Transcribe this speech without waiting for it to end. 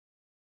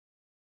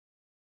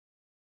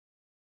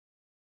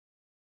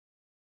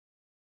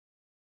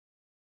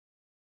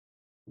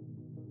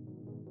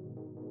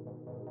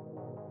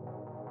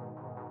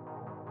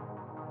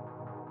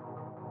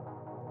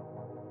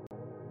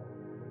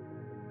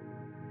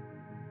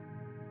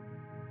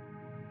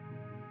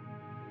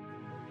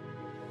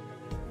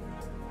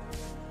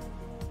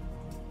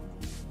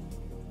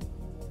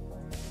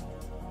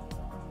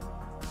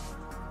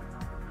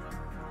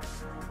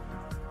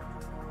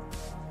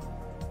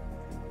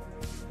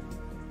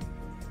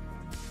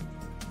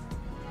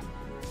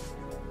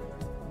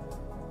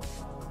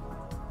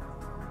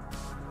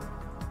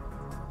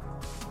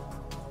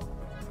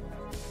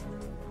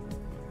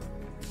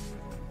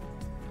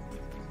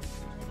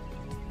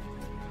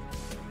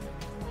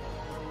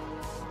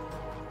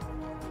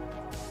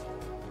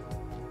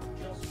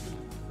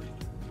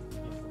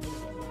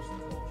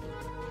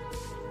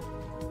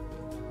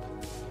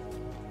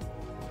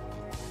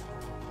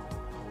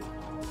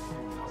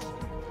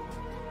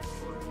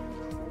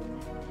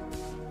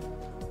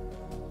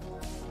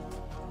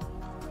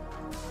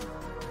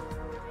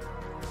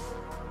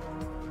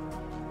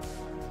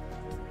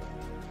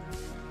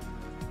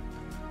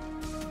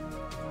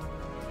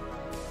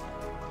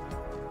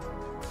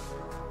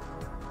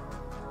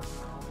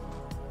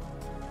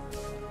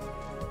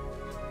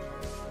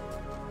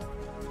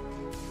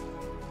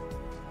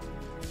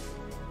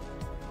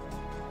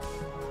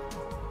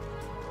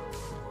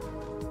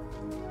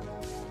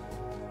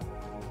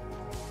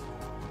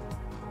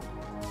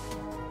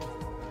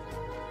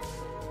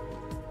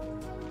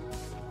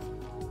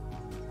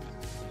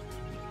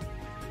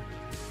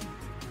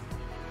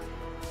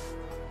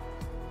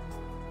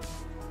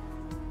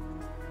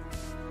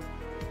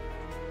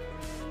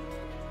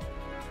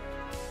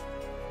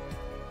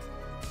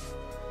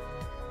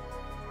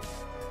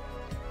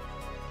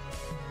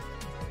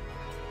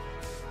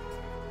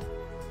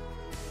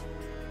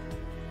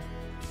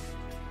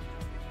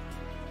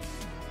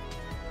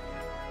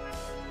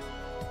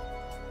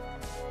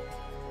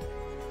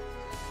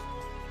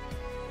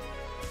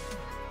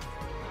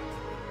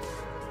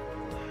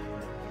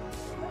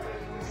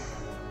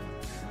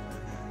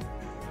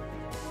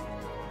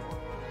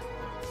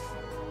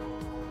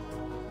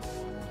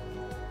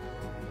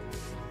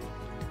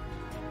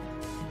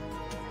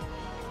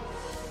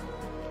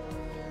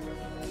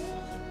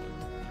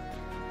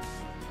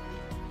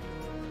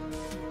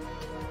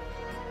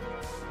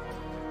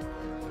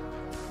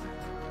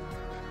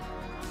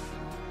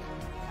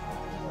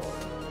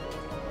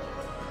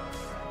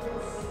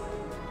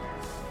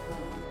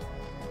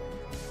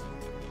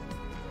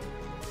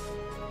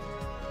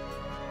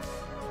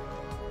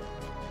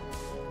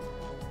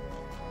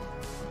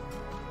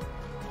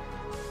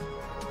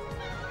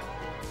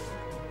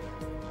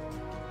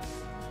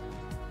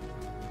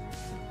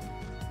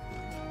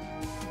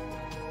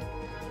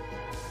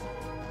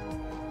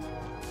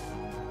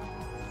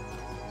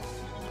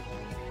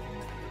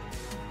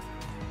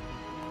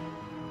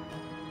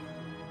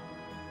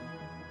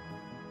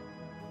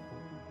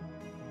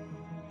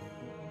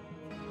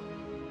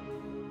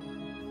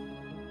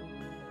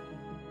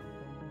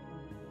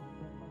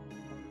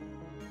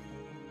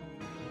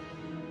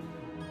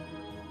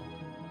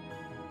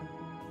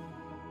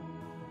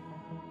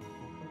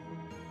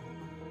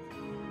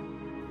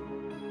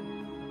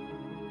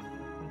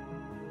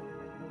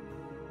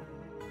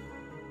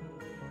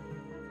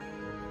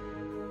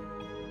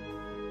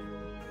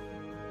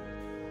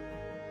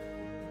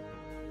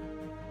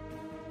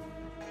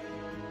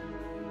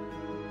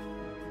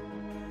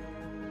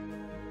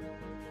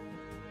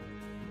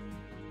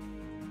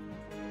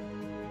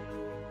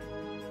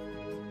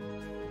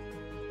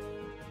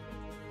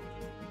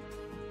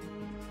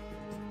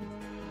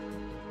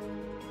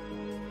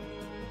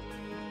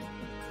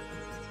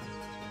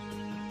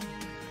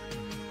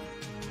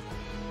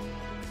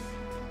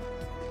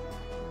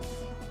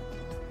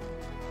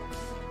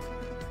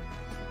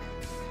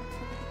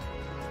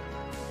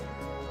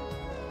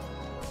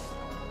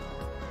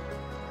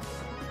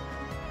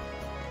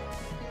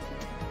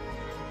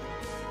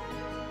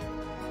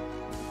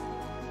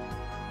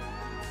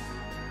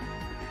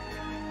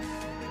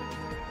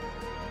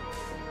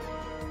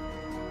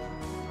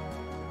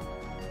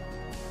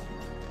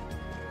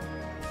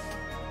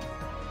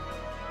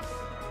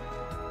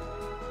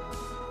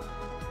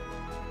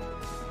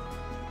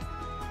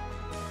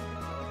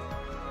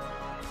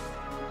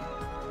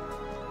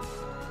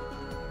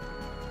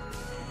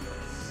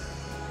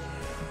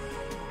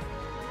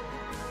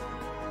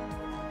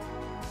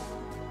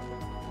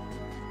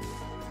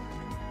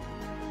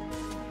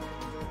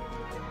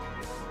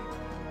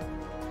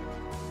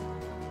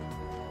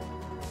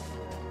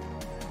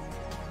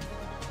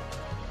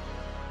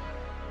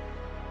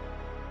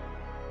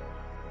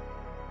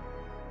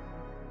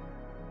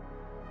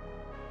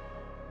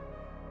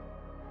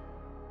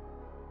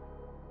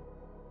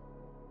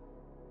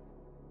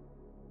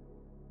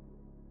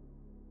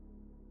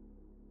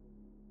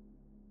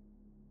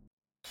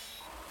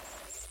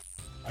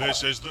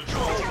This is the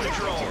Troll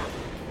Patrol.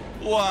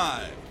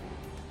 Live.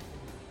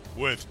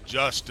 With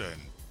Justin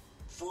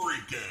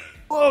Freakin'.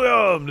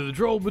 Welcome to the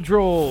Troll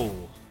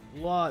Patrol.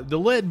 Live. The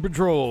Lead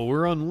Patrol.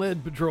 We're on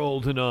Lead Patrol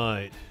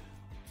tonight.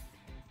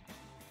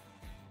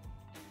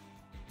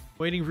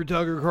 Waiting for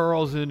Tucker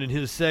Carlson and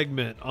his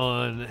segment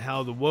on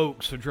how the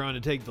wokes are trying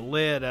to take the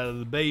lead out of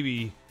the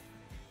baby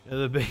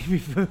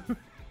food.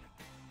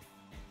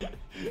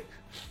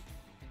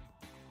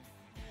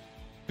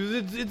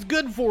 Because it's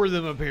good for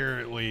them,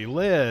 apparently.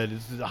 Lead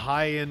is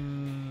high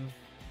in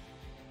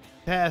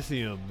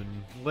potassium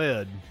and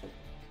lead.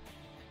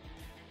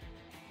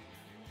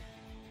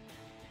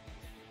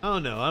 I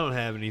don't know. I don't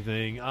have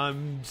anything.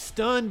 I'm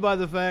stunned by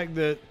the fact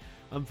that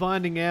I'm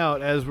finding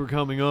out as we're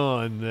coming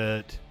on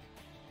that...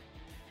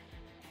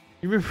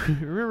 You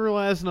remember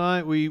last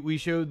night we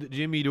showed that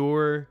Jimmy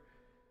Dore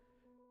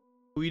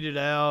tweeted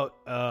out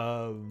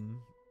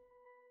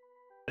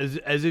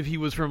as if he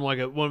was from like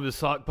one of his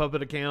sock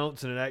puppet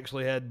accounts, and it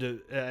actually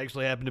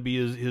happened to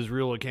be his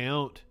real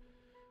account.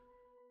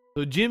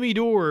 So Jimmy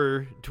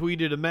Dore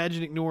tweeted,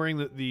 "Imagine ignoring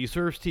that the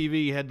Surfs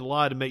TV had to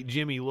lie to make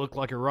Jimmy look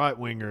like a right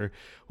winger,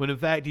 when in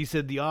fact he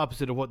said the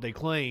opposite of what they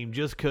claim,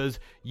 just because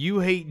you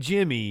hate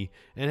Jimmy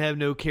and have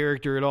no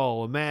character at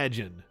all.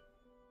 Imagine."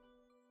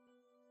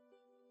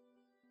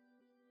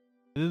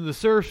 And then the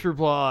Surfs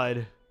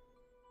replied,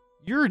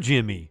 "You're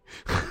Jimmy."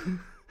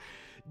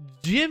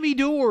 Jimmy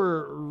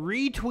Dore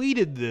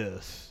retweeted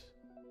this.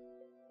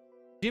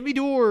 Jimmy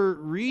Dore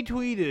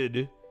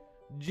retweeted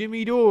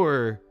Jimmy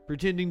Dore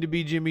pretending to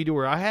be Jimmy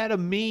Dore. I had a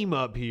meme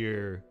up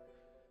here,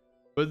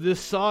 but this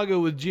saga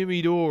with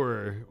Jimmy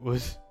Dore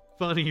was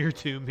funnier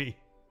to me.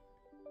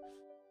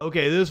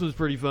 Okay, this was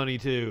pretty funny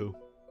too.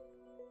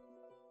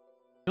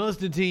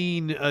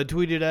 Constantine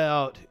tweeted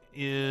out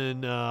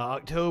in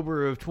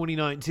October of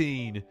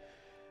 2019,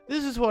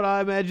 "This is what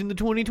I imagine the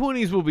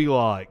 2020s will be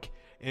like."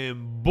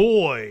 And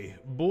boy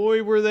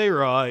were they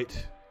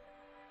right.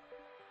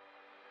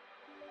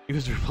 He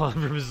was replying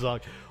from his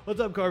lock. "What's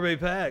up, Carbe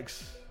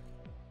Pax?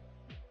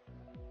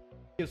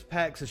 Gives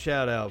Pax a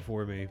shout out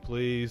for me,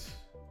 please.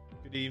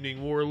 Good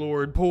evening,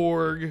 Warlord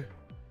Porg.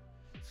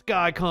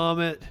 Sky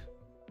Comet.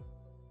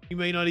 He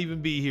may not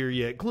even be here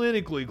yet.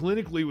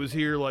 Clinically was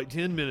here like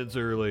 10 minutes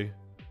early.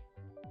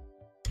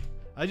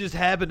 I just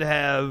happened to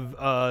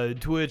have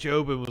Twitch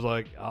open, was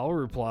like, I'll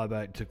reply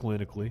back to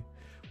Clinically.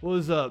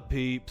 What's up,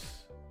 peeps?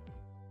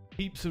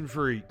 Peeps and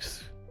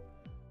freaks.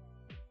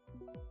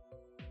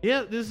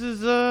 Yeah, this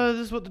is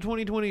what the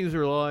 2020s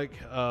are like.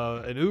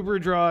 An Uber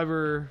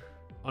driver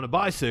on a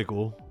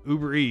bicycle,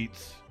 Uber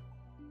Eats,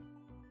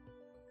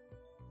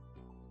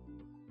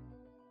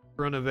 in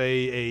front of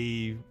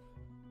a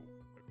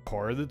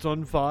car that's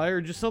on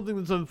fire, just something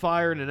that's on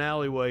fire in an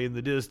alleyway in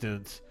the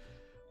distance,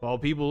 while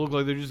people look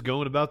like they're just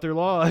going about their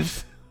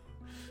lives.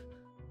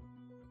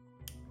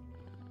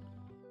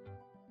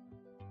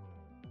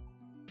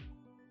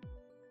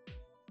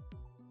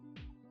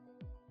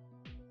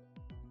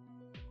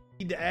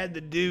 Need to add the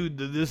dude,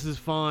 the "this is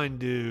fine"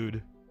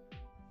 dude.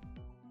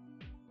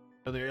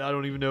 I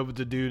don't even know if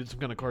it's a dude, it's some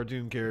kind of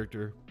cartoon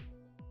character.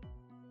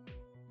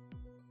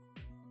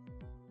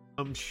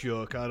 I'm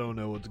shook. I don't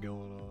know what's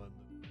going on.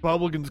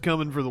 Republicans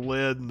coming for the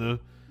lead and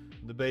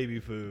the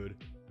baby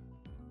food.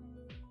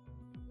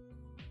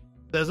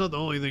 That's not the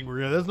only thing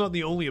that's not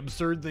the only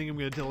absurd thing I'm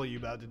gonna tell you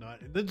about tonight.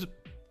 That's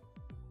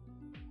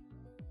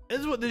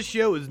what this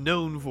show is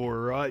known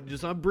for, right?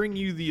 Just I bring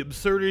you the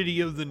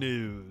absurdity of the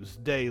news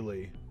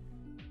daily.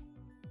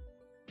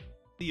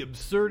 The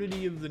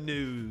absurdity of the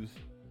news.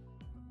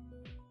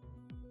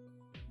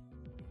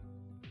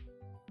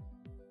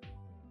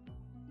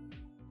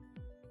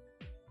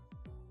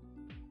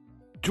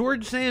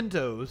 George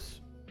Santos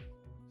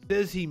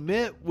says he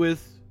met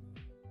with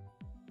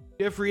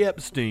Jeffrey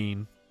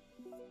Epstein,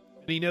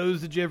 and he knows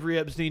that Jeffrey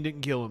Epstein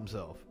didn't kill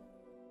himself.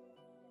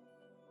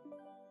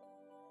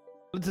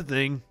 That's a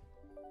thing.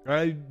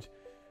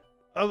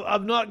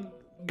 I've not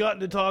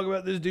gotten to talk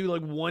about this dude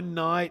like one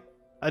night.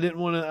 I didn't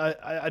want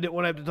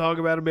to have to talk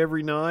about him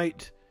every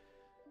night.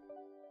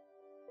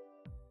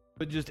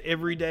 But just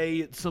every day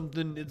it's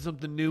something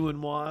new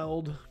and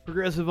wild.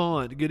 Progressive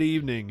Aunt, good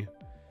evening.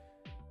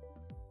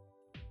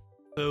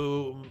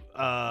 So,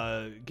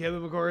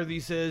 Kevin McCarthy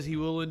says he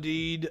will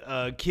indeed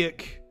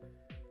kick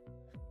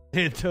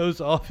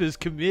Santos off his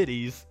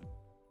committees.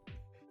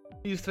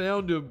 He's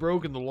found to have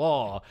broken the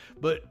law.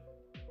 But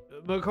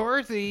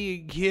McCarthy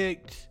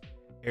kicked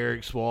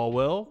Eric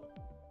Swalwell,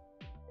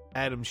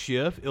 Adam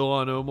Schiff,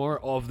 Ilhan Omar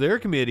off their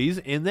committees,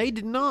 and they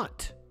did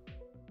not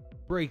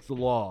break the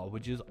law,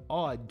 which is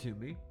odd to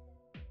me.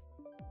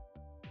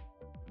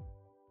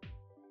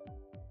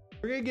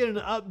 We're going to get an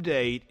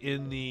update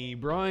in the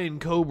Brian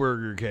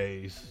Kohberger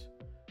case.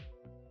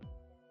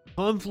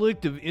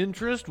 Conflict of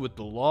interest with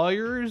the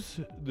lawyers.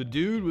 The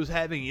dude was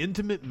having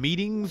intimate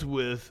meetings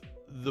with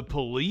the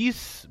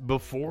police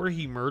before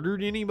he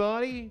murdered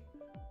anybody.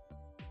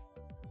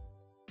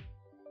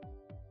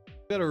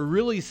 Got a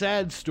really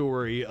sad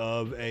story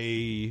of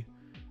a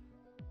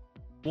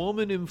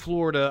woman in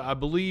Florida. I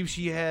believe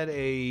she had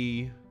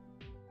a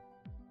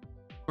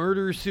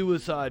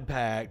murder-suicide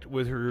pact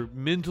with her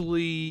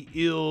mentally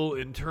ill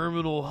and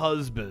terminal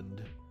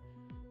husband.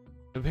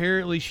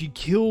 Apparently she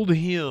killed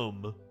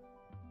him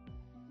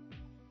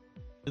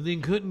and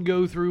then couldn't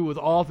go through with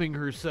offing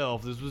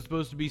herself. This was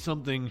supposed to be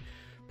something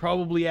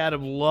probably out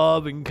of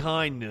love and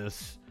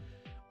kindness.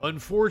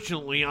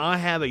 Unfortunately, I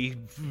have a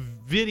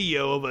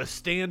video of a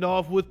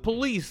standoff with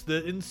police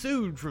that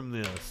ensued from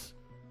this.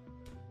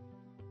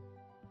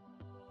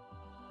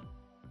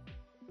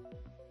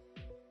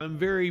 I'm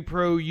very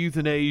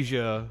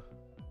pro-euthanasia.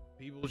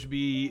 People should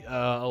be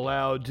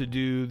allowed to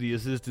do the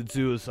assisted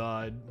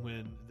suicide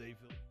when they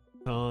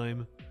feel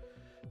time.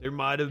 There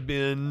might have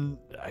been...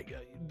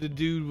 the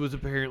dude was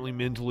apparently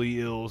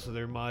mentally ill, so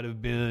there might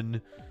have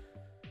been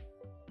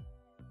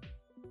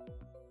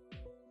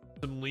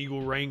some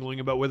legal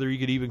wrangling about whether he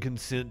could even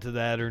consent to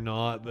that or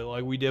not. But,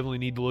 like, we definitely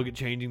need to look at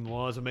changing the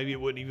law, so maybe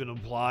it wouldn't even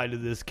apply to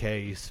this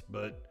case.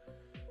 But,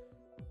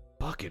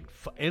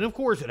 and of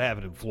course it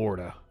happened in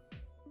Florida.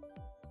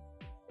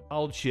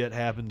 Wild shit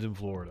happens in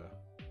Florida.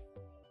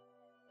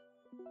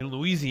 In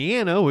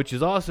Louisiana, which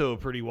is also a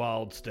pretty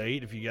wild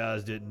state, if you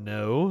guys didn't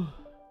know,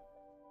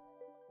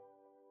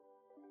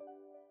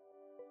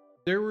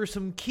 there were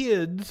some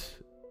kids.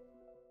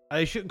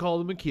 I shouldn't call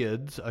them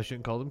kids.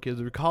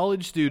 They were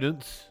college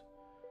students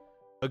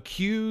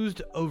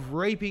accused of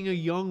raping a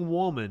young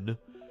woman.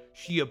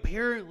 She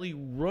apparently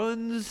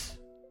runs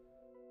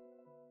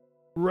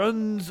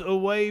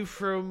away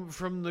from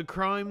the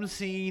crime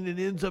scene and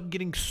ends up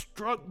getting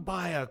struck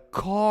by a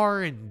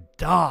car and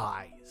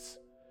dies.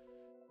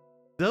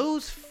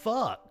 Those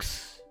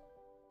fucks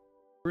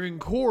were in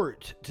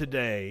court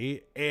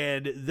today,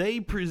 and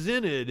they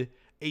presented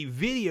a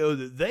video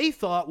that they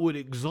thought would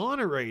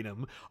exonerate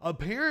them.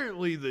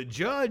 Apparently, the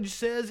judge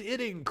says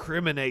it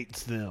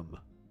incriminates them.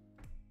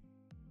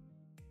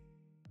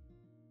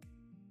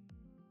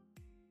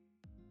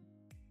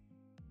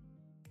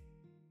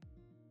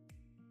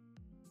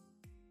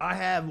 I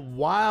have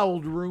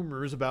wild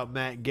rumors about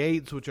Matt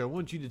Gaetz, which I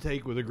want you to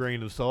take with a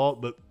grain of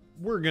salt, but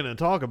we're going to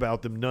talk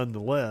about them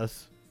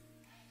nonetheless.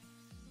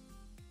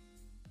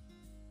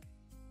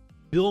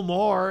 Bill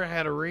Maher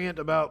had a rant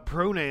about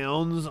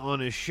pronouns on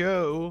his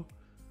show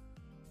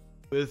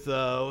with,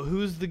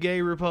 who's the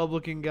gay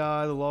Republican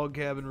guy, the log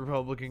cabin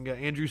Republican guy?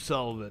 Andrew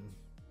Sullivan.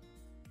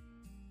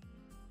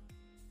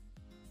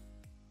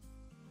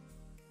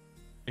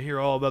 I hear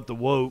all about the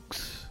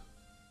wokes.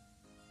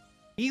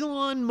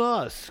 Elon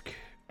Musk,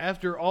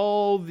 after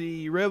all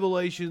the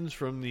revelations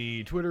from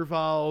the Twitter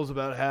files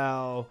about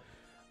how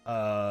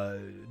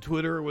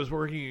Twitter was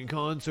working in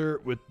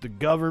concert with the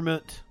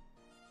government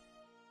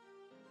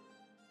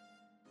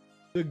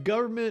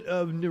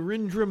of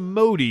Narendra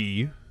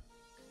Modi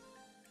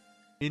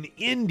in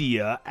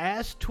India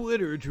asked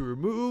Twitter to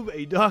remove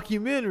a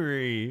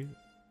documentary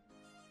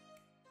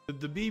that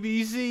the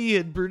BBC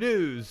had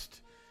produced.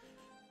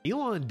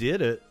 Elon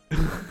did it.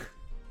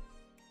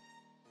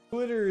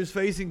 Twitter is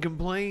facing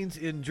complaints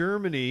in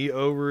Germany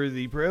over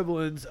the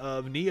prevalence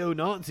of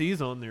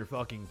neo-Nazis on their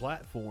fucking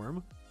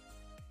platform.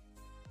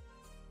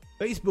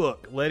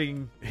 Facebook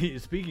letting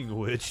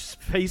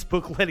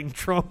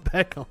Trump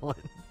back on.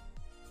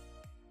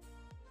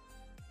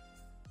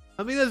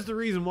 I mean, that's the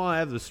reason why I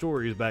have the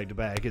stories back to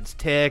back. It's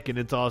tech and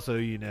it's also,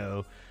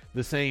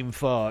 the same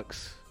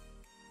fucks.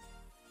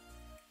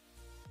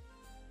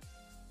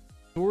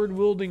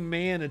 Sword-wielding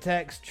man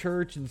attacks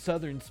church in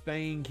southern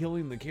Spain,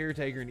 killing the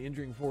caretaker and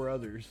injuring 4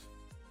 others.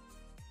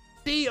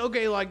 See,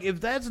 okay, like, if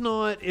that's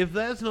not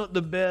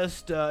the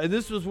best, and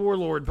this was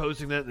Warlord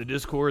posting that in the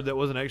Discord, that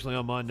wasn't actually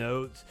on my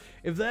notes.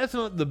 If that's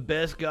not the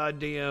best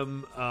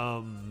goddamn,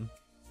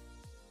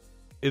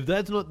 if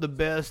that's not the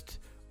best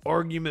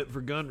argument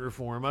for gun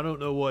reform, I don't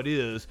know what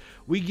is.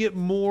 We get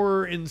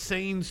more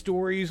insane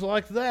stories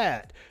like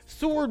that.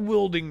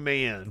 Sword-wielding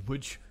man,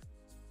 which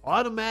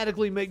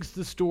automatically makes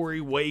the story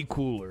way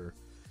cooler.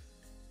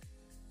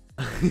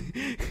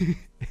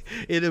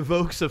 It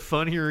evokes a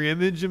funnier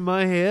image in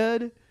my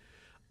head.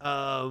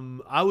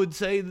 I would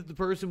say that the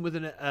person with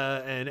an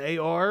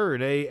AR or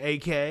an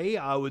AK,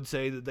 I would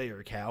say that they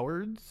are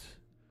cowards.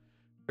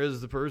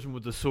 Whereas the person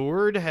with the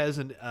sword has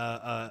an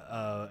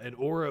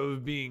aura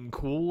of being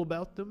cool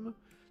about them.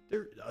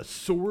 They're a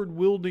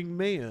sword-wielding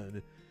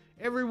man.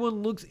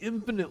 Everyone looks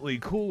infinitely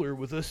cooler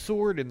with a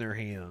sword in their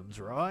hands,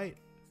 right?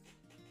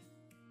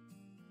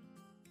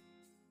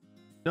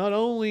 Not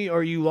only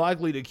are you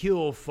likely to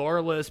kill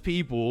far less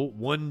people,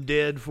 1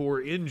 dead,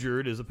 4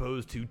 injured, as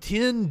opposed to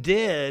 10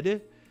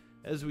 dead,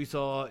 as we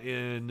saw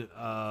in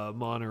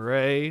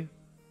Monterey,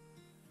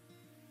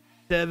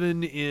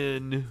 7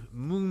 in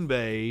Moon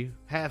Bay,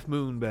 Half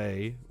Moon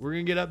Bay. We're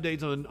going to get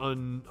updates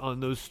on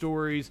those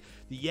stories.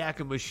 The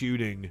Yakima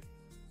shooting.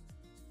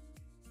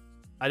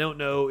 I don't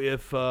know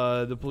if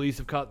the police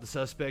have caught the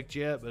suspect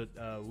yet,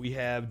 but we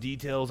have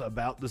details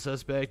about the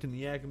suspect in the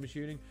Yakima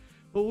shooting.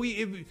 But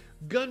if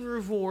gun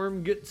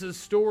reform gets us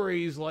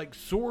stories like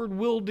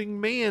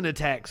sword-wielding man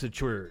attacks a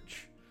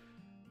church.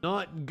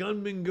 Not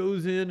gunman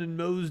goes in and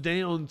mows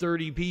down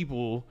 30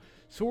 people.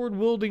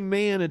 Sword-wielding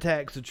man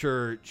attacks a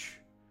church.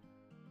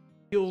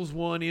 kills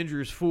 1,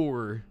 injures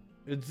 4.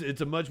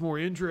 It's a much more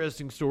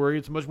interesting story.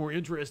 It's a much more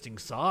interesting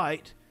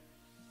sight.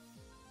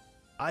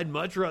 I'd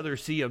much rather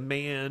see a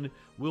man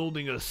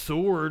wielding a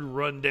sword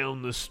run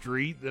down the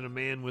street than a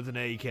man with an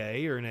AK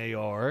or an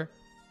AR.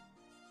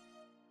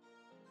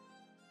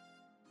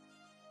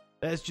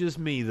 That's just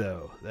me,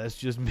 though. That's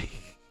just me.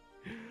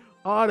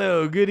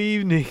 Otto, good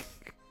evening.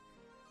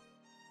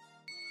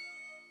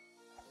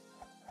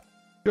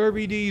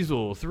 Darby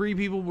Diesel. 3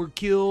 people were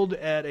killed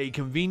at a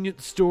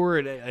convenience store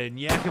in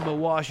Yakima,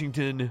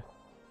 Washington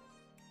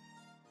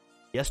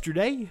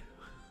yesterday.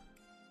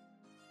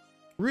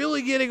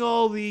 Really getting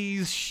all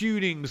these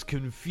shootings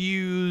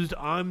confused.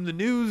 I'm the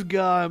news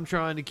guy. I'm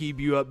trying to keep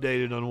you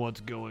updated on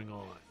what's going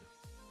on.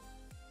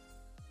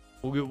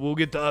 We'll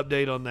get the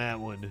update on that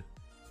one.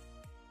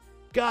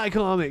 Guy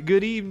Comet,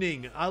 good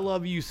evening. I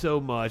love you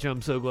so much.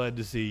 I'm so glad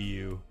to see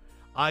you.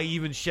 I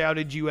even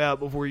shouted you out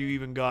before you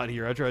even got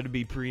here. I tried to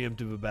be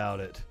preemptive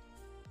about it.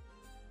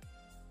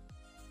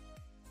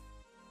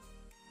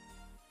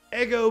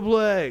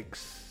 Echoplex.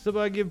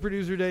 Somebody give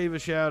producer Dave a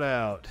shout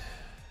out.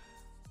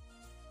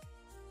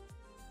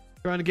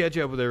 Trying to catch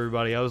up with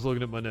everybody. I was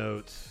looking at my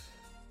notes.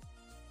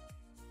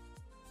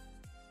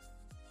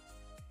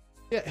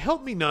 Yeah,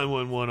 help me,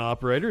 911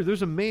 operator.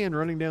 There's a man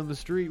running down the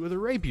street with a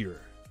rapier.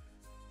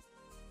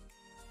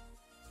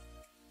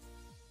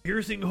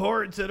 Piercing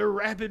hearts at a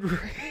rapid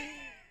rate.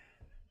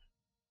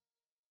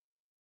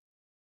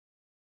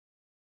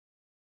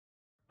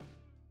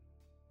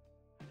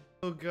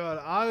 Oh god,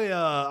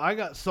 I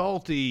got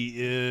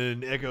salty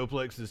in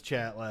Echoplex's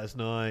chat last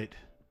night.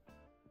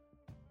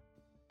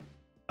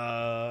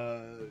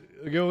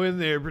 Go in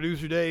there,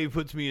 producer Dave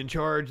puts me in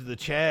charge of the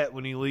chat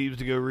when he leaves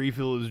to go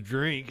refill his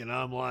drink, and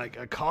I'm like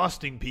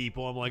accosting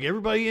people. I'm like,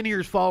 everybody in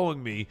here is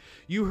following me.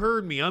 You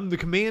heard me. I'm the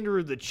commander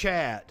of the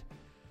chat.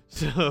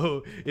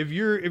 So if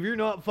you're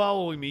not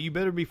following me, you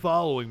better be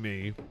following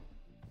me.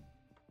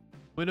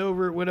 Went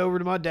over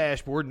to my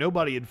dashboard.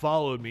 Nobody had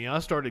followed me. I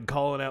started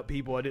calling out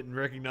people I didn't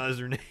recognize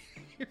their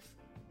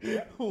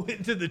names.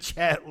 Went to the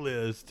chat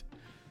list.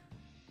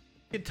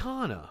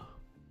 Katana.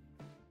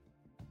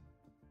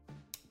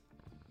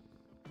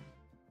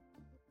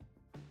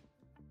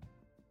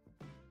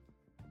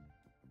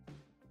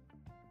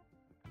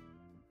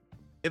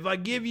 If I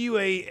give you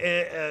an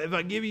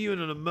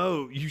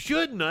emote, you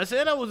shouldn't. I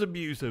said I was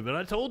abusive, and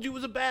I told you it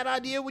was a bad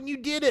idea when you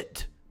did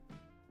it.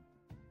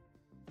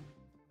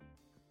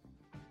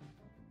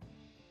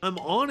 I'm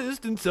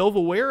honest and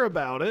self-aware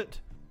about it.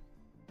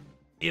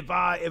 If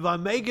I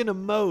make an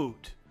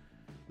emote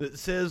that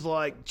says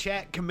like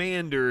chat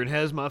commander and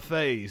has my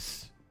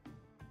face,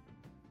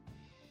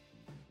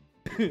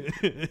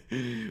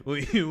 will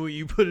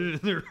you put it in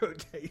the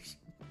rotation?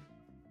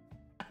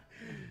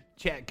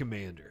 Chat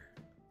commander.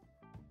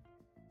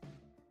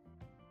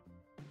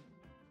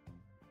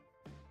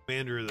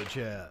 Commander of the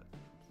chat.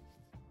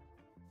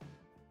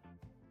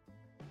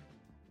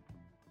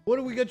 What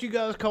do we got you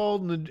guys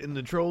called in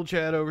the troll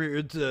chat over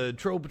here?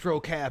 It's Troll Patrol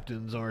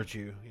captains, aren't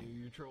you?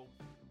 You troll.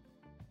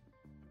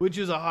 Which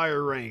is a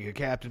higher rank, a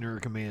captain or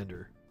a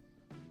commander?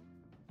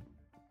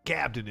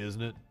 Captain,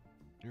 isn't it?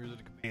 Or is it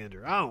a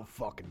commander? I don't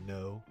fucking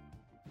know.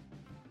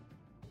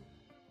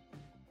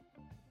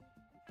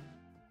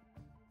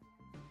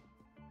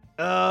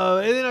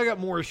 And then I got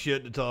more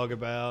shit to talk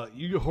about.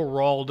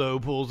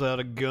 Geraldo pulls out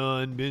a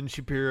gun. Ben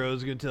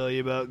Shapiro's gonna tell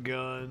you about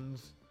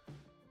guns.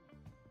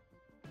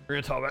 We're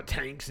gonna talk about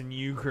tanks in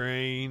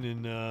Ukraine,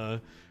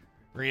 and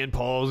Rand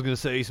Paul's gonna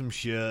say some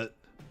shit.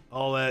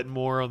 All that and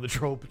more on the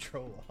Troll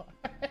Patrol.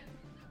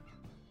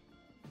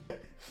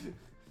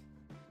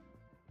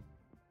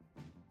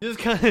 Just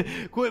kind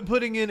of quit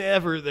putting in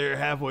effort there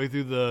halfway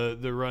through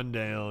the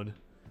rundown.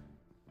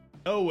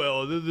 Oh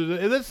well,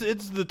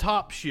 it's the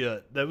top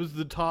shit. That was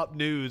the top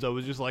news. I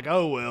was just like,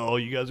 oh well,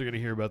 you guys are gonna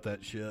hear about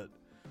that shit.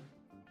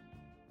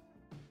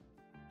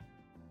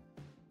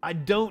 I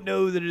don't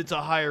know that it's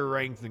a higher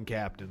rank than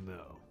captain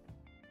though.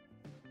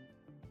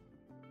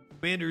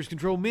 Commanders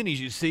control minis.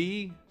 You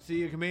see,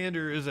 a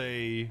commander is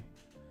a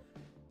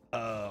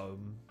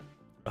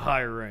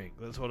higher rank.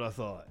 That's what I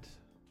thought.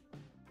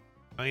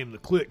 I am the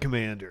click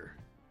commander.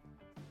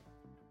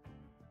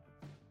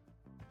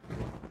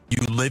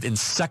 You live in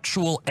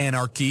sexual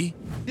anarchy?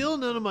 Still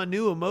none of my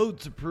new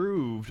emotes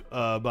approved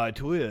by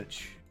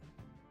Twitch.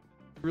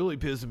 Really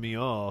pissing me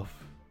off.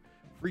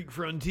 Freak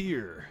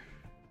Frontier.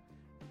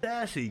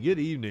 Sassy, good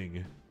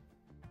evening.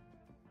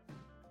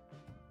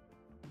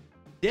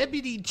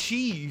 Deputy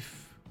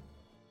Chief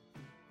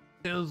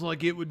sounds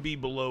like it would be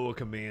below a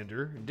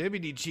commander.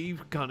 Deputy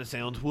Chief kind of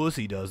sounds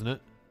wussy, doesn't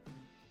it?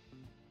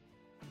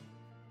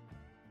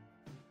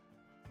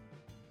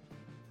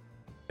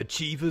 A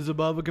chief is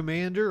above a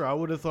commander? I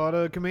would have thought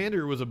a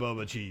commander was above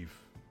a chief.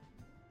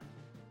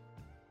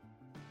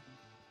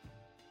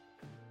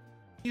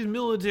 These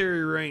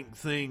military rank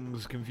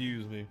things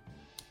confuse me.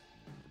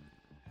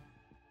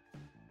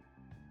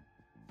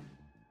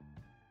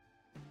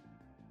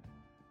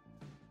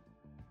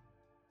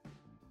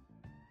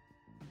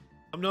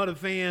 I'm not a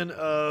fan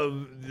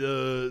of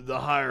the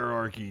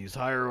hierarchies.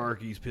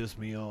 Hierarchies piss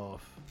me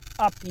off.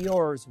 Up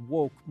yours,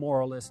 woke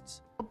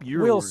moralists. Up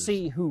yours. We'll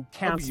see who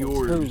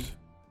cancels who.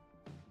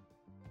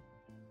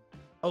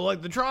 Oh,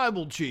 like the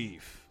tribal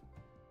chief.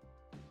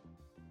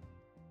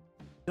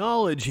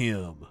 Acknowledge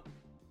him.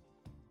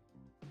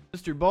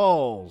 Mr.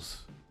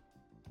 Balls.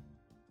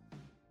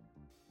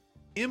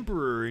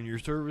 Emperor in your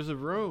service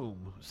of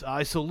Rome.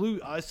 I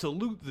salute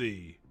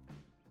thee.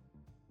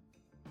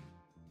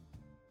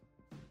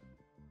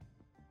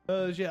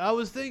 Yeah, I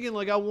was thinking,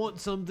 like, I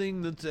want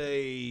something that's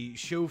a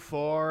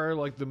shofar,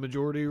 like the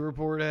Majority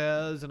Report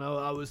has, and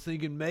I was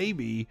thinking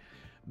maybe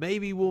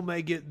we'll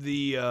make it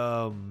the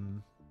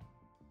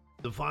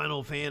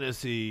Final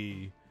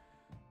Fantasy.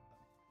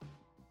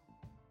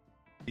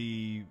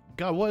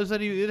 God, what is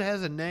that? It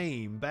has a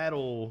name.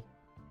 Battle.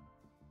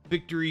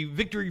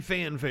 Victory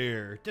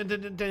fanfare. Dun,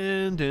 dun, dun,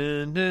 dun,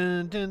 dun,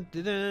 dun, dun,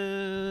 dun,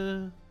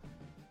 dun.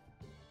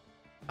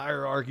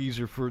 Hierarchies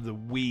are for the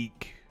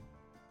weak.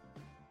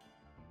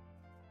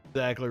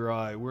 Exactly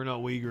right. We're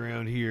not weak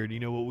around here. Do you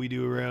know what we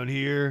do around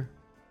here?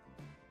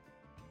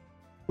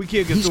 We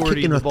kick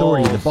authority in the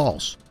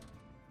balls.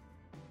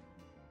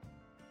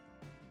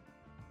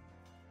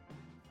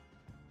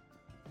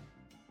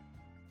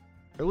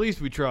 Or at least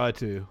we try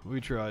to.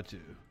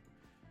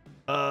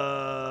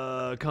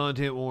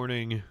 Content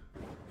warning.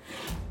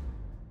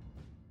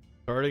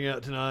 Starting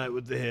out tonight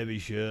with the heavy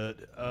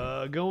shit.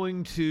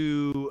 Going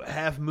to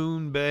Half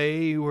Moon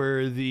Bay,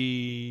 where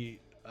the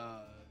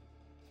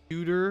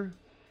shooter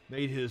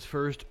made his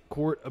first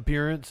court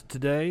appearance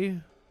today.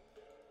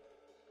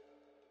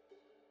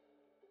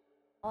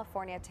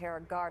 California Terra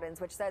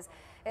Gardens, which says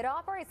it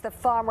operates the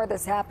farm where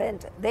this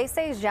happened. They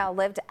say Zhao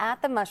lived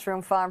at the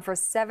mushroom farm for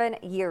 7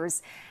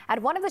 years.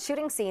 At one of the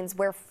shooting scenes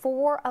where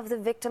 4 of the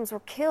victims were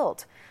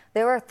killed.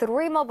 There were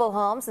 3 mobile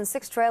homes and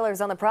 6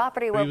 trailers on the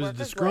property where he was a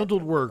workers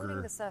disgruntled lived, worker.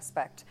 including the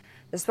suspect.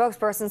 The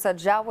spokesperson said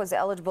Zhao was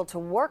eligible to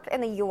work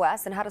in the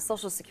U.S. and had a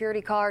social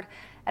security card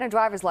and a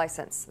driver's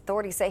license.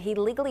 Authorities say he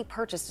legally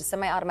purchased a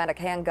semi-automatic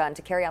handgun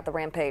to carry out the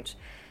rampage.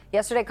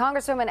 Yesterday,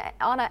 Congresswoman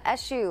Anna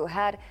Eshoo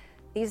had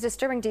these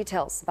disturbing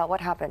details about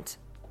what happened.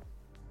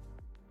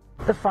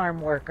 The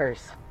farm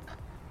workers.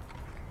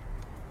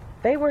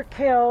 They were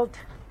killed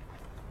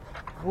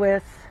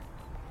with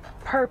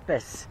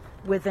purpose,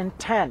 with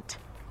intent,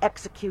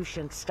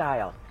 execution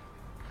style.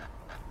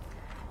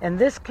 In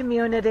this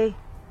community,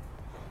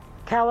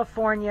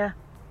 California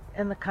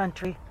and the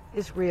country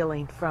is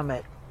reeling from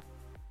it.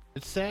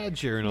 It's sad,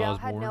 Sharon Zhao Osbourne.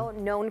 had no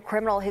known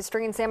criminal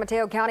history in San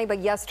Mateo County, but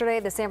yesterday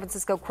the San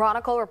Francisco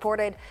Chronicle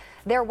reported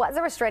there was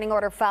a restraining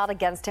order filed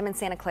against him in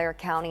Santa Clara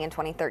County in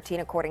 2013,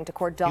 according to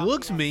court documents. He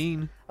looks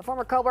mean. A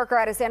former coworker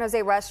at a San Jose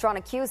restaurant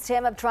accused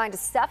him of trying to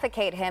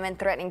suffocate him and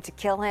threatening to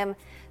kill him.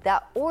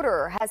 That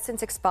order has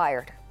since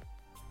expired.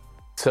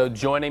 So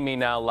joining me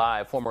now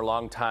live, former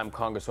longtime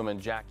Congresswoman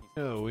Jackie.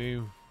 No,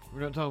 we're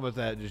not talking about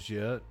that just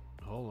yet.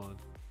 Hold on.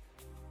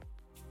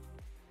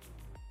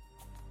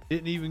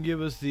 Didn't even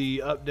give us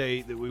the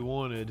update that we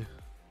wanted.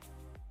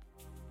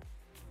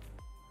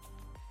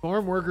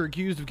 Farm worker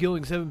accused of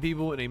killing 7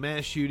 people in a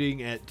mass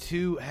shooting at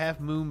 2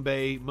 Half Moon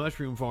Bay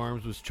mushroom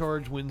farms was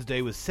charged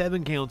Wednesday with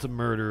 7 counts of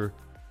murder,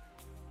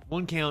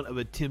 1 count of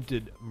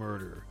attempted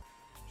murder.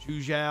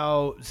 Xu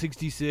Zhao,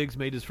 66,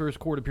 made his first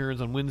court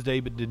appearance on Wednesday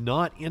but did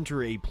not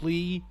enter a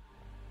plea.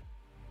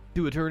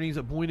 2 attorneys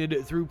appointed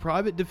through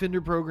private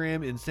defender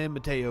program in San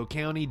Mateo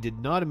County did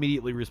not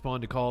immediately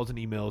respond to calls and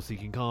emails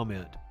seeking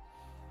comment.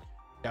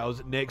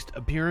 Zhao's next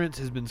appearance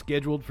has been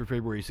scheduled for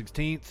February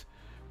 16th,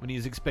 when he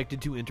is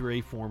expected to enter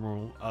a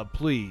formal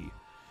plea.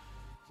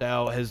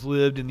 Zhao has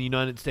lived in the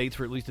United States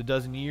for at least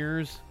 12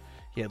 years.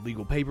 He had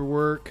legal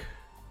paperwork.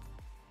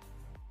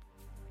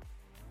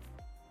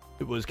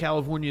 It was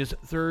California's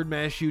 3rd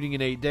mass shooting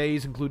in 8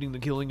 days, including the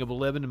killing of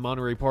 11 in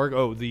Monterey Park.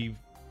 Oh, the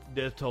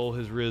death toll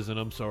has risen.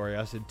 I'm sorry,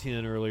 I said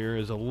 10 earlier.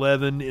 It's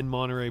 11 in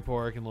Monterey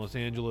Park in Los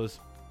Angeles.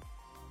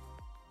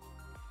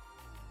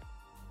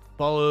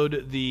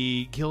 Followed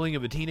the killing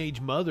of a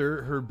teenage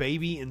mother, her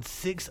baby, and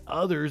 6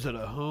 others at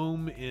a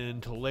home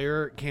in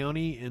Tulare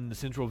County in the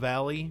Central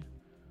Valley.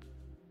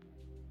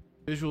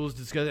 Officials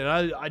discussed, and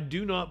I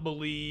do not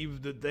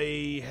believe that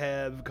they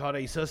have caught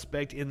a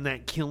suspect in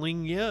that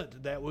killing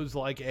yet. That was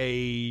like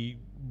a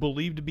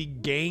believed to be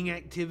gang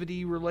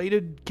activity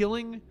related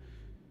killing.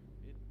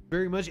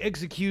 Very much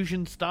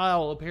execution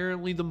style.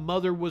 Apparently the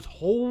mother was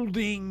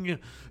holding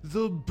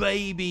the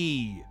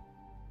baby.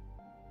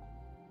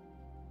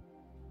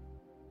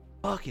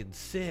 Fucking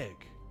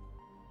sick.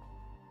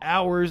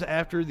 Hours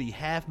after the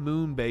Half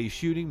Moon Bay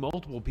shooting,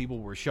 multiple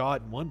people were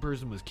shot and 1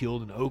 person was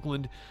killed in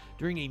Oakland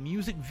during a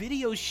music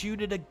video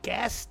shoot at a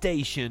gas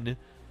station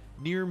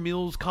near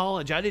Mills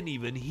College. I didn't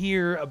even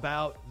hear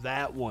about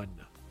that one.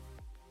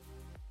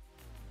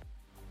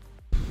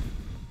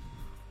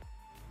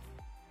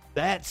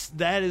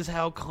 That is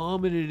how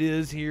common it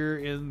is here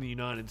in the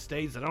United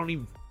States. I don't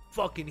even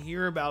fucking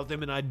hear about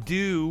them, and I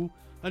do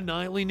a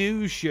nightly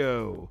news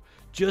show.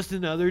 Just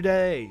another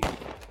day.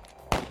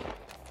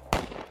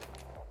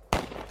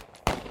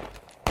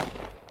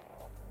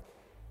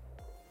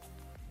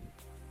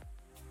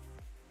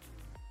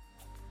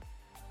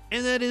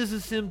 And that is a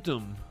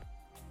symptom,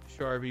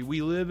 Sharpie.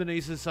 We live in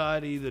a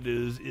society that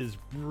is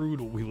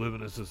brutal. We live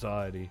in a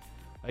society.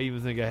 I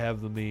even think I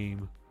have the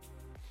meme.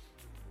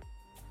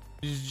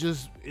 It's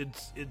just,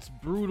 it's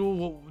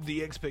brutal,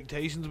 the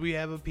expectations we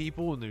have of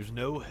people, and there's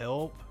no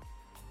help.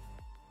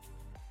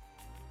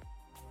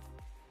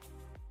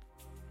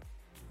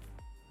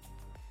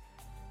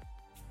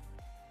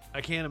 I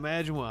can't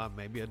imagine why.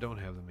 Maybe I don't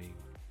have the meme.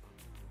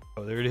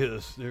 Oh, there it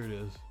is. There it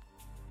is.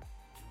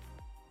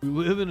 We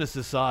live in a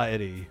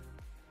society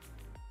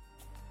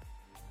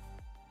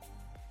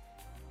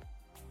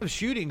of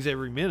shootings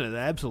every minute,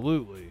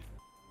 absolutely.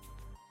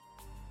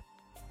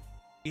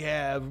 We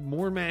have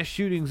more mass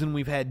shootings than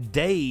we've had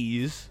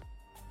days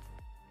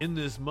in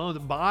this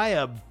month by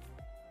a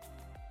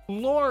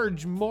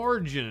large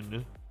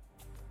margin.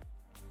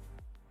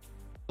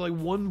 Like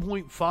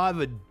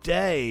 1.5 a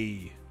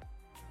day.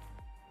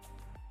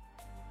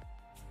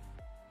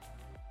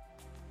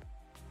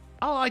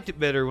 I liked it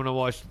better when I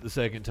watched it the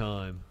second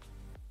time.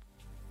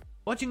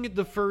 Watching it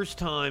the first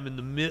time in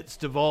the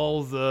midst of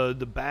all the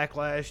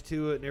backlash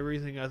to it and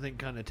everything, I think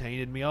kind of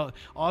tainted me.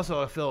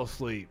 Also, I fell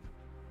asleep.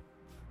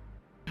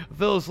 I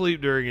fell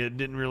asleep during it,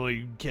 didn't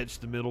really catch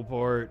the middle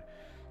part.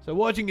 So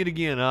watching it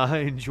again, I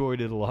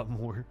enjoyed it a lot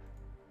more.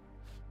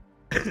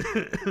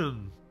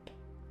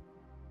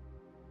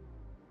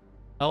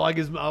 I like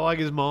his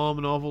mom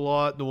an awful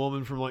lot. The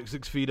woman from like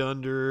 6 Feet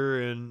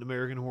Under and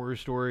American Horror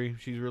Story.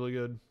 She's really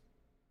good.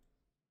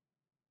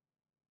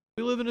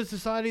 We live in a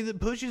society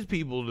that pushes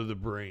people to the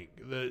brink.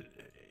 That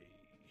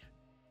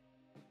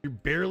you're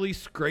barely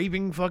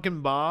scraping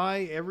fucking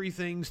by.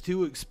 Everything's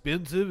too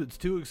expensive. It's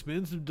too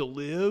expensive to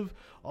live.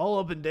 All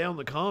up and down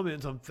the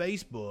comments on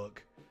Facebook,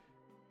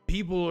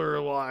 people are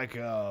like,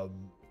 well,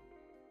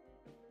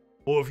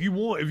 if you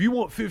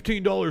want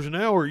 $15 an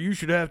hour, you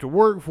should have to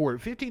work for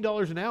it.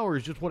 $15 an hour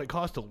is just what it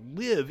costs to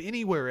live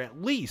anywhere,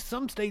 at least.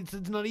 Some states,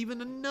 it's not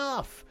even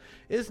enough.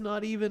 It's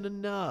not even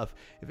enough.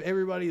 If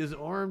everybody is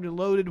armed and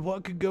loaded,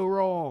 what could go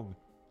wrong?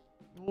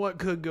 What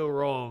could go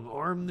wrong?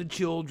 Arm the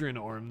children,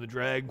 arm the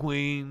drag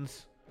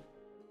queens.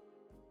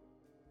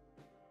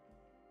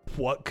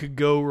 What could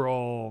go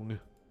wrong?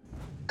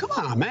 Come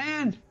on,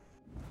 man.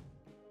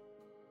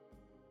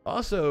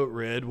 Also,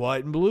 red,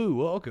 white, and blue,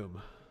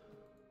 welcome.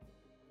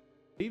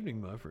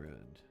 Evening, my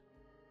friend.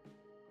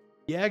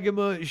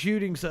 Yakima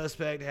shooting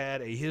suspect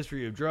had a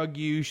history of drug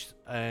use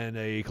and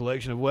a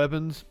collection of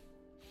weapons.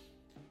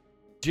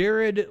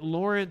 Jared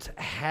Lawrence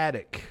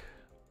Haddock,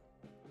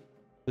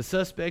 the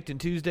suspect in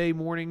Tuesday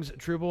morning's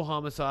triple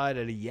homicide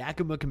at a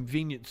Yakima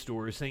convenience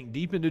store, sank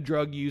deep into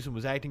drug use and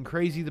was acting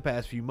crazy the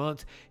past few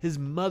months, his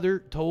mother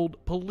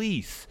told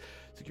police.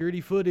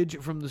 Security footage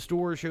from the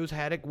store shows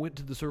Haddock went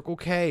to the Circle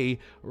K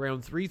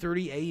around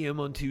 3:30 a.m.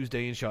 on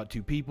Tuesday and shot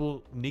two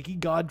people, Nikki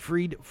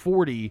Godfried,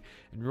 40,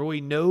 and Roy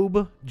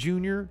Nobe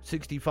Jr.,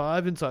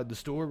 65, inside the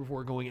store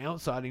before going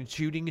outside and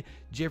shooting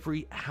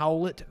Jeffrey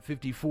Howlett,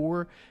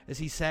 54, as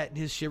he sat in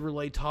his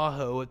Chevrolet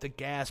Tahoe at the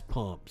gas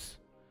pumps.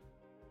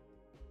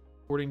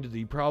 According to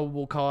the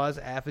probable cause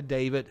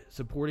affidavit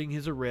supporting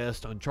his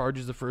arrest on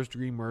charges of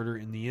first-degree murder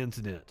in the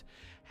incident,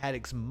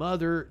 Haddock's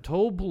mother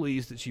told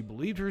police that she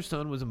believed her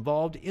son was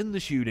involved in the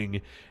shooting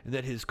and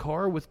that his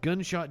car with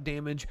gunshot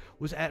damage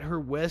was at her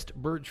West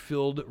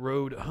Birchfield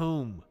Road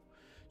home.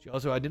 She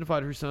also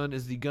identified her son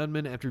as the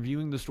gunman after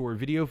viewing the store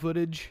video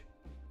footage.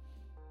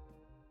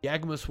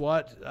 Yakima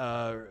SWAT,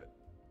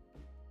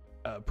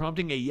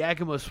 prompting a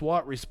Yakima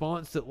SWAT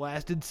response that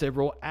lasted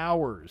several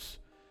hours.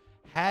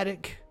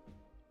 Haddock,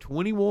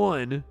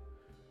 21,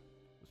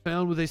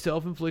 found with a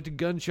self-inflicted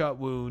gunshot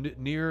wound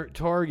near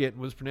Target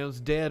and was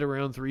pronounced dead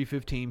around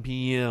 3:15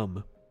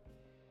 p.m.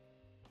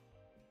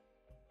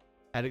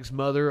 Haddock's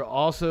mother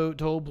also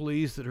told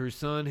police that her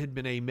son had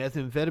been a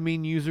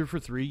methamphetamine user for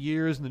 3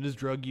 years and that his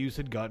drug use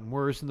had gotten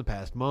worse in the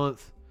past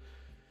month.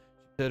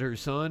 She said her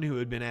son, who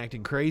had been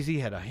acting crazy,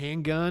 had a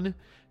handgun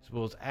as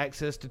well as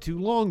access to 2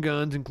 long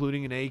guns,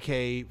 including an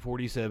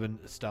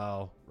AK-47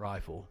 style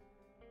rifle.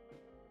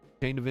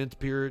 Chain events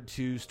appeared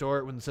to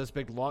start when the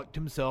suspect locked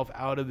himself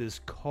out of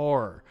his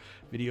car.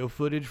 Video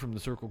footage from the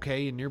Circle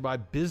K and nearby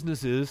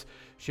businesses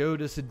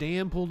showed a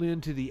sedan pulled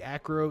into the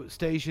Acro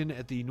station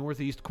at the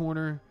northeast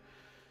corner.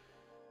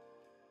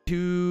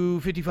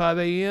 2:55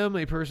 a.m.,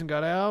 a person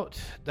got out.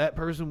 That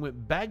person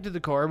went back to the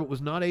car but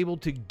was not able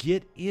to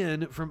get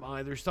in from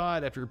either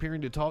side. After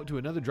appearing to talk to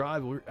another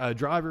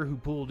driver who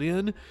pulled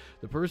in,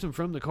 the person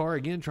from the car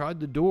again tried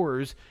the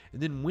doors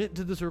and then went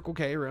to the Circle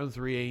K around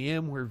 3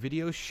 a.m. where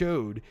video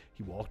showed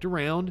he walked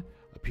around,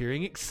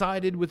 appearing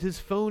excited with his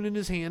phone in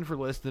his hand for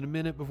less than a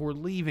minute before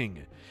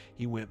leaving.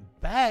 He went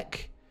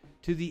back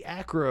to the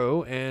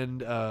Acro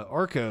and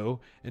Arco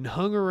and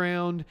hung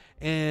around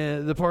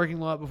the parking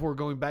lot before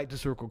going back to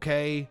Circle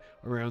K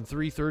around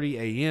 3:30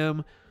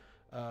 a.m.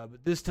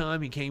 But this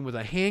time he came with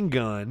a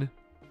handgun.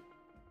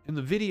 In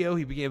the video,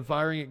 he began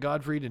firing at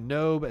Godfried and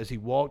Nobe as he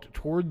walked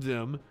toward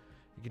them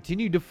and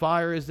continued to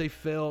fire as they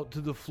fell to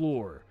the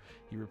floor.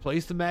 He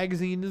replaced the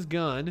magazine in his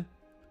gun,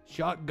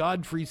 shot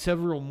Godfried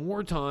several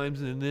more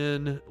times, and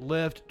then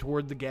left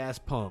toward the gas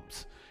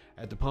pumps.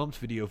 At the pumps,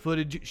 video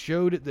footage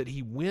showed that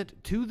he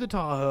went to the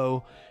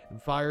Tahoe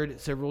and fired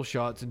several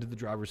shots into the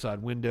driver's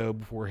side window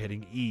before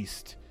heading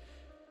east.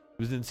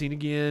 He was then seen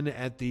again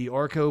at the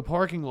Arco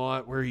parking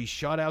lot where he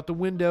shot out the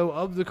window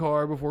of the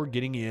car before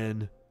getting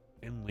in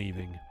and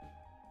leaving.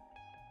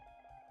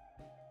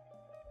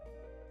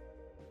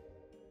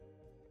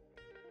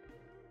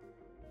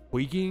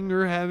 Tweaking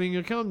or having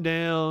a come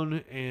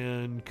down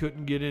and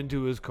couldn't get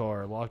into his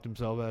car. Locked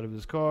himself out of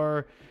his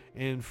car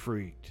and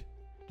freaked.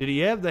 Did he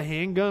have the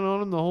handgun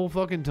on him the whole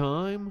fucking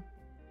time?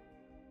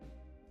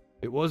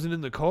 It wasn't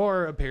in the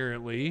car,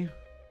 apparently.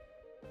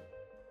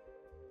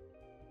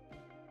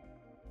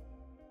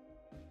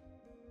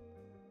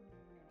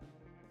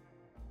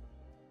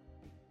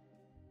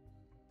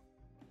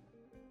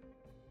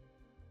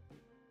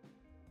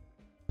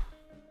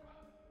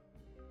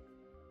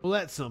 Well,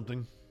 that's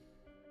something.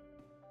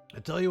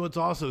 I tell you what's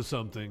also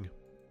something.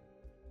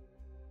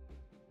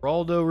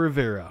 Geraldo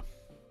Rivera.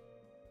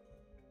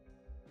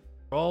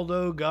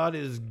 Geraldo got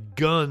his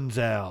guns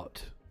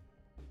out.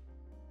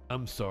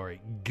 I'm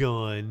sorry,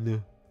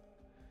 gun.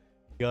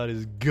 Got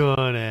his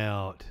gun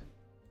out.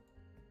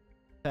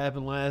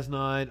 Happened last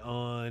night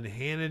on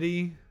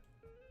Hannity.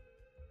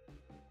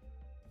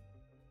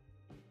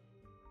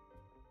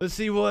 Let's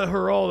see what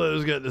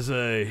Geraldo's got to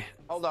say.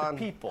 Hold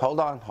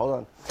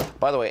on.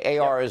 By the way,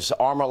 AR is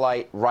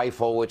Armalite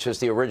rifle, which is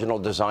the original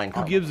design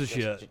company. Who gives a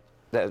shit?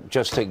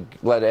 Just to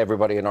let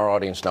everybody in our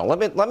audience know.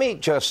 Let me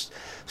just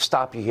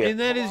stop you here. And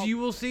that is, you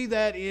will see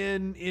that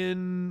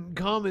in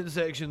comment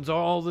sections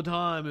all the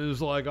time. It's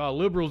like, oh,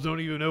 liberals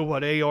don't even know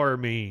what AR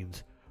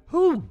means.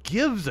 Who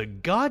gives a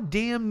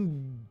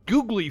goddamn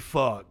googly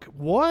fuck?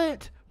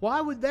 What?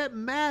 Why would that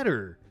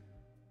matter?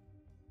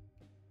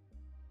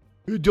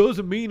 It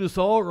doesn't mean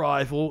assault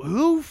rifle.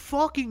 Who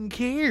fucking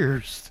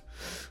cares?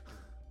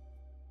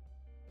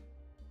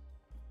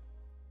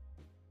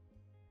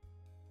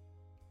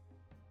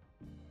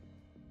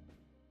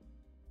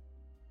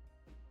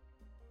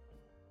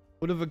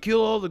 What if I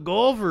kill all the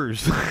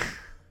golfers?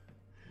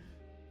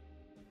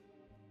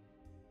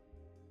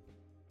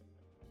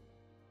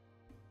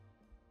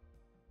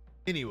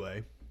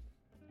 Anyway,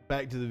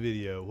 back to the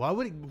video. Why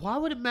would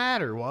it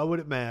matter? Why would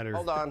it matter?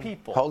 Hold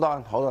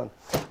on.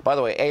 By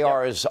the way,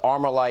 AR is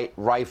Armalite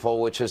rifle,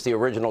 which is the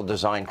original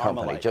design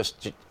company.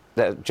 Just to.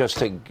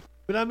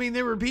 But I mean,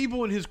 there were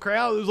people in his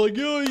crowd that was like,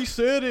 "Yeah, he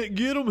said it.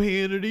 Get him,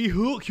 Hannity.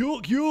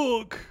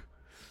 Hook.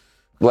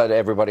 Let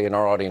everybody in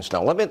our audience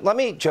know. Let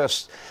me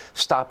just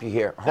stop you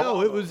here.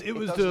 No, it was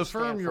to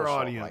affirm your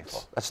audience.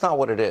 Rifle. That's not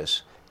what it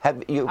is. I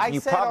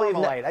said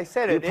Armalite. I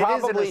said it. It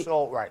is an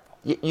assault rifle.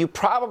 You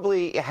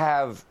probably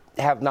have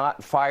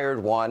not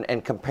fired one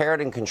and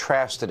compared and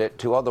contrasted it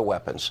to other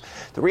weapons.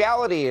 The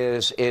reality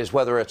is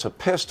whether it's a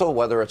pistol,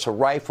 whether it's a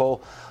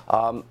rifle,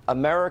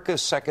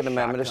 America's Second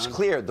Amendment is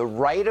clear. The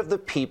right of the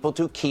people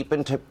to keep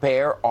and to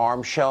bear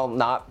arms shall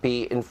not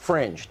be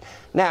infringed.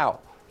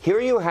 Now, here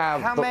you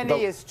have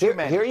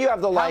Here you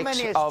have the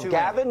likes of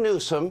Gavin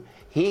Newsom.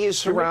 He is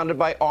surrounded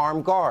by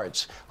armed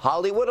guards.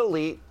 Hollywood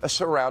elite is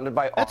surrounded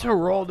by That's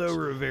Geraldo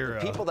Rivera.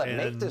 The people that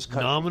make this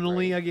country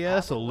nominally, I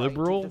guess, a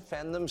liberal. To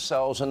defend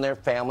themselves and their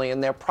family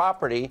and their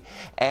property,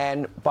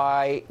 and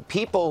by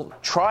people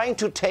trying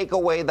to take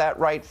away that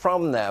right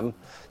from them,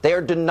 they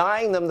are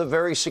denying them the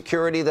very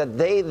security that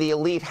they, the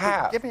elite,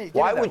 have.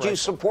 Why would you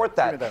support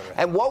that?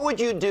 And what would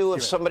you do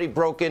if somebody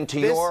broke into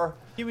your?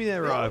 Give me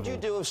that rifle. What would you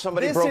do if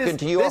somebody broke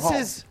into your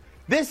home?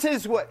 This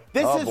is what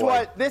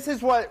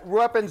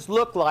weapons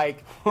look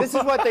like. This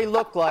is what they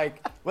look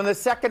like when the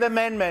Second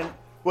Amendment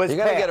was passed.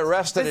 You're going to get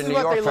arrested in New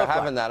York for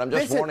having that. I'm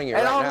just warning you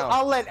right now.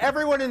 I'll let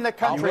everyone in the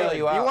country.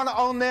 You want to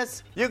own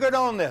this? You could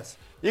own this.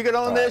 You could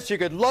own this. You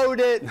could load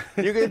it.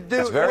 You could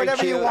do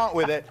whatever you want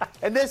with it.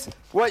 And this,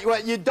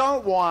 what you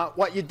don't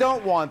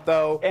want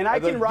though. And I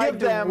can ride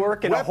to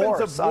work in a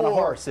horse on a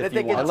horse if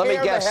you want. Let me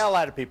guess. The hell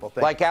out of people.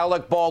 Like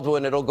Alec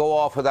Baldwin, it'll go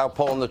off without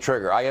pulling the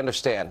trigger. I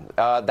understand.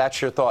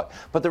 That's your thought.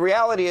 But the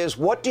reality is,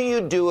 what do you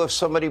do if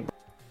somebody?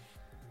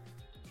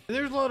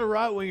 There's a lot of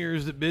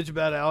right-wingers that bitch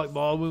about Alec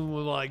Baldwin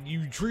with, like,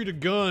 you treat a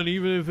gun,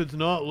 even if it's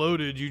not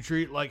loaded, you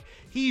treat like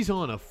he's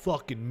on a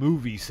fucking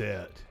movie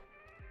set.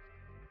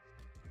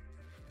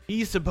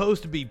 He's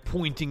supposed to be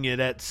pointing it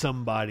at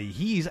somebody.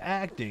 He's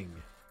acting.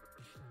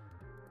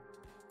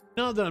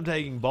 Not that I'm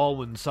taking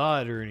Baldwin's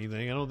side or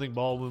anything. I don't think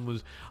Baldwin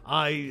was...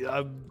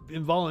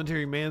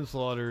 involuntary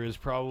manslaughter is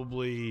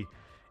probably...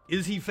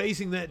 Is he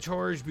facing that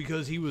charge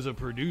because he was a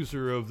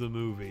producer of the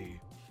movie?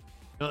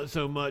 Not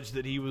so much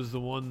that he was the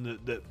one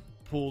that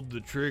pulled the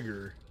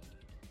trigger.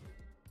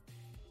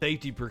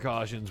 Safety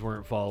precautions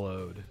weren't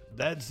followed.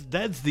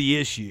 That's the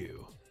issue.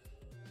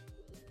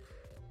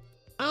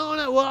 I don't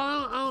know. Well,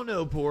 I don't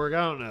know, Porg.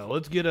 I don't know.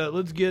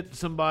 Let's get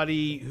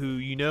somebody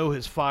who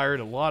has fired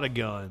a lot of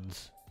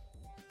guns,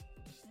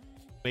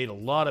 made a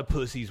lot of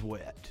pussies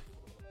wet.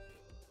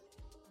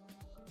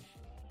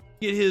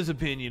 Get his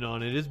opinion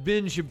on it. It's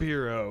Ben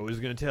Shapiro is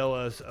going to tell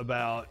us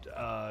about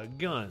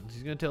guns.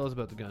 He's going to tell us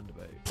about the gun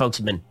debate. Folks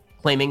have been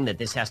claiming that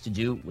this has to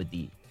do with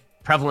the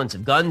prevalence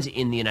of guns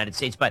in the United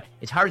States, but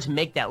it's hard to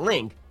make that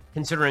link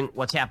considering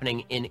what's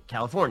happening in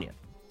California.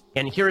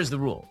 And here is the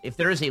rule. If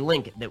there is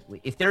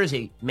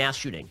a mass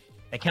shooting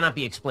that cannot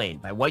be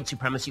explained by white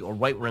supremacy or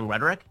right-wing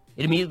rhetoric,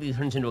 it immediately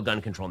turns into a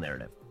gun control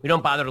narrative. We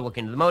don't bother to look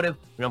into the motive.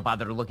 We don't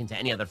bother to look into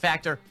any other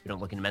factor. We don't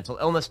look into mental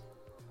illness.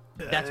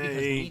 That's because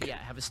the media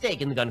have a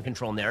stake in the gun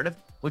control narrative,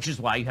 which is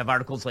why you have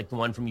articles like the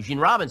one from Eugene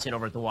Robinson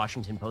over at the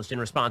Washington Post in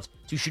response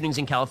to shootings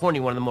in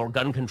California, one of the more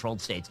gun-controlled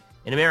states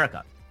in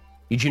America.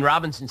 Eugene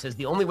Robinson says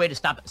the only way to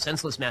stop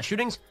senseless mass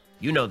shootings,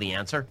 you know the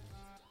answer.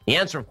 The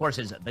answer, of course,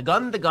 is the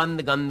gun, the gun,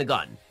 the gun, the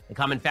gun. The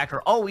common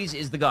factor always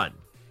is the gun.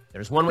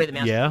 There's one way the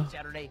mass shooting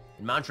Saturday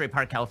in Monterey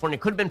Park, California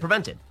could have been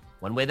prevented.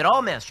 One way that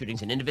all mass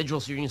shootings and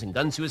individual shootings and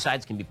gun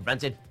suicides can be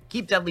prevented.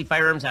 Keep deadly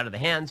firearms out of the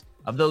hands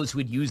of those who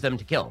would use them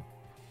to kill.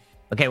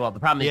 Okay, well, the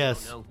problem is you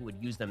don't know who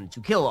would use them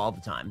to kill all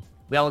the time.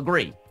 We all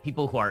agree.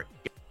 People who are...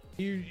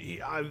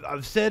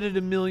 I've said it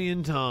a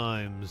million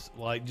times.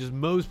 Like, just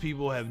most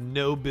people have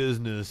no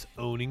business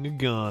owning a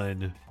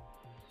gun.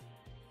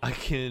 I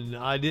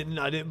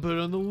didn't put it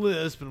on the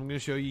list, but I'm going to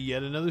show you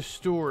yet another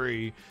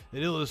story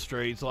that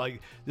illustrates,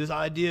 like, this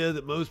idea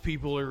that most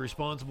people are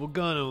responsible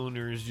gun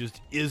owners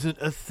just isn't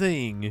a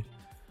thing.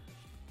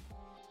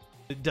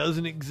 It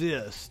doesn't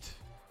exist.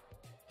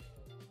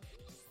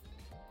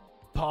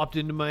 Popped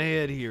into my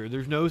head here.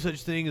 There's no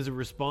such thing as a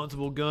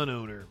responsible gun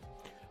owner.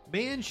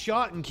 Man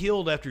shot and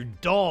killed after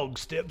dog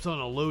steps on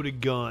a loaded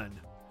gun.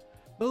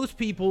 Most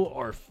people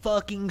are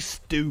fucking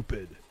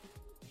stupid.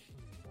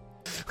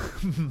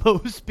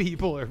 Most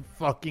people are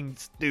fucking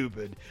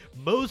stupid.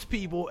 Most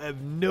people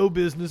have no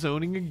business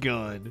owning a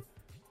gun.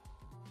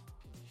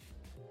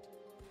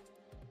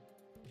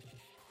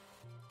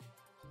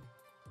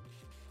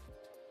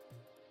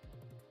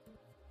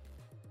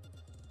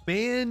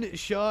 Man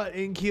shot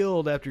and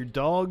killed after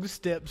dog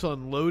steps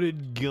on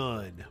loaded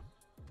gun.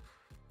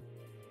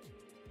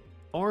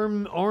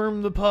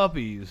 Arm the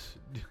puppies.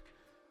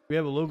 We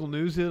have a local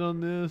news hit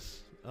on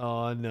this?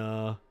 Oh,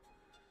 no.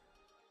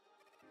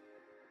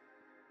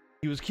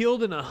 He was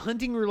killed in a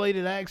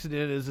hunting-related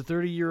accident as a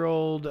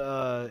 30-year-old,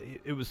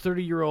 it was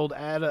 30-year-old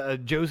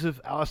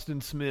Joseph Austin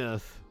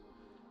Smith.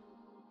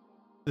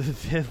 The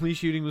deadly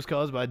shooting was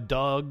caused by a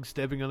dog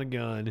stepping on a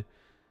gun.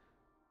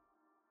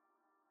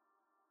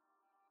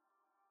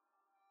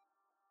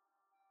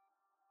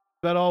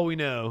 About all we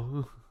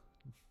know.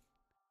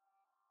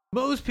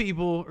 Most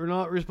people are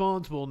not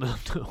responsible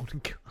enough to own a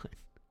gun.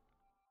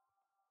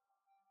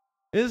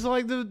 It's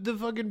like the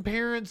fucking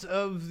parents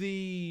of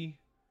the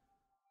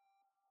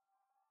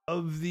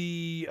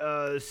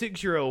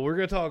 6-year-old. We're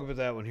going to talk about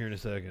that one here in a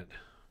second.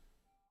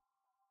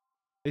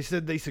 They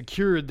said they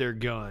secured their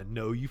gun.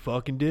 No, you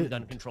fucking did.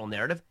 Gun control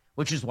narrative,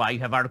 which is why you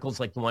have articles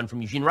like the one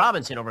from Eugene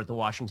Robinson over at the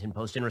Washington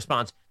Post in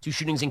response to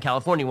shootings in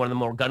California, one of the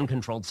more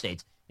gun-controlled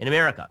states in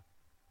America.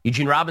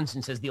 Eugene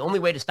Robinson says the only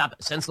way to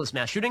stop senseless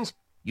mass shootings,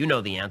 you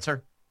know the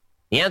answer.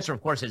 The answer,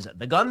 of course, is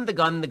the gun, the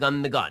gun, the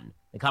gun, the gun.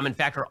 The common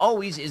factor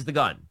always is the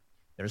gun.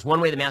 There's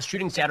one way the mass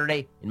shooting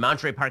Saturday in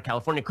Monterey Park,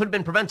 California could have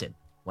been prevented.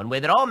 One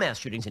way that all mass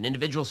shootings and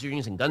individual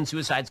shootings and gun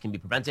suicides can be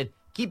prevented.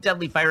 Keep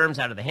deadly firearms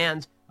out of the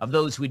hands of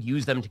those who would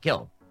use them to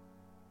kill.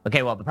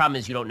 Okay, well, the problem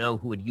is you don't know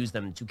who would use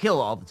them to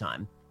kill all the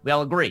time. We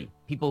all agree.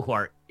 People who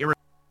are...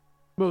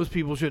 Most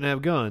people shouldn't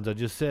have guns. I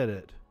just said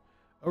it.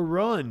 A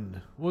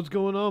run. What's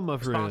going on, my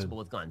friend? Responsible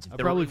with guns. I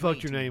probably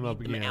fucked your name up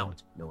again.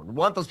 No one would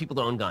want those people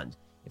to own guns.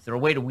 If there were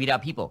a way to weed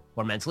out people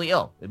who are mentally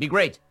ill, it would be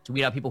great to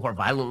weed out people who are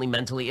violently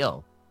mentally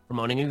ill from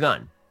owning a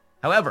gun.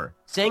 However,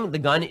 saying the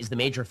gun is the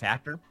major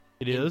factor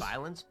in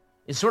violence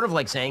is sort of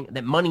like saying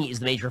that money is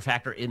the major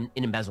factor in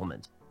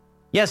embezzlement.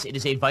 Yes, it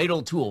is a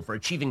vital tool for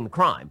achieving the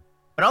crime,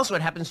 but also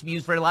it happens to be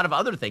used for a lot of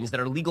other things that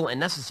are legal and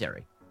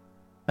necessary.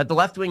 But the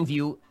left-wing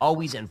view,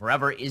 always and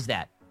forever, is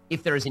that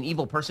if there is an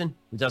evil person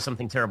who does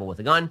something terrible with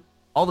a gun,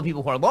 all the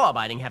people who are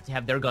law-abiding have to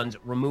have their guns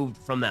removed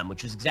from them,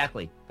 which is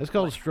exactly... That's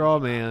called straw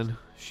man.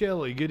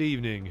 Shelley, good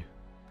evening.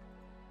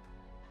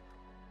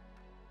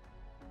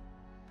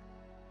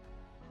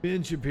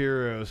 Ben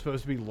Shapiro is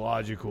supposed to be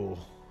logical.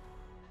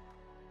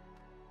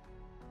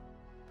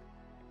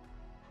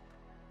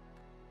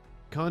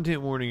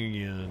 Content warning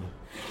again.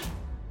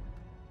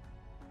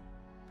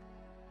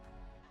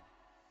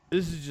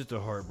 This is just a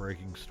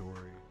heartbreaking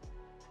story.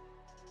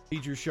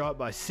 Teacher shot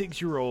by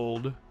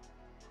 6-year-old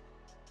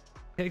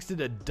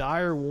texted a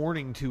dire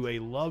warning to a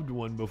loved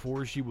one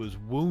before she was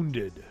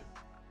wounded.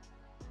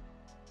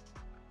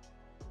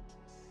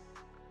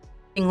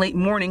 In late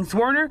mornings,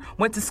 Warner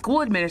went to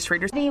school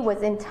administrators. It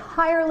was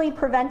entirely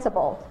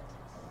preventable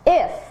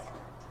if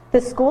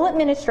the school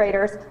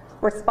administrators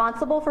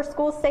responsible for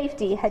school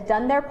safety had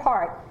done their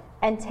part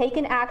and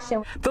taken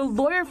action. The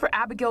lawyer for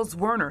Abigail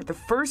Zwerner, the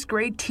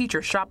first-grade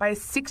teacher shot by a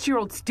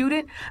 6-year-old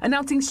student,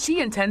 announcing she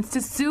intends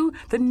to sue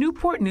the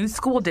Newport News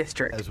School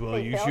District. As well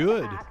you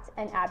should.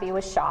 And Abby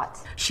was shot.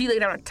 She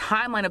laid out a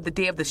timeline of the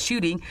day of the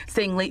shooting,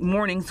 saying late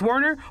morning,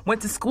 Zwerner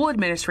went to school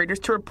administrators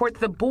to report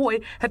that the boy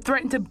had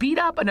threatened to beat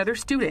up another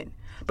student.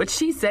 but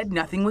she said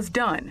nothing was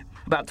done.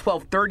 About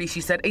 12:30,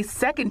 she said a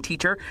second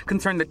teacher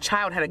concerned the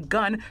child had a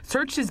gun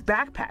searched his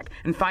backpack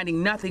and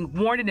finding nothing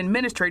warned an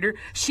administrator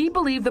she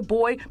believed the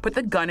boy put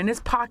the gun in his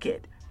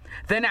pocket.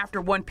 Then after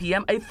 1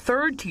 p.m., a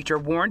third teacher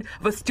warned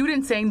of a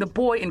student saying the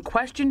boy in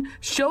question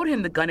showed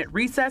him the gun at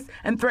recess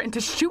and threatened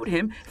to shoot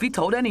him if he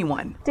told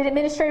anyone. Did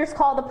administrators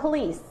call the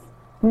police?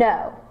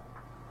 No.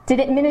 Did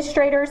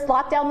administrators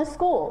lock down the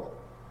school?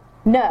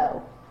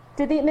 No.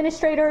 Did the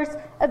administrators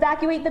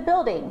evacuate the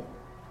building?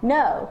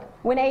 No.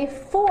 When a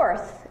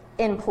fourth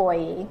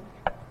employee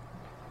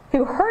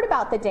who heard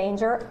about the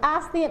danger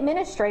asked the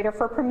administrator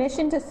for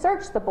permission to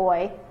search the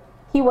boy,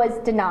 he was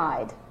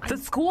denied. The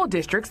school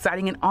district,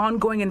 citing an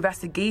ongoing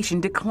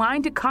investigation,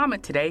 declined to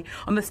comment today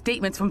on the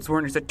statements from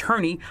Zwerner's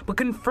attorney, but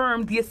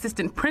confirmed the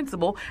assistant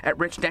principal at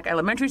Rich Neck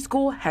Elementary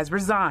School has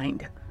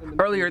resigned.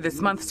 Earlier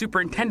this month,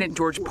 Superintendent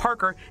George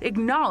Parker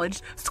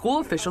acknowledged school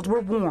officials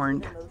were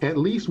warned. At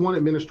least one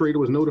administrator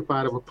was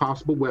notified of a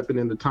possible weapon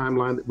in the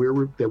timeline that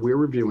we're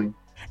reviewing.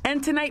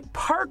 And tonight,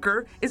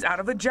 Parker is out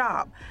of a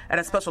job. At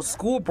a special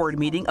school board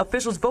meeting,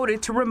 officials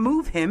voted to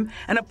remove him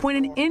and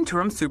appoint an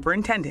interim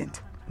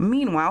superintendent.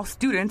 Meanwhile,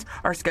 students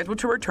are scheduled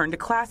to return to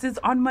classes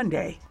on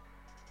Monday.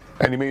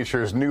 Andy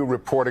Meisher's new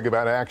reporting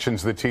about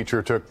actions the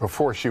teacher took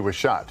before she was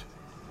shot.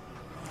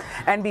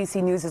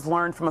 NBC News has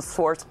learned from a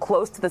source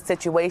close to the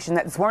situation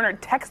that Zwerner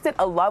texted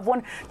a loved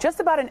one just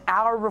about an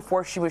hour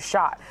before she was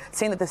shot,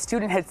 saying that the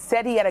student had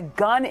said he had a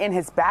gun in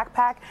his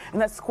backpack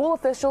and that school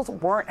officials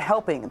weren't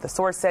helping. The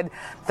source said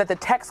that the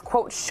text,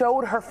 quote,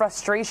 showed her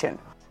frustration.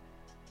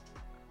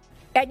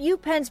 At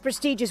UPenn's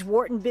prestigious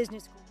Wharton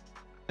Business School.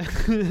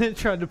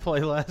 Tried to play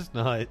last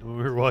night when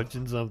we were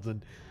watching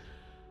something.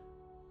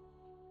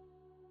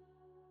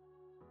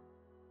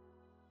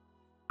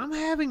 I'm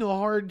having a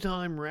hard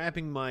time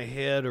wrapping my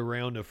head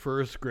around a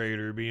first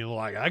grader being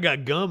like, I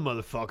got gun,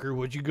 motherfucker.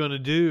 What you gonna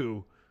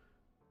do?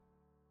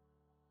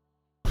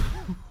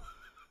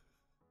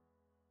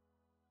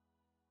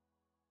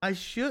 I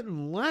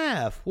shouldn't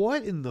laugh.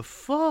 What in the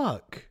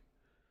fuck?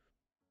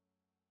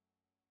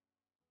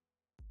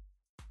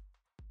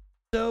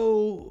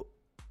 So,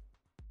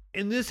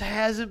 and this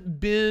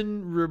hasn't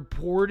been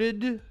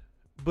reported,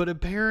 but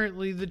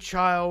apparently the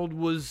child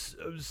was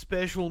of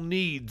special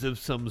needs of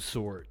some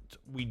sort.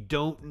 We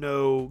don't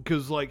know,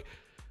 because, like,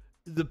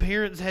 the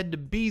parents had to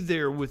be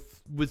there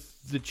with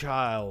the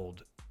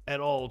child at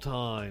all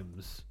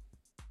times.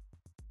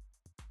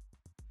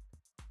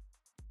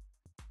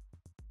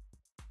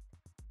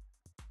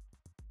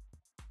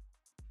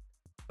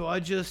 So I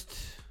just...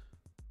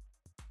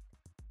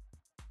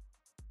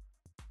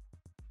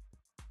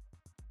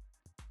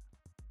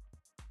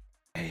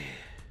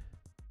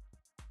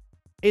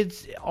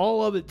 It's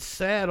all of it's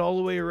sad all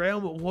the way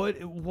around, but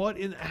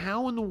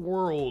how in the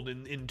world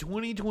in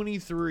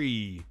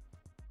 2023,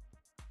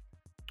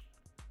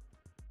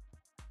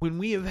 when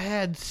we have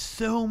had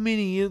so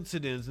many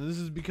incidents and this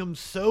has become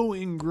so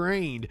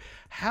ingrained,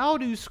 how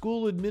do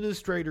school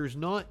administrators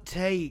not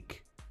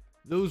take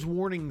those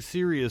warnings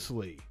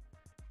seriously?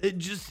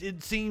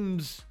 It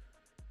seems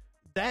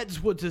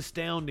that's what's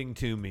astounding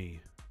to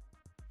me.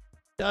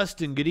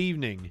 Dustin, good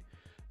evening.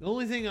 The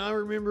only thing I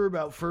remember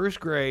about first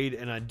grade,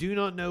 and I do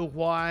not know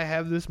why I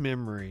have this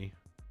memory,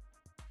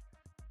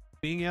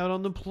 being out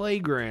on the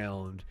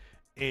playground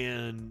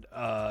and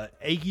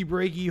Achy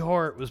Breaky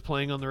Heart was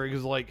playing on the radio. It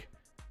was like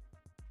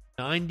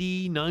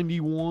 90,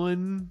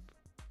 91.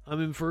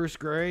 I'm in first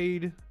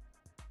grade.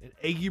 And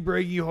Achy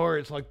Breaky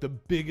Heart's like the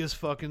biggest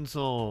fucking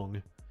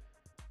song.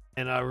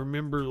 And I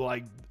remember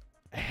like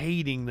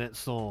hating that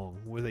song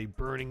with a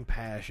burning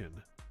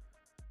passion.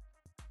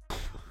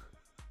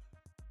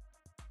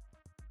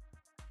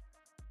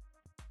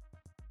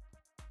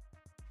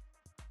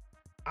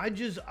 I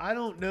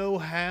don't know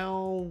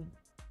how,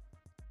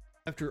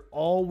 after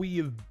all we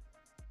have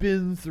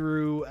been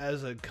through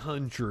as a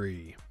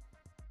country,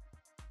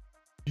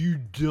 you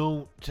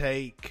don't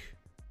take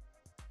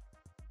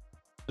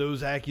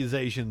those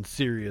accusations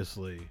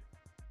seriously.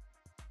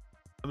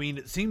 I mean,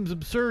 it seems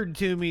absurd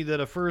to me that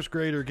a first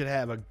grader could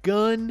have a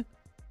gun,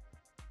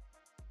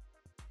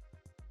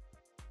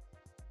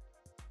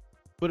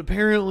 but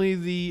apparently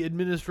the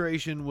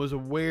administration was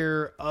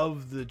aware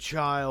of the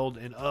child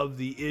and of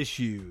the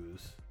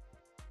issues.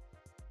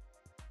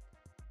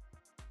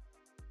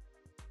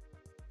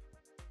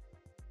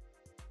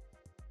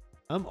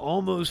 I'm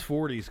almost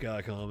 40,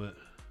 Sky Comet.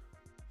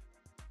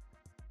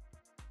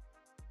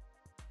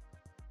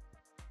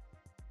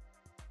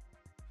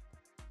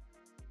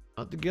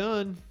 Not the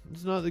gun.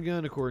 It's not the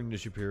gun, according to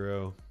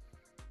Shapiro.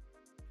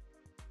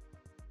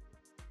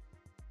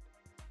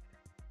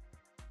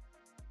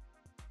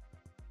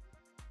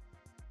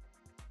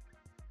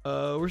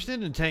 We're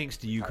sending tanks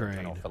to Ukraine.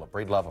 General Philip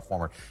Breedlove, a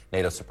former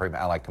NATO Supreme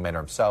Allied Commander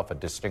himself, a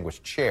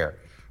distinguished chair,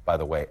 by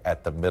the way,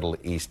 at the Middle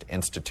East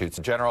Institute.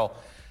 So, General,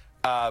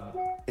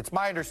 it's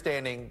my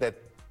understanding that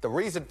the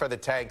reason for the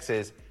tanks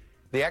is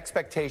the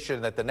expectation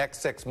that the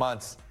next 6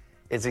 months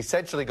is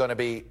essentially going to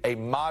be a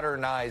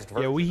modernized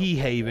version of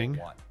World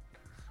War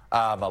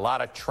I. A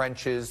lot of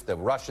trenches. The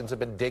Russians have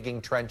been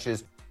digging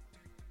trenches.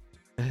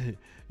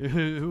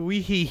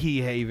 We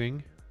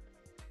having.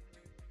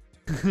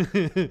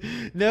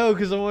 No,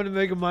 because I wanted to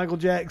make a Michael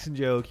Jackson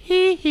joke.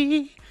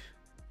 We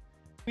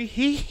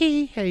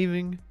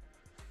having.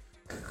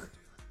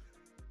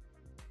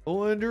 I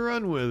wanted to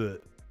run with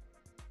it.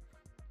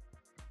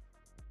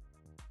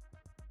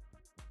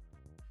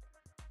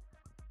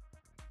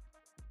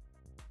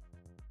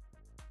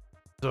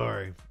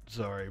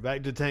 Sorry.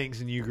 Back to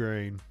tanks in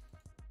Ukraine.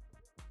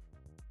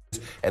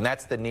 And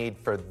that's the need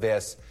for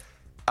this.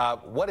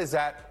 What is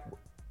that?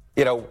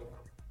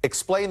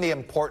 Explain the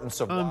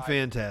importance of why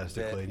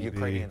fantastic, the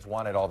Ukrainians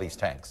wanted all these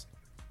tanks.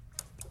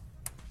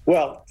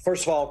 Well,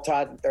 first of all,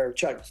 Todd or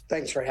Chuck,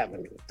 thanks for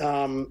having me.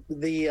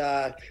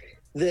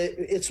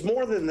 It's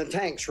more than the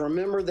tanks.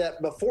 Remember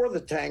that before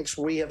the tanks,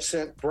 we have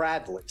sent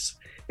Bradleys,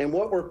 and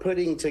what we're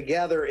putting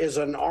together is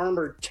an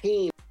armored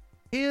team.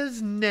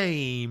 His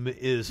name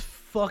is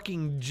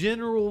fucking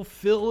General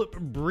Philip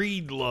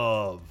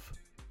Breedlove.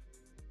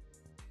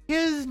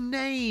 His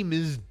name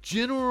is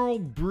General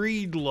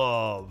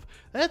Breedlove.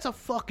 That's a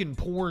fucking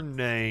porn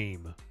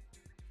name.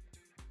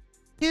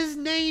 His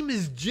name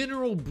is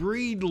General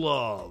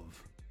Breedlove.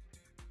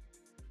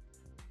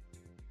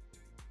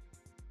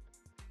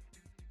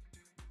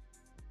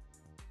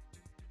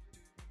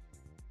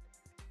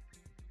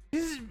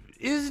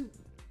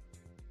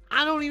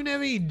 I don't even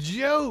have any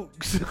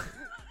jokes.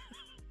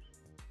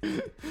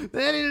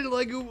 That is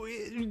like,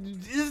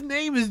 his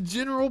name is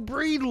General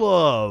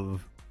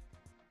Breedlove.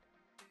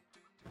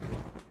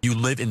 You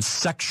live in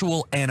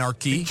sexual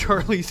anarchy.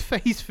 Charlie's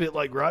face fit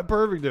like right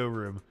perfect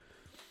over him.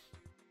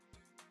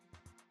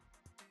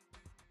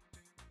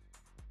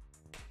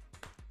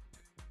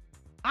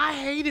 I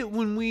hate it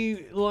when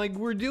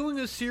we're doing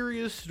a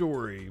serious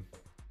story.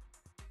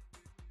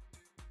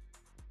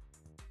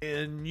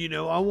 And,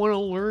 I want to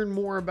learn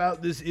more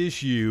about this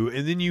issue.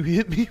 And then you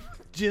hit me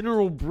with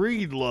General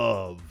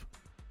Breedlove.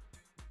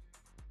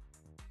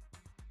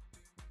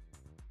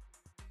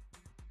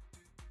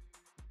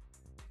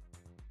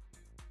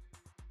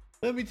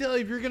 Let me tell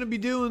you, if you're going to be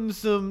doing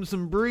some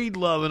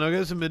Breedloving, I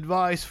got some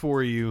advice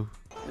for you.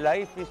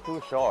 Life is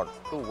too short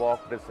to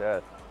walk this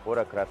earth for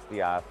a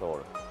crusty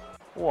asshole.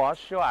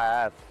 Wash your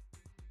ass.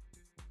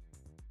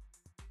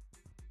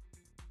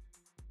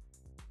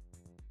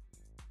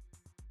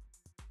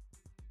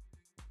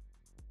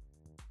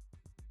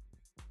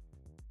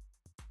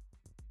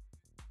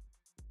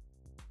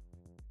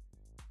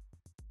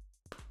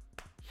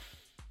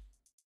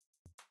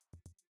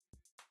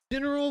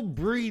 General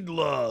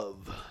Breedlove,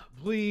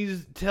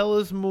 please tell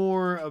us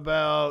more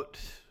about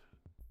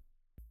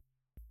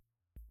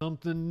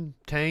something,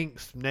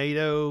 tanks,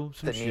 NATO,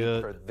 some shit.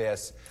 Need for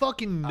this.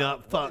 Fucking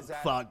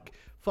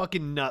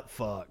fucking nut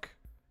fuck.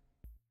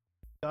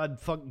 God,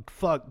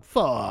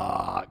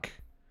 fuck.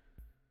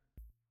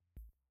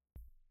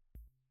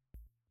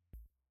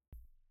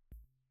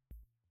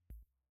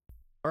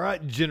 All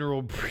right,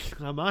 General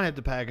Breedlove. I might have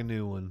to pack a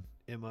new one.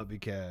 It might be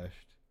cached.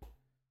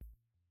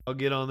 I'll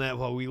get on that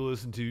while we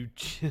listen to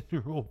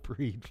General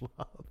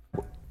Breedlove.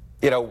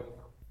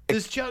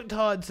 Does Chuck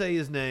Todd say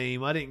his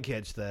name? I didn't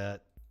catch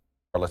that.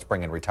 Let's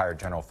bring in retired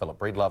General Philip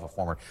Breedlove, a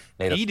former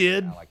NATO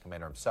Allied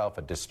commander himself,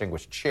 a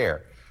distinguished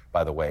chair,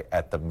 by the way,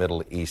 at the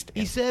Middle East.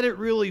 He said it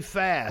really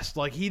fast,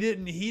 like he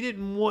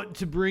didn't want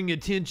to bring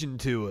attention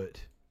to it.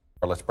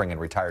 Let's bring in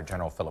retired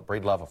General Philip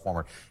Breedlove, a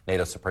former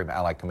NATO Supreme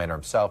Allied commander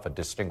himself, a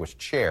distinguished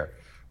chair,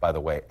 by the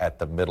way, at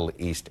the Middle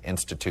East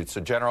Institute. So,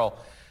 General,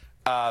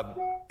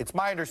 it's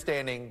my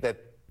understanding that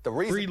the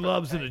reason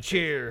Breedlove's in a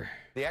chair.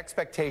 The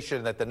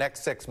expectation that the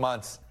next 6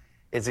 months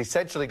is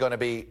essentially going to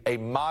be a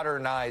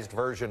modernized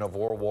version of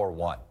World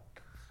War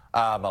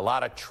I. A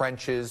lot of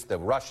trenches. The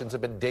Russians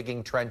have been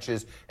digging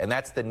trenches, and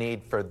that's the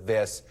need for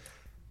this.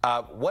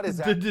 What is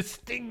that? The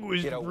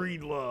distinguished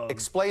Breedlove.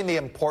 Explain the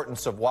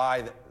importance of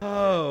why the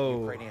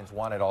Ukrainians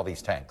wanted all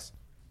these tanks.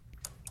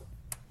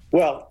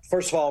 Well,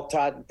 first of all,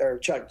 Todd or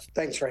Chuck,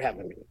 thanks for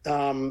having me.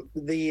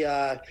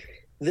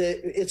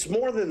 It's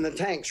more than the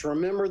tanks.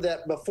 Remember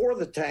that before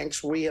the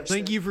tanks, we have.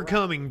 Thank you for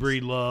coming,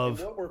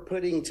 Breedlove. What we're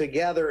putting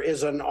together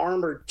is an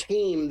armored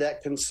team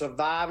that can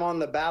survive on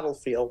the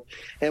battlefield.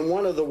 And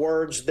one of the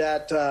words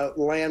that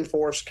land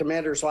force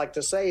commanders like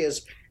to say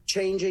is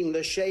changing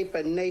the shape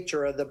and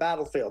nature of the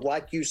battlefield.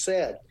 Like you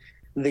said,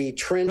 the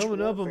trench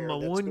coming up on my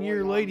 1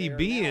 year Lady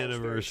B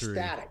anniversary.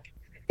 Static.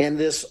 And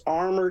this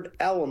armored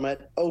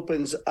element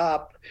opens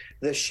up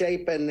the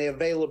shape and the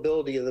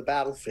availability of the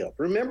battlefield.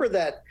 Remember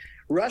that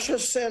Russia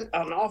sent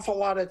an awful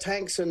lot of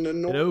tanks in the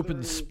north. It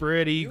opened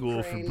Spread Eagle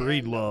Ukraine, for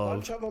Breedlove. A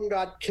bunch of them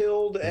got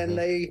killed, and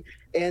they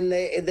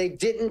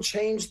didn't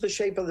change the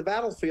shape of the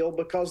battlefield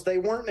because they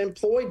weren't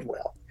employed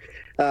well.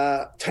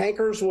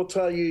 Tankers will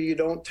tell you you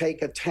don't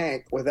take a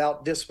tank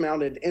without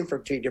dismounted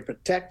infantry to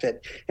protect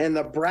it, and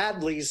the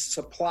Bradleys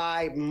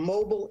supply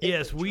mobile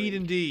weed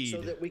indeed,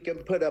 so that we can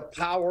put a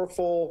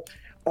powerful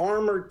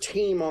armored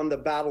team on the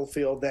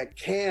battlefield that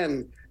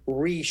can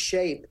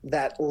reshape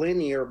that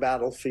linear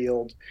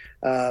battlefield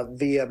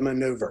via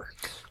maneuver.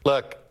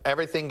 Look,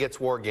 everything gets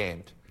war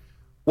gamed.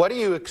 What do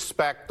you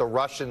expect the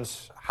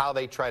Russians, how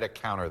they try to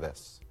counter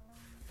this?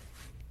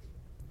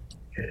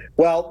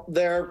 Well,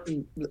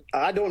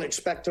 I don't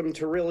expect them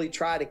to really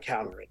try to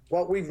counter it.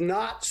 What we've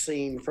not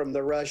seen from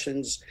the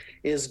Russians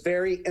is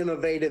very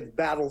innovative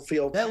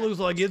battlefield. That looks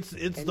like it's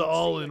the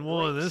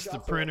all-in-one. That's the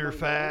printer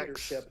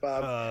fax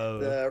of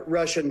the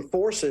Russian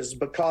forces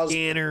because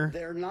scanner.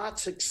 They're not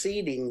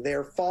succeeding.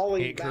 They're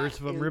falling Can't back curse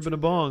if I'm ripping a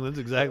bong. That's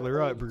exactly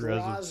right,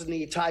 Progressive.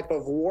 Grozny type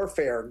of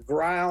warfare,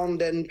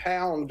 ground and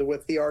pound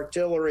with the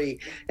artillery,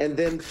 and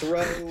then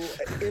throw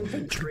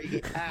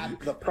infantry at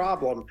the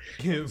problem.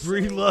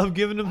 Breed love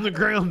giving them the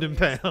ground and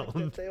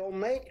pound. They'll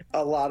make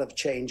a lot of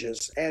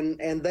changes, and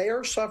they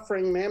are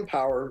suffering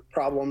manpower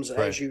problems,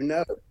 as you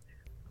know.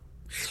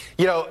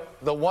 You know,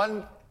 the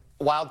one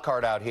wild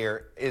card out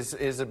here is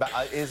in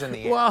the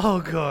air.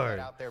 Wild card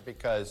out there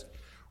because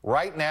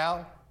right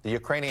now the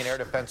Ukrainian air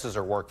defenses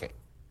are working.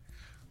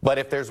 But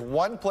if there's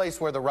one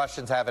place where the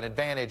Russians have an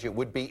advantage, it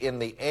would be in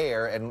the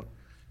air. And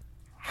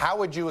how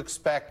would you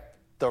expect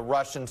the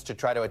Russians to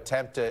try to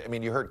attempt to? I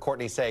mean, you heard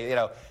Courtney say, you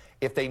know,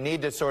 if they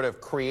need to sort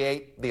of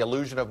create the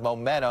illusion of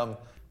momentum,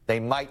 they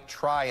might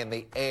try in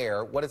the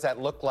air. What does that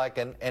look like?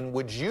 And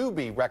would you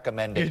be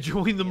recommending?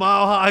 Join the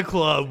Mile High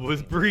Club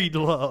with Breed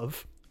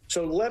Love.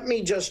 So let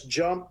me just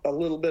jump a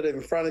little bit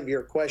in front of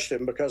your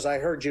question because I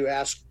heard you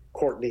ask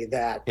Courtney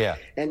that. Yeah.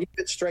 And you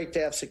went straight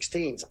to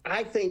F-16s.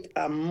 I think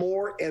a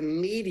more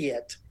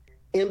immediate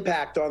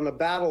impact on the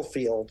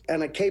battlefield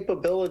and a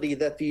capability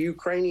that the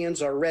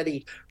Ukrainians are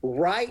ready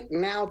right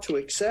now to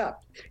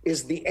accept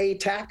is the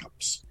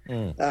ATACMS,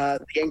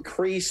 the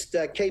increased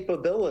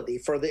capability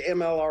for the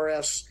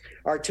MLRS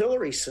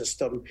artillery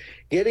system,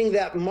 getting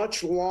that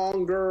much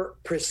longer,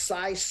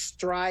 precise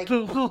strike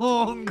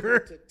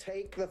to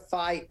take the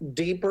fight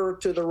deeper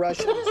to the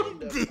Russians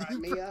into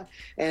Crimea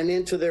and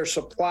into their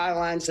supply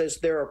lines as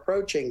they're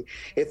approaching.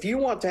 If you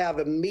want to have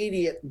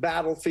immediate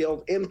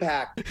battlefield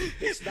impact,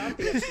 it's not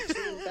the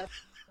F-16.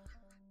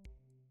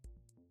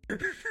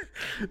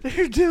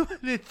 They're doing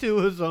it to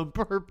us on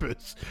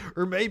purpose.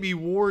 Or maybe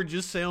war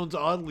just sounds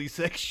oddly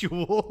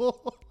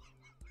sexual.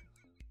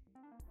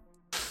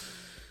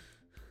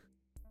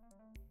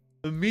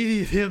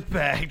 Immediate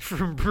impact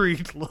from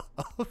Breed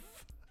Love.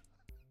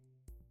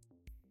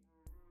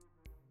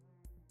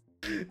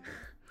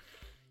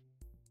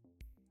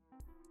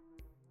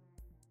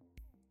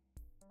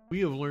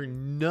 We have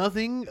learned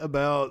nothing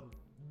about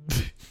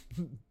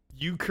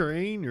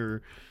Ukraine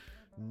or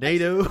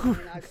NATO.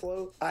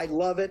 I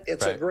love it.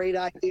 It's a great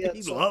idea.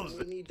 It's something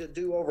we need to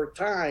do over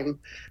time.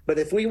 But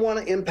if we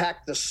want to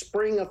impact the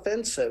spring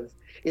offensive,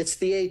 it's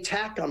the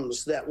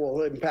ATACMS that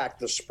will impact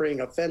the spring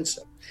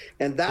offensive.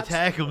 And that's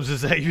ATACMS,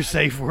 is that your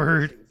safe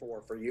word?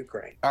 For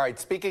Ukraine. All right,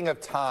 speaking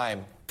of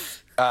time,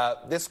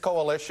 this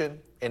coalition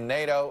in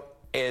NATO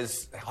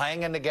is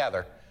hanging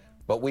together.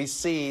 But we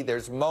see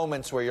there's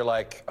moments where you're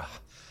like,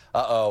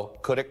 uh-oh,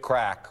 could it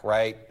crack,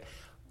 right?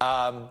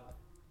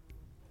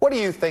 What do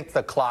you think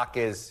the clock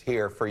is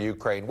here for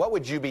Ukraine? What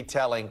would you be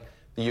telling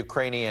the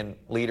Ukrainian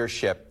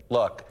leadership?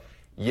 Look,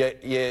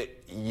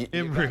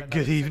 Emmerich,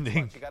 good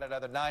evening. You got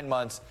another 9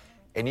 months,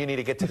 and you need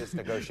to get to this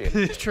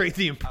negotiation. Trade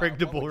the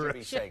impregnable. What would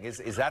you be saying?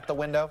 Is that the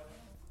window?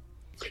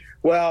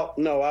 Well,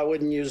 no, I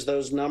wouldn't use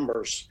those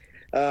numbers.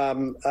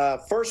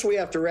 First, we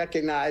have to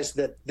recognize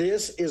that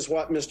this is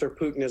what Mr.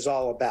 Putin is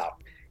all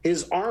about.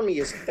 His army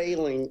is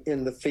failing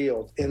in the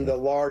field in the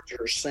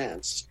larger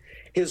sense.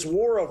 His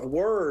war of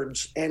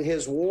words and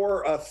his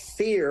war of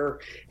fear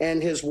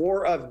and his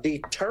war of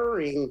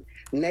deterring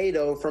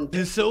NATO from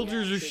his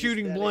soldiers are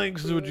shooting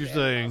blanks is what you're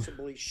saying.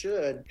 Possibly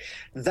should.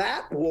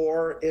 That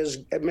war is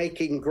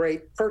making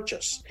great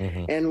purchase.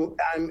 And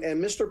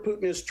Mr.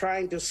 Putin is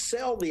trying to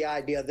sell the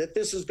idea that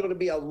this is going to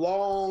be a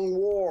long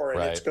war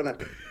and it's going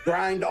to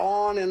grind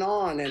on.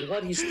 And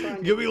what he's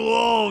trying to be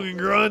long and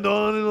grind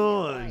on and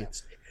on.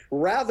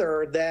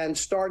 Rather than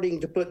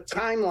starting to put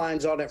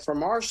timelines on it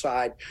from our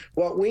side,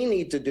 what we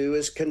need to do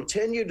is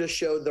continue to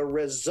show the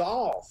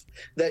resolve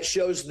that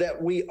shows that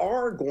we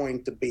are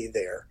going to be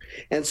there.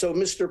 And so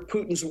Mr.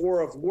 Putin's war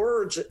of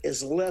words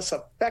is less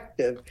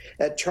effective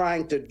at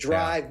trying to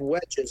drive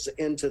wedges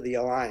into the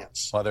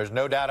alliance. Well, there's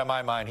no doubt in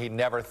my mind he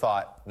never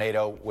thought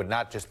NATO would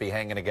not just be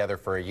hanging together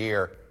for a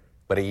year,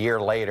 but a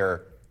year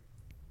later,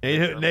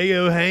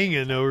 NATO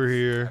hanging over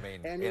here.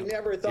 And he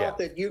never thought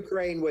that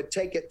Ukraine would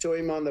take it to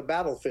him on the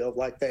battlefield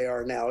like they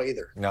are now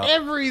either. No.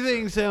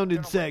 Everything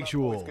sounded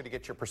sexual. It's good to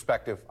get your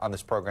perspective on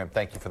this program.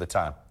 Thank you for the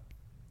time.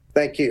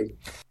 Thank you.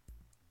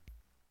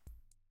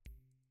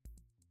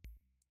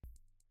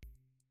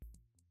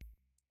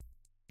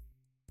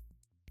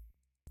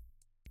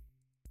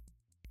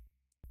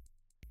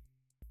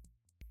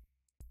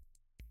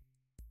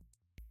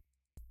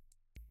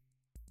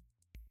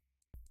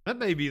 That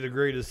may be the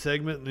greatest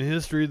segment in the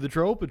history of the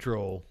Troll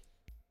Patrol.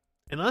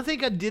 And I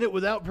think I did it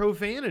without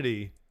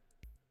profanity.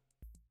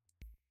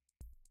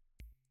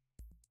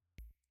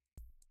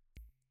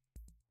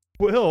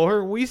 Well,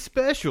 aren't we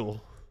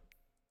special?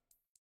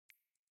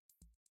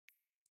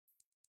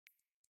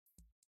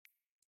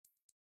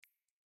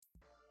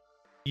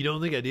 You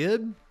don't think I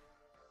did?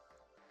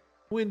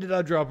 When did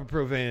I drop a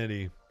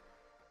profanity?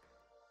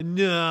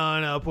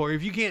 No, Porky.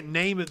 If you can't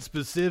name it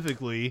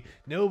specifically,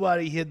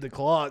 nobody hit the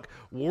clock.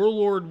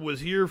 Warlord was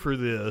here for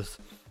this.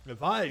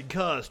 If I had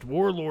cussed,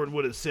 Warlord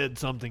would have said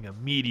something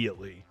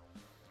immediately.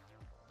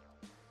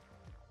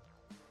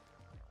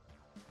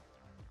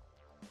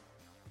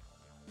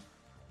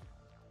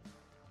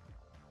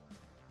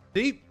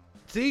 See?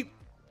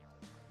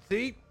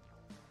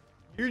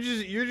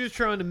 You're just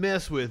trying to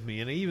mess with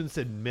me, and I even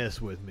said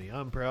mess with me.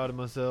 I'm proud of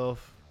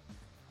myself.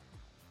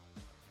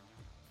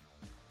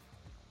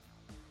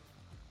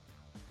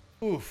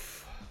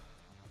 Oof.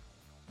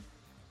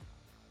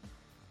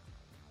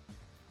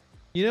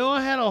 You know,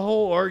 I had a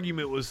whole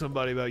argument with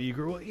somebody about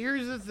Ukraine. Well,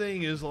 here's the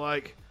thing is,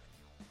 like,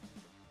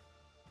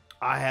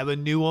 I have a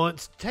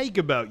nuanced take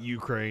about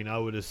Ukraine, I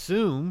would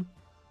assume.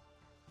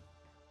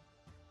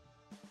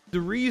 The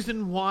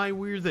reason why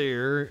we're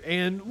there,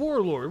 and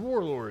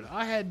Warlord,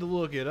 I had to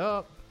look it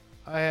up.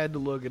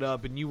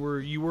 And you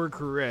were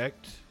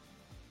correct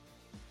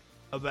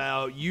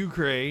about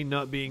Ukraine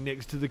not being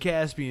next to the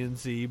Caspian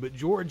Sea, but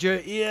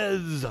Georgia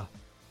is.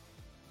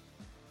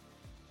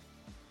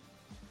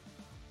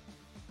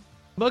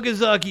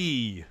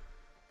 Mukazaki.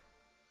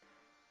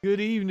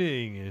 Good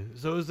evening.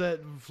 So is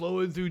that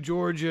flowing through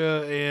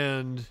Georgia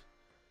and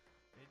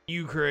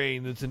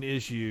Ukraine that's an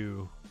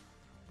issue?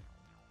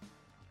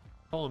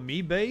 Calling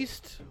me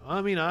based?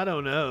 I mean, I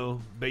don't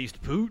know.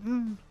 Based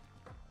Putin?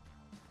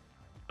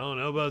 I don't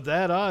know about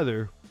that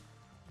either.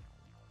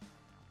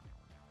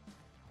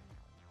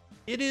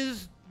 It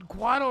is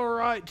quite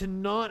alright to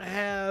not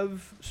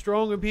have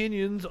strong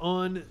opinions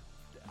on...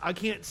 I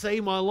can't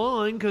say my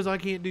line because I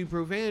can't do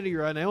profanity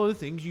right now. The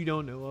things you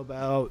don't know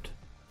about.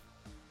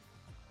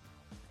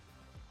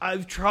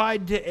 I've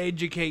tried to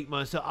educate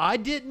myself. I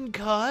didn't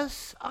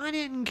cuss.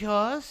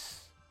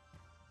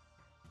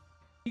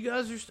 You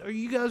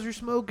guys are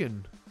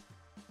smoking.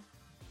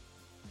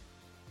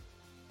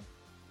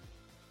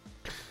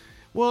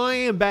 Well, I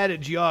am bad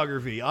at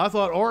geography. I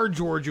thought our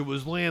Georgia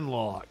was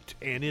landlocked,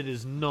 and it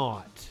is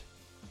not.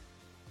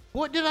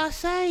 What did I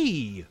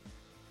say?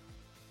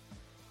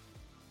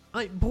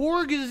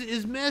 Borg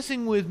is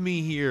messing with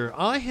me here.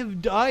 I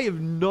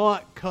have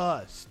not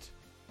cussed.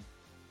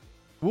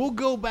 We'll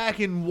go back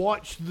and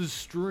watch the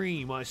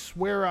stream. I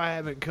swear I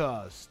haven't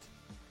cussed.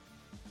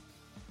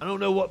 I don't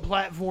know what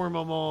platform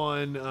I'm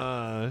on.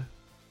 I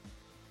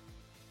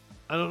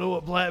don't know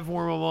what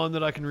platform I'm on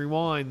that I can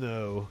rewind,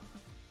 though.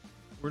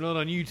 We're not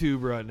on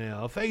YouTube right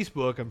now.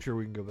 Facebook, I'm sure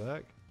we can go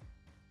back.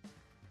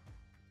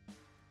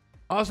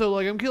 Also,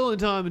 I'm killing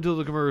time until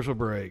the commercial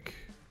break.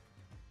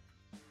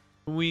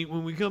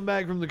 When we come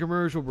back from the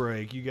commercial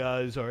break, you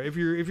guys are... If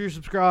you're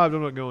subscribed,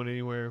 I'm not going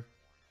anywhere.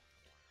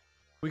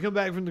 When we come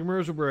back from the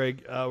commercial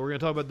break, we're going to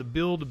talk about the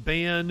bill to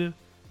ban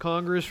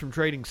Congress from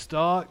trading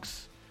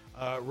stocks.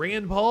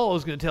 Rand Paul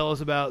is going to tell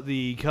us about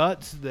the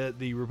cuts that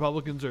the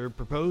Republicans are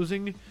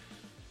proposing.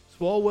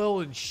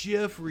 Swalwell and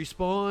Schiff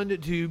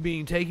respond to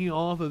being taken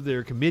off of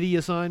their committee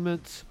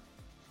assignments.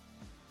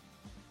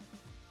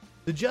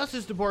 The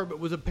Justice Department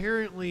was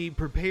apparently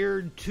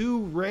prepared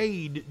to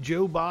raid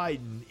Joe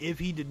Biden if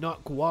he did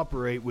not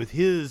cooperate with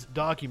his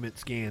document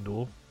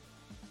scandal.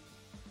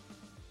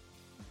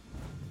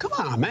 Come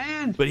on,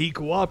 man. But he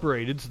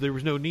cooperated, so there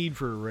was no need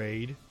for a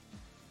raid.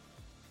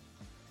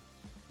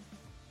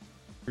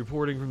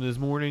 Reporting from this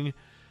morning,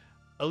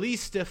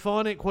 Elise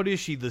Stefanik, what is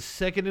she, the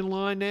second in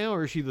line now,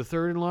 or is she the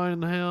third in line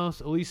in the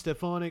House? Elise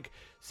Stefanik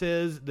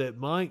says that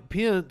Mike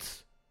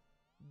Pence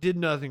did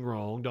nothing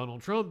wrong.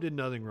 Donald Trump did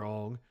nothing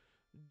wrong.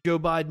 Joe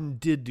Biden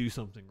did do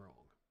something wrong.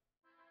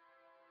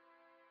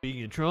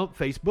 Speaking of Trump,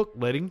 Facebook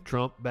letting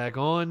Trump back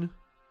on.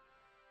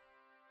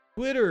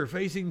 Twitter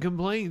facing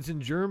complaints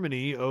in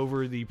Germany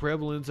over the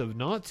prevalence of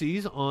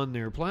Nazis on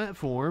their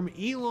platform.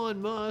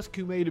 Elon Musk,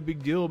 who made a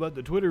big deal about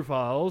the Twitter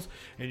files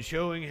and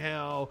showing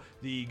how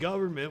the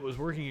government was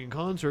working in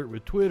concert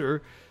with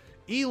Twitter.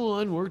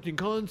 Elon worked in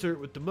concert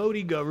with the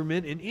Modi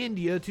government in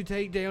India to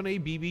take down a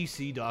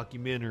BBC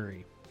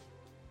documentary.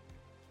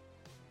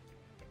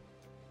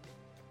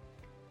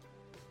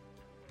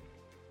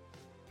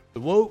 The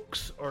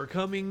wokes are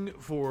coming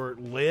for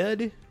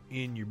lead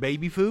in your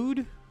baby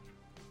food.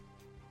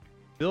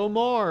 Bill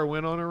Maher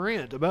went on a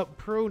rant about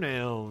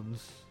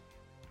pronouns.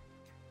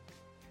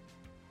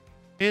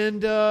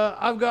 And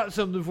I've got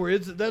something for you.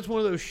 That's one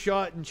of those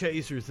shot and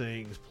chaser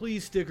things.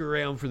 Please stick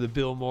around for the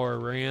Bill Maher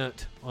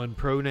rant on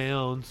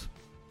pronouns.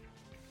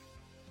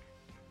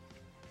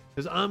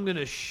 Because I'm going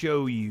to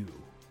show you.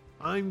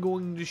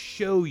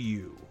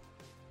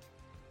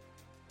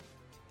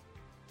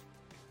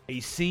 A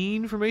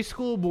scene from a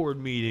school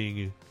board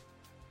meeting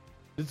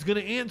that's going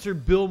to answer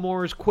Bill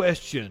Maher's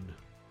question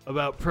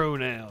about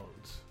pronouns.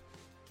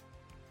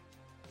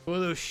 One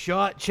of those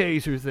shot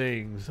chaser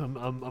things.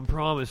 I'm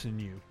promising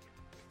you.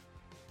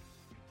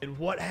 And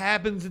what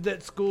happens at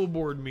that school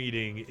board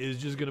meeting is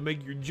just going to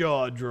make your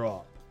jaw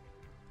drop.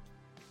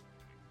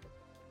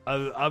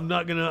 I'm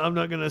not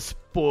gonna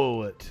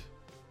spoil it,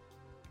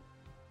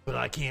 but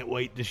I can't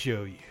wait to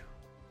show you.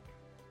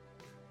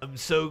 I'm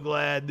so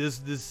glad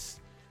this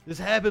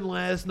happened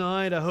last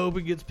night. I hope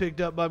it gets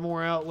picked up by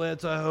more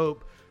outlets. I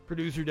hope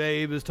Producer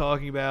Dave is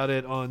talking about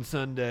it on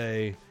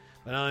Sunday,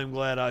 and I'm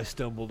glad I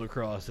stumbled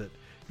across it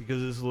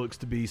because this looks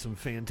to be some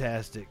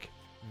fantastic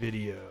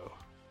video.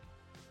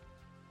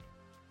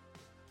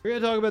 We're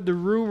going to talk about the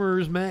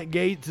rumors Matt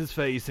Gaetz is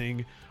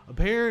facing.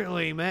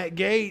 Apparently, Matt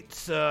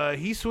Gaetz,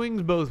 he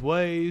swings both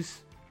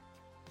ways.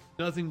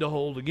 Nothing to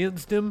hold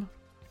against him.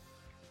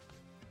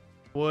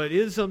 What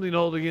is something to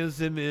hold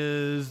against him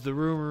is the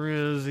rumor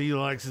is he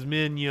likes his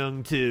men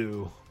young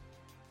too.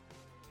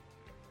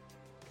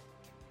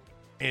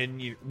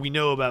 And we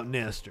know about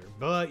Nestor.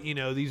 But,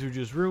 these are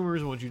just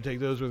rumors. I want you to take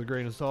those with a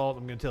grain of salt.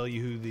 I'm going to tell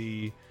you who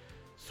the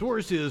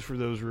source is for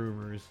those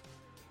rumors.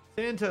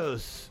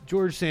 Santos,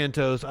 George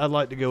Santos. I'd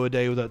like to go a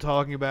day without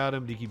talking about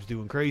him, but he keeps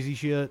doing crazy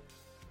shit.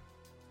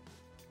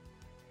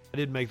 I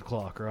did make the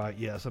clock, right?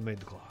 Yes, I made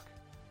the clock.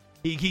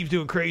 He keeps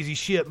doing crazy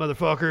shit,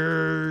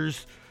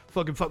 motherfuckers.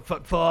 Fucking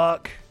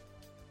fuck.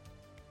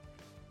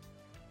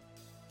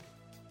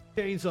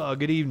 Chainsaw,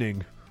 good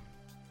evening.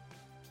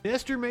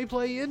 Nestor may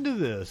play into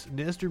this.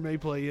 Nestor may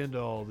play into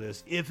all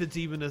this, if it's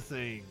even a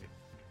thing.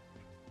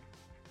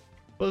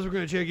 Plus, we're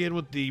going to check in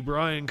with the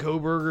Brian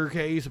Kohberger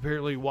case.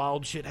 Apparently,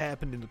 wild shit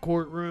happened in the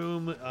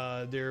courtroom.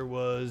 There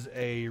was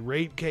a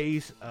rape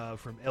case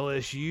from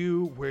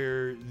LSU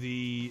where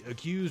the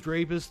accused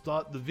rapist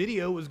thought the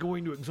video was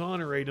going to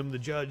exonerate him. The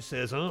judge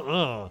says,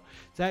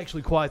 it's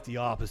actually quite the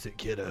opposite,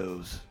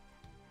 kiddos.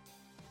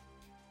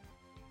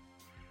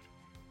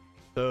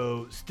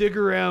 So, stick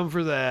around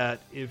for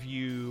that. If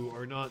you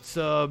are not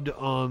subbed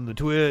on the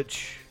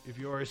Twitch, if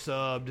you are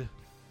subbed,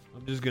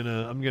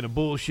 I'm gonna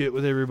bullshit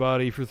with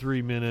everybody for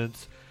 3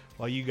 minutes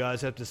while you guys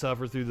have to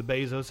suffer through the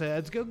Bezos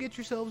ads. Go get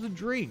yourselves a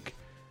drink.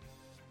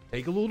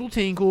 Take a little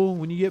tinkle.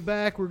 When you get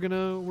back, we're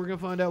gonna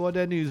find out what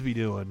that news be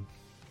doing.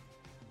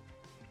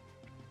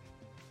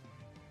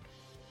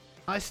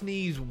 I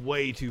sneeze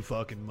way too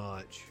fucking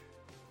much.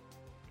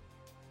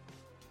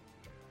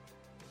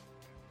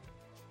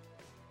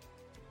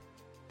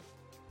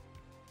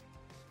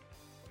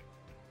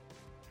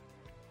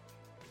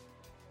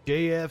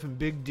 JF and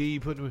Big D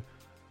putting...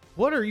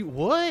 What are you...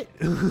 What?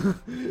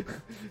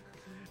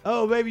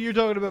 Oh, maybe you're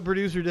talking about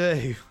Producer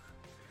Dave.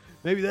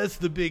 Maybe that's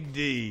the Big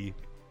D.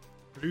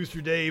 Producer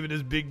Dave and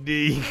his Big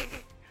D.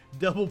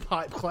 Double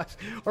pipe class.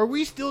 Are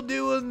we still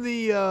doing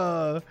the...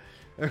 Are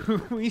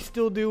we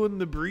still doing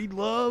the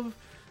Breedlove?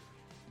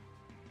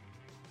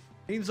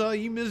 Chainsaw,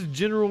 you missed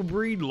General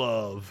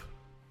Breedlove.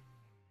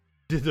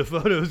 Did the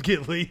photos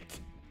get leaked?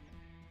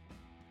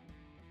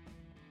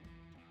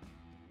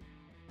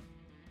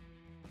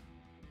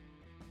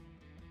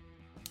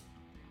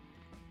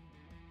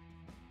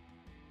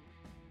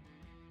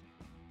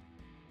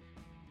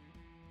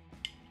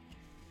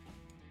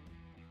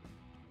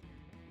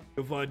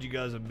 Go find you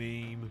guys a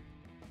meme.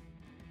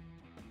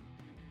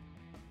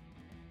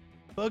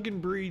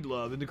 Fucking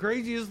Breedlove. And the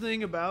craziest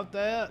thing about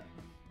that,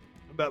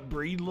 about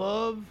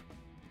Breedlove,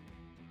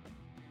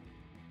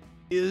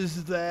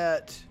 is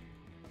that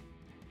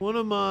one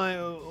of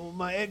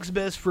my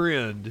ex-best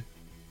friend,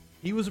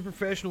 he was a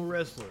professional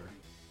wrestler.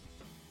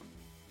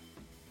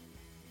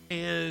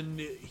 And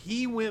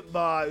he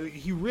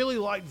really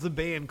liked the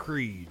band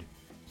Creed.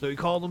 So he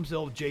called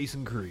himself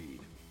Jason Creed.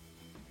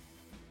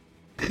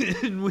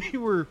 And we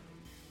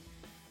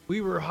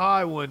were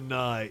high one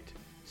night,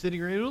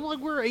 sitting around. It was like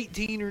we were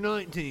 18 or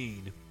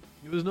 19.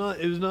 It was not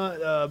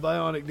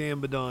Bionic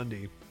Dan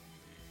Badandi.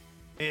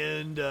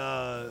 And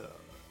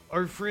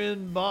our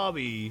friend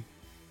Bobby,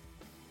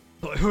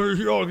 like,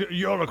 you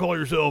ought to call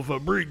yourself a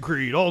Breed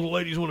Creed. All the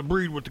ladies want to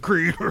breed with the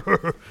Creed.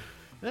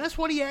 That's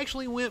what he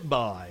actually went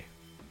by.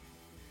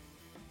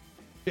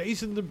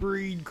 Jason the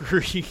Breed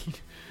Creed.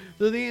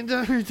 So the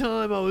entire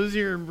time I was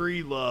hearing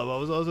Breedlove, I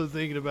was also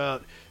thinking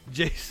about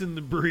Jason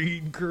the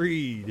Breed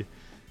Creed.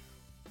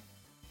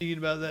 Thinking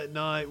about that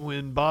night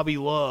when Bobby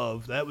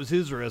Love, that was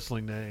his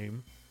wrestling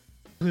name.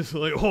 It's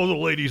like, all the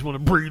ladies want to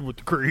breed with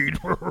the Creed.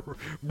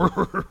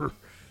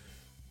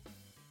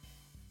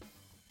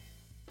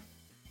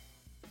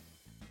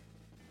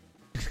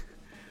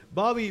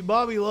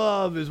 Bobby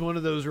Love is one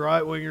of those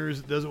right-wingers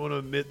that doesn't want to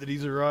admit that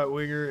he's a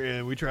right-winger,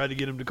 and we tried to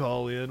get him to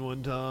call in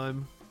one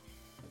time.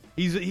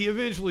 He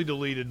eventually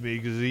deleted me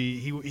because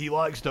he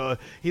likes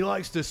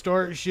to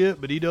start shit,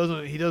 but he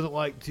doesn't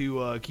like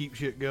to keep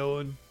shit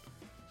going.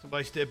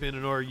 Somebody step in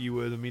and argue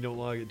with him, he don't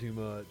like it too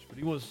much, but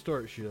he wants to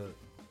start shit.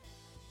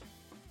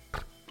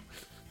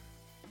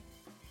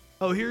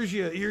 Oh, here's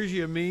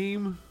your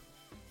meme.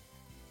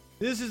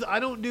 I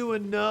don't do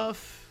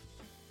enough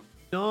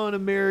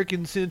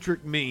non-American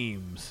centric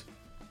memes.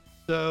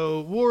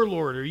 So,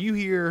 Warlord, are you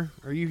here?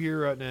 Are you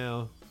here right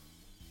now?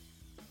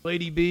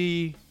 Lady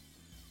B,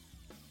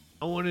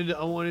 I wanted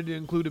to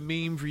include a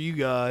meme for you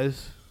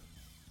guys.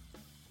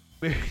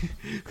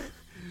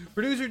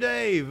 Producer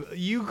Dave,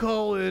 you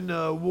calling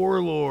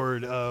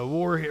Warlord,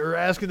 or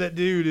asking that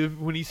dude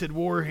when he said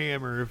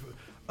Warhammer,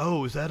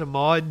 is that a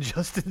mod in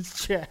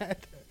Justin's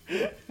chat?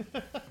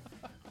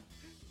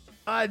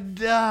 I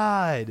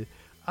died.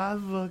 I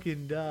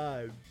fucking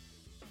died.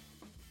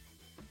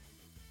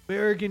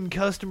 American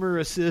customer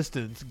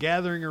assistants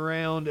gathering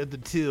around at the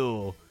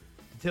till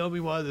tell me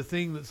why the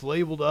thing that's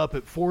labeled up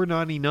at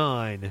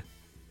 $4.99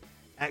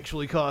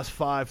 actually costs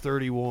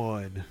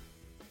 $5.31.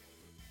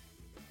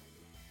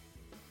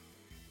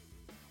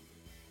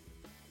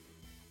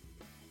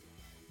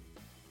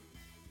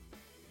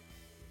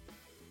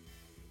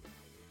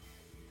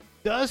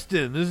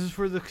 Dustin, this is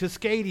for the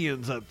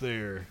Cascadians up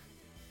there.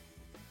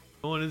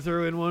 I want to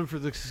throw in one for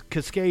the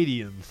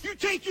Cascadians. You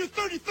take your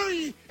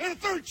 33 and a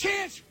third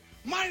chance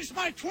minus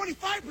my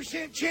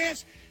 25%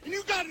 chance, and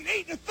you got an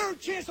 8 and a third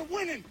chance of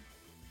winning.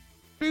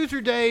 Producer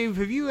Dave,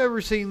 have you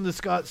ever seen the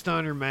Scott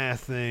Steiner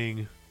math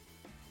thing?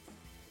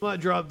 I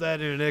might drop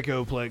that in an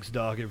Echoplex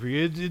docket for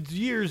you. It's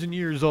years and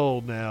years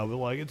old now, but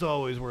like it's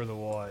always worth a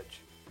watch.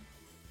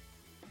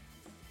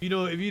 You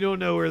know, if you don't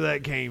know where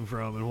that came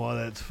from and why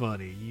that's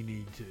funny, you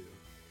need to.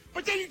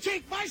 But then you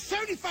take my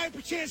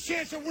 75%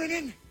 chance of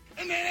winning,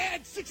 and then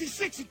add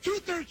 66 and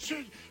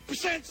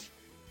 2/3%.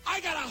 I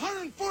got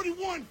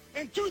 141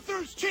 and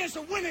 2/3 chance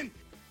of winning.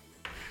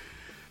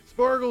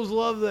 Sparkles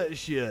loved that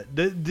shit.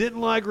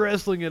 Didn't like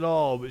wrestling at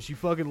all, but she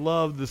fucking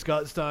loved the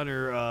Scott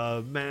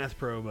Steiner math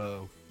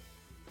promo.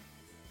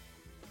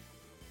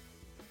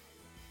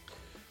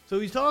 So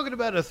he's talking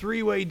about a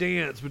three-way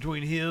dance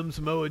between him,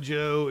 Samoa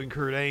Joe, and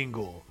Kurt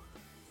Angle.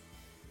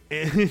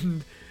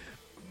 And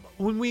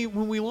when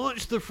we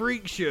launched the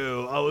Freak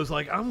Show, I was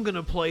like, I'm going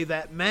to play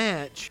that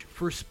match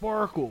for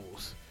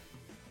Sparkles.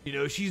 You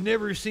know, she's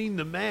never seen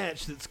the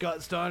match that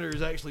Scott Steiner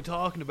is actually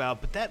talking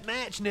about, but that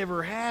match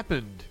never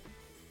happened.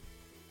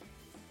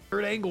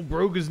 Kurt Angle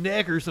broke his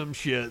neck or some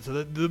shit, so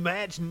that the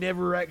match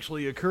never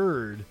actually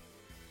occurred.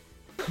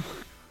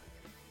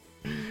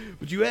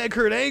 But you add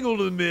Kurt Angle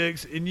to the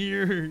mix, and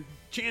your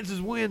chances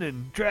of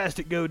winning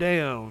drastic go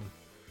down.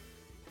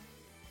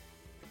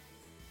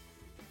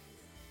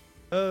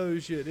 Oh,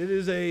 shit. It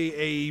is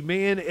a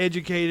man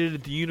educated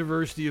at the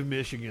University of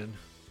Michigan.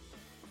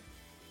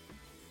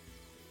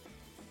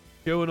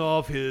 Showing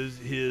off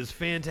his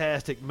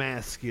fantastic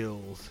math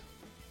skills.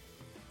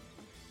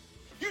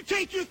 You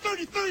take your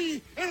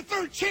 33 and a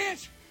third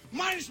chance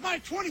minus my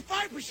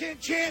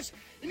 25% chance,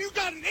 and you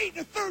got an 8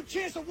 and a third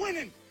chance of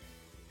winning.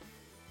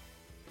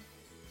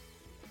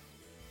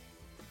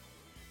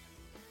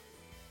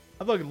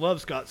 I fucking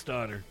love Scott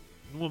Steiner.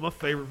 One of my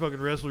favorite fucking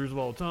wrestlers of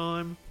all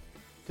time.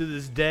 To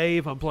this day,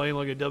 if I'm playing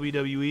like a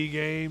WWE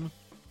game,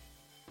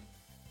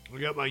 I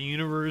got my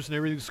universe and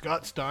everything.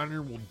 Scott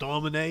Steiner will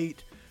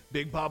dominate.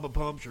 Big Papa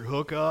Pump's your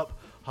hookup.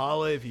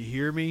 Holla if you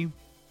hear me.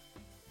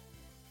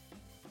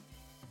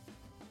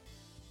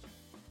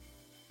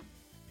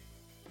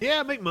 Yeah,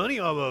 I make money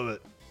off of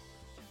it.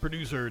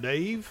 Producer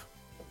Dave.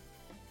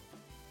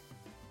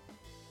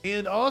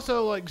 And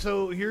also, like,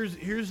 so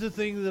here's the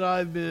thing that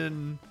I've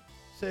been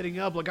setting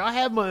up. Like, I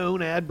have my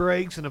own ad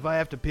breaks, and if I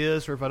have to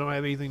piss or if I don't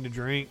have anything to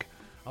drink,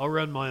 I'll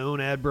run my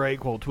own ad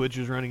break while Twitch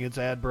is running its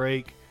ad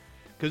break.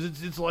 Because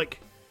it's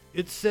like,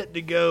 it's set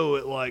to go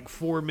at like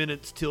 4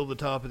 minutes till the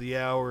top of the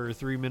hour or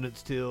 3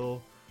 minutes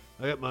till.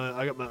 I got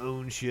my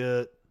own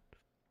shit.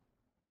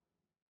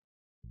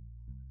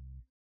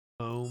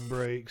 My own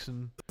breaks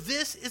and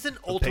this is an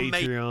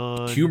ultimate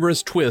Patreon,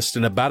 humorous twist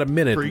in about a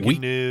minute. Freaking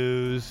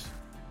news,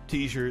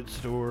 t-shirt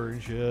store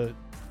and shit.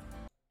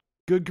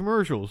 Good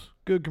commercials.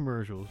 Good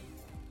commercials.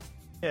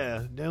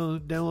 Yeah,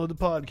 download the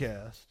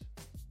podcast.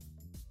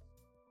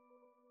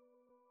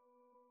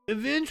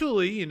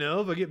 Eventually, you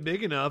know, if I get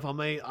big enough, I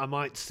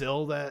might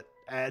sell that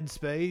ad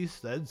space.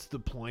 That's the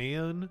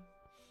plan.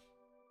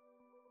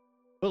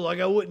 But like,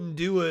 I wouldn't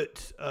do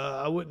it.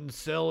 I wouldn't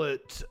sell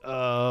it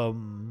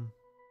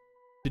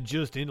to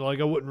just in. Like,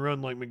 I wouldn't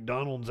run like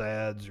McDonald's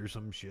ads or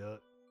some shit.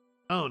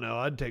 I don't know.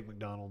 I'd take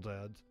McDonald's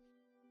ads.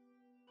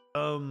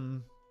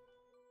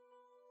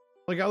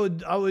 Like I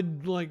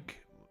would like.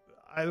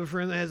 I have a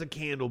friend that has a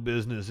candle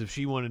business. If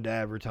she wanted to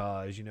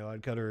advertise, you know,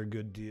 I'd cut her a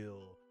good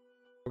deal.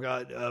 I've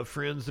got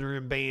friends that are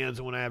in bands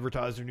and want to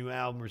advertise their new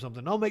album or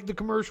something. I'll make the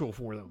commercial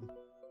for them.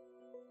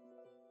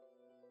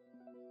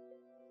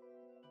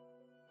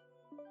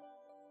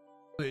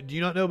 Do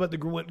you not know about the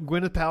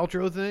Gwyneth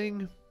Paltrow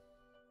thing?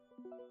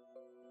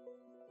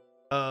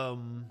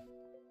 Gwyneth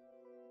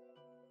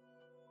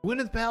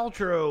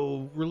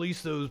Paltrow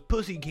released those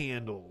pussy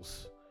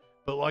candles.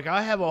 But like,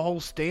 I have a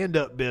whole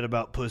stand-up bit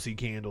about pussy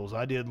candles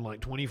I did in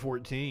like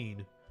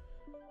 2014.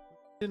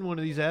 In one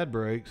of these ad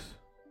breaks.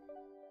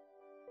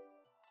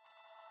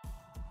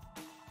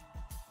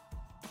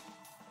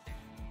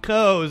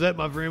 Oh, is that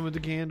my friend with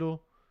the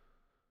candle?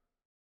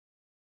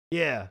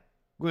 Yeah,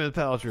 Gwyneth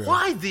Paltrow.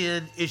 Why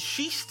then is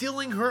she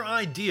stealing her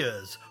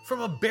ideas from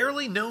a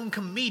barely known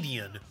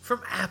comedian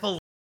from Apple?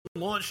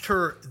 Launched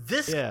her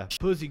this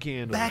pussy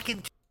candle back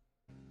in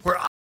where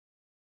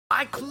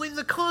I coined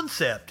the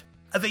concept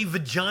of a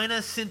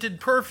vagina scented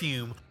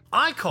perfume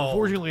I call.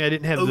 Unfortunately, I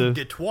didn't have the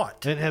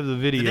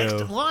video. The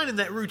next line in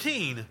that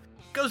routine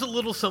goes a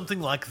little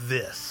something like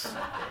this.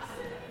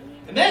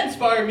 And that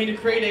inspired me to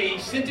create a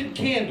scented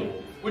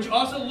candle, which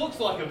also looks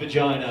like a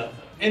vagina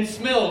and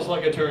smells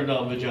like a turned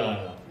on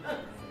vagina.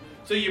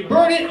 So you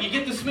burn it, you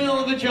get the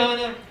smell of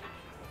vagina,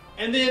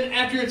 And then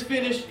after it's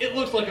finished, it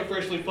looks like a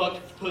freshly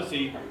fucked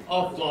pussy,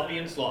 all floppy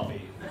and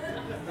sloppy.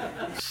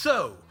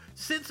 So,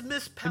 since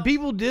Miss And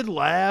people did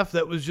laugh.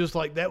 That was just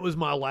like, that was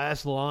my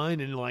last line.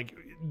 And like,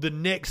 the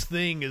next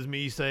thing is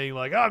me saying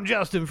like, I'm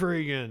Justin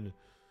Freakin'.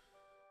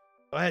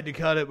 I had to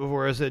cut it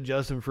before I said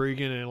Justin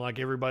Freakin', and like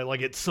everybody, like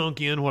it sunk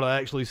in what I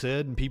actually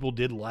said, and people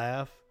did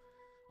laugh.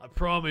 I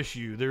promise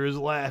you, there is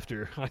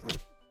laughter.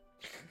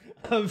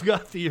 I've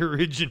got the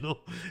original,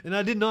 and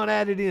I did not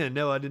add it in.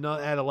 No, I did not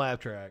add a laugh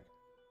track.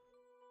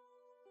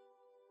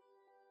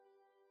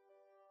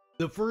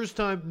 The first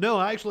time,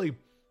 no, actually,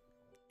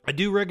 I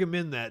do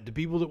recommend that to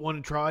people that want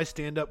to try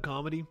stand-up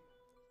comedy.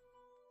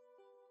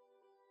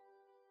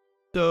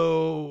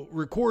 So,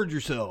 record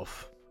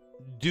yourself.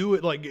 Do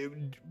it, like,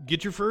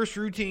 get your first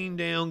routine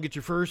down, get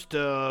your first,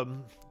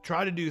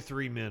 try to do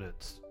 3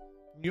 minutes.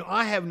 You know,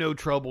 I have no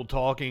trouble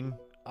talking.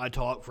 I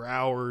talk for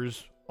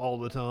hours all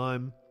the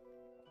time.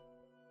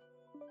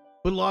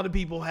 But a lot of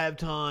people have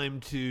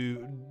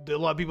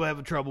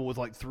trouble with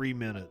like 3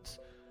 minutes.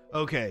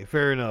 Okay,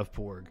 fair enough,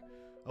 Porg.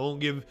 I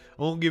won't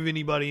give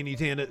anybody any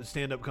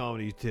stand-up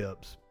comedy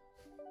tips.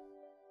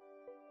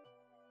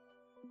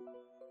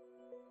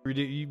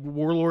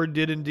 Warlord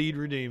did indeed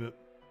redeem it.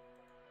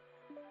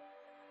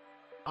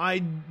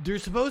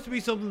 There's supposed to be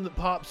something that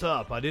pops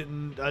up. I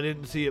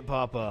didn't see it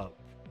pop up.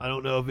 I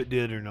don't know if it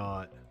did or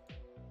not.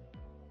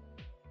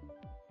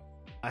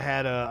 I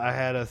had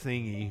a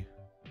thingy.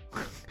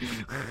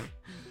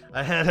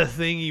 I had a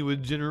thingy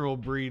with General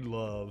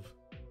Breedlove.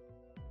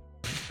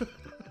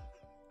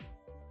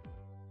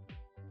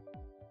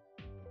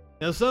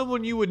 Now,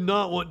 someone you would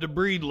not want to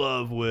breed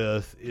love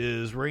with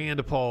is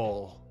Rand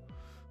Paul.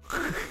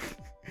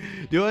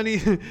 Do I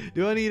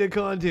need a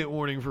content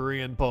warning for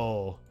Rand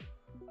Paul?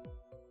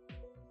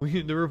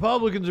 The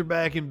Republicans are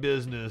back in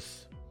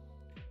business.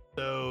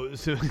 So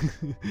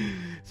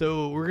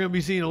we're going to be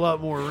seeing a lot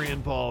more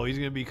Rand Paul. He's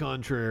going to be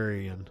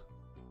contrarian.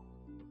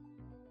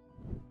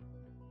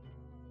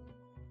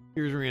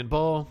 Here's Rand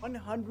Paul.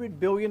 $100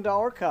 billion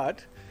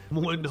cut.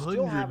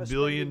 $100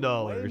 billion.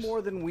 Way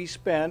more than we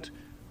spent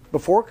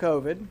before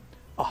COVID.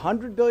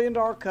 $100 billion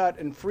cut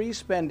in free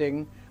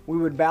spending. We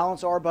would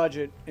balance our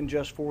budget in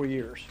just 4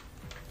 years.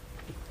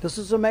 This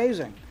is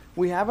amazing.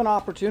 We have an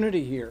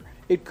opportunity here.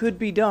 It could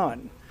be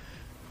done.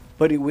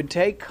 But it would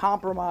take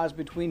compromise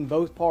between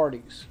both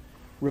parties.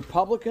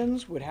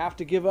 Republicans would have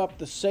to give up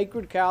the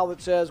sacred cow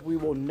that says we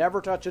will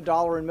never touch a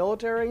dollar in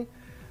military,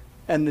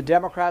 and the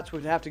Democrats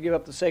would have to give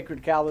up the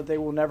sacred cow that they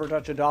will never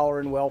touch a dollar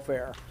in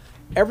welfare.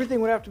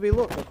 Everything would have to be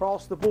looked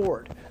across the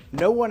board.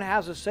 No one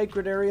has a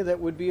sacred area that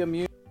would be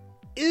immune.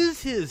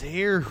 Is his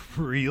hair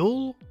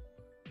real?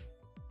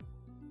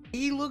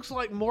 He looks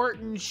like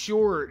Martin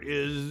Short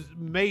is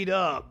made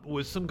up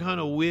with some kind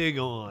of wig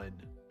on.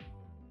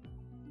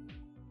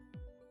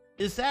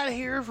 Is that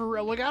hair for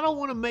real? Like, I don't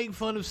want to make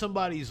fun of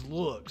somebody's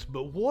looks,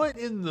 but what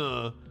in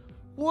the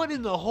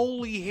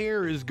holy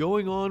hair is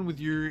going on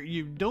with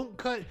you don't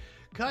cut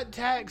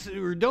taxes,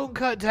 or don't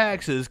cut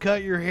taxes,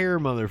 cut your hair,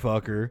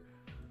 motherfucker.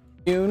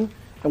 And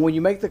when you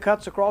make the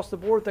cuts across the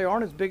board, they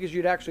aren't as big as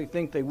you'd actually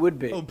think they would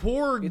be. Oh,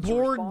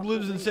 Porg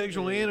lives in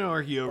sexual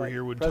anarchy over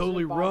here, would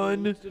totally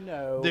run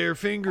their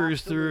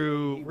fingers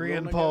through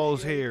Rand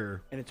Paul's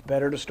hair. And it's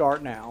better to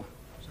start now.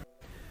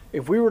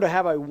 If we were to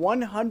have a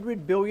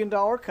 $100 billion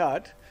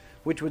cut,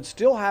 which would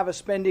still have us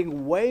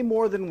spending way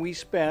more than we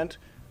spent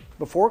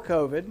before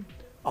COVID,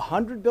 a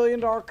 $100 billion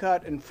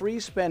cut in free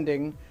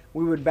spending,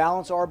 we would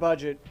balance our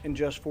budget in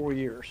just 4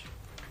 years.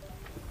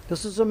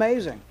 This is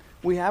amazing.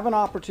 We have an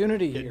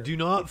opportunity here. Do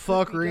not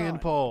fuck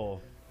Rand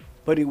Paul.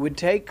 But it would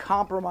take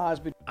compromise.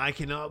 I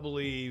cannot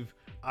believe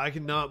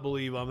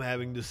I'm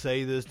having to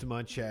say this to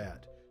my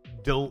chat.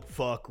 Don't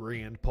fuck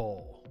Rand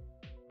Paul.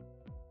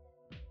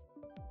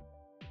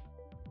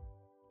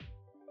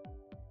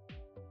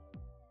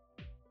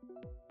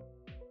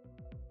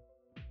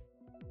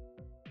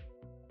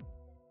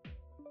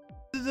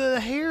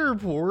 The hair,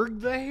 Porg,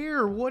 the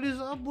hair. What is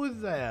up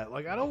with that?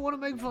 Like, I don't want to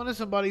make fun of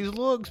somebody's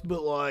looks,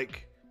 but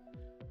like,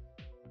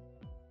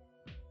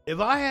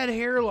 if I had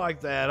hair like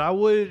that, I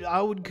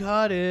would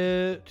cut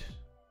it.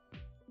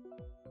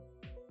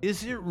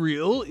 Is it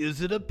real?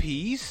 Is it a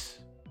piece?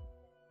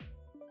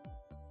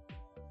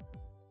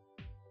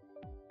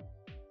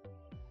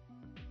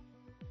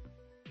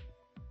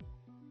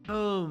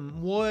 In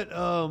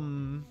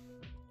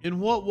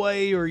what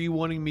way are you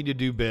wanting me to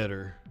do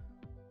better?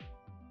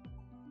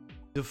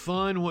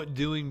 Define what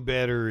doing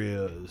better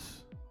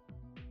is.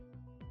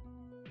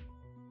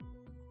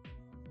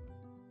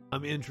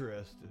 I'm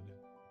interested.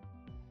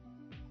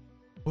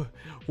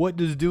 What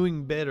does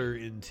doing better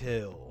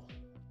entail?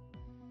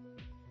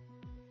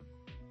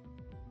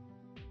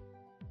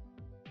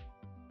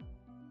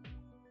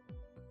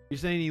 You're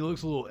saying he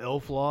looks a little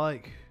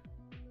elf-like?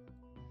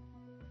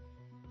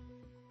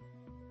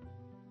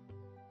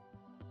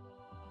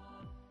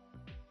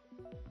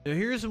 Now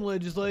here's some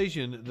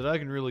legislation that I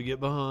can really get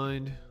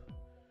behind.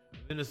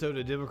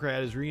 Minnesota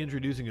Democrat is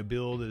reintroducing a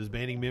bill that is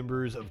banning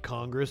members of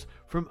Congress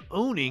from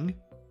owning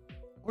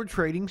or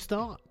trading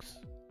stocks.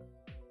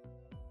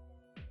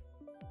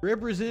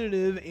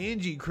 Representative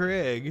Angie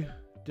Craig,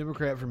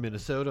 Democrat from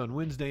Minnesota, on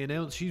Wednesday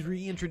announced she's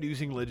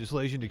reintroducing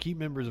legislation to keep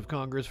members of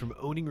Congress from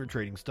owning or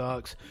trading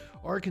stocks.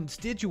 Our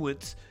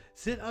constituents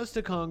sent us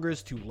to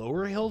Congress to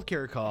lower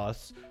healthcare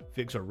costs,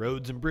 fix our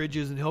roads and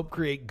bridges, and help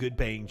create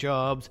good-paying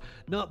jobs,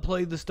 not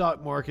play the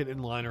stock market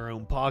and line our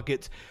own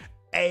pockets.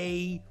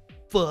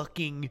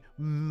 Fucking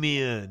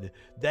men.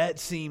 That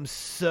seems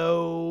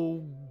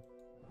so...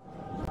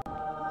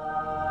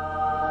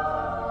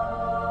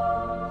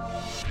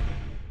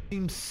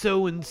 seems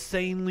so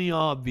insanely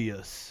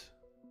obvious.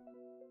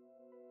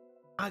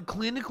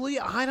 Clinically,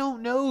 I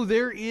don't know.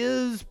 There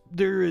is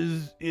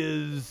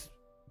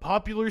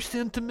popular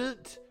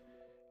sentiment,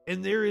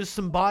 and there is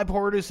some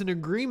bipartisan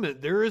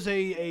agreement. There is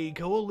a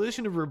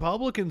coalition of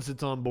Republicans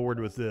that's on board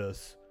with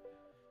this.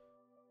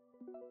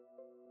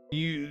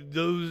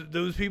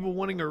 Those people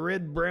wanting a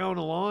red-brown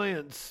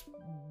alliance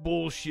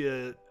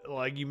bullshit,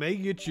 like, you may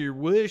get your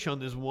wish on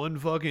this one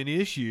fucking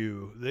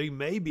issue. They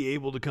may be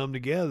able to come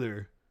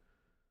together.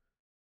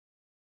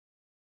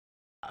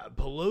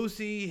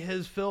 Pelosi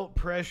has felt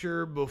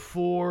pressure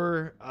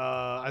before.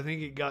 I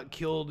think it got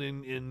killed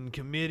in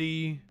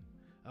committee.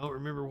 I don't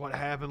remember what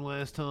happened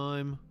last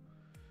time.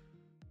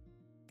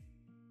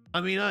 I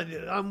mean,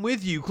 I'm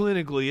with you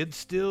clinically. It's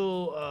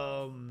still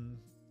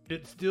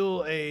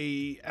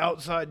a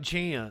outside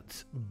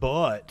chance,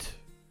 but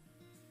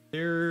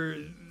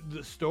the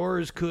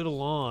stars could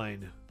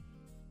align.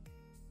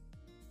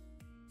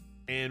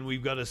 And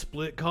we've got a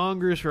split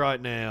Congress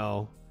right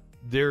now.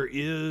 There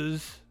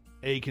is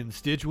a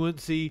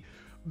constituency.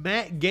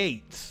 Matt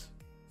Gaetz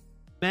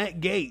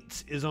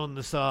is on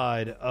the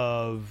side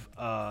of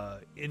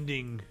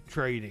ending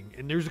trading,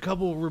 and there's a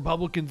couple of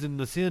Republicans in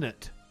the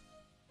Senate.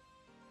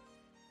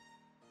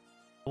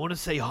 I want to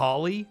say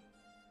Hawley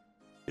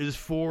is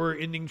for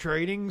ending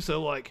trading,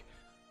 so like,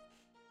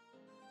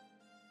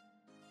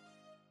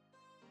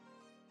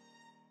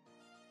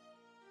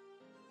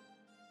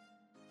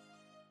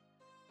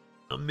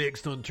 I'm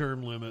mixed on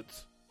term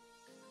limits.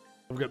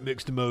 I've got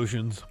mixed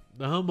emotions.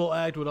 The Humble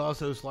Act would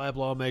also slap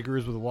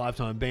lawmakers with a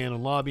lifetime ban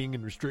on lobbying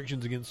and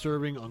restrictions against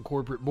serving on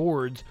corporate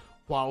boards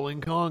while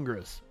in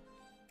Congress.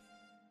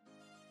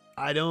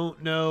 I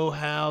don't know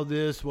how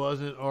this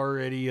wasn't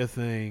already a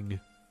thing.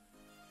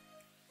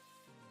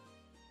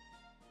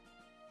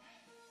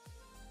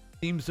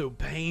 Seems so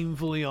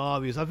painfully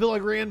obvious. I feel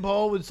like Rand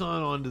Paul would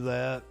sign on to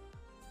that.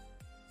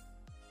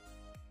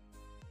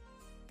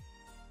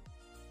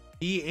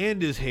 He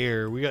and his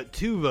hair. We got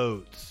 2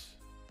 votes.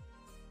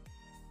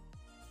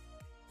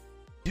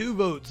 2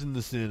 votes in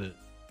the Senate.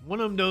 One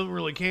of them don't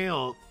really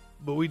count,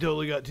 but we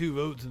totally got 2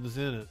 votes in the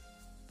Senate.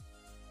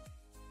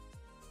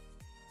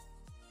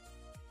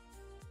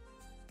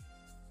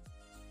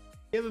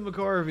 Kevin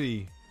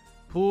McCarthy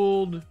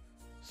pulled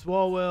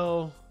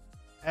Swalwell,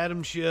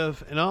 Adam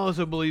Schiff, and I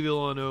also believe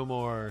Ilhan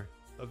Omar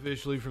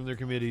officially from their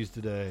committees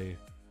today.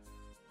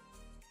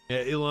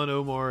 Yeah, Ilhan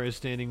Omar is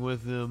standing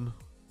with them.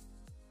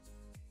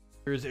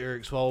 Here's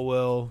Eric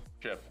Swalwell.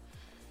 Schiff.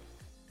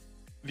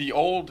 The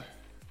old...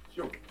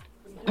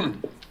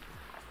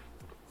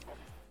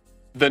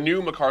 The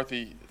new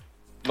McCarthy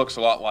looks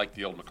a lot like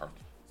the old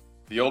McCarthy.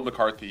 The old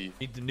McCarthy...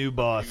 Meet the new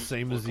boss,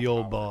 same as the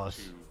old boss.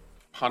 To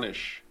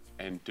punish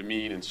and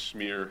demean and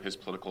smear his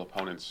political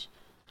opponents.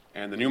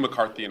 And the new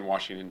McCarthy in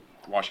Washington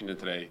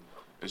today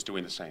is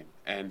doing the same.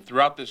 And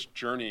throughout this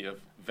journey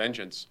of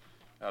vengeance,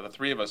 the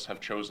 3 of us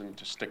have chosen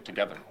to stick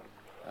together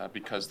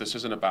because this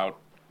isn't about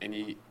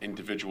any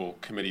individual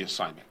committee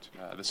assignment.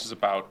 This is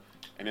about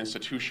an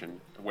institution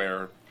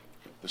where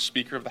the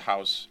Speaker of the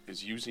House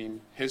is using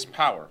his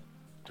power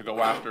to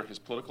go after his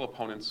political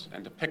opponents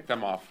and to pick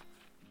them off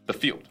the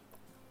field.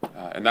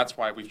 And that's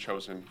why we've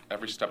chosen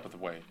every step of the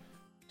way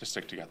to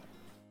stick together.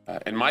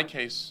 In my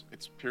case,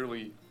 it's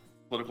purely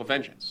political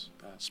vengeance.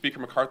 Speaker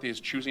McCarthy is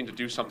choosing to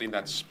do something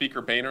that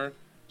Speaker Boehner,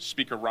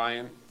 Speaker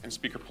Ryan, and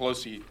Speaker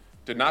Pelosi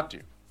did not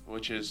do,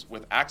 which is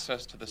with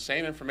access to the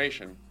same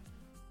information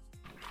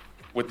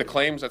with the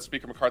claims that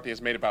Speaker McCarthy has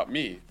made about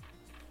me,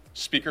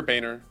 Speaker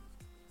Boehner,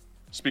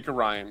 Speaker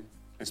Ryan,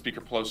 and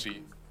Speaker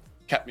Pelosi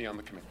kept me on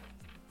the committee.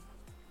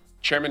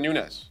 Chairman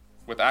Nunes,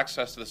 with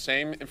access to the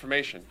same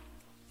information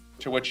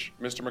to which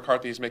Mr.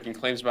 McCarthy is making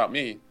claims about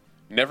me,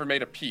 never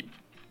made a peep,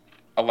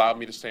 allowed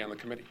me to stay on the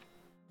committee.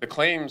 The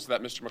claims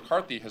that Mr.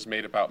 McCarthy has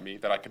made about me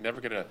that I could never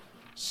get a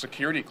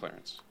security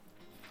clearance,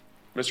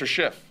 Mr.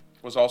 Schiff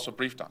was also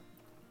briefed on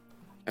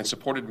and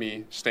supported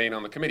me staying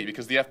on the committee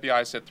because the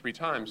FBI said 3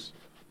 times,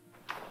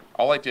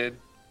 all I did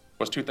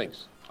was 2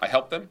 things. I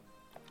helped them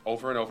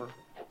over and over,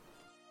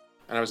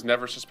 and I was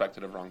never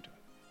suspected of wrongdoing.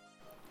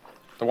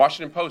 The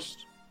Washington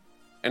Post,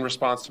 in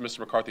response to Mr.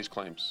 McCarthy's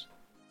claims,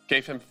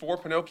 gave him 4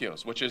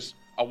 Pinocchios, which is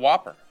a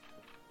whopper,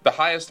 the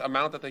highest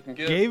amount that they can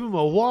give. Gave him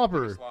a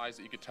whopper. Lies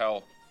that you could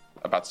tell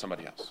about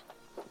somebody else.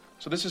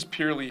 So this is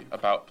purely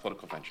about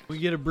political vengeance. We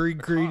get a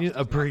removing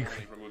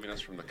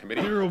us from the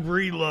committee. General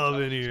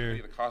Breedlove in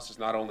here. The cost is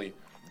not only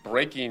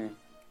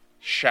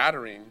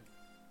shattering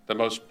the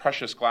most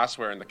precious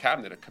glassware in the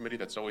cabinet, a committee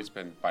that's always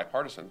been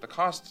bipartisan. The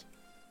cost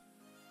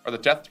are the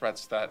death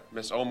threats that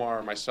Ms.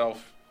 Omar,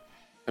 myself,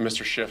 and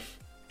Mr. Schiff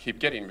keep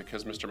getting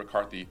because Mr.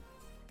 McCarthy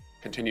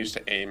continues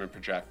to aim and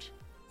project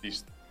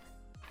these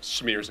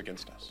smears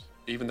against us.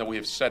 Even though we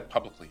have said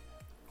publicly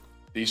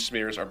these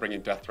smears are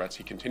bringing death threats,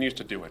 he continues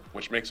to do it,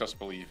 which makes us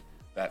believe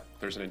that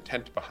there's an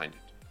intent behind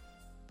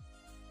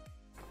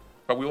it.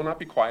 But we will not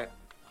be quiet.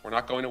 We're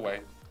not going away.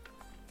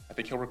 I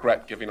think he'll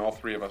regret giving all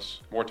three of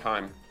us more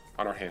time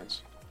on our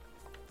hands.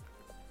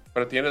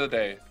 But at the end of the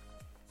day,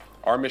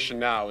 our mission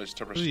now is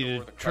to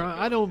restore the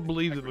credibility. I don't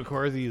believe that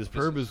McCarthy is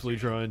purposely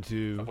trying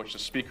to... Of which the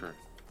Speaker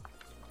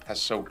has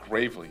so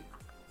gravely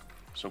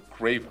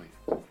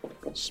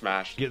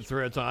smashed. Get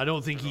threats on. I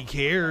don't think he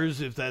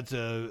cares if that's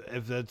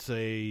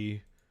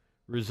a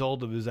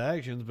result of his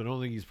actions, but I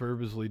don't think he's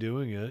purposely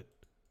doing it.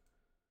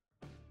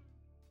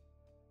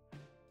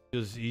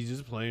 He's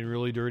just playing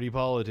really dirty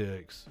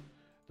politics.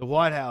 The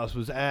White House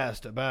was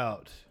asked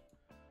about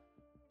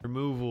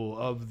removal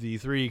of the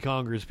 3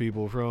 Congress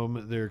people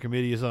from their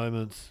committee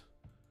assignments.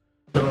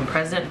 So when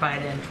President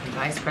Biden and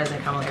Vice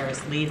President Kamala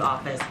Harris leave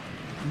office,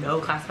 no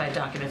classified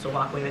documents will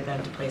walk away with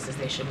them to places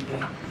they shouldn't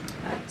be.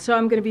 So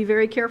I'm going to be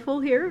very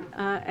careful here.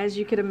 As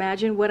you can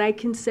imagine, what I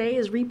can say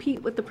is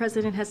repeat what the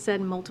president has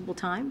said multiple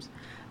times.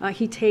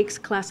 He takes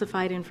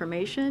classified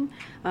information.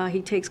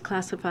 He takes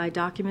classified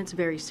documents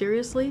very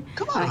seriously.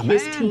 Come on,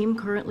 his man. team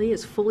currently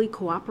is fully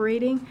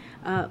cooperating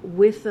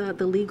with the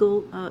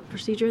legal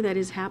procedure that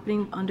is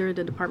happening under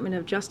the Department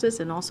of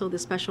Justice and also the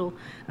special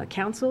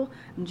counsel.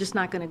 I'm just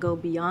not going to go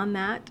beyond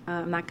that.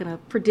 I'm not going to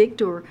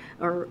predict or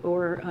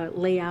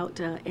lay out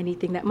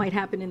anything that might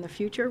happen in the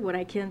future. What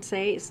I can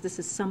say is this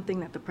is something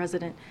that the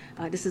president,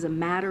 this is a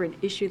matter, an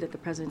issue that the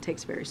president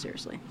takes very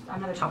seriously.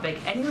 Another topic,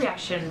 any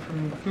reaction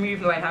from you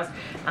from the White House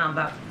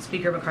about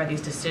Speaker McCarthy's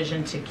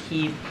decision to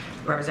keep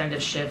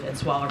Representative Schiff and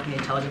Swalwell from the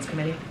Intelligence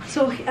Committee?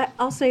 So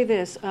I'll say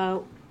this.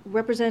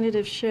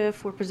 Representative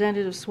Schiff,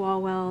 Representative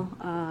Swalwell,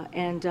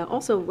 and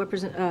also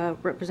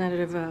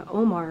Representative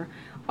Omar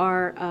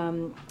are,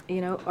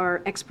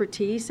 our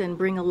expertise and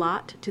bring a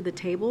lot to the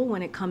table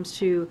when it comes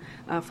to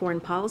foreign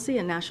policy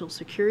and national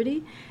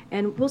security.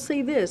 And we'll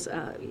say this,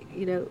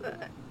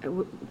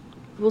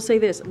 we'll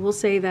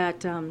say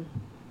that,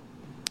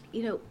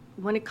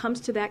 when it comes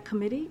to that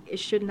committee, it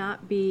should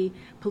not be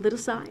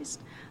politicized.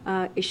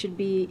 It should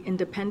be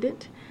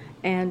independent.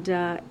 And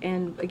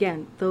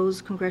again,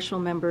 those congressional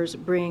members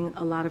bring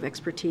a lot of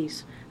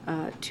expertise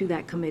to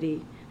that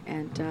committee,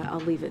 and I'll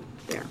leave it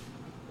there.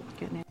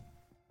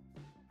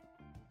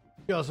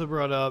 He also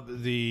brought up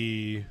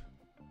the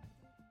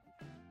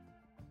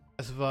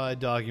classified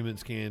document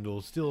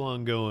scandal still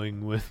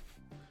ongoing with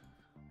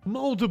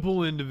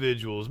multiple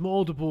individuals,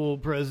 multiple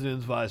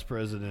presidents, vice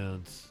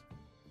presidents.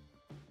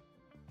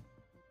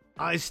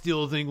 I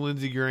still think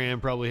Lindsey Graham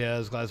probably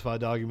has classified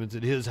documents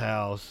at his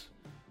house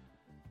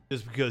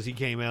just because he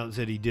came out and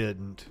said he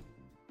didn't.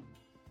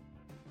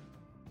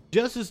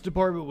 Justice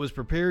Department was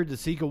prepared to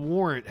seek a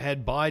warrant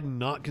had Biden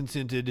not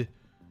consented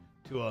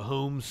to a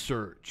home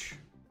search.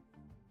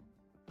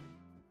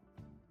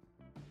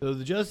 So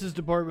the Justice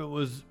Department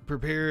was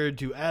prepared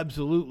to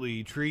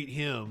absolutely treat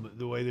him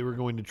the way they were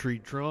going to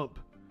treat Trump.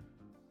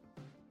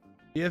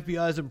 The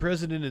FBI's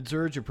unprecedented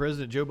search of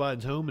President Joe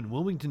Biden's home in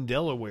Wilmington,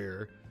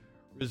 Delaware,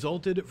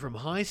 resulted from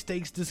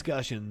high-stakes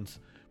discussions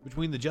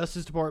between the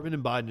Justice Department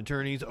and Biden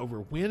attorneys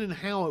over when and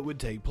how it would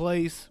take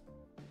place.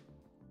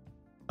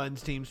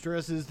 Biden's team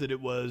stresses that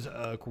it was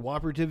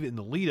cooperative in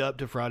the lead-up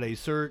to Friday's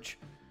search,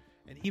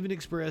 and even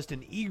expressed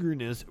an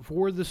eagerness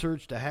for the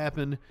search to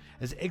happen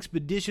as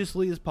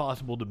expeditiously as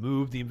possible to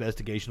move the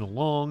investigation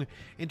along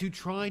and to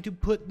try to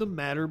put the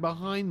matter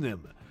behind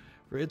them.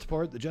 For its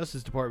part, the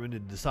Justice Department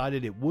had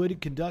decided it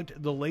would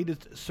conduct the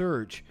latest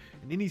search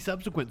and any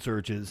subsequent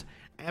searches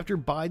after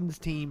Biden's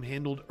team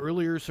handled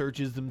earlier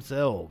searches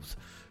themselves.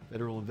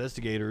 Federal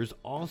investigators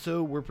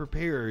also were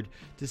prepared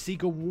to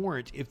seek a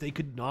warrant if they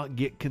could not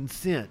get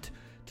consent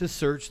to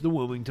search the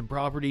Wilmington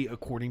property,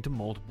 according to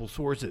multiple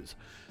sources.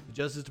 The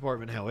Justice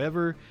Department,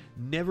 however,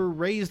 never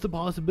raised the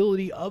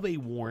possibility of a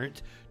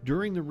warrant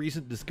during the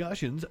recent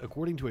discussions,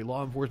 according to a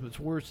law enforcement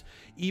source,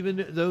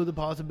 even though the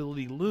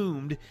possibility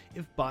loomed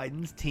if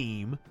Biden's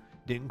team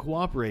didn't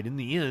cooperate. In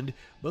the end,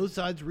 both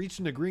sides reached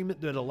an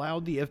agreement that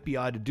allowed the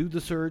FBI to do the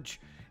search,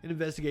 and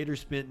investigators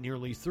spent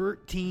nearly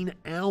 13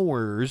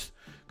 hours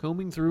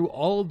combing through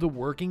all of the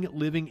working,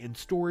 living, and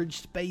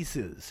storage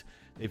spaces.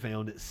 They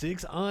found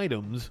 6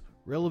 items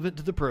relevant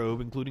to the probe,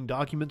 including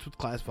documents with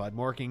classified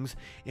markings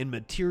and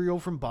material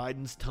from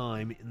Biden's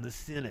time in the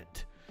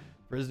Senate.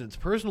 The president's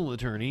personal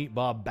attorney,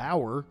 Bob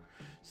Bauer,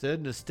 said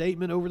in a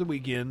statement over the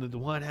weekend that the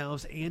White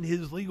House and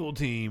his legal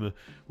team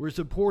were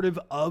supportive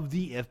of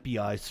the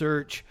FBI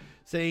search,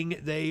 saying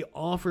they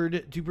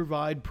offered to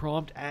provide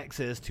prompt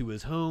access to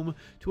his home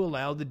to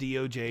allow the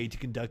DOJ to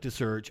conduct a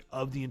search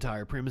of the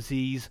entire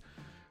premises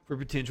for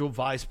potential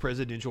vice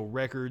presidential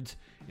records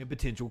and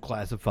potential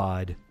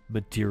classified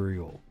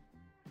material.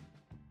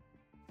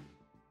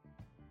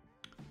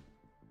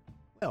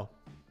 Well,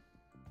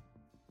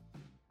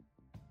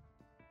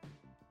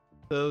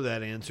 So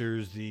that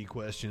answers the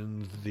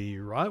questions the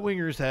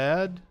right-wingers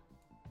had.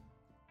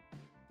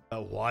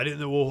 Why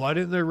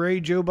didn't they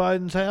raid Joe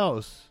Biden's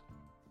house?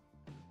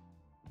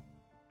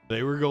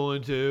 They were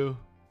going to.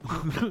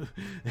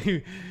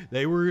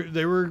 they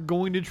were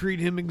going to treat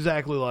him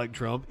exactly like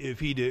Trump if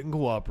he didn't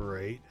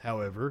cooperate.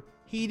 However,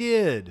 he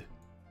did.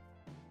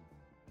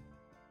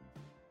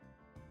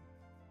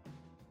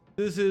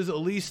 This is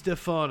Elise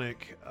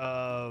Stefanik.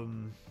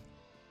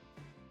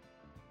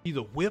 She's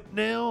a whip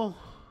now.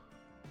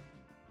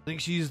 I think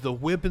she's the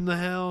whip in the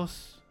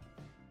House.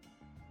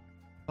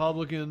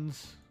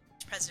 Republicans.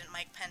 President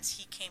Mike Pence,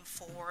 he came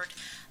forward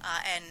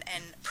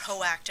and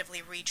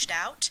proactively reached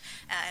out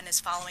and is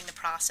following the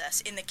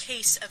process. In the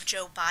case of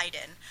Joe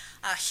Biden,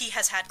 he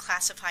has had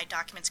classified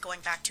documents going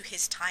back to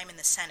his time in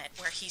the Senate,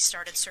 where he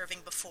started serving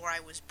before I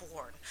was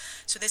born.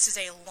 So this is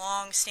a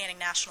long-standing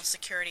national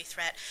security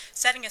threat,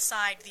 setting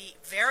aside the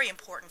very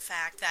important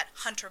fact that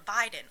Hunter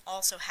Biden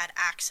also had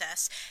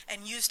access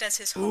and used as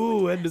his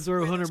home had to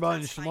throw Hunter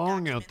Biden's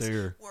schlong out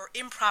there. Were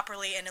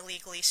improperly and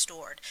illegally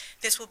stored.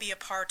 This will be a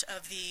part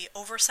of the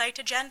oversight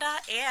agenda,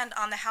 and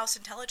on the House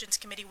Intelligence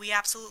Committee, we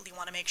absolutely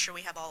want to make sure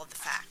we have all of the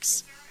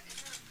facts.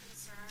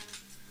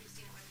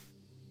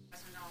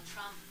 President Donald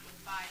Trump with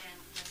Biden,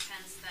 with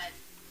Pence, that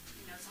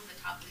some of the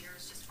top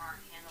leaders just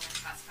aren't handling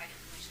classified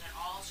information at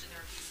all. Should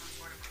there be some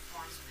sort of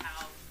reforms with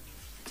how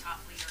the top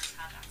leaders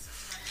have access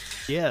to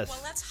that? Yes. Well,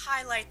 let's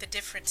highlight the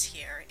difference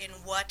here in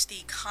what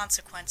the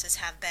consequences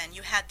have been.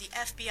 You had the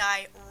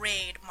FBI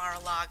raid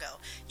Mar-a-Lago.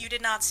 You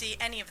did not see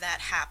any of that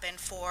happen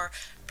for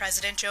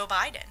President Joe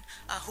Biden,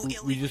 who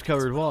we just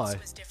covered why.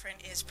 What was different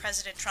is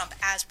President Trump,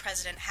 as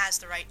president, has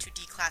the right to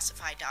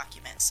declassify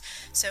documents.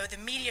 So the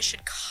media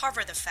should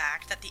cover the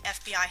fact that the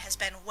FBI has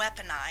been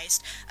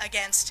weaponized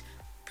against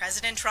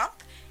President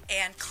Trump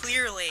and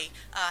clearly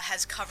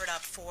has covered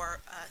up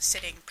for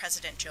sitting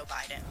President Joe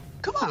Biden.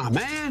 Come on,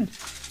 man.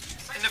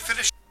 And to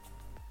finish,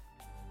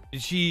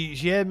 she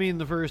had me in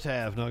the first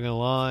half, not gonna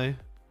lie.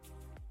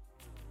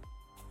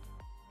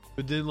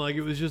 But then,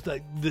 it was just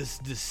like this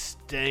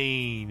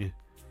disdain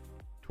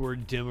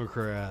toward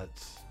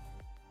Democrats.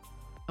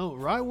 Oh,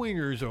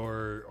 right-wingers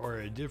are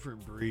a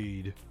different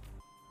breed.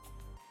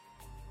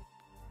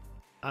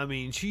 I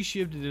mean, she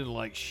shifted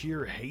into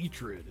sheer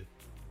hatred.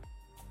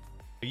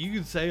 You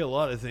can say a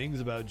lot of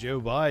things about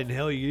Joe Biden.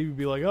 Hell, you can even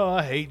be like, oh,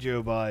 I hate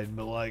Joe Biden.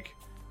 But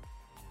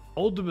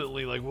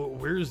ultimately,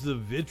 where's the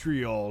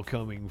vitriol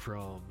coming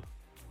from?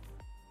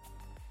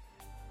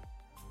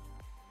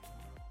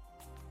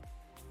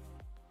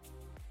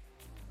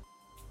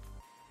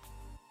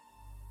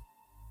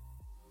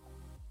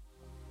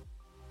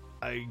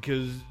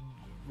 Because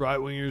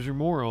right-wingers are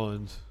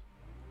morons.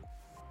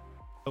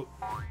 Oh.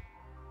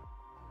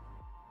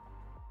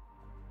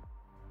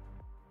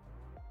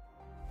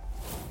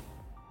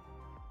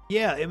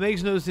 Yeah, it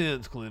makes no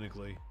sense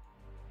clinically.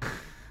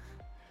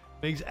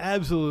 Makes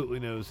absolutely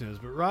no sense.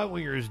 But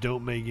right-wingers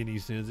don't make any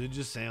sense. It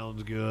just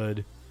sounds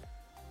good.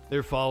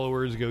 Their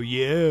followers go,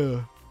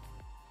 yeah.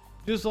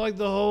 Just like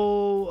the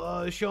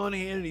whole Sean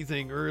Hannity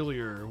thing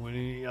earlier when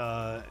he,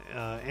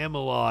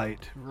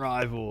 Amalite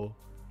rival.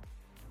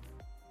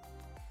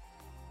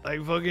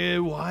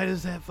 Why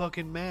does that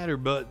fucking matter?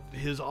 But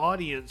his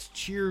audience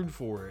cheered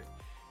for it.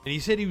 And he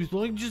said he was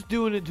just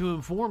doing it to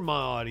inform my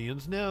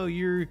audience. No,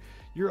 your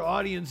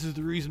audience is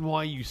the reason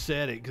why you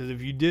said it. Because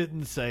if you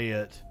didn't say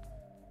it,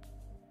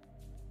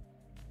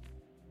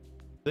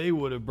 they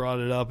would have brought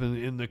it up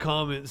in the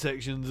comment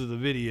sections of the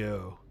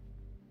video.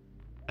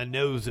 I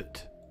knows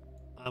it.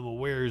 I'm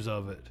awares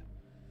of it.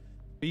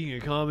 Speaking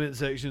of comment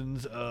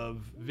sections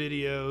of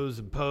videos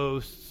and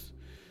posts,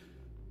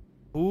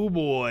 oh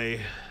boy.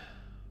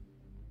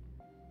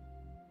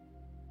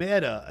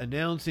 Meta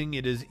announcing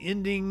it is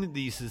ending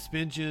the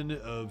suspension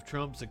of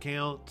Trump's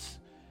accounts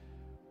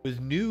with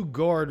new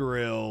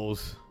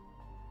guardrails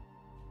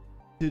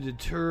to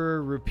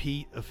deter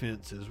repeat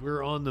offenses.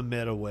 We're on the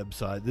Meta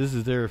website. This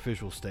is their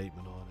official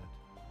statement on it.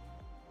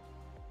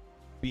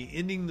 Be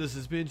ending the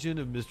suspension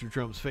of Mr.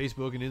 Trump's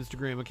Facebook and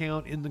Instagram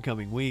account in the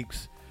coming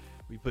weeks.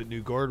 We put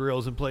new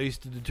guardrails in place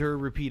to deter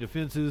repeat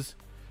offenses.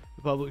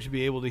 The public should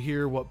be able to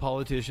hear what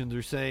politicians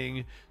are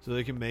saying so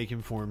they can make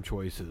informed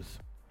choices.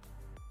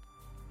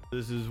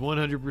 This is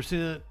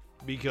 100%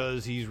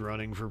 because he's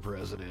running for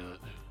president.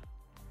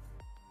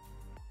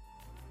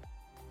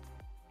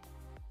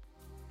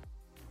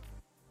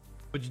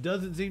 Which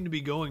doesn't seem to be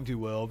going too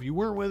well. If you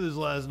weren't with us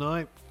last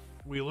night,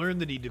 we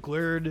learned that he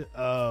declared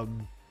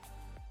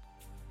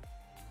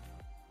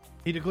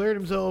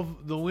himself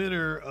the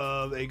winner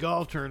of a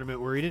golf tournament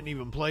where he didn't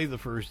even play the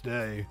first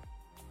day.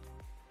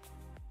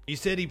 He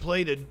said he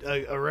played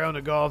a round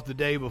of golf the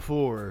day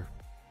before,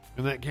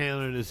 and that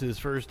counted as his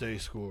first day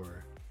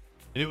score.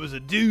 And it was a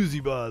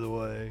doozy, by the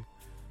way.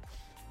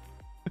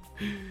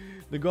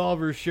 The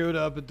golfers showed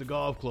up at the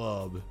golf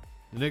club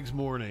the next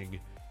morning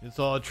and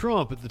saw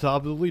Trump at the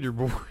top of the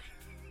leaderboard.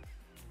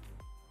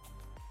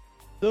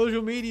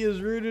 Social media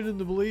is rooted in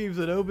the belief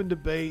that open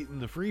debate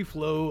and the free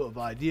flow of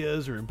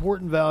ideas are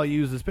important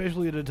values,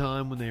 especially at a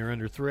time when they are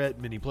under threat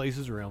in many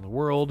places around the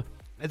world.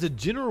 As a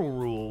general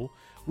rule,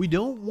 we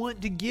don't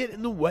want to get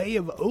in the way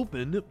of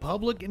open,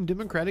 public, and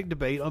democratic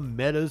debate on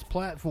Meta's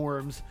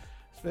platforms,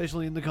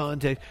 especially in the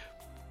context.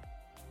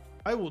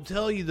 I will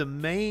tell you the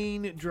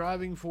main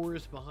driving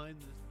force behind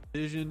this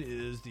decision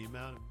is the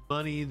amount of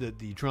money that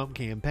the Trump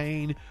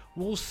campaign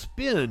will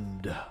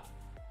spend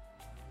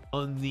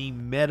on the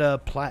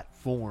Meta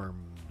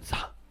platforms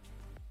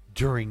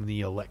during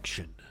the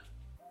election.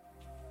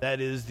 That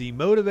is the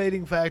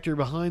motivating factor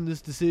behind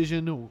this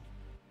decision.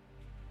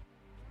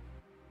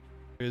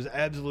 There's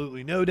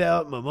absolutely no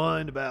doubt in my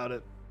mind about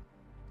it.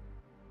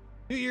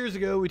 2 years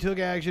ago, we took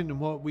action in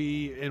what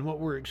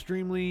were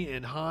extremely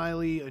and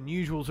highly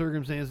unusual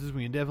circumstances.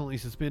 We indefinitely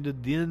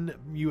suspended then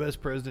U.S.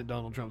 President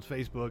Donald Trump's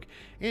Facebook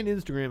and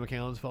Instagram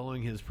accounts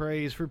following his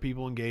praise for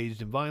people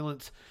engaged in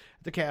violence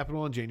at the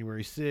Capitol on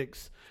January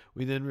 6th.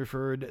 We then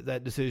referred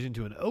that decision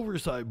to an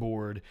oversight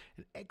board,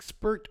 an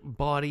expert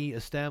body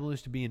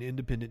established to be an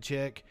independent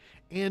check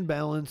and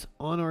balance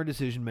on our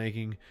decision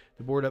making.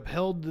 The board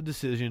upheld the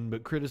decision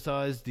but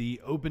criticized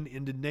the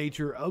open-ended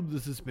nature of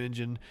the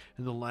suspension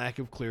and the lack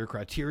of clear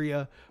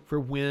criteria for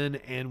when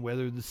and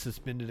whether the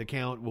suspended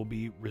account will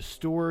be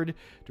restored,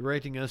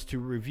 directing us to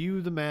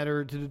review the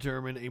matter to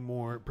determine a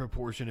more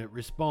proportionate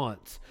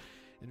response.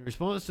 In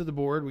response to the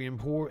board, we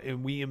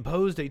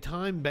imposed a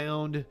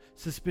time-bound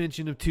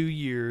suspension of 2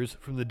 years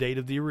from the date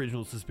of the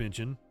original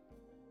suspension.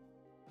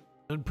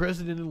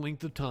 Unprecedented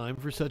length of time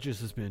for such a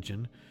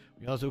suspension.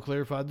 We also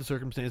clarified the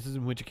circumstances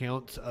in which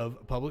accounts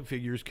of public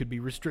figures could be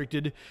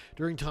restricted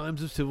during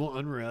times of civil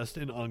unrest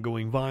and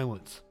ongoing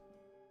violence.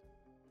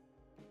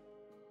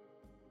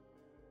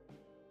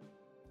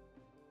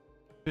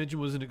 Suspension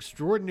was an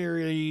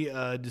extraordinary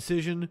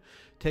decision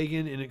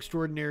taken in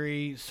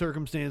extraordinary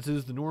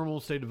circumstances. The normal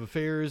state of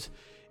affairs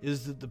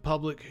is that the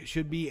public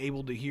should be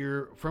able to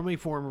hear from a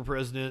former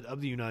president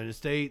of the United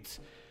States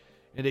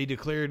and a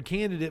declared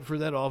candidate for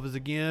that office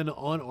again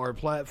on our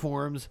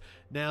platforms.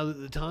 Now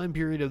that the time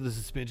period of the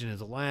suspension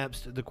has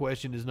elapsed, the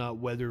question is not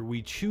whether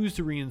we choose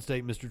to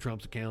reinstate Mr.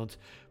 Trump's accounts,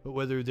 but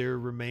whether there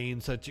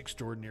remain such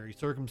extraordinary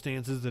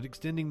circumstances that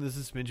extending the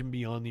suspension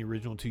beyond the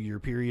original 2-year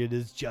period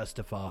is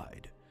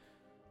justified.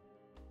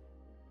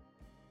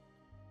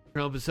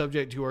 Trump is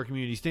subject to our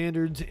community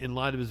standards. In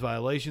light of his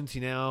violations,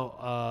 he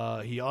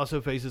also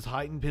faces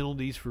heightened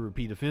penalties for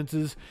repeat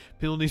offenses.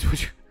 Penalties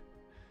which...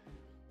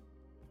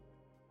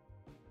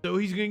 So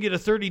he's going to get a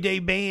 30-day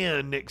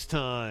ban next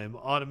time,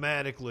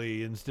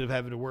 automatically, instead of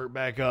having to work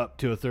back up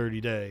to a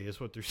 30-day, is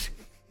what they're saying.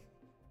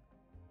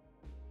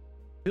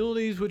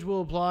 Penalties which will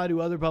apply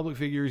to other public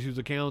figures whose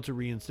accounts are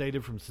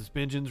reinstated from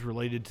suspensions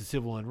related to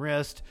civil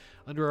unrest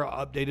under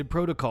our updated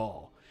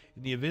protocol.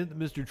 In the event that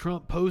Mr.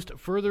 Trump posts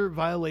further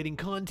violating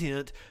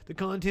content, the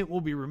content will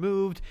be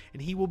removed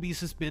and he will be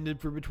suspended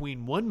for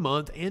between 1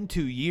 month and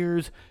 2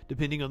 years,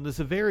 depending on the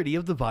severity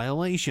of the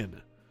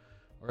violation.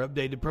 Our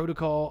updated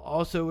protocol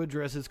also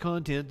addresses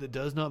content that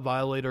does not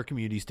violate our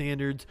community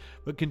standards,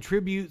 but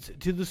contributes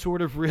to the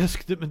sort of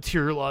risk that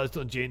materialized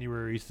on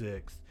January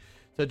 6th,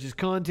 such as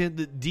content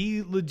that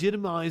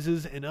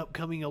delegitimizes an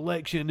upcoming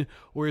election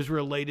or is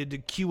related to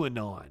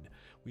QAnon.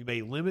 We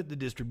may limit the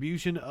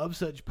distribution of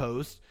such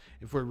posts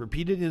and for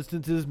repeated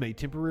instances may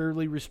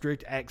temporarily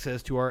restrict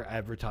access to our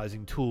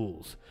advertising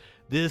tools.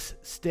 This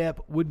step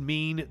would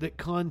mean that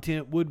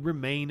content would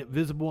remain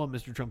visible on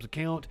Mr. Trump's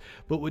account,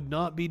 but would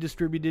not be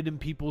distributed in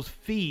people's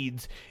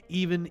feeds,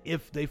 even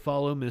if they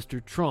follow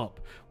Mr. Trump.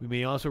 We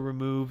may also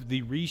remove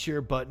the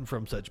reshare button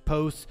from such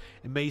posts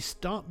and may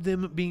stop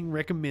them being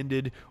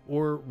recommended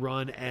or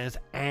run as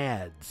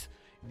ads.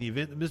 In the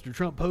event that Mr.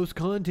 Trump posts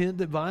content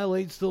that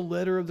violates the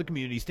letter of the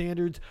community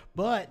standards,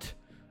 but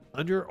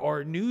under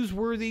our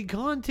newsworthy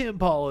content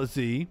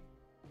policy,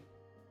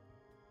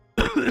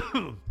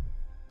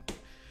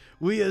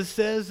 we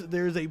assess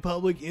there's a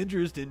public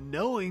interest in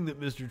knowing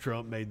that Mr.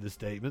 Trump made the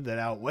statement that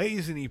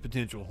outweighs any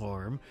potential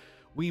harm,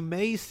 we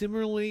may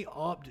similarly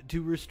opt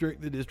to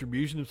restrict the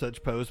distribution of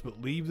such posts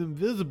but leave them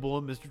visible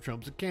on Mr.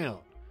 Trump's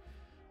account.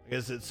 I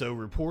guess it's so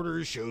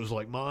reporters, shows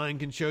like mine,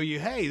 can show you,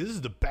 hey, this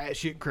is the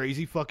batshit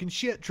crazy fucking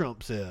shit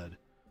Trump said.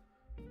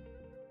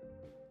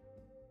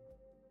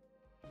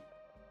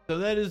 So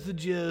that is the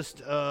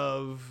gist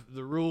of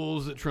the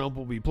rules that Trump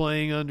will be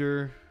playing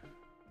under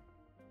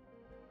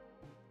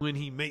when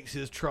he makes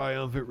his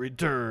triumphant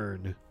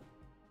return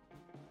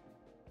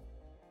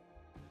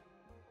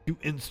to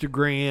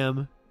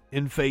Instagram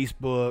and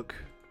Facebook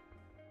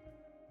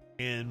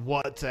and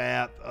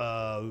WhatsApp,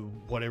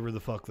 whatever the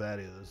fuck that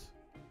is.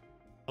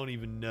 I don't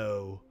even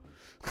know.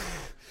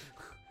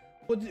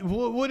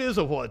 What is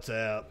a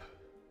WhatsApp?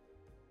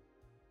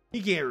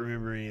 He can't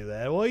remember any of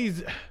that. Well,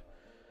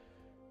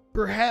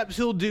 perhaps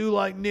he'll do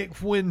like Nick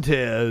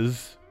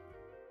Fuentes,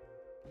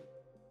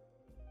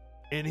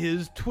 and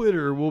his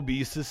Twitter will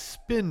be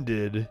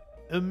suspended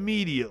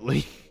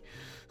immediately.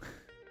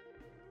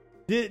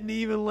 Didn't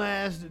even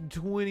last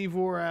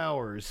 24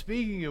 hours.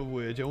 Speaking of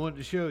which, I want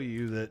to show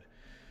you that,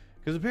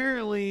 because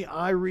apparently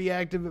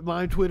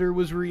my Twitter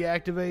was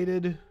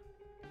reactivated.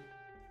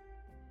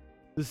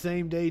 The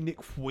same day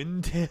Nick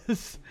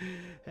Fuentes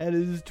had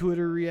his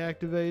Twitter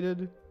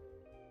reactivated.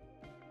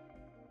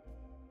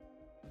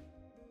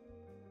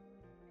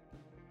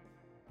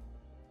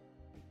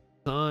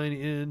 Sign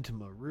in to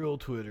my real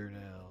Twitter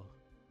now.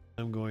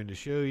 I'm going to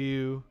show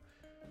you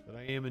that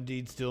I am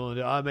indeed still on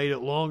it. I made it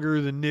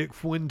longer than Nick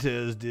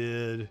Fuentes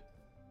did.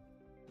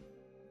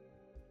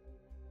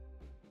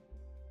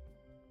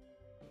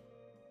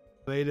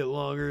 Made it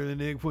longer than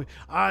Nick Fuentes.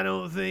 I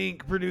don't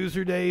think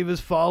producer Dave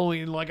is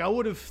following. Like, I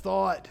would have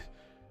thought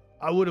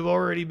I would have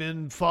already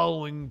been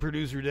following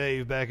producer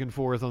Dave back and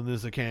forth on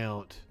this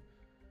account.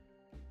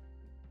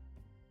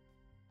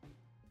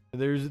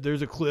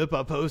 There's a clip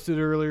I posted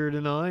earlier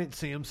tonight.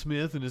 Sam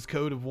Smith and his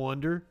Code of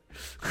Wonder.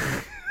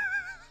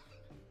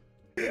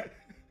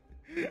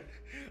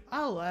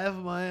 I laugh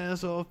my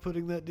ass off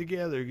putting that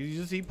together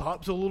because he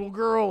pops a little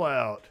girl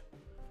out.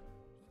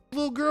 A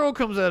little girl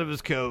comes out of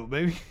his coat.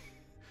 Maybe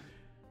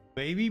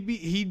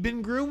he'd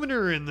been grooming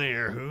her in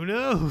there. Who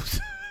knows?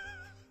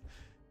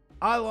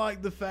 I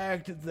like the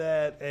fact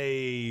that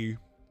a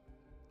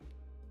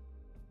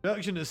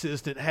production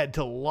assistant had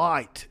to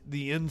light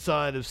the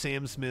inside of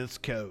Sam Smith's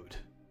coat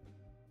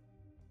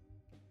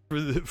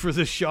for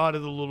the shot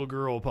of the little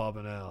girl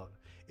popping out.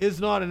 It's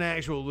not an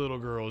actual little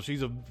girl.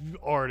 She's an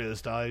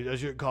artist. I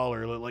should call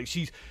her like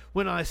she's.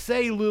 When I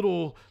say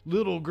little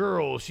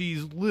girl,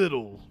 she's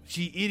little.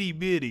 She itty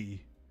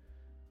bitty.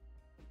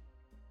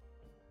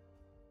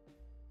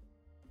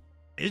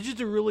 It's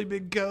just a really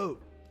big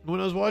coat. When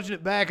I was watching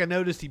it back, I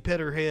noticed he pet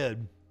her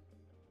head.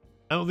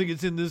 I don't think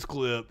it's in this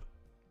clip.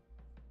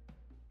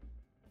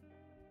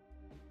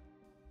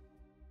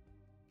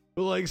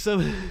 But like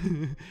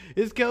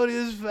his coat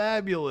is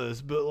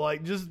fabulous, but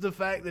like just the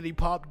fact that he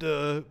popped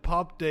a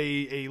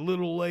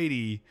little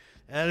lady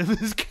out of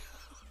his coat.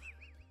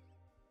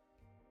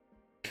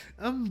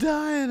 I'm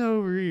dying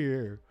over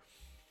here.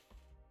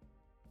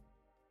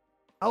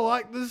 I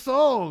like the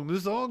song. The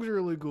song's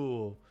really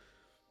cool.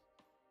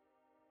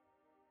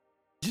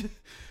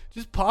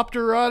 Just popped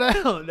her right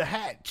out.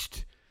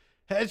 Hatched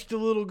a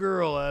little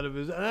girl out of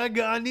his.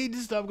 I need to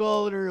stop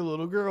calling her a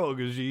little girl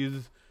because she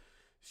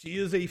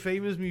is a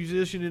famous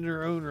musician in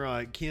her own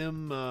right.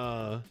 Kim,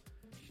 I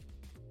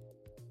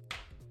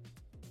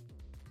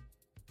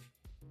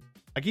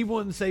keep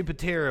wanting to say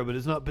Patera, but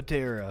it's not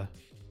Patera.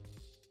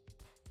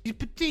 She's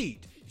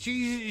petite.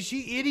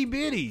 She itty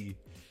bitty.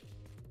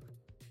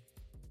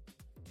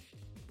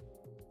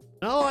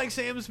 I like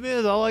Sam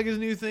Smith. I like his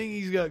new thing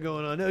he's got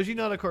going on. No, she's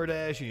not a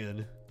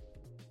Kardashian.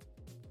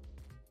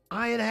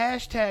 I had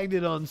hashtagged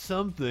it on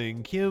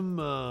something. Kim,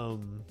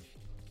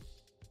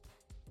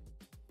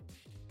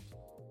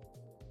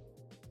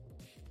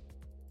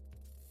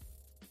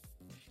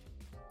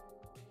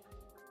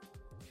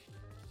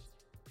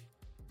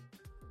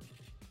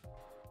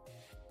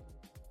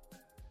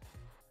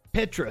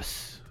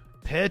 Petrus.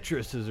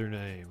 Petrus is her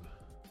name.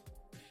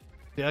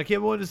 Yeah, I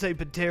kept wanting to say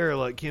Patera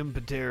like Kim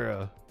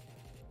Patera.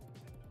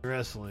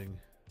 Wrestling.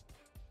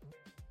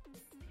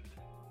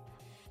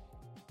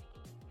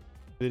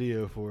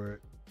 Video for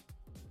it.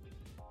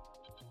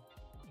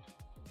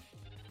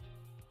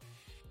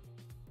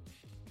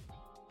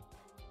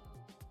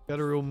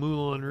 Got a real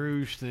Moulin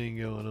Rouge thing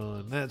going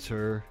on. That's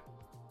her.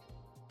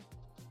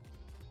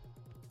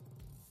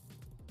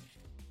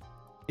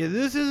 Yeah,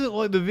 this isn't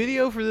like the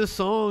video for this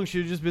song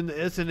should have just been the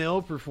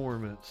SNL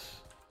performance.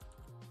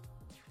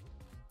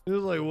 It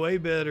was like way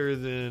better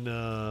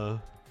than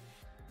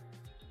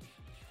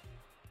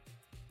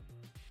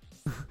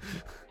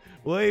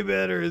way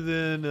better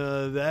than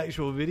the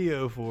actual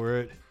video for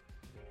it.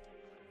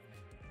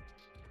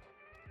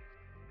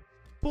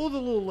 Pull the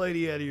little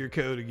lady out of your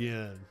coat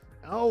again.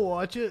 I'll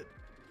watch it.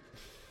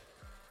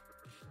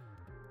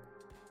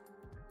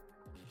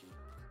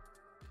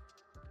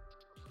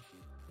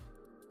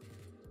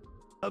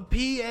 A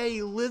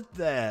PA lit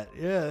that.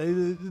 Yeah,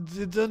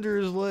 it's under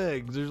his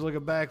legs. There's like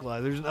a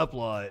backlight. There's an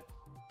uplight.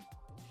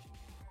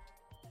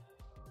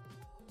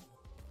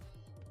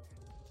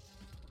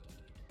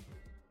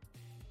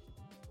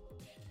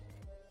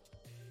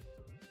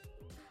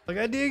 Like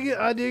I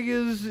dig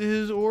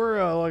his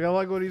aura. Like I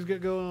like what he's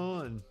got going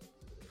on.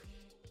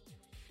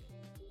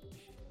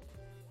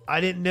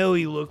 I didn't know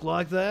he looked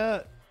like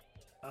that.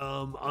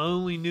 I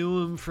only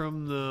knew him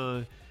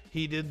from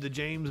he did the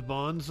James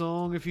Bond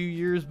song a few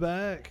years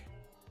back.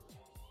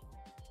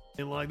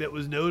 And like that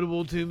was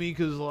notable to me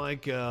because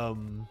like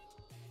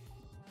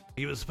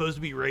he was supposed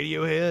to be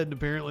Radiohead and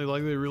apparently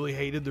like they really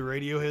hated the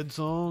Radiohead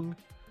song.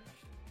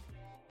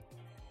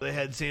 They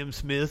had Sam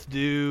Smith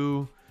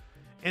do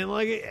and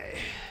like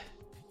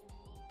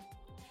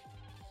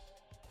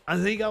I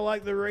think I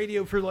like the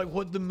radio for like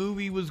what the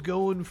movie was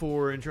going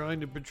for and trying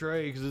to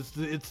portray because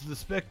it's the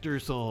Spectre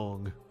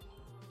song.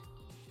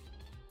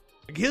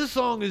 Like his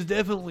song is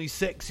definitely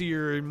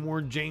sexier and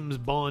more James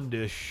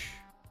Bondish.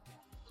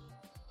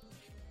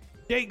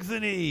 Jake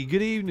Zinni,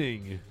 good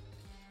evening.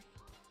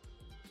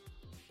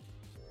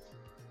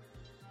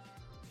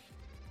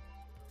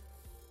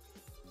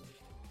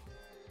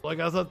 Like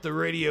I thought the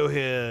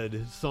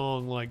Radiohead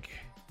song like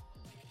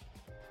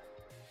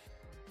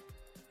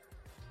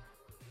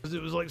Because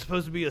it was like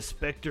supposed to be a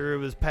specter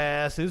of his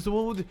past. It's the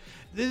one with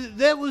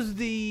that was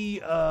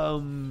the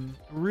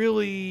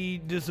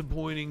really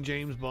disappointing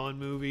James Bond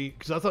movie.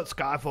 Because I thought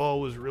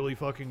Skyfall was really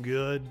fucking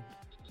good.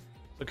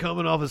 So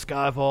coming off of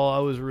Skyfall, I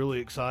was really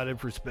excited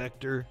for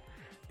Spectre.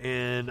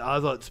 And I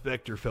thought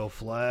Spectre fell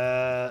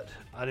flat.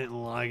 I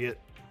didn't like it.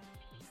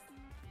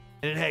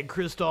 And it had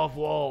Christoph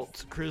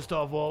Waltz.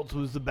 Christoph Waltz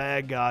was the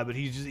bad guy, but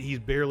he's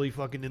barely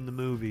fucking in the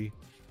movie.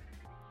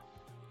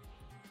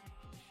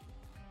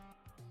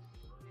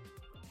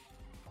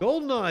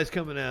 GoldenEye's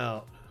coming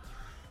out.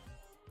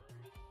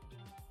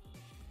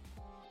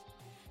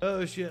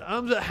 Oh shit!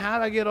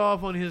 How'd I get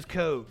off on his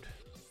coat?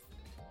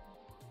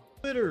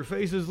 Twitter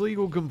faces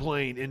legal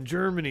complaint in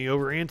Germany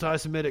over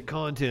anti-Semitic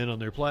content on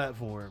their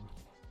platform.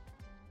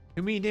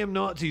 Too many damn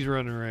Nazis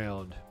running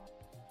around.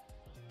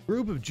 A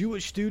group of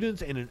Jewish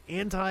students and an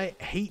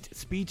anti-hate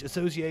speech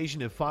association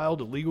have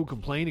filed a legal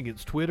complaint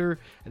against Twitter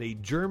at a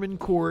German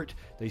court,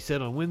 they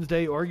said on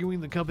Wednesday,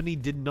 arguing the company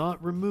did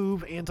not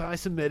remove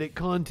anti-Semitic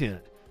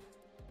content.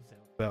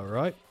 About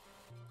right.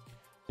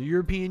 The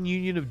European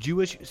Union of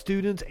Jewish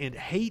Students and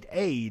Hate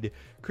Aid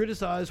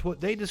criticized what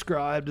they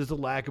described as a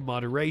lack of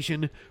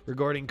moderation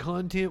regarding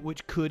content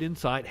which could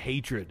incite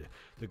hatred.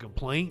 The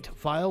complaint,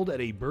 filed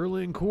at a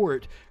Berlin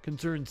court,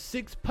 concerned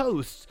 6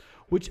 posts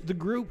which the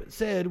group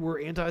said were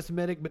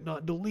anti-Semitic but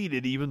not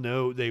deleted even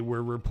though they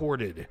were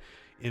reported.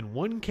 In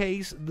one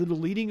case, the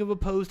deleting of a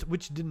post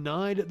which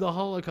denied the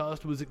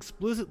Holocaust was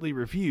explicitly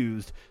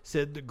refused,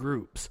 said the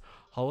groups.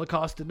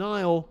 Holocaust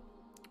denial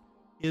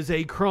is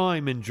a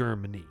crime in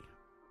Germany.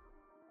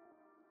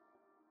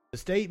 The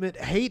statement,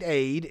 Hate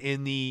Aid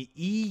and the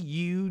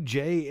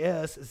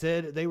EUJS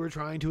said they were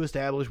trying to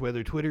establish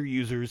whether Twitter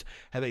users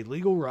have a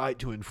legal right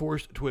to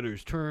enforce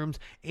Twitter's terms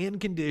and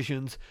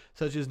conditions,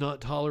 such as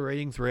not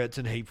tolerating threats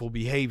and hateful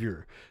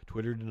behavior.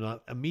 Twitter did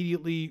not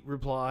immediately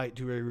reply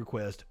to a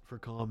request for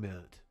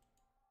comment.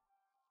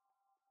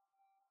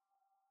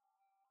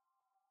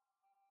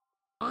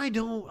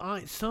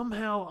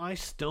 Somehow I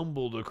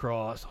stumbled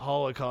across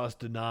Holocaust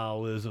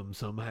denialism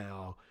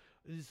somehow.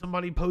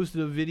 Somebody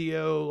posted a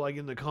video like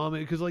in the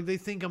comment because like they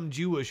think I'm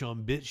Jewish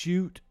on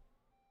BitChute.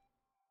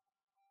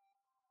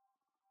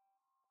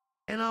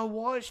 And I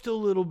watched a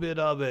little bit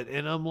of it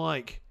and I'm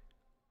like,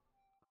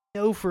 I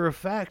know for a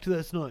fact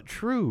that's not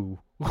true.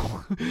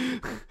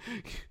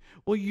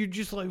 Well, you're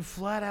just like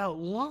flat out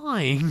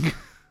lying.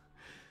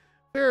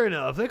 Fair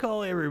enough. They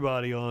call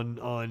everybody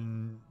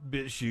on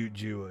BitChute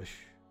Jewish.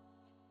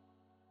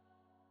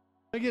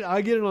 I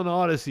get it on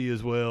Odyssey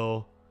as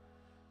well.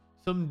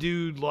 Some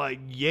dude like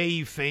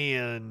Yay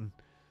Fan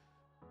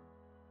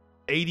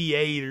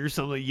 88 or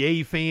something.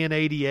 Yay Fan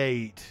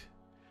 88.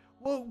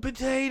 Whoa,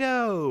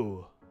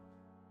 Potato!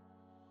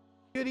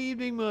 Good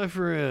evening, my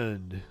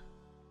friend.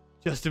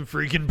 Justin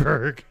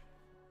Freakenberg.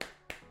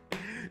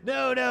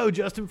 No,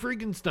 Justin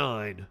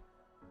Freakenstein.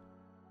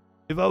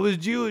 If I was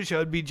Jewish,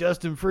 I'd be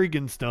Justin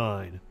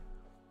Freakenstein.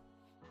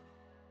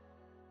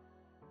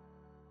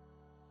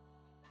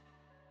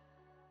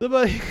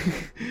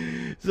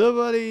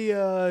 Somebody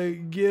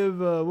give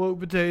Woke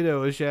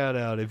Potato a shout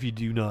out if you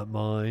do not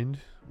mind.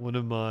 One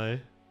of my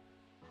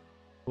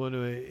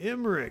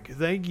Emmerich,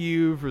 thank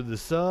you for the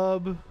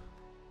sub.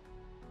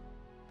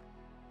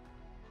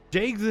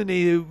 Jake's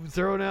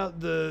throwing out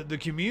the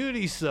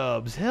community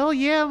subs. Hell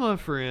yeah, my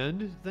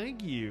friend.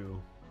 Thank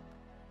you.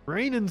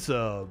 Raining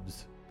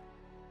subs.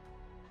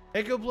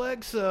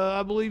 Echoplex,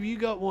 I believe you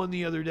got one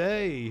the other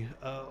day.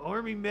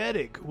 Army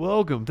Medic,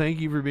 welcome. Thank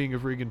you for being a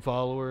freaking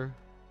follower.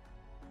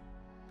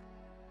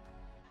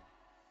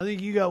 I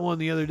think you got one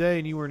the other day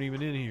and you weren't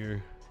even in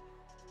here.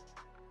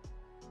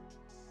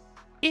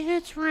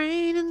 It's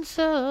raining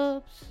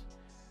subs.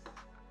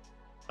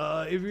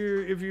 If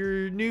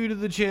you're new to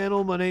the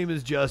channel, my name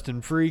is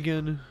Justin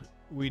Freakin.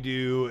 We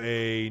do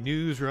a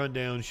news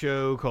rundown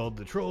show called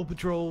The Troll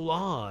Patrol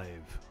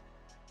Live,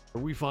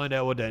 where we find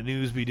out what that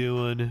news be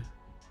doing.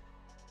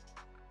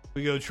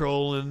 We go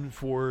trolling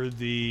for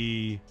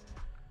the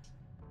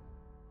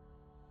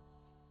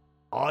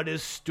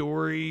oddest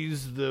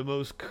stories, the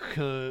most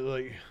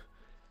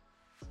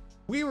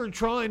we were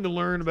trying to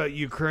learn about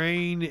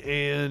Ukraine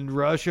and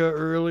Russia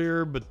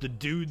earlier, but the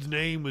dude's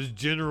name was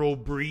General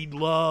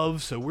Breedlove,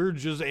 so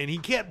and he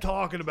kept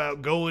talking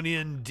about going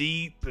in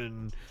deep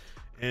and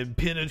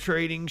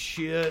penetrating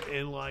shit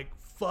and like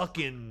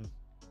fucking.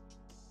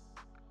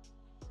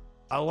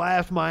 I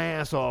laughed my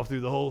ass off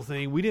through the whole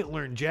thing. We didn't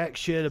learn jack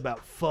shit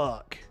about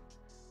fuck.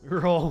 We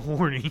were all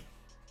horny.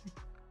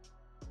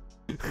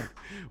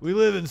 We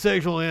live in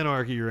sexual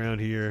anarchy around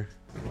here.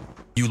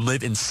 You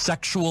live in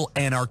sexual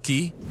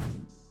anarchy?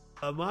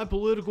 My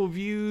political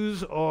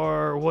views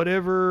are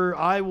whatever.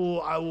 I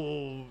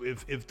will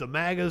if the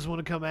MAGAs want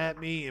to come at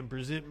me and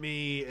present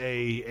me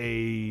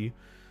a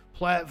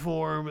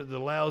platform that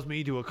allows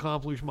me to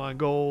accomplish my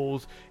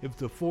goals. If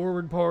the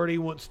Forward Party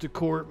wants to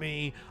court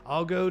me,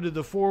 I'll go to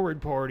the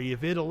Forward Party.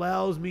 If it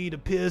allows me to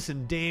piss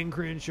in Dan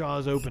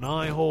Crenshaw's open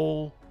eye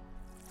hole,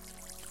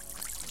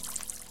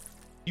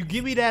 you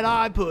give me that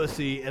eye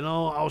pussy and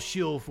I'll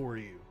shill for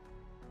you.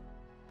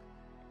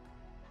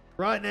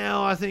 Right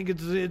now, I think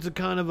it's a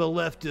kind of a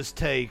leftist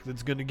take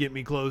that's going to get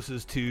me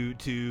closest to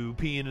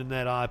peeing in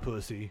that eye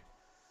pussy.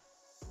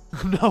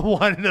 I'm not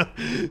wide enough.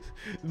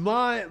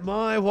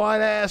 My white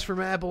ass from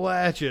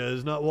Appalachia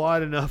is not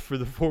wide enough for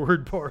the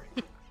forward party.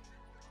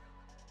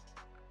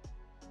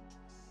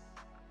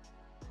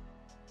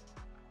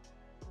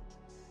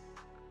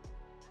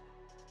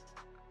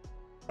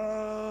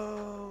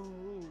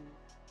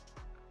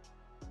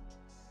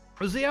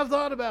 See, I've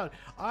thought about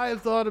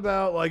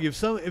like if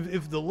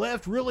the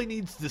left really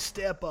needs to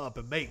step up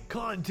and make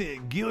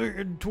content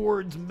geared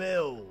towards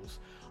males,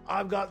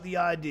 I've got the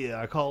idea.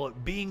 I call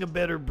it being a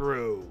better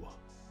bro.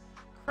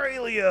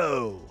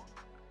 Cralio,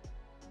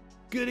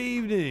 good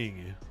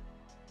evening.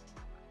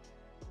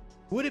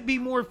 Would it be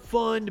more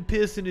fun to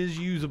piss in his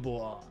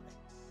usable eye?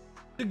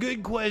 A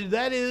good question.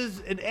 That is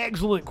an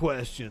excellent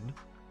question.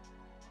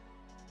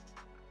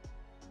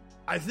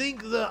 I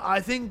think the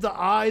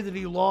eye that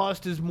he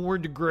lost is more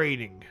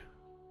degrading,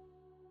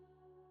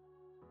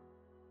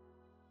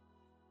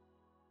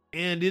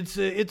 and it's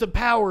a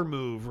power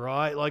move,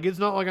 right? Like it's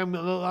not like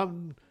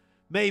I'm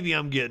maybe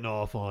I'm getting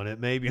off on it,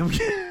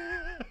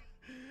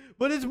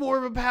 but it's more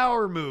of a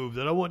power move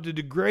that I want to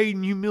degrade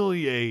and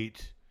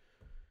humiliate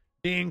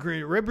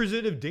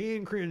Representative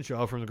Dan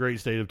Crenshaw from the great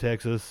state of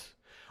Texas.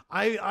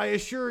 I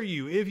assure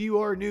you, if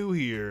you are new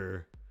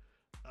here.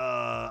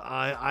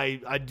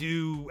 I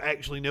do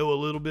actually know a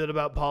little bit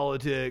about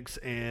politics,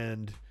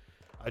 and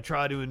I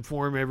try to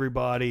inform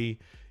everybody.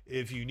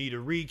 If you need a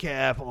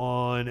recap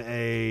on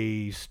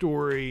a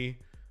story,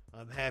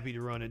 I'm happy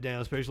to run it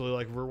down, especially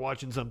like if we're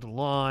watching something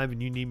live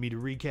and you need me to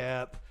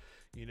recap,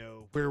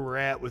 where we're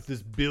at with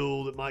this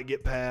bill that might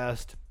get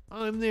passed.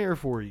 I'm there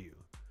for you.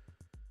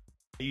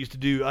 You used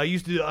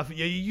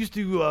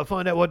to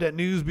find out what that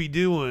news be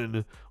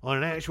doing on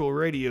an actual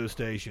radio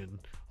station.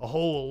 A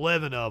whole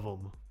 11 of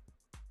them.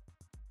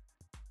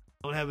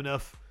 I don't have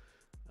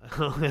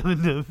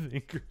enough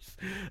fingers.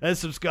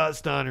 That's some Scott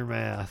Steiner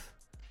math.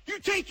 You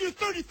take your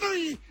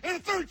 33 and a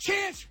third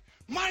chance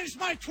minus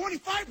my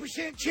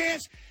 25%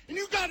 chance, and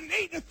you got an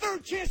 8 and a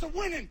third chance of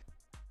winning.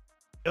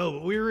 Oh,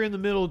 but we were in the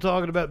middle of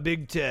talking about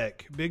big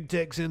tech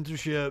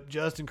censorship.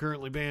 Justin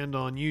currently banned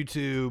on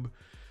YouTube,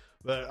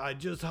 but I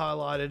just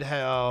highlighted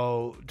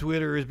how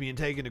Twitter is being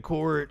taken to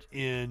court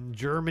in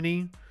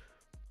Germany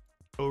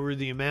over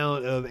the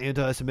amount of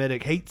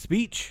anti-Semitic hate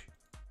speech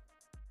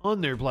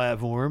on their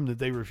platform that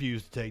they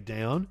refuse to take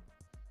down.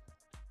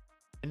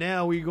 And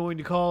now we're going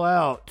to call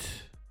out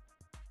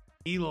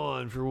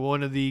Elon for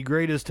one of the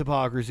greatest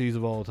hypocrisies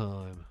of all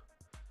time.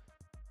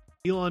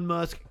 Elon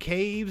Musk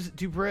caves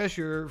to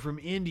pressure from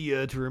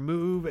India to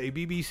remove a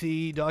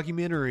BBC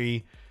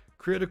documentary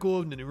critical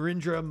of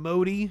Narendra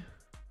Modi,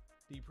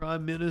 the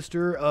Prime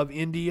Minister of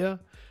India.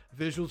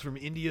 Officials from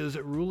India's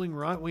ruling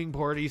right-wing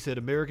party said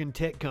American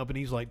tech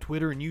companies like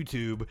Twitter and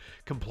YouTube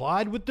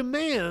complied with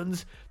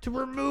demands to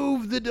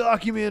remove the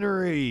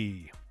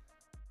documentary.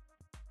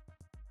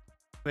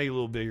 Make it a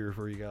little bigger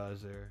for you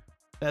guys there.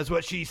 That's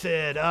what she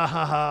said. Ah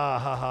ha ha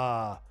ha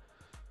ha.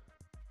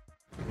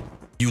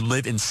 You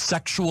live in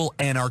sexual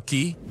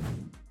anarchy?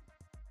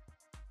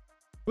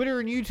 Twitter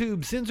and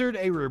YouTube censored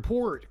a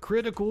report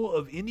critical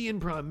of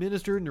Indian Prime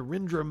Minister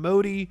Narendra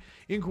Modi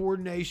in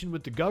coordination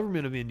with the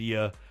government of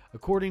India,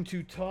 according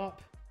to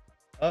top...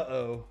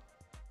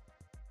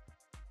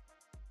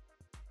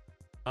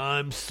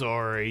 I'm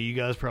sorry. You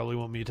guys probably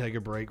want me to take a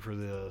break for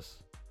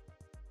this.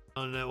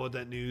 I don't know what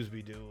that news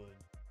be doing.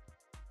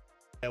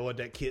 And what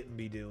that kitten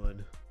be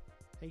doing.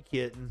 Hey,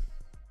 kitten.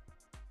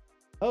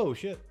 Oh,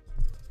 shit.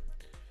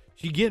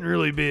 She getting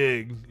really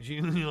big.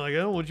 She's like, I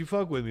don't want you to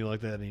fuck with me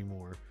like that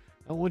anymore.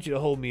 I don't want you to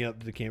hold me up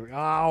to the camera.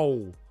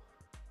 Ow!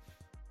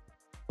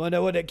 Find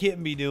out what that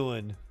kitten be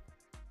doing.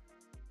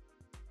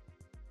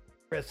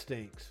 Breath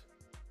stinks.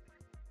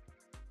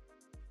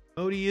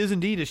 Modi is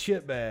indeed a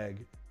shitbag.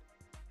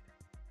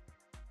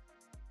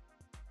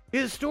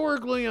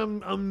 Historically,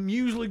 I'm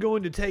usually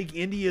going to take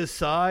India's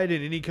side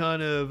in any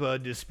kind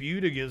of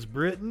dispute against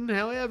Britain.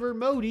 However,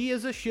 Modi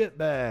is a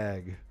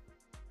shitbag.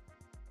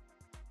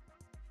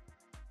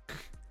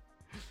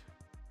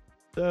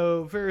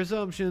 So, fair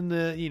assumption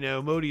that,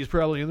 Modi is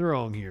probably in the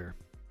wrong here.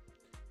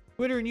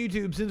 Twitter and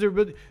YouTube censor,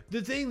 but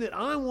the thing that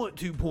I want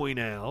to point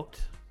out,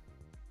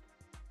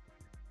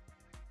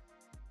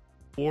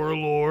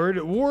 Warlord,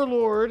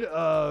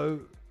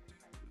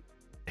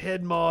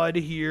 head mod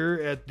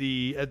here at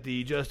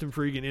the Justin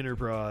Freakin'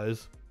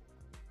 Enterprise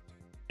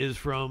is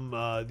from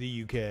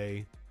the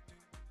UK.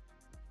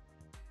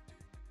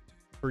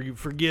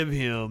 Forgive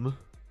him.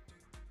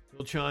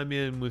 He'll chime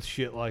in with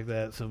shit like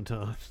that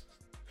sometimes.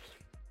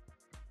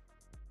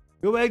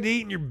 Go back to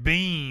eating your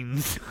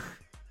beans.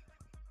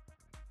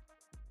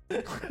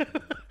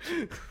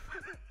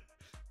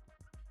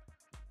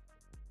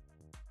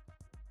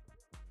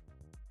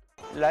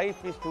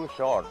 Life is too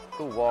short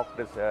to walk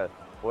this earth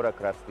for a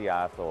crusty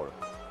asshole.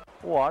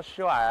 Wash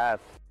your ass.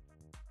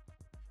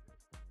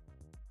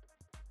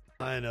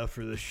 High enough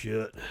for this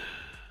shit.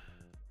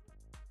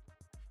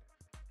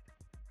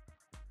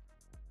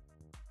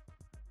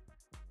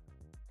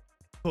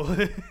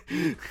 What?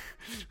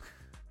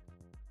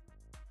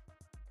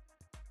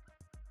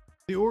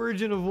 The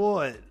origin of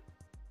what?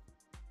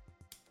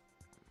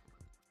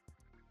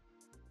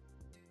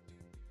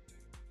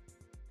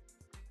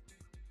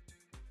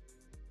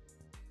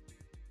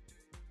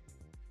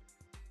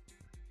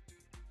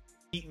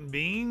 Eating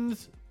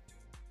beans?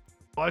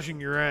 Washing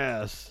your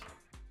ass.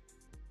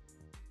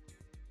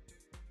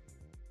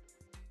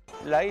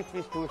 Life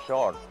is too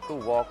short to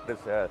walk this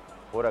earth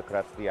for a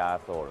crusty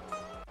asshole.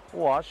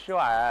 Wash your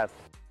ass.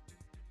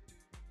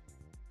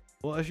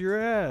 Wash your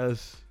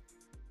ass.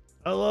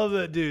 I love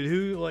that dude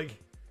who, like,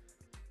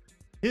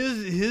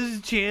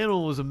 his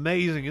channel is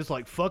amazing. It's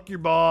like, fuck your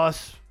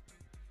boss.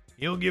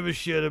 He don't give a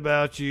shit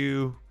about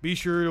you. Be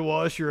sure to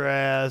wash your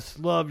ass.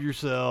 Love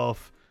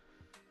yourself.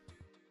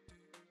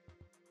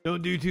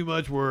 Don't do too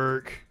much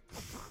work.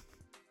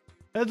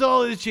 That's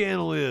all his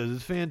channel is.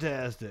 It's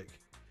fantastic.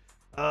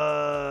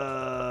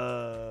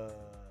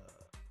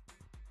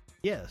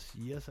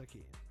 Yes, I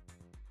can.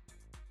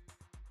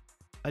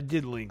 I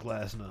did link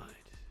last night.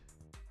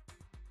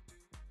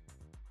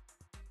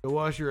 Go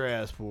wash your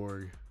ass,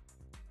 Porg.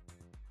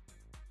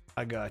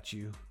 I got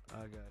you.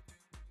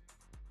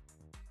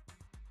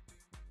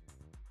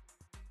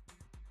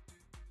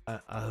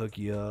 I hook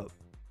you up.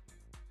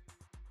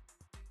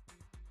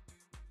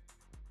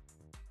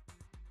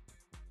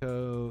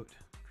 Coat.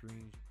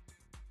 Green.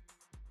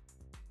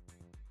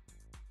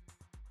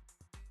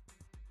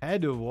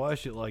 Had to have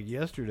washed it like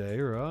yesterday,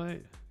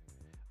 right?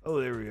 Oh,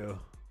 there we go.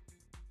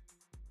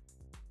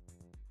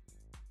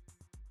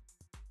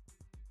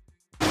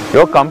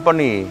 Your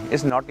company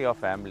is not your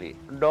family.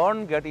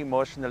 Don't get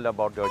emotional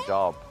about your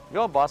job.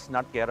 Your boss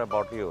not care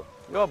about you.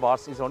 Your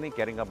boss is only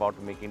caring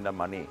about making the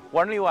money.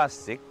 When you are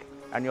sick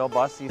and your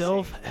boss is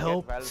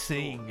self-help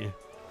sing.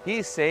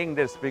 He's saying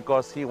this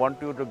because he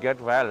wants you to get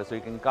well so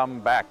you can come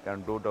back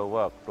and do the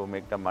work to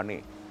make the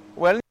money.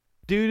 Well,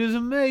 dude is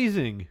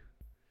amazing.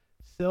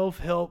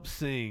 Self-help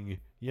sing.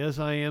 Yes,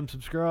 I am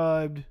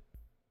subscribed.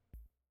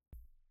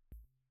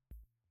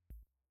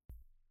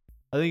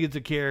 I think it's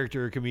a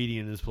character a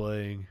comedian is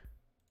playing.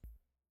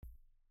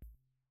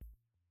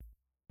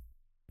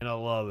 And I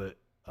love it.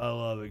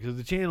 Because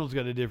the channel's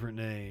got a different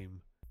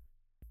name.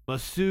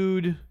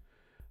 Masood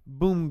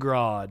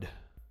Boomgrad.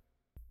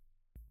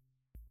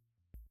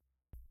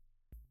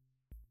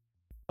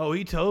 Oh,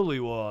 he totally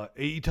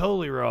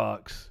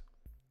rocks.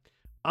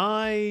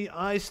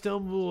 I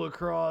stumble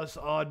across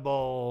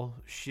oddball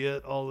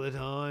shit all the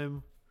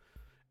time.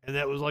 And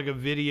that was like a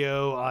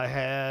video I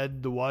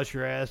had, the wash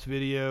your ass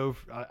video.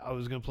 I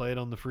was going to play it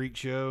on the Freak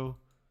Show.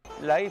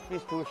 Life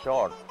is too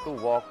short to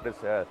walk this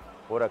earth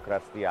for a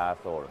crusty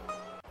asshole.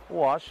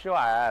 Wash your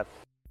ass.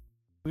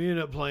 We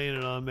ended up playing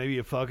it on maybe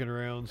a fucking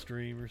around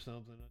stream or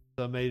something.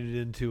 I made it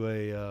into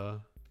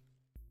a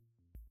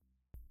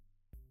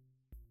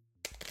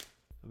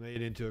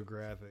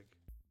graphic.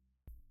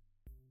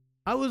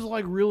 I was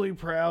like really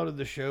proud of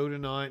the show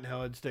tonight and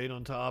how I'd stayed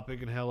on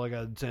topic and how like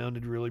I'd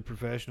sounded really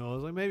professional. I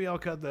was like, maybe I'll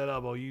cut that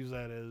up. I'll use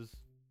that as.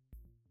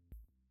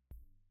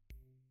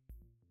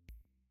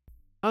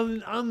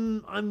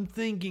 I'm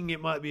thinking it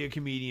might be a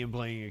comedian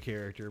playing a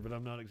character, but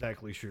I'm not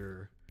exactly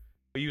sure.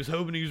 But he was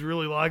hoping he was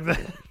really like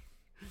that.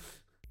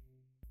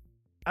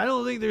 I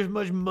don't think there's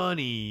much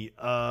money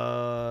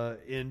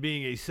in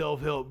being a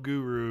self-help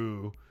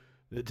guru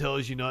that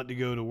tells you not to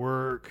go to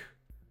work.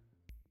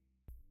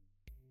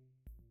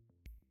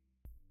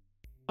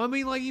 I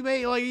mean,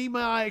 he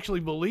might actually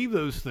believe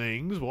those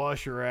things.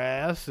 Wash your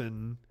ass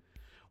and,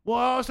 well,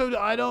 also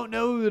I don't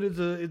know that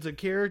it's a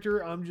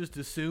character. I'm just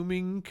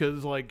assuming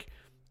because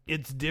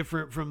it's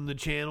different from the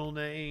channel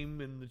name,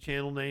 and the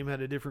channel name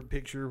had a different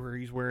picture where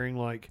he's wearing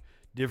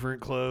different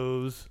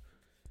clothes.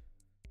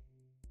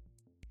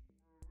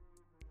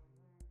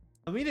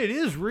 I mean, it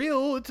is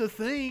real. It's a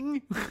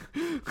thing.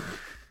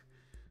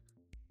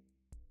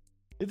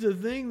 It's a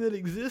thing that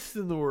exists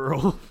in the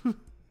world.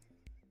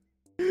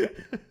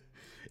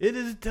 It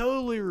is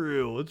totally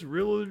real. It's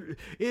real.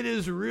 It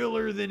is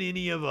realer than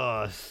any of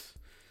us.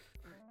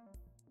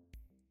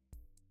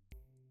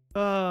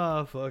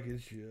 Fucking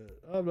shit.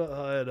 I'm not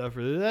high enough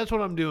for this. That's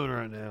what I'm doing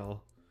right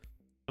now.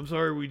 I'm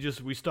sorry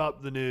we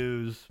stopped the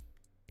news.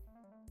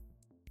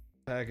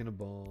 Packing a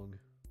bong.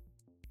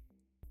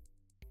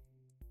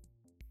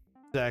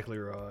 Exactly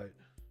right.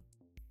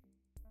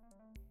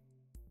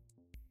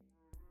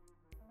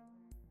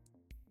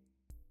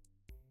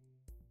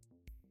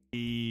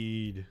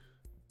 Indeed.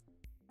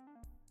 I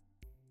don't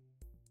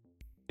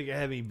think I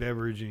have any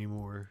beverage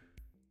anymore.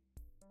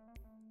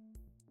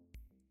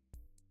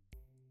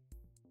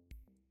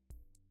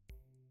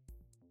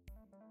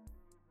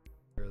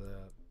 Hear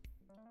that.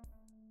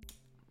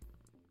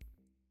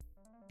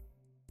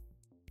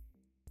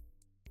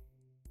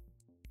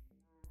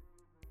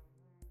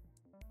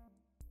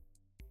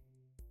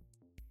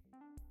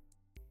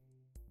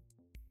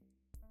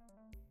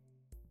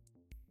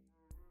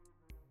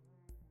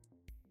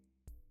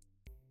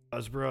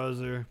 Us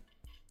brother.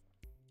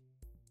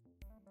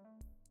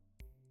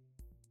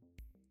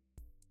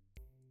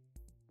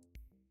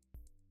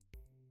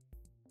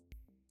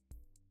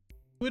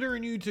 Twitter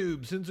and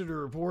YouTube censored a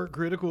report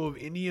critical of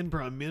Indian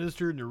Prime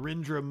Minister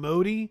Narendra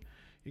Modi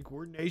in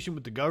coordination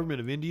with the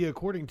government of India,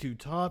 according to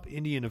top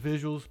Indian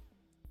officials.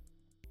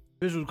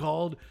 Officials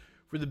called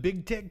for the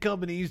big tech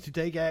companies to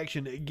take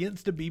action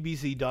against a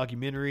BBC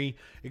documentary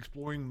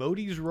exploring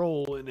Modi's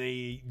role in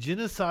a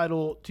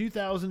genocidal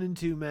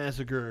 2002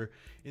 massacre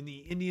in the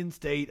Indian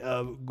state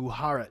of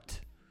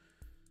Gujarat,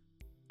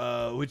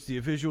 which the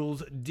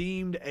officials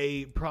deemed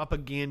a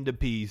propaganda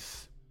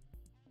piece.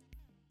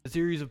 A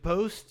series of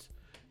posts.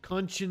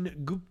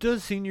 Kanchan Gupta,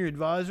 senior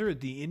advisor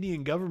at the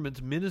Indian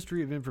government's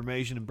Ministry of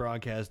Information and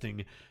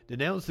Broadcasting,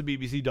 denounced the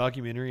BBC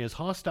documentary as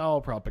hostile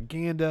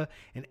propaganda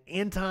and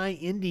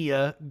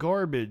anti-India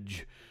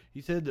garbage. He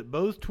said that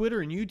both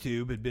Twitter and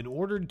YouTube had been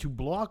ordered to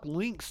block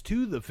links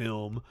to the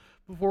film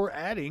before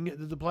adding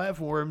that the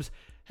platforms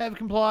have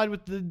complied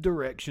with the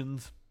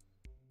directions.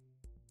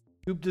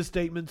 Gupta's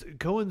statements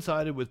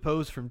coincided with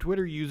posts from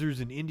Twitter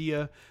users in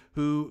India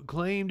who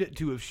claimed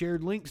to have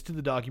shared links to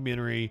the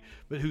documentary,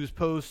 but whose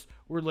posts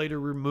were later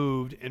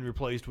removed and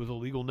replaced with a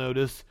legal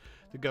notice.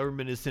 The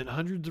government has sent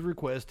hundreds of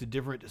requests to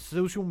different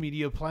social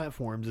media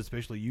platforms,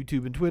 especially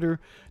YouTube and Twitter,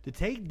 to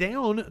take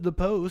down the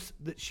posts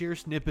that share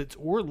snippets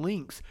or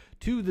links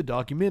to the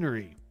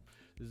documentary.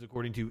 This is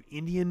according to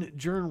Indian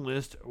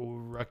journalist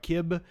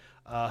Rakib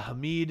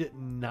Hamid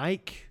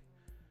Naik.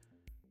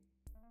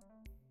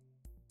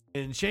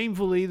 And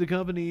shamefully, the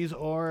companies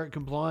are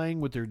complying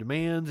with their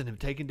demands and have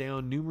taken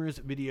down numerous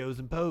videos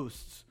and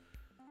posts.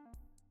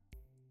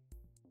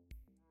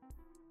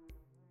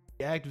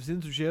 The act of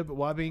censorship,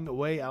 wiping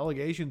away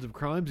allegations of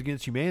crimes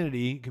against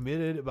humanity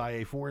committed by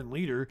a foreign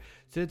leader,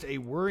 sets a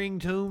worrying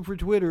tone for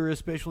Twitter,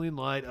 especially in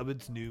light of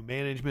its new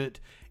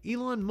management.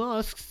 Elon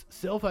Musk's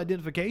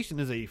self-identification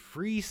as a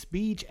free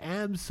speech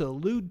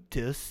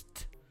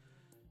absolutist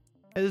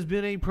has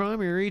been a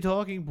primary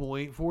talking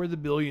point for the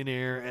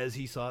billionaire as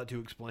he sought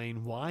to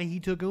explain why he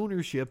took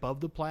ownership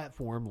of the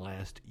platform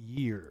last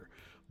year.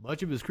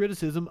 Much of his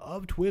criticism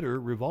of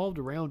Twitter revolved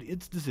around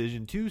its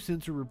decision to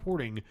censor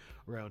reporting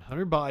around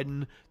Hunter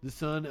Biden, the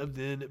son of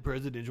then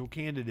presidential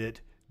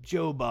candidate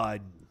Joe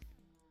Biden.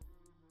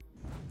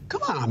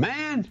 Come on,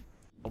 man.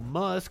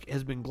 Musk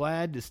has been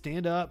glad to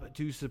stand up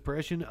to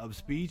suppression of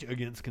speech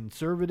against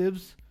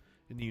conservatives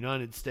in the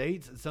United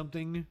States,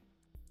 something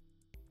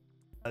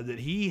that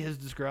he has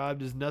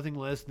described as nothing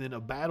less than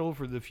a battle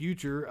for the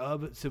future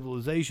of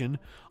civilization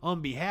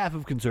on behalf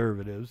of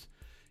conservatives.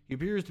 He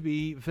appears to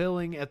be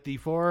failing at the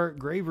far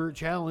graver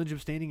challenge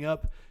of standing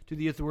up to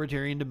the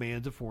authoritarian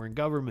demands of foreign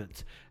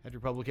governments. After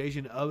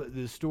publication of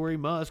this story,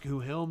 Musk,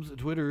 who helms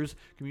Twitter's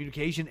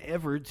communication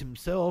efforts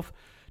himself,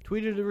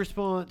 tweeted a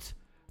response,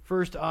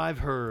 "First I've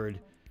heard.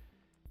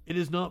 It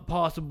is not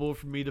possible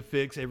for me to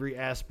fix every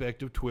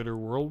aspect of Twitter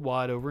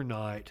worldwide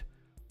overnight,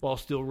 while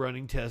still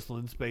running Tesla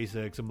and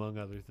SpaceX, among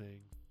other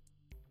things."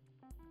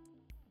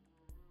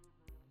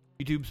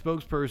 YouTube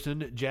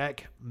spokesperson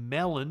Jack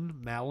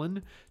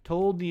Mallon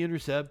told The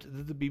Intercept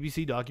that the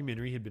BBC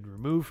documentary had been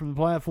removed from the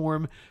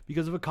platform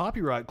because of a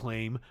copyright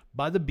claim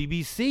by the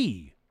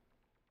BBC,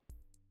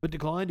 but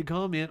declined to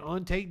comment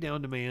on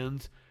takedown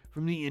demands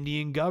from the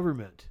Indian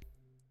government.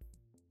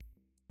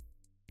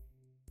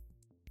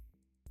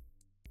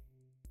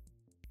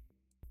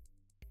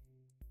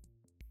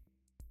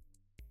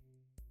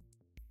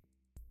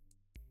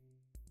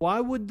 Why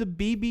would the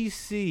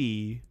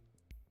BBC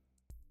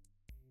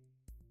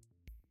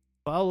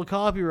file a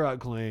copyright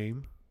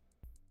claim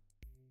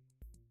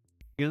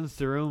against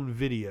their own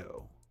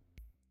video?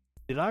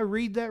 Did I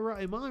read that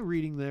right? Am I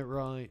reading that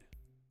right?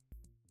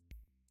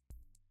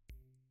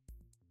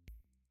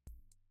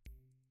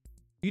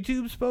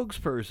 YouTube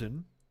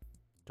spokesperson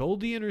told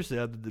The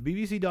Intercept that the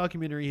BBC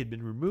documentary had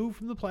been removed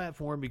from the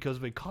platform because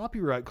of a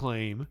copyright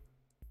claim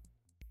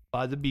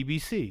by the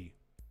BBC.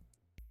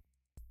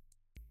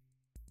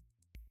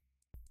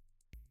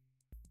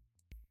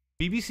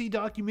 BBC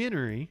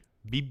documentary,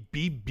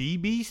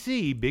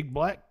 BBC, Big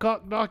Black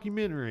Cock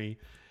documentary,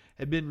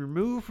 had been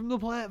removed from the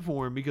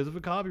platform because of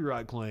a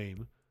copyright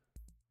claim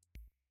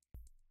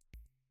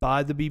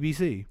by the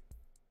BBC.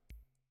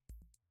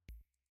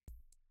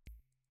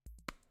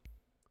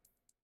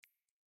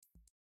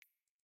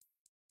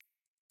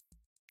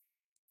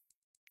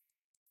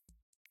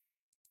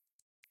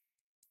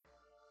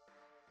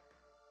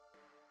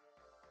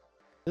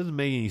 Doesn't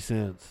make any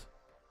sense.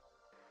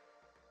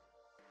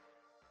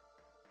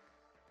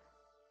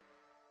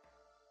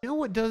 You know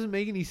what doesn't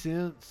make any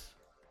sense?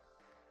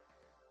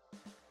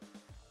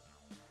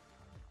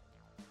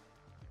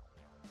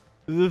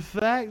 The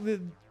fact that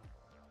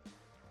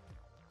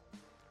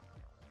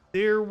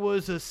there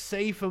was a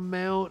safe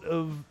amount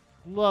of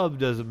love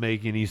doesn't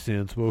make any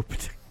sense.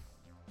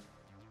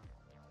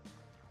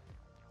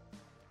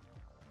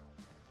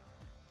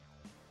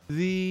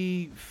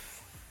 The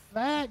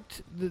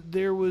fact that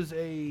there was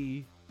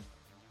a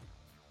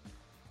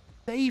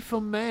safe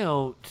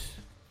amount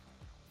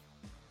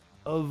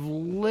of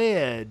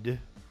lead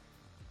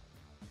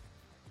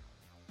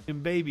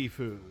in baby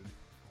food,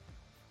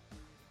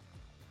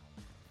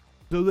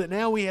 so that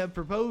now we have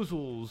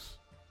proposals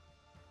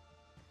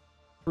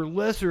for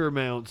lesser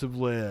amounts of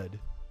lead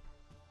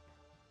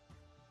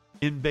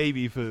in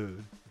baby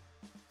food.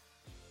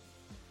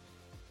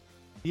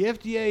 The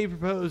FDA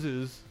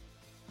proposes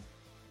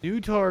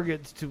new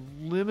targets to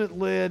limit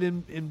lead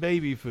in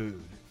baby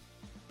food.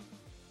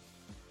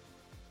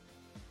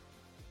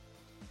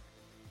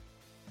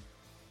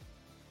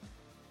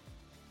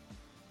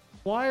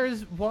 Why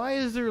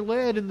is there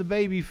lead in the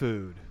baby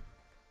food?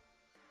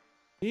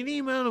 Any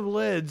amount of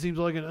lead seems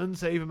like an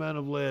unsafe amount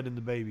of lead in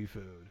the baby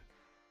food.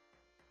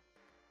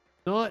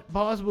 Not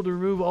possible to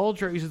remove all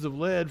traces of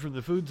lead from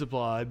the food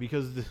supply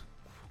because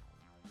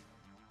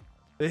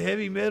the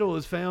heavy metal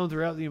is found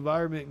throughout the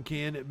environment and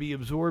can be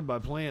absorbed by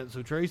plants,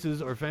 so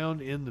traces are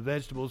found in the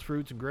vegetables,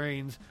 fruits, and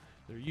grains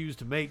that are used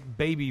to make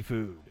baby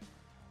food.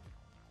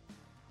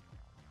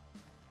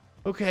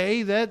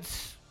 Okay,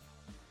 that's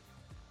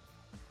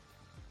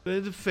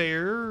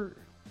fair.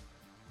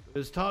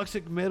 As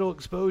toxic metal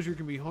exposure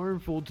can be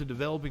harmful to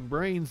developing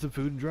brains, the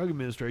Food and Drug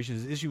Administration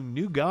is issuing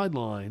new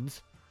guidelines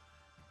to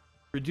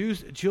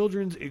reduce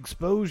children's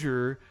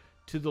exposure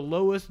to the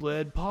lowest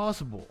lead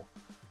possible.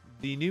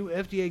 The new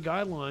FDA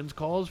guidelines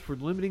calls for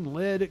limiting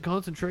lead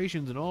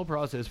concentrations in all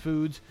processed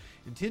foods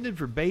intended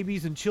for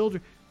babies and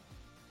children.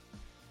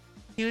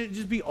 Can it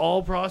just be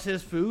all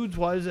processed foods?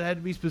 Why does it have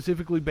to be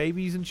specifically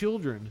babies and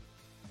children?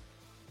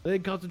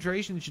 Lead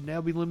concentration should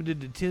now be limited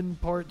to 10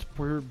 parts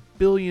per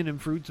billion in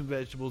fruits and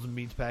vegetables and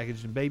meats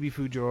packaged in baby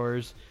food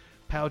jars,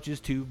 pouches,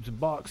 tubes, and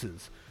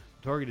boxes.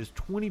 The target is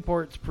 20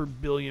 parts per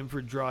billion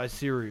for dry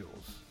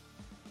cereals.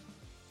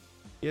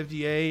 The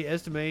FDA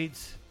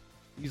estimates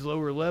these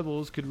lower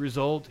levels could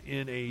result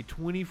in a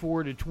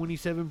 24 to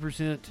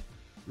 27%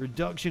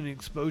 reduction in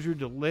exposure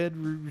to lead,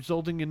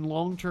 resulting in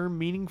long-term,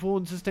 meaningful,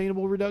 and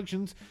sustainable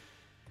reductions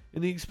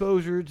in the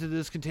exposure to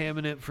this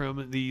contaminant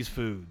from these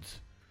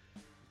foods.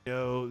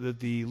 Know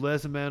that the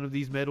less amount of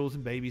these metals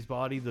in baby's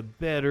body, the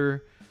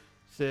better,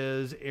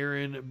 says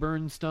Aaron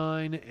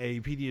Bernstein,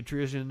 a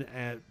pediatrician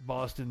at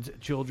Boston's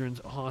Children's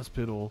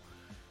Hospital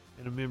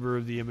and a member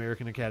of the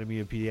American Academy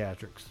of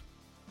Pediatrics.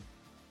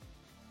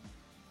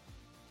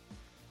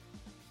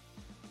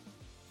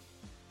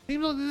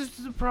 Seems like this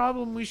is a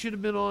problem we should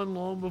have been on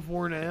long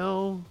before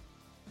now.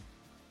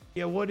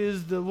 Yeah, what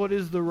is the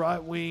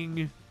right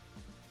wing?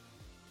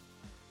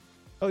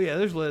 Oh yeah,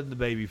 there's lead in the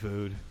baby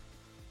food.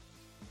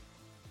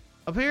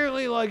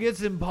 Apparently, like,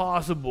 it's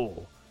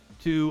impossible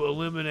to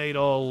eliminate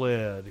all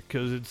lead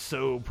because it's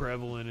so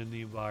prevalent in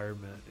the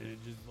environment and it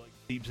just like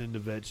seeps into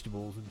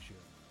vegetables and shit.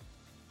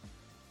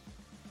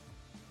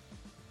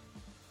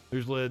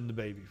 There's lead in the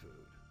baby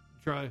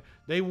food.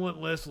 They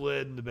want less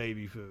lead in the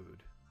baby food.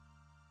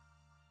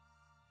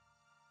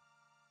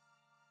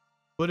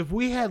 But if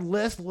we had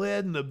less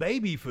lead in the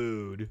baby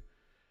food,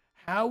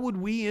 how would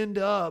we end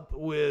up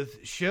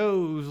with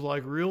shows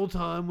like Real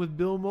Time with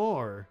Bill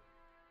Maher?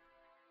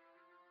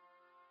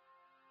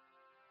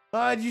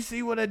 Did you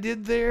see what I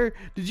did there?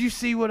 Did you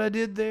see what I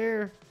did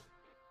there?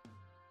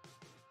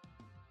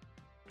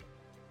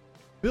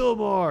 Bill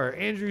Maher,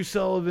 Andrew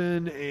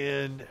Sullivan,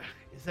 and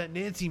is that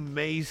Nancy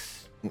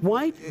Mace?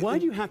 Why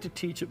do you have to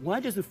teach it?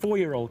 Why does a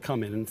 4-year-old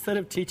come in, instead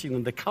of teaching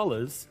them the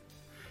colors,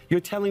 you're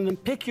telling them,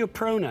 pick your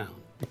pronoun?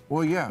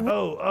 Well, yeah.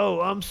 Oh,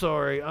 I'm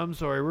sorry.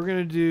 We're going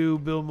to do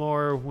Bill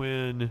Maher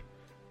when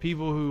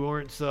people who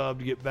aren't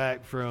subbed get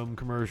back from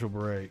commercial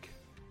break.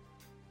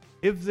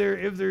 If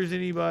there's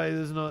anybody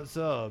that's not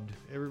subbed,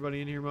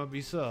 everybody in here might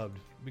be subbed.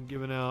 Been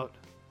giving out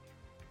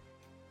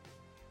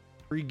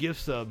free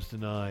gift subs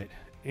tonight.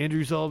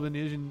 Andrew Sullivan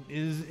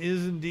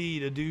is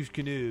indeed a douche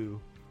canoe.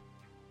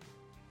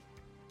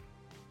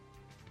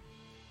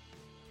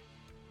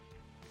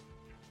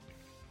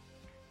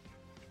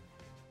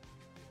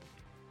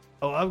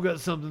 Oh, I've got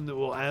something that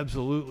will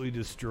absolutely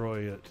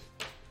destroy it.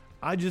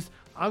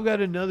 I've got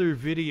another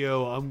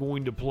video I'm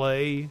going to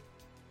play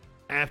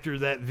after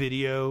that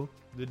video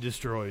that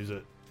destroys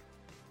it.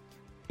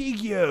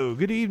 Igyo,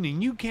 good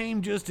evening. You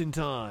came just in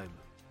time.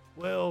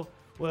 Well,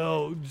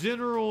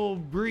 General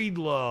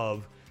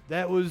Breedlove.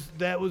 That was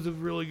a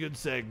really good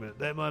segment.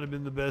 That might have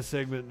been the best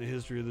segment in the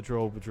history of the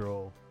Troll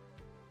Patrol.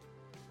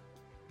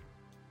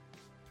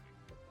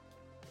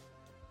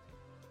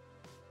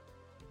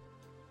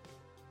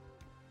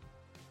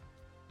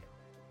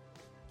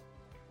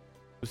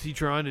 Was he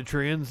trying to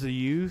trans the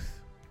youth?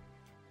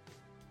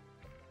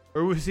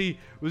 Or was he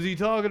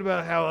talking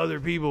about how other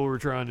people were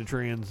trying to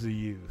trans the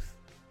youth?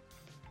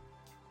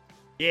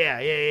 Yeah.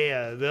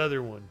 The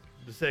other one.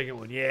 The second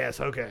one. Yes,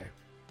 okay.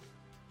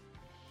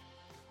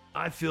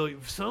 I feel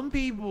some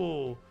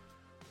people,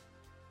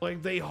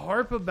 like, they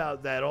harp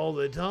about that all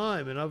the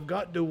time, and I've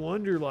got to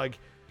wonder, like,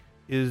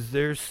 is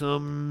there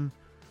some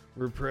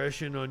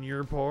repression on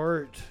your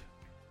part?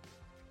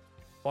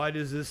 Why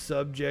does this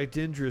subject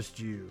interest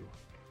you?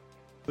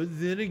 But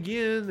then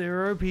again,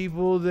 there are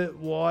people that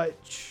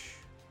watch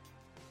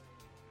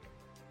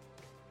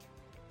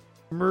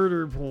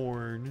murder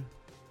porn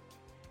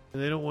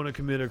and they don't want to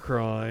commit a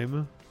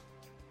crime.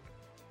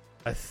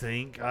 I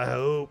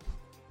hope.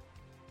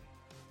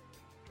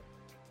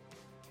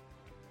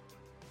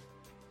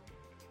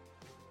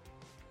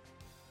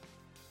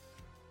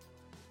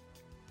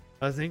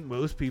 I think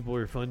most people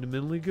are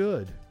fundamentally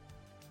good.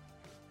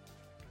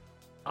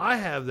 I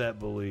have that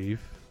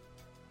belief.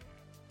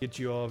 Get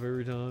you off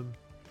every time.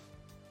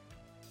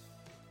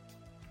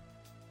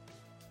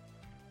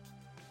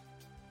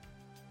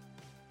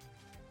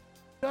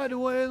 By the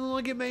way,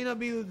 like it may not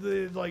be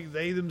like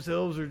they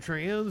themselves are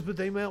trans, but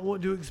they might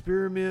want to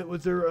experiment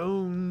with their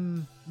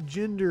own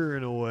gender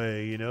in a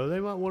way. You know, they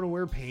might want to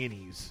wear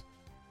panties,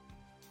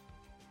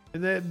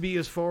 and that'd be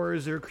as far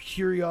as their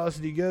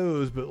curiosity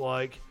goes. But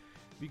like,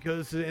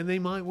 and they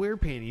might wear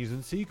panties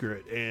in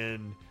secret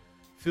and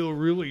feel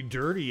really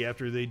dirty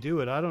after they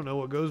do it. I don't know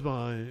what goes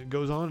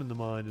on in the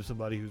mind of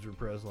somebody who's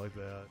repressed like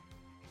that.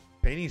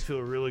 Panties feel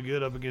really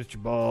good up against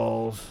your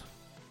balls.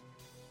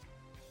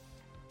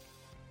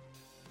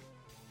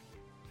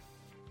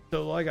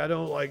 So, like, I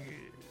don't, like,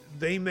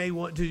 they may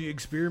want to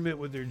experiment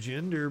with their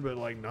gender, but,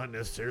 like, not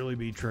necessarily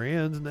be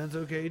trans, and that's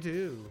okay,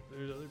 too.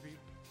 There's other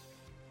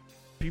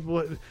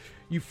people,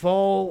 you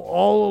fall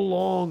all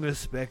along a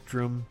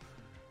spectrum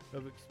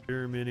of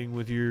experimenting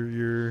with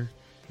your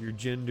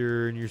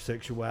gender and your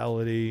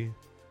sexuality.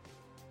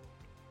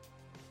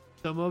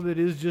 Some of it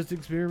is just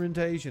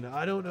experimentation.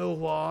 I don't know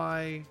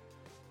why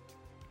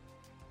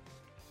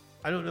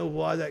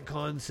that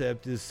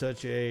concept is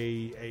such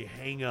a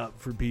hang up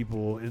for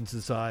people in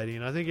society.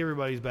 And I think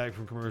everybody's back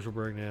from commercial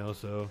break now,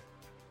 so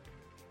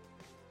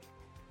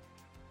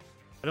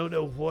I don't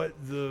know what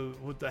the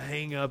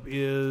hang up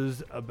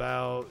is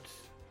about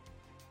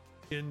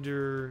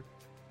gender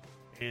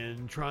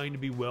and trying to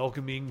be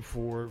welcoming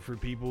for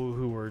people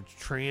who are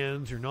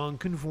trans or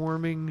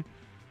non-conforming.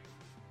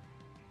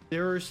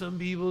 There are some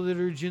people that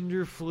are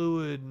gender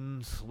fluid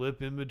and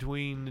slip in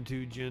between the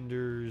two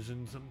genders,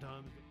 and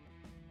sometimes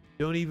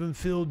don't even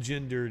feel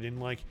gendered.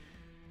 And like,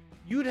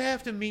 you'd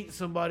have to meet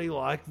somebody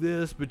like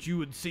this, but you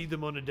would see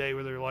them on a day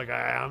where they're like,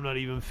 I'm not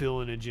even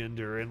feeling a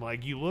gender. And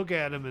like, you look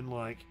at them and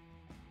like,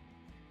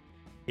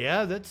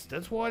 yeah,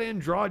 that's what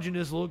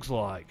androgynous looks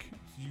like.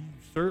 You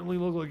certainly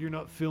look like you're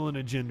not feeling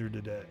a gender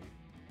today.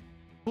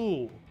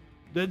 Cool.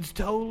 That's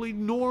totally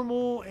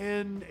normal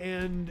and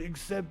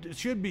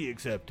should be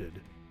accepted.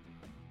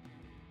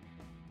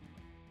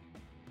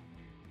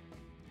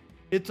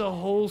 It's a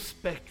whole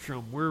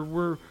spectrum.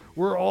 We're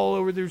all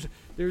over.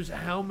 There's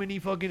how many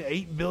fucking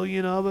 8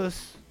 billion of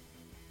us?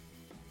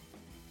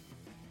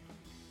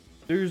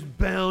 There's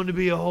bound to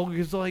be a whole,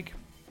 because like,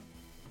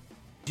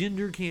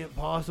 gender can't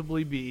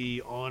possibly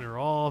be on or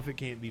off. It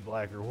can't be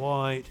black or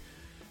white.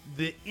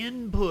 The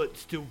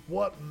inputs to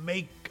what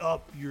make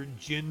up your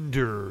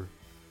gender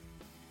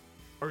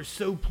are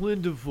so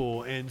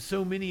plentiful, and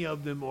so many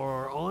of them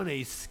are on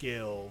a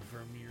scale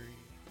from your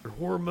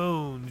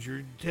hormones,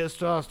 your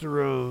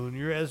testosterone,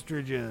 your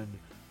estrogen,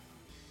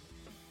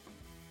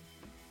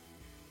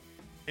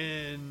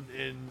 and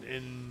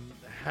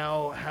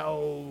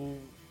how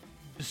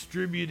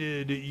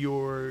distributed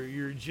your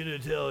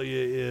genitalia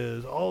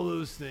is. All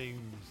those things.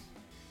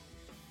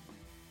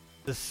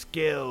 The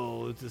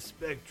scale, it's a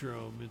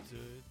spectrum, it's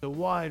a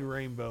wide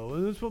rainbow,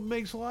 and that's what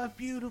makes life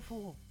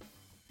beautiful.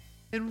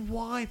 And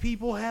why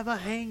people have a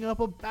hang up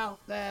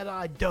about that,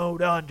 I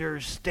don't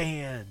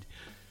understand.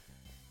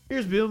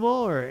 Here's Bill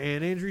Maher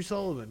and Andrew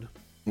Sullivan.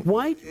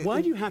 Why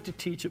do you have to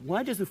teach it?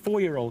 Why does the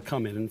 4-year-old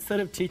come in, and instead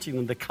of teaching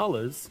them the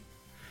colors,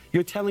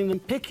 you're telling them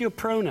pick your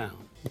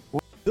pronoun?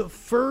 The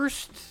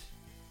first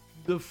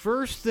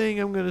thing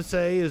I'm going to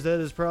say is that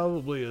is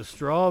probably a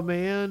straw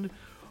man.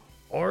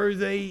 Are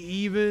they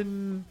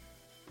even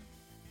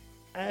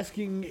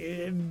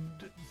asking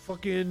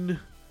fucking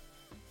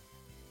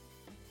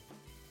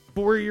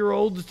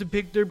 4-year-olds to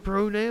pick their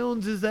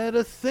pronouns? Is that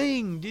a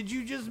thing? Did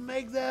you just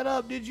make that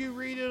up? Did you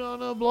read it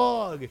on a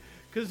blog?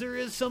 Because there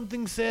is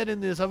something said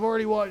in this. I've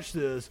already watched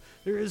this.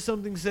 There is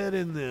something said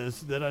in this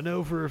that I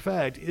know for a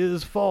fact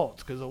is false,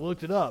 because I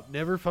looked it up.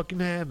 Never fucking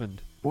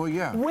happened. Well,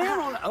 yeah. Where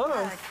on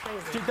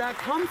earth did that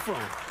come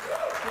from?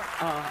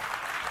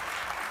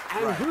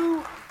 And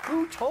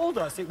who told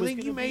us it was? I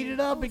think you made it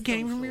up. It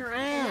came from your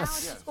ass. Now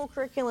it's school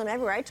curriculum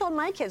everywhere. I told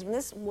my kids when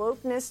this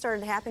wokeness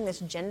started happening,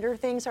 this gender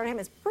thing started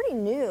happening, it's pretty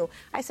new.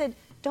 I said,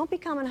 don't be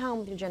coming home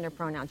with your gender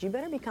pronouns. You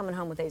better be coming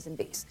home with A's and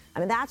B's. I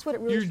mean, that's what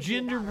it really your should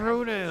gender be about,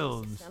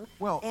 pronouns. Right?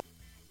 Well,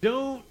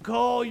 don't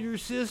call your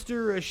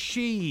sister a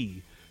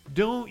she.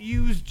 Don't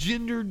use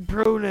gendered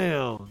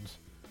pronouns.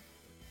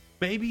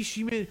 Maybe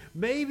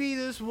maybe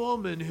this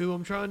woman who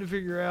I'm trying to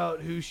figure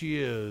out who she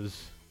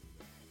is.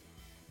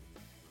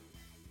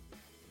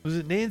 Was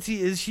it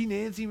Nancy? Is she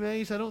Nancy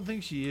Mace? I don't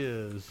think she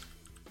is.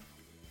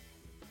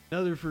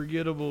 Another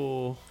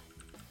forgettable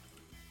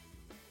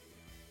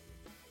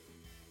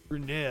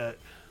brunette.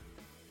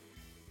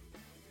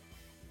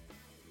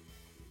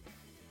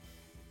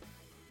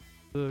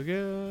 I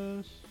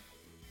guess.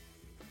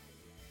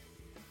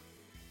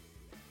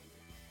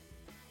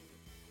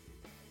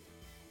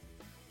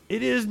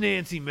 It is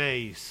Nancy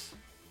Mace.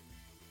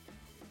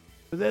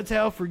 But that's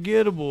how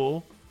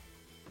forgettable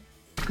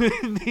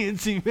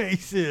Nancy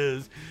Mace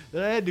is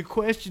that I had to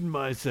question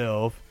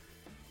myself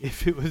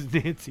if it was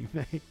Nancy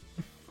Mace.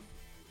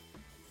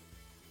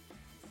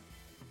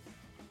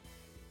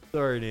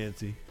 Sorry,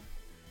 Nancy.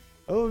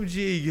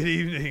 OMG, good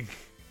evening.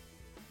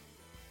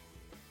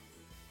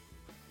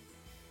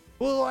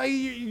 Well,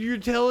 you're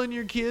telling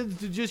your kids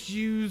to just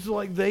use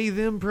like they,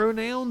 them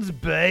pronouns?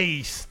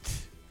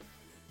 Based.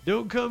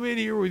 Don't come in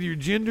here with your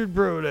gendered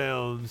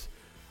pronouns.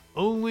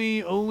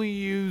 Only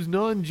use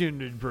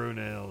non-gendered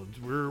pronouns.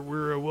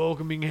 We're a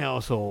welcoming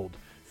household.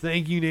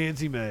 Thank you,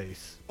 Nancy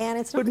Mace. And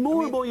it's but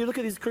more and more you look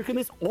at his curriculum,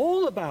 it's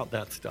all about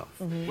that stuff.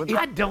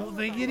 I don't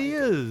think it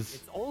is.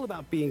 It's all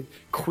about being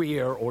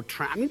queer or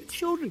trans. I mean,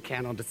 children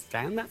can't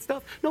understand that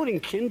stuff. Not in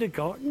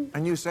kindergarten.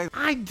 And you say...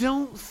 I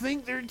don't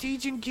think they're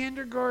teaching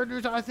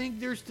kindergartners. I think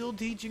they're still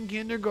teaching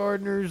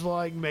kindergartners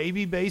like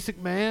maybe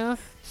basic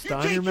math,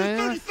 Steiner math.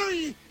 You take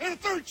your 33 and a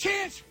third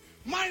chance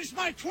minus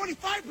my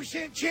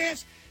 25%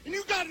 chance, and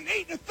you got an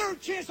 8 and a third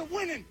chance of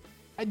winning.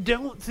 I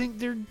don't think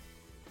they're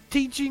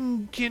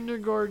teaching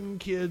kindergarten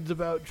kids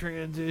about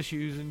trans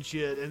issues and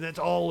shit, and that's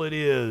all it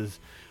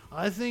is.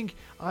 I think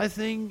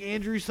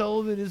Andrew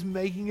Sullivan is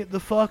making it the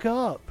fuck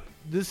up.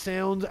 This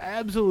sounds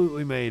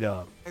absolutely made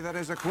up. Say that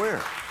as a queer.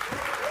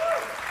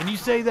 And you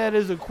say that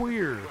as a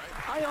queer.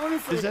 I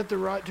honestly... Is that the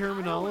right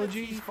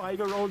terminology?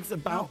 5-year-olds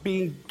about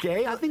being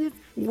gay. I think it's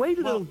wait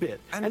a little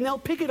bit. And they'll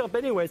pick it up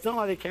anyway. It's not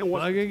like they can't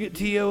watch... Am I going to get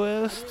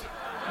TOS'd?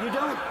 You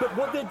don't, but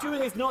what they're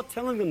doing is not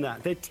telling them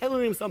that. They're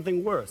telling them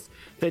something worse.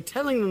 They're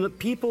telling them that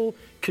people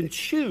can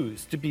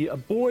choose to be a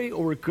boy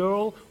or a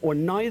girl or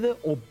neither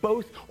or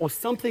both or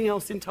something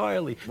else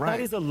entirely. Right. That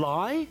is a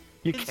lie.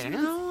 You It's can't.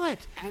 not.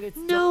 And it's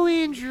No,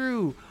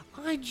 Andrew.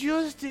 I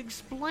just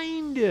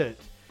explained it.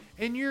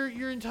 And your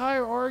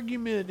entire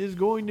argument is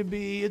going to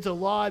be it's a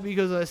lie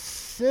because I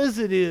says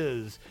it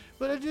is.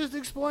 But I just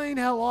explained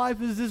how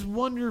life is this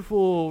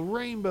wonderful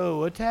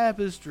rainbow, a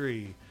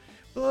tapestry.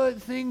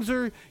 But things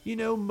are,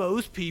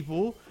 most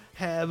people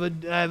have a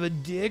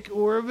dick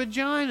or a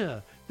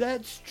vagina.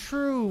 That's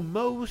true,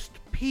 most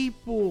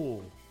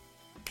people.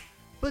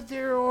 But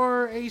there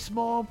are a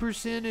small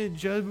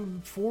percentage,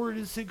 4 to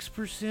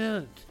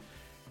 6%,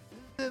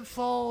 that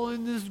fall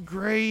in this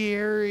gray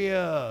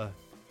area.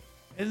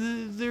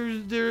 And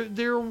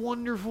they're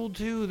wonderful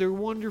too. They're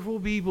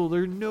wonderful people.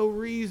 There's no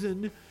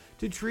reason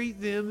to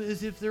treat them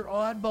as if they're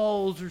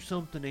oddballs or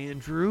something,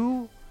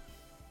 Andrew.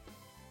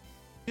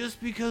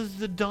 Just because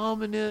the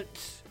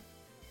dominant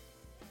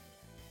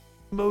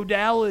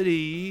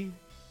modality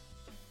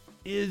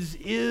is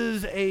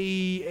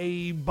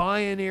a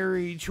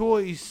binary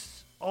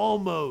choice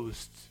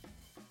almost.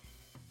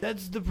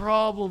 That's the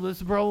problem. That's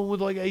the problem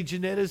with like a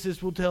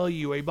geneticist will tell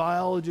you, a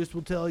biologist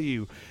will tell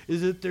you,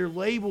 is that they're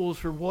labels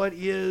for what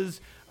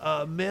is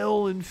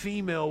male and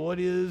female, what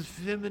is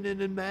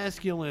feminine and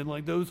masculine.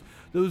 Like those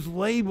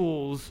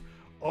labels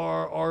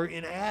are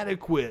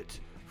inadequate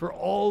for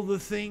all the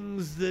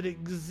things that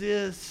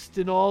exist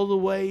and all the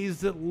ways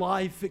that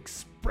life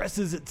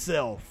expresses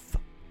itself.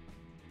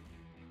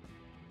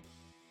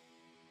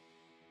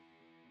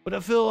 But I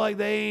feel like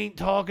they ain't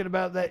talking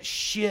about that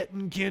shit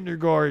in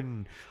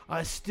kindergarten.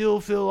 I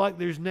still feel like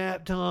there's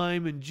nap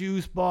time and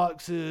juice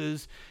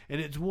boxes, and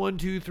it's 1,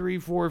 2, 3,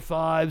 4,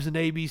 5s and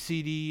A, B,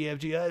 C, D, E, F,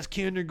 G. That's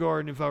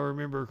kindergarten if I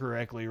remember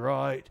correctly,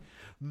 right?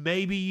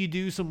 Maybe you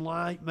do some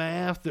light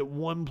math that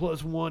 1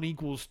 + 1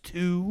 =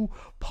 2,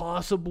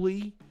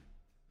 possibly.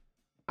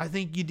 I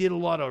think you did a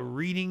lot of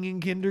reading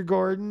in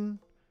kindergarten,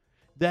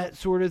 that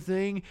sort of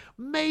thing.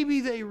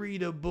 Maybe they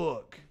read a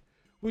book,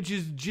 which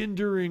is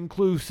gender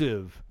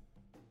inclusive.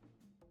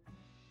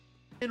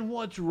 And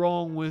what's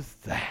wrong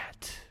with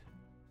that?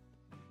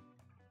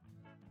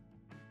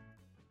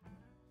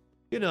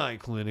 Good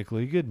night,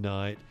 Clinically. Good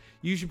night.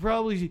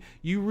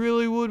 You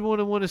really would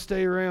want to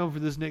stay around for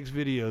this next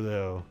video,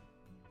 though.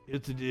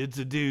 It's a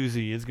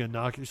doozy. It's going to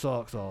knock your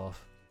socks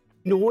off.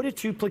 In order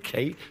to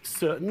placate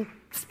certain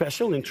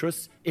special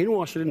interests in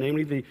Washington,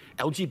 namely the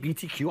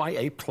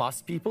LGBTQIA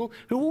plus people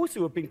who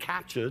also have been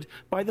captured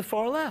by the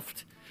far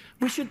left.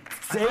 We should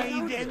say...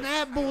 And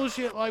that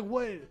bullshit, like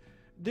what...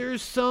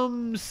 There's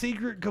some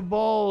secret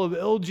cabal of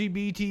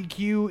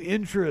LGBTQ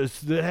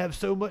interests that have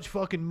so much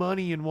fucking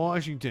money in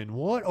Washington.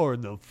 What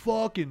on the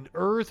fucking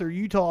earth are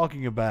you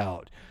talking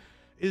about?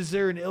 Is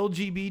there an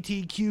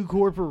LGBTQ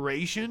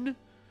corporation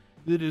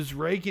that is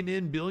raking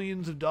in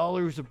billions of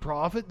dollars of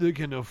profit that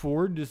can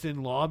afford to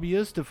send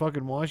lobbyists to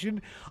fucking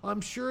Washington?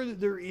 I'm sure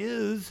that there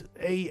is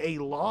a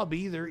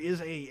lobby. There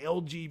is a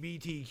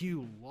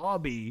LGBTQ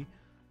lobby.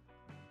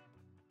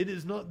 It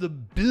is not the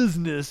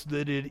business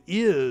that it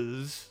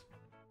is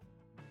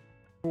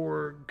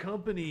for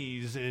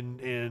companies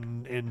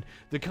and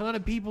the kind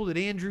of people that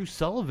Andrew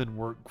Sullivan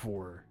worked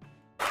for.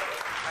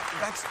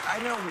 I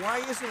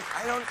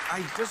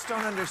just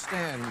don't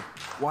understand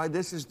why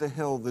this is the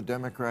hill the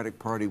Democratic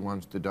Party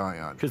wants to die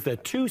on. Because they're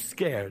too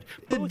scared.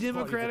 The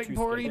Democratic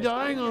Party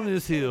dying on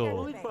this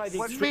hill.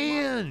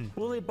 Man!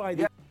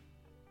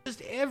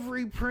 Just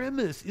every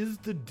premise is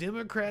the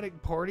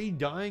Democratic Party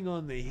dying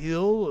on the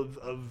hill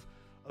of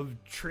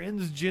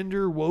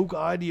transgender woke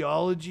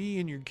ideology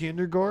in your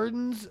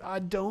kindergartens? I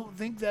don't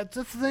think that's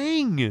a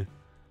thing.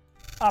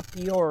 Up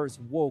yours,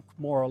 woke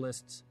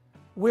moralists.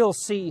 We'll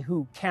see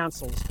who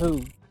cancels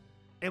who.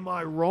 Am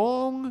I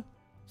wrong?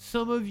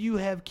 Some of you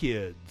have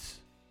kids.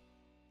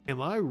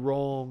 Am I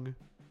wrong?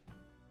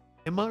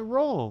 Am I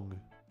wrong?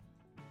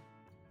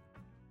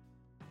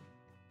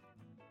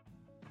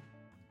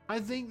 I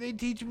think they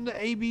teach them the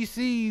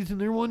ABCs and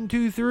their 1,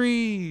 2,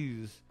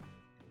 3s.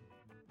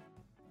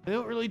 They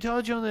don't really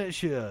touch on that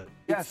shit.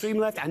 Extreme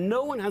left, and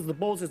no one has the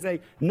balls to say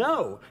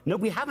no. No,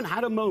 we haven't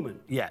had a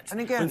moment yet. And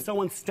again, when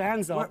someone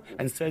stands up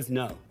and says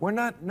no. We're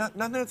not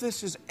none of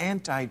this is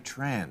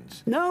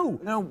anti-trans. No.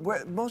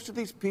 Most of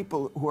these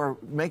people who are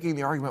making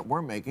the argument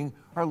we're making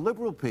are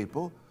liberal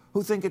people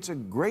who think it's a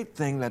great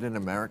thing that in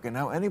America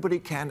now anybody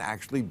can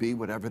actually be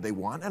whatever they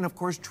want. And of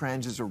course,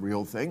 trans is a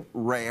real thing,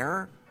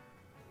 rare,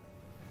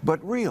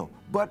 but real,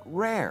 but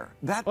rare.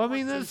 That's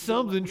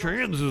something.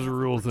 Trans is a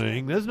real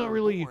thing. That's not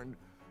really.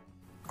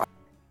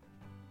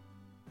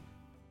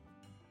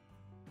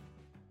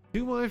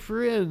 To my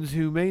friends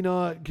who may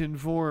not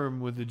conform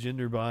with the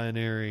gender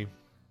binary,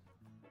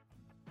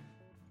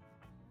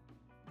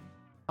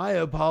 I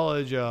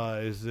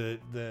apologize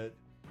that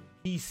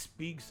he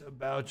speaks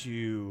about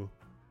you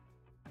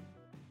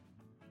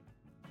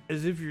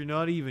as if you're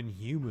not even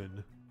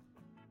human.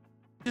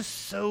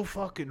 Just so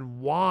fucking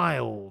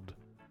wild.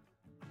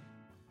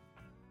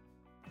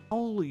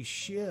 Holy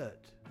shit.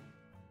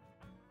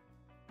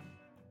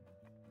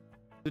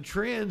 The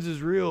trans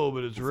is real,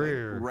 but it's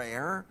rare.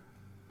 Rare,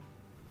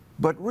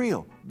 but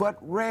real, but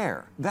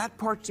rare. That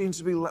part seems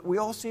to be, we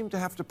all seem to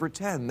have to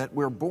pretend that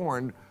we're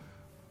born,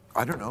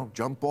 I don't know,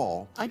 jump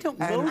ball. I don't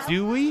know.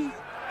 Do we?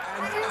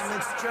 And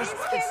it's just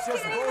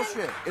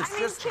bullshit. It's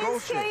just kids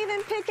bullshit. Can't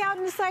even pick out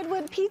and decide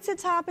what pizza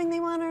topping they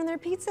want on their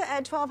pizza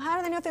at 12. How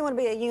do they know if they want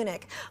to be a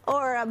eunuch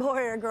or a boy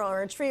or a girl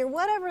or a tree or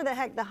whatever the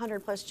heck the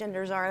 100+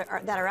 genders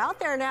are that are out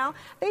there now?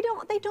 They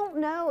don't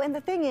know. And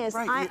the thing is,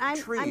 Right,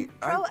 I'm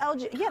pro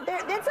LGBT. Yeah,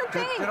 that's a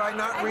thing. Did I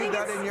not read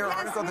that in your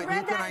article that you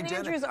can identify?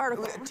 Andrew's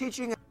article.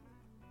 Teaching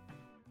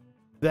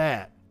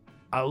that.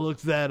 I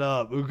looked that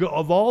up.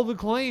 Of all the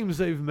claims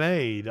they've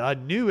made, I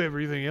knew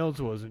everything else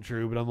wasn't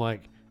true, but I'm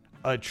like,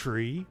 a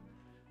tree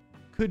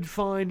could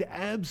find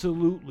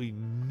absolutely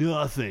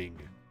nothing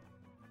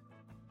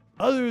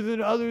other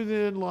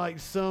than like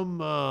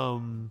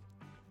some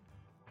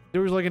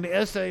there was like an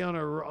essay on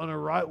a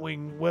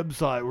right-wing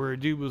website where a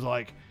dude was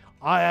like,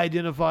 I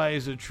identify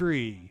as a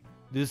tree.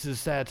 This is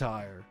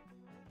satire.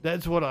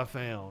 That's what I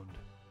found.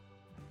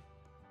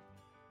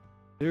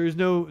 There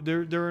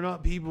are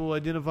not people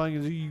identifying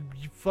as you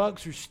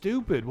fucks are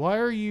stupid. Why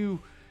are you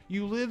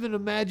live in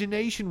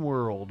imagination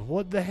world?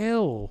 What the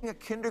hell? A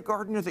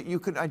kindergartner that you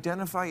could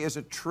identify as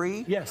a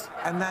tree? Yes.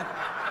 And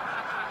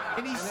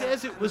he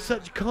says it with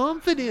such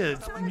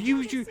confidence.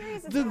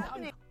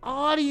 The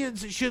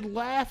audience should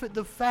laugh at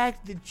the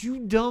fact that you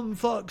dumb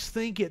fucks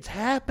think it's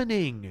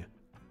happening.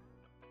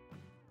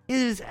 It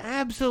is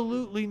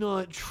absolutely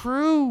not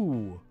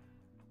true.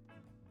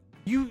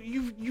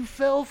 You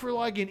fell for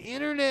like an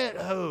internet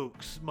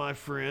hoax, my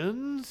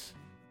friends.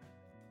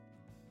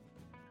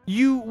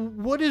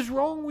 What is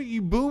wrong with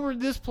you? Boomered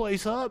this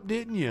place up,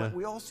 didn't you?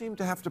 We all seem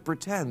to have to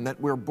pretend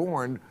that we're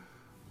born,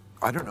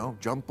 I don't know,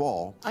 jump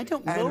ball. I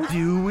don't know.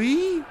 Do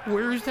we?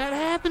 Where is that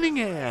happening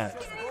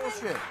at?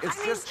 Bullshit.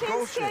 It's just kids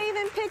bullshit. Can't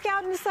even pick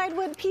out and decide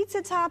what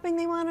pizza topping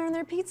they want on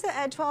their pizza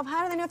at 12.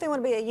 How do they know if they want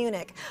to be a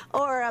eunuch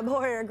or a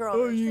boy or a girl?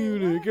 A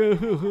eunuch.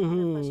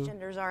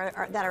 Genders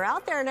are that are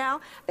out there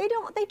now. They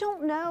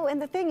don't know. And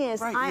the thing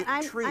is, Right,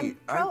 I'm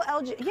pro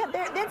LGBT. Yeah,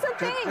 that's a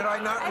thing. Did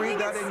I not read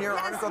that in your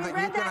article that you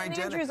can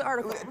identify? Andrew's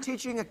article.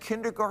 Teaching a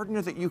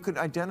kindergartner that you could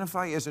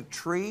identify as a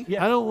tree?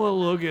 I don't want to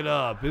look it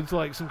up. It's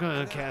like some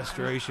kind of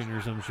castration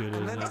or some shit,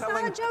 isn't it? It's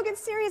not a joke.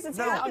 It's serious. It's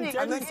happening.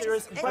 I'm deadly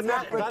serious.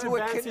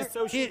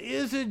 It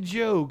is a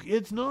joke.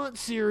 It's not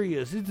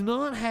serious. It's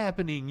not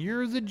happening.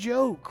 You're the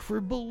joke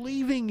for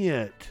believing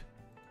it.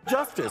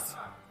 Justice.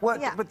 What?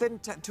 Yeah. But then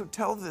to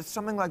tell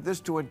something like this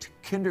to a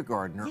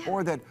kindergartner,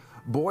 or that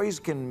boys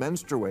can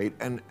menstruate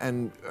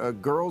and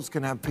girls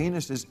can have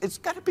penises, it's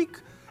got to be.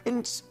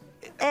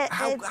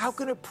 How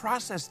can it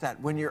process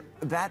that when you're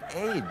that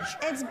age?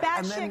 It's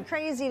batshit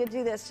crazy to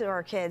do this to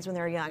our kids when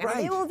they're young. I mean,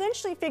 Right. they will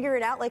eventually figure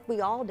it out like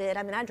we all did.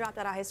 I mean, I dropped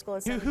out of high school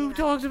at 17. Who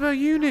talks about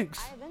eunuchs?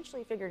 I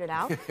eventually figured it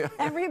out.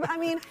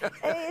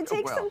 It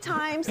takes some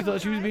time. I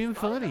thought she was being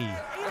funny. You know,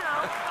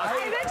 I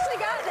eventually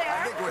got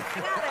there.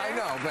 I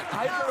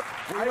know,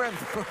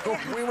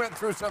 but we went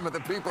through some of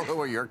the people who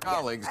were your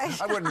colleagues.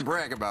 I wouldn't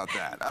brag about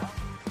that.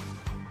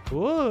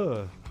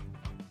 Whoa.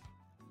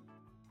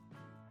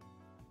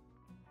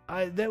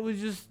 That was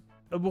just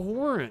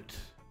abhorrent.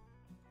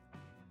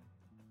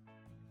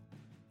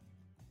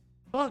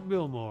 Fuck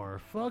Bill Maher.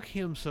 Fuck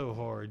him so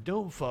hard.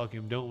 Don't fuck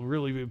him. Don't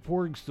really. If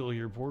Porg's still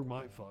here, Porg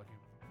might fuck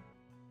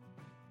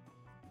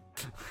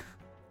him.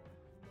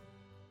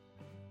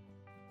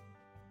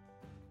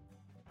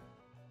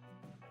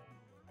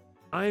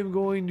 I am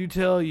going to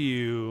tell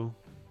you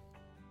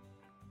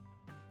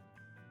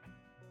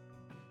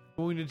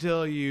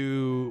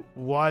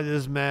why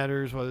this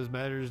matters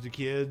to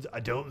kids. I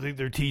don't think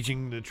they're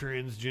teaching the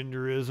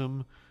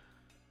transgenderism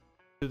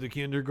to the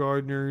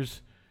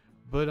kindergartners,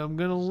 but I'm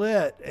going to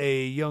let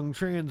a young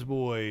trans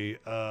boy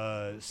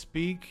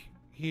speak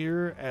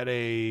here at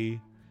a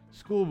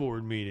school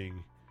board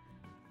meeting.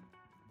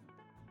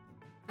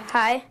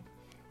 Hi.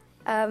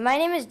 My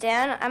name is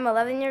Dan. I'm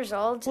 11 years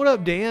old. What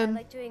up, Dan? I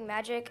like doing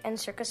magic and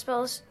circus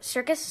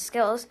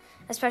skills,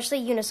 especially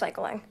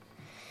unicycling.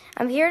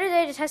 I'm here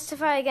today to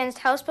testify against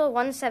House Bill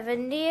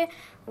 170,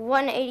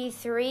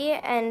 183,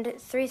 and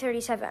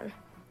 337.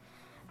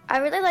 I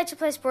really like to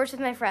play sports with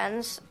my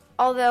friends,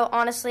 although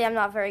honestly I'm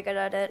not very good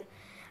at it.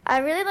 I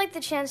really like the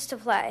chance to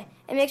play.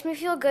 It makes me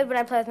feel good when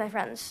I play with my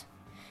friends.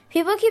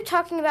 People keep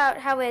talking about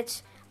how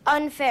it's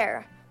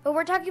unfair, but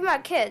we're talking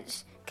about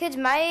kids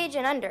my age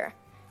and under.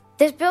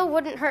 This bill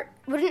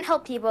wouldn't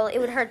help people, it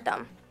would hurt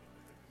them.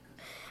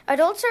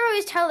 Adults are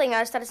always telling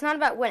us that it's not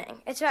about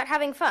winning, it's about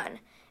having fun.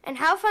 And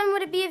how fun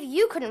would it be if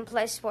you couldn't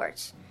play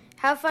sports?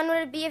 How fun would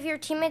it be if your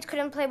teammates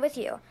couldn't play with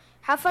you?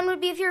 How fun would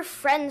it be if your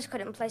friends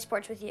couldn't play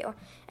sports with you?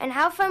 And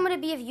how fun would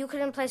it be if you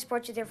couldn't play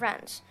sports with your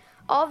friends?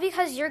 All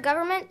because your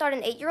government thought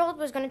an 8-year-old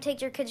was going to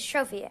take your kid's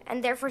trophy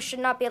and therefore should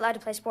not be allowed to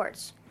play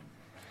sports.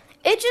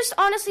 It just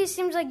honestly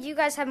seems like you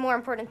guys have more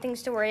important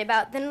things to worry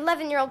about than an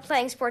 11-year-old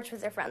playing sports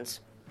with their friends.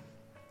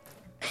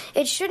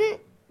 It shouldn't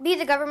be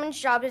the government's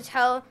job to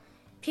tell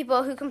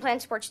people who can play on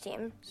sports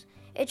teams.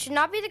 It should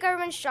not be the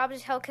government's job to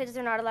tell kids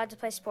they're not allowed to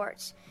play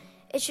sports.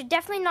 It should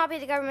definitely not be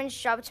the government's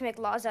job to make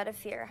laws out of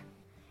fear.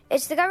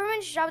 It's the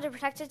government's job to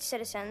protect its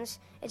citizens,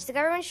 it's the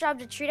government's job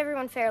to treat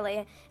everyone fairly,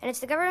 and it's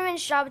the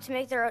government's job to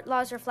make their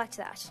laws reflect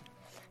that.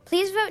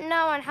 Please vote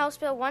no on House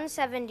Bill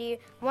 170,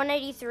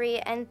 183,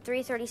 and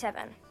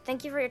 337.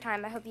 Thank you for your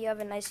time. I hope you have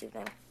a nice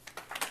evening.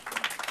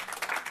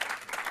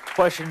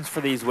 Questions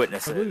for these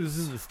witnesses? I believe this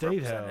is the State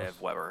Representative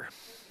House. Weber.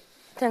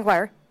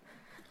 Inquire.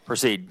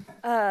 Proceed.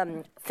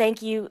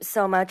 Thank you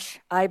so much.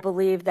 I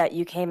believe that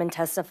you came and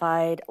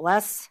testified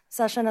last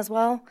session as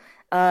well.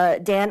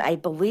 Dan, I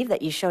believe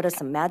that you showed us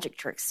some magic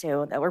tricks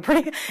too that were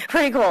pretty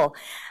cool.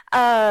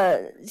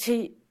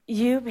 To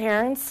you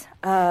parents,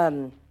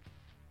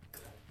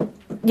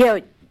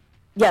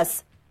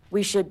 yes,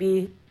 we should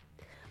be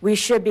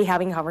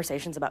having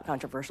conversations about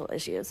controversial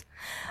issues.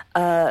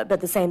 But at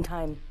the same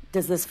time,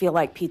 does this feel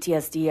like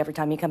PTSD every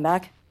time you come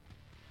back?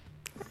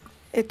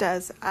 It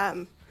does.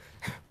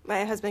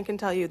 My husband can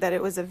tell you that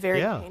it was a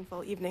very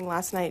painful evening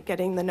last night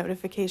getting the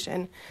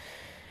notification,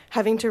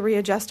 having to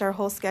readjust our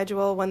whole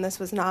schedule when this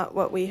was not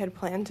what we had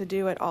planned to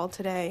do at all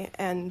today,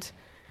 and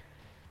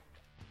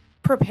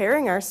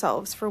preparing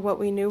ourselves for what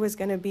we knew was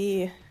going to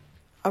be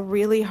a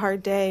really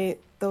hard day,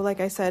 though, like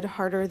I said,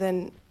 harder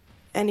than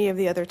any of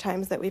the other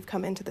times that we've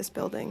come into this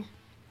building.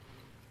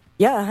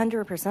 Yeah,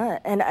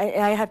 100%. And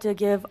I have to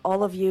give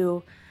all of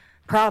you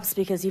props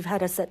because you've had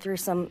to sit through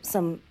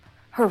some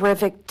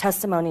horrific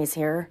testimonies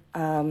here.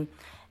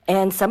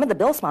 And some of the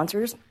bill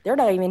sponsors, they're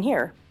not even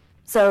here.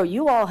 So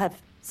you all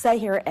have sat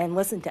here and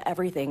listened to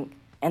everything,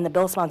 and the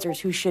bill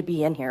sponsors who should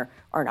be in here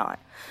are not.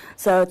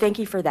 So thank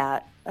you for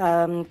that.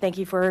 Thank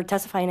you for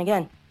testifying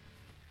again.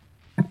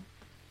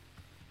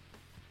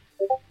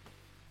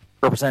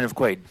 Representative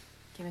Quaid.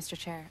 Thank you, Mr.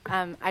 Chair.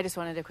 I just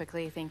wanted to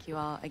quickly thank you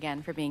all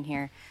again for being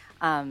here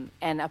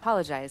and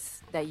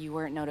apologize that you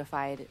weren't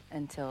notified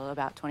until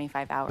about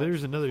 25 hours.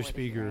 There's another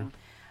speaker.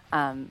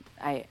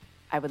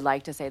 I would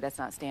like to say that's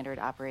not standard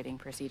operating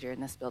procedure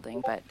in this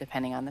building, but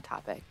depending on the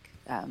topic,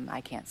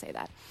 I can't say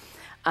that.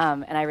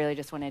 And I really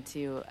just wanted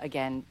to,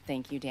 again,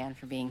 thank you, Dan,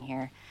 for being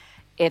here.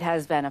 It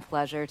has been a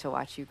pleasure to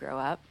watch you grow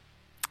up.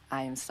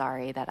 I am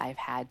sorry that I've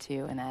had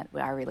to and that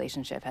our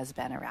relationship has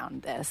been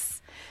around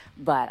this.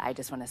 But I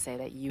just want to say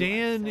that you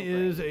Dan are so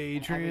is brave, a and every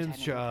time trans you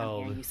come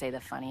child. here, you say the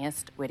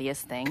funniest,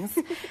 wittiest things,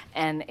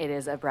 and it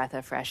is a breath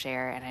of fresh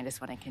air, and I just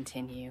want to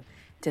continue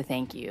to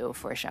thank you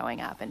for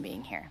showing up and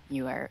being here.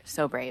 You are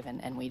so brave,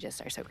 and we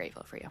just are so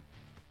grateful for you.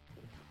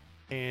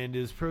 And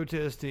is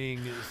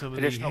protesting some of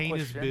Additional the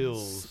heinous questions?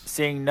 bills.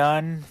 Seeing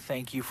none,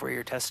 thank you for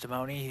your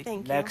testimony.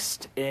 Thank you.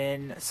 Next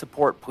in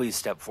support, please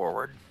step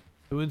forward.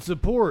 So in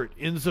support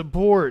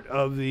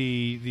of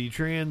the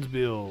trans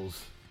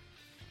bills.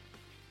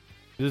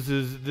 This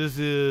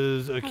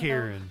is a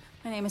Karen.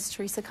 My name is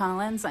Teresa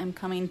Collins. I'm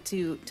coming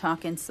to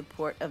talk in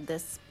support of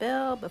this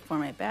bill before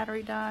my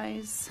battery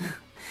dies.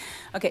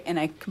 Okay, and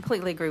I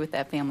completely agree with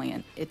that family,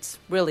 and it's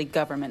really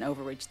government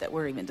overreach that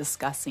we're even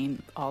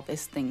discussing all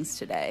these things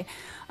today.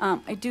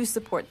 I do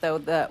support, though,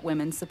 the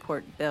women's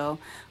support bill.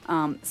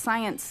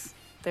 Science,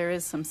 there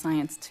is some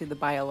science to the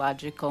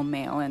biological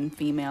male and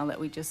female that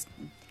we just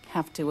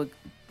have to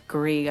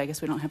agree. I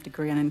guess we don't have to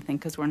agree on anything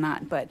because we're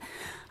not. But,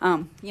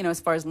 as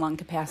far as lung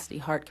capacity,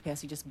 heart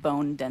capacity, just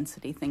bone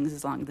density,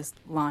 things along this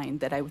line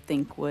that I would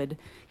think would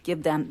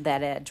give them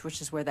that edge,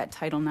 which is where that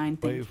Title IX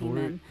thing came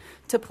in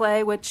to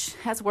play, which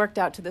has worked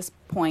out to this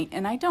point.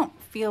 And I don't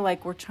feel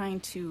like we're trying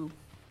to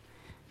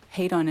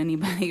hate on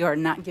anybody or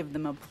not give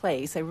them a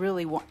place. I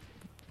really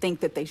think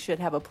that they should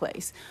have a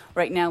place.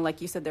 Right now,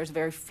 like you said, there's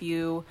very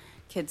few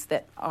kids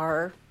that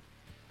are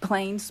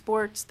playing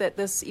sports that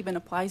this even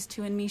applies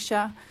to in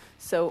Misha.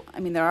 So, I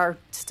mean, there are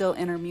still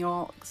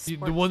intramural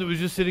sports. The one that was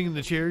just sitting in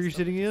the chair you're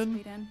sitting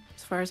in?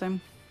 As far as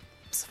I'm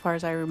as far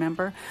as I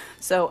remember.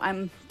 So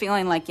I'm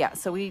feeling like,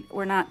 so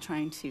we're not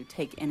trying to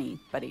take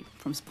anybody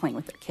from playing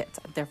with their kids,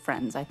 their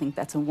friends. I think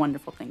that's a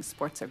wonderful thing.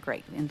 Sports are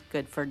great and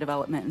good for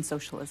development and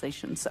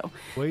socialization. So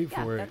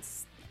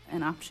that's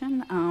an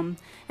option.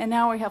 And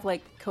now we have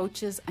like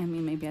coaches. I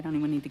mean, maybe I don't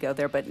even need to go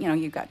there, but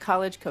you've got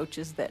college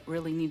coaches that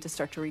really need to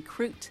start to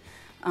recruit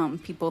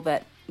people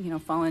that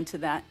fall into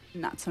that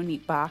not so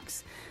neat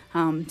box,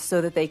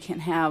 so that they can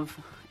have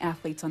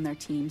athletes on their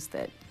teams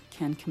that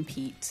can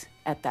compete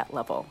at that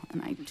level.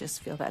 And I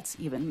just feel that's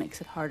even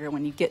makes it harder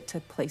when you get to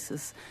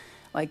places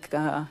like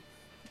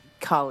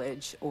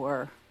college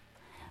or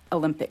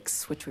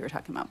Olympics, which we were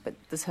talking about. But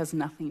this has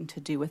nothing to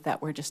do with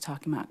that. We're just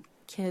talking about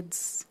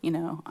kids,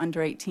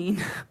 under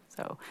 18.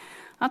 So,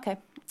 okay.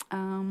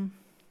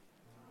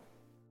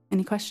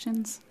 Any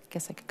questions? I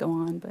guess I could go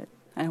on, but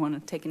I don't want to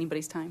take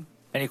anybody's time.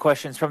 Any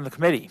questions from the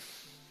committee?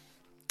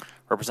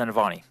 Representative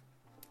Vani.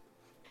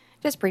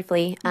 Just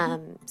briefly,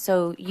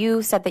 so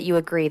you said that you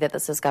agree that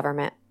this is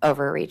government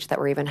overreach, that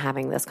we're even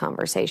having this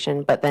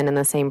conversation, but then in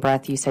the same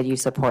breath you said you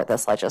support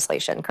this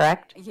legislation,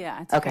 correct?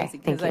 Yeah, it's okay, crazy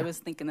because I was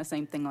thinking the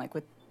same thing, like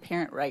with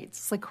parent rights.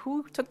 It's like,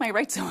 who took my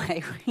rights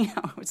away?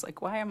 It's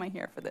like, why am I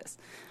here for this?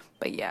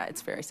 But yeah,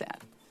 it's very sad.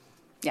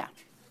 Yeah.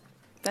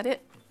 Is that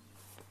it?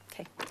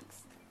 Okay.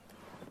 Thanks.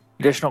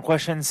 Additional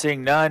questions?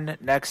 Seeing none.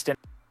 Next.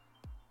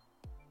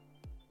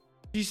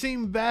 She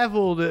seemed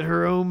baffled at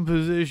her own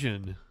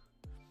position.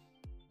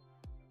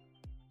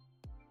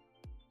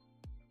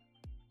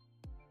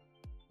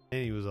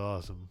 And he was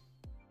awesome.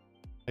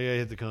 I gotta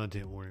hit the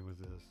content warning with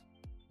this.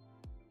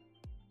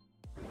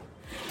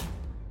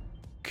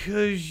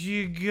 'Cause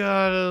you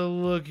gotta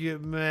look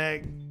at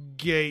Matt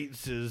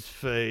Gaetz's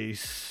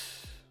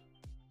face.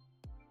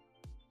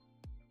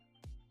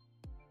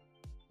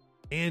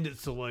 And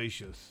it's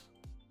salacious.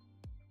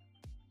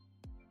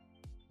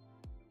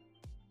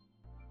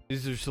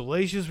 These are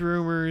salacious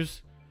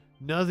rumors.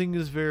 Nothing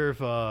is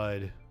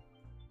verified.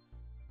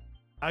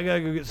 I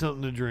gotta go get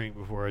something to drink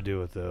before I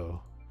do it,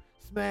 though.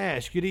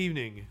 Smash, good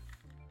evening.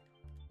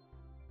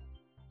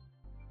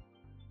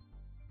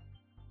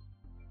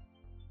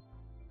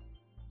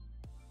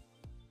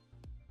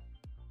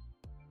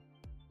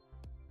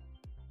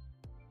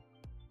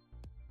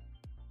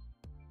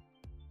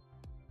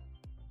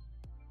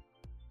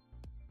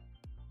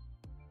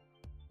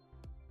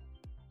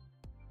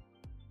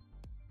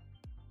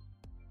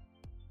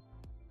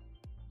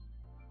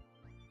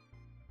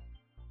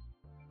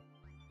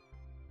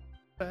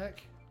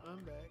 Back. I'm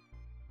back.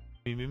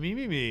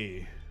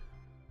 Me.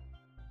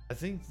 I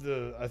think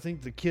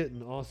the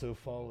kitten also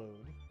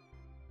followed.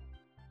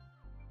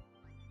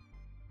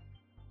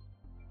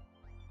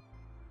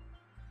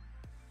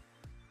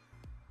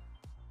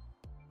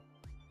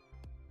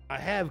 I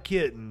have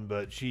kitten,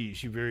 but she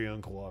very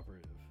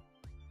uncooperative.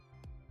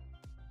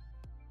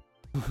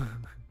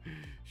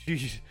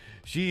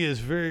 she is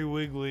very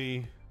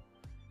wiggly,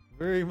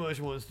 very much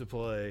wants to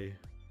play.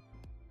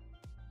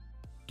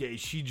 Yeah,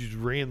 she just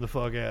ran the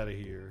fuck out of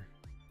here.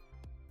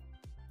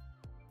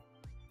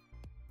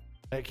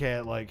 That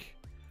cat, like,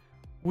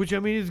 which I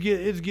mean,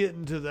 it's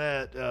getting to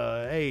that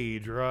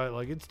age, right?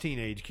 Like, it's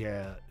teenage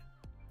cat.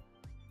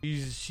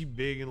 She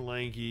big and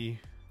lanky,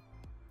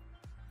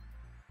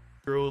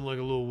 growing like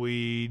a little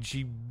weed.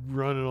 She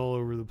running all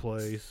over the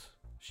place.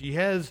 She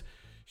has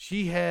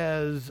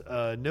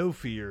no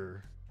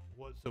fear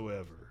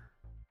whatsoever.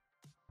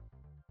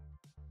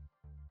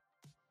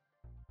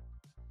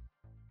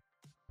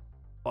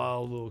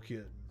 Wild little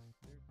kitten.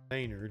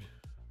 Maynard.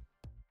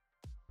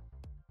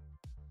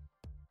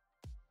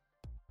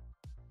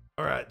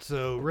 Alright,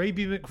 so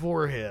Rapey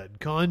McForehead.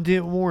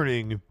 Content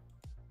warning.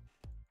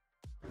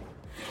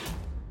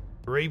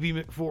 Rapey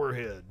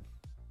McForehead.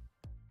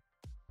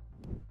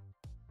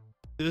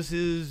 This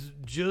is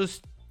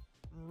just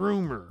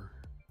rumor.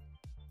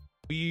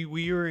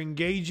 We are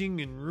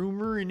engaging in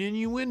rumor and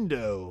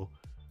innuendo.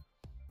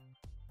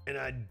 And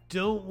I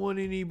don't want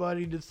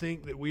anybody to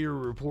think that we are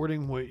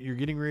reporting what you're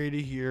getting ready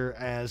to hear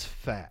as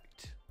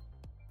fact.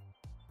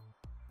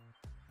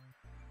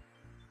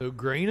 So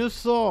grain of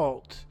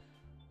salt.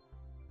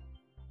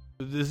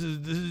 This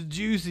is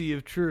juicy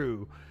if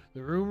true.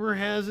 The rumor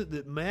has it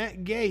that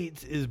Matt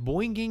Gaetz is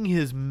boinking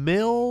his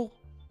male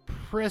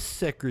press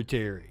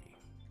secretary.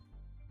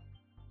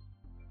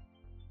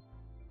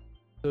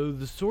 So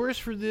the source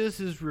for this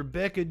is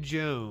Rebecca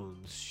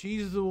Jones.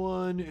 She's the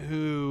one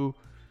who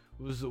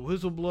was the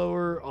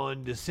whistleblower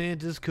on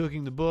DeSantis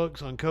cooking the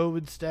books on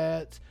COVID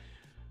stats.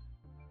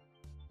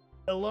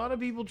 A lot of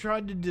people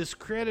tried to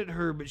discredit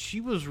her, but she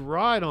was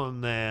right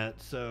on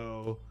that,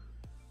 so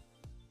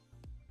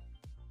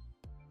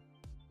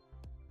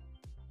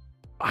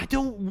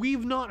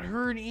we've not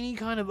heard any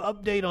kind of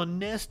update on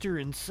Nestor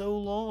in so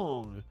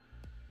long.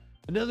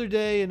 Another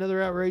day,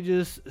 another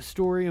outrageous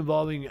story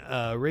involving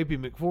Rapey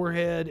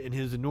McForehead and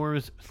his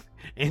enormous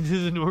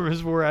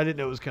forehead. I didn't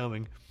know it was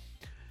coming.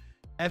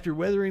 After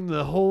weathering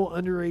the whole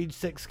underage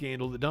sex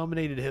scandal that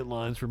dominated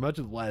headlines for much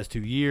of the last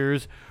 2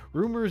 years,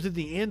 rumors that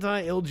the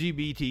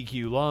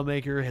anti-LGBTQ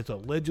lawmaker has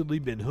allegedly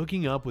been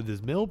hooking up with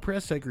his male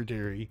press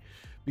secretary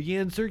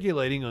began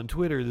circulating on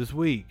Twitter this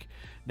week.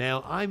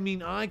 Now, I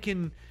mean, I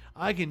can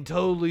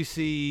totally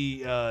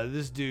see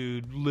this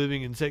dude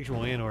living in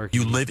sexual anarchy.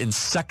 You live in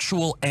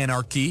sexual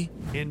anarchy?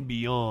 And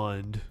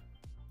beyond.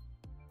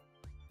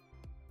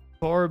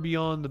 Far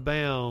beyond the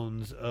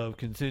bounds of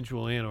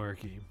consensual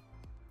anarchy.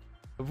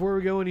 Before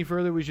we go any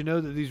further, we should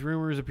note that these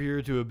rumors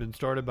appear to have been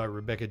started by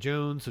Rebecca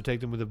Jones, so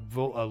take them with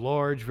a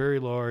large, very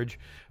large,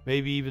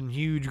 maybe even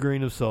huge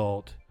grain of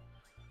salt.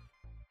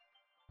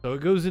 So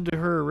it goes into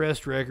her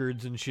arrest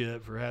records and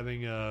shit for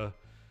having a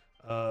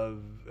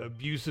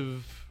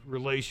abusive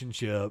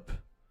relationship.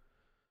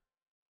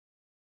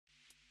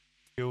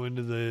 Go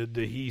into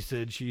the he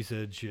said, she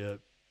said shit.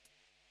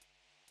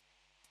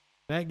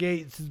 Matt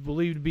Gaetz is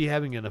believed to be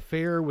having an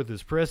affair with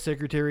his press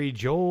secretary,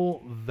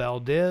 Joel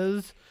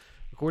Valdez.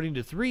 According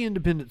to 3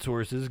 independent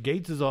sources,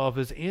 Gaetz'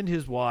 office and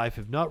his wife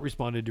have not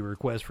responded to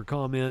requests for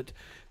comment.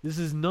 This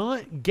is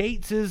not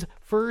Gaetz'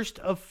 first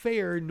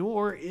affair,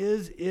 nor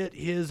is it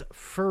his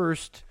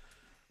first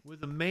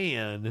with a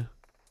man.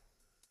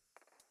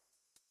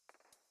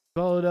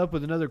 Followed up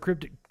with another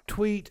cryptic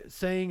tweet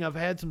saying, I've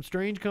had some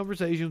strange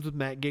conversations with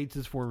Matt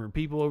Gaetz' former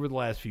people over the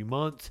last few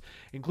months,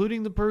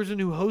 including the person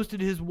who hosted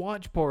his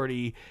watch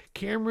party.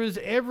 Cameras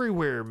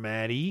everywhere,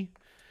 Matty.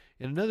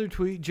 In another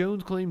tweet,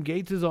 Jones claimed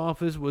Gaetz'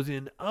 office was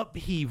in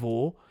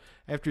upheaval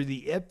after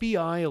the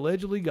FBI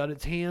allegedly got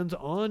its hands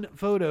on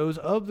photos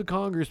of the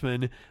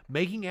congressman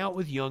making out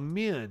with young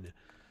men.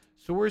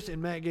 Source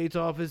in Matt Gaetz'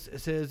 office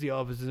says the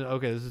office is...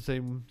 Okay, this is the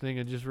same thing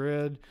I just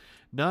read.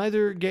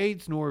 Neither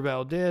Gaetz nor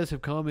Valdez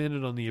have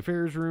commented on the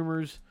affairs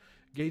rumors.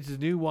 Gaetz'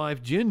 new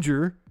wife,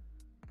 Ginger,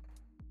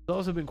 has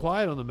also been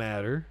quiet on the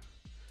matter,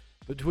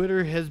 but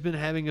Twitter has been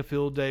having a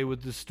field day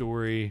with the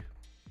story.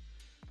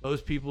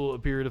 Most people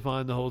appear to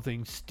find the whole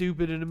thing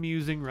stupid and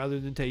amusing rather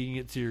than taking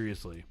it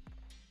seriously.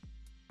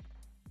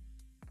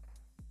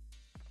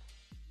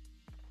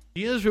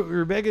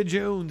 Rebecca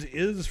Jones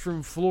is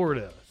from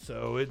Florida,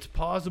 so it's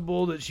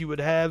possible that she would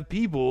have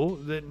people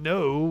that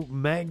know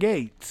Matt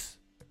Gaetz.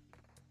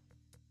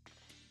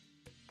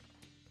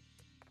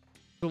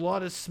 A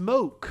lot of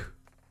smoke.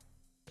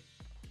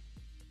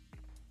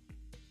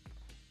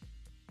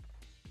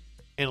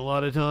 And a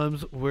lot of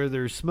times where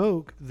there's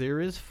smoke, there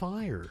is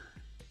fire.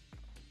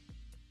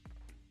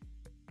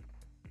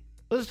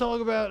 Let's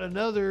talk about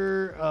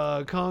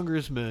another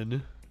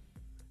congressman.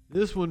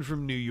 This one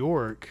from New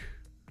York.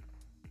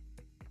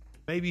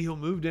 Maybe he'll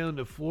move down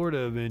to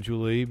Florida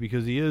eventually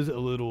because he is a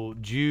little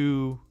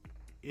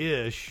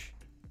Jew-ish.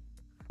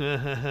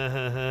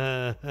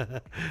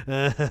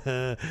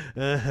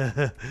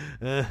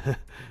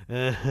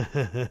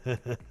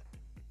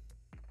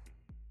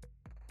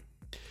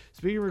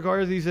 Speaker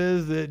McCarthy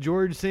says that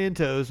George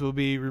Santos will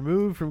be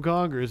removed from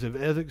Congress if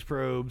ethics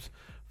probes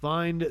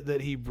find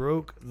that he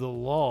broke the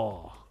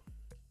law.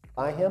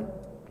 By him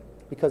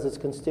because his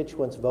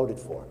constituents voted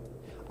for him.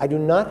 I do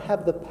not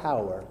have the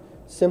power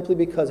simply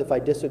because if I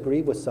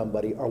disagree with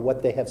somebody or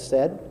what they have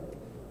said,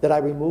 that I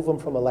remove them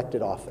from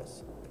elected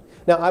office.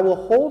 Now, I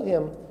will hold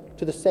him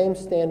to the same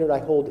standard I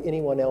hold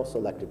anyone else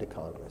elected to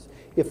Congress.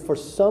 If for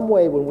some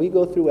way when we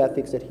go through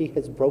ethics that he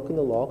has broken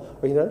the law,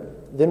 or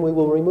then we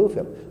will remove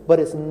him. But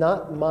it's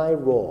not my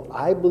role.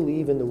 I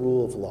believe in the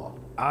rule of law.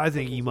 I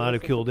think he might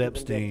have killed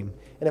Epstein.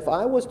 And if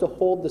I was to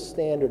hold the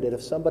standard that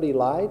if somebody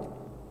lied,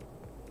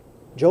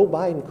 Joe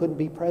Biden couldn't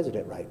be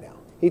president right now.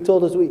 He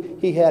told us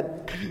he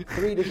had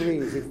 3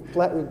 degrees. He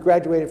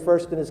graduated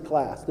first in his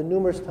class. The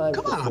numerous times.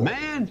 Come on,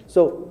 man.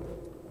 So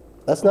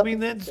let's not. I mean,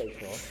 that's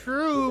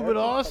true, but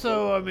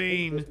also, I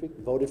mean,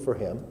 voted for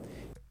him.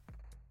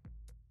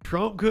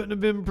 Trump couldn't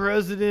have been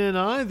president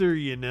either,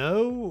 you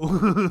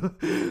know.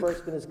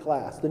 First in his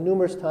class, the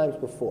numerous times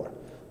before.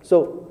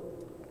 So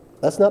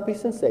let's not be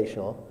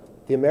sensational.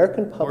 The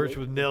American public. March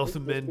with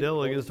Nelson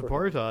Mandela against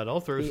apartheid. I'll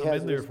throw some in there for you. He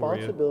has a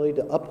responsibility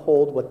to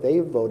uphold what they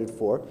voted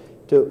for,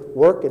 to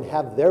work and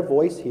have their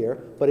voice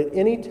here. But at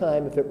any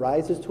time, if it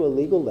rises to a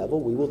legal level,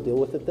 we will deal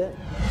with it then.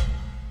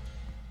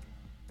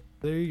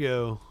 There you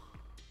go.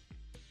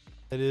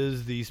 That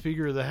is the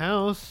Speaker of the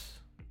House,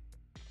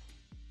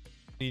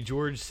 the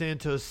George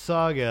Santos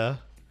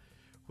saga,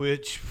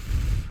 which...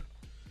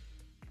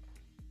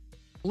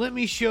 Let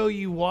me show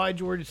you why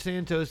George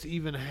Santos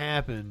even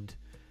happened.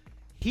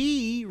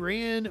 He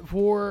ran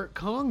for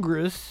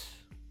Congress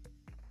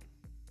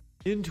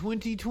in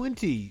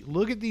 2020.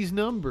 Look at these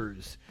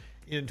numbers.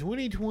 In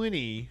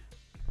 2020,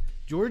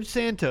 George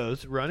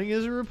Santos, running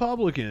as a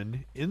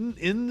Republican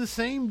in the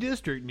same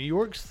district, New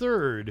York's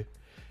 3rd,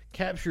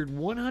 captured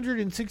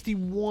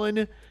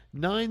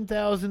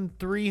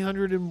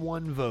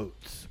 901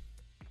 votes.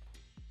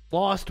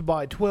 Lost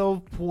by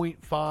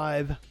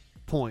 12.5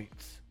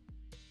 points.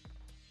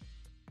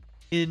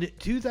 In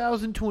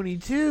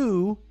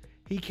 2022,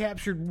 he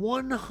captured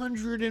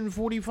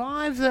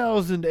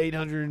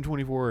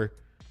 145,824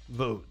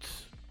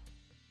 votes.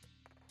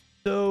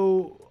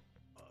 So,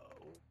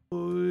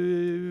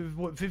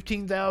 what,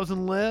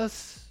 15,000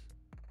 less?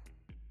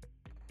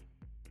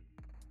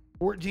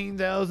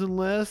 14,000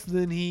 less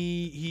than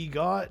he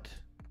got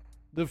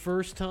the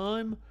first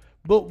time?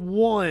 but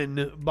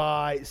won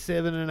by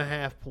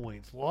 7.5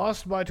 points.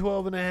 Lost by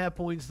 12.5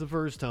 points the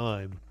first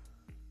time,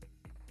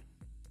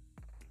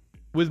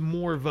 with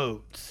more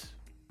votes.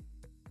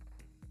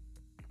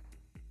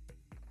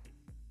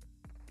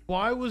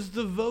 Why was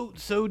the vote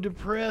so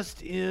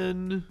depressed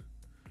in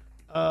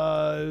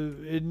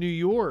New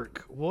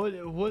York? What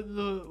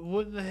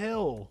in the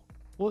hell?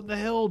 What in the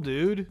hell,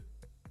 dude?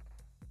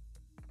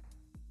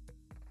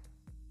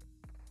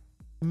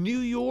 New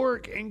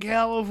York and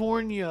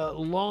California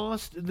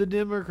lost the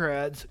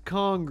Democrats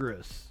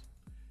Congress.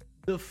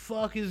 The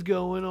fuck is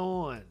going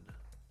on?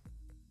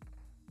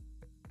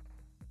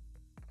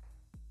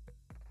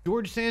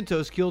 George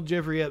Santos killed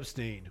Jeffrey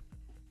Epstein.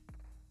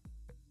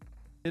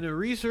 In a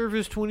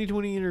resurfaced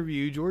 2020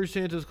 interview, George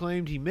Santos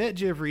claimed he met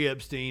Jeffrey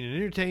Epstein and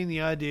entertained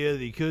the idea that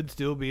he could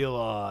still be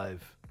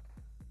alive.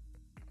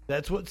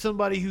 That's what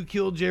somebody who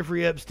killed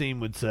Jeffrey Epstein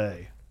would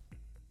say.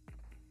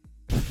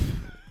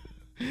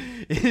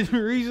 In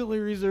a recently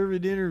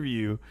resurfaced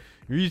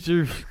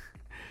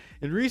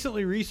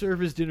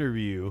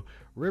interview,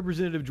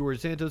 Representative George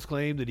Santos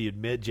claimed that he had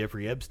met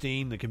Jeffrey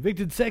Epstein, the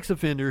convicted sex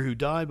offender who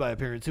died by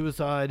apparent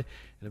suicide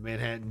in a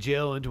Manhattan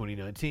jail in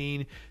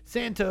 2019.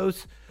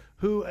 Santos,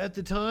 who at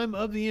the time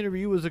of the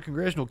interview was a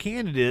congressional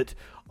candidate,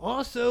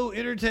 also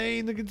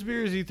entertained the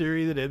conspiracy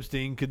theory that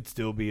Epstein could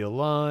still be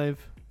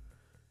alive.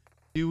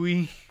 Do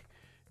we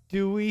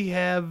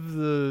have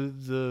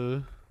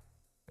the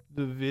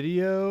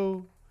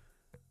video?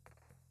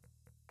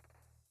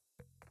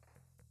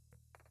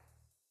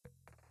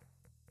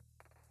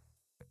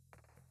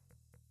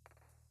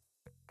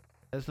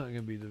 That's not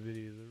gonna be the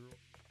video.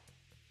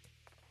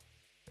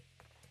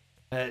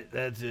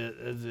 That's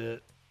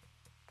it.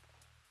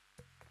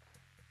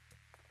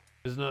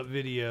 It's not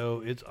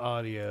video, it's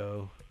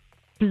audio.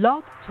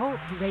 Blog Talk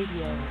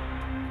Radio.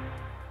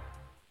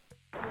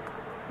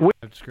 I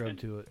have to scrub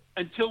to it.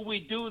 Until we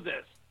do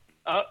this,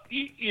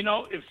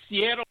 if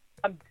Seattle,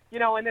 and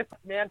this,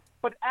 man.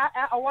 But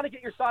I want to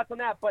get your thoughts on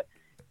that. But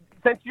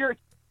since you're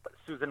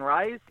Susan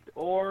Rice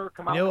or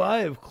Kamala, I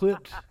have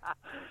clipped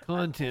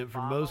content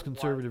from most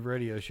conservative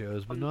radio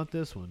shows, but not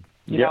this one.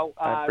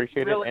 I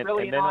appreciate it.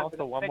 And then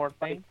also one more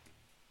thing.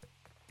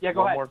 Yeah,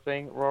 go ahead. One more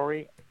thing,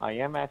 Rory. I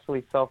am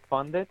actually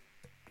self-funded.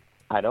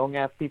 I don't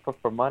ask people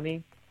for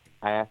money.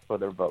 I ask for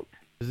their vote.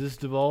 Is this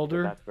DeValder?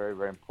 So that's very,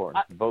 very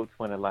important. Votes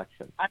win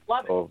elections. I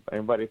love it. So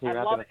anybody here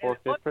out in the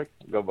 4th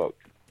district, go vote.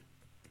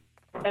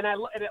 And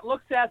it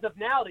looks as of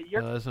now that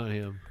you're that's not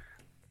him.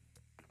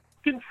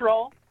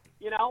 Control,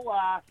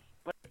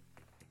 but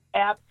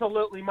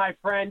absolutely, my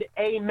friend.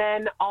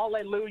 Amen.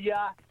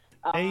 Alleluia.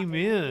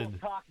 Amen. We'll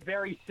talk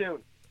very soon.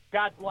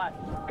 God bless.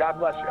 God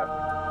bless you.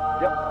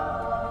 Yep.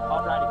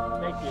 All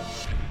righty. Thank you.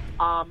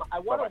 I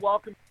want to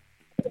welcome.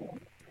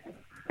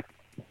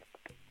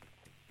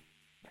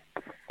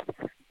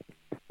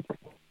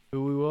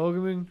 Who are we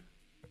welcoming?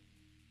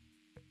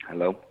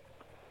 Hello.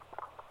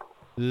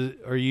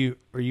 Are you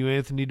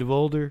Anthony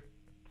DeVolder?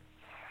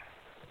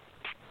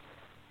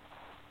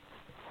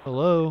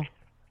 Hello.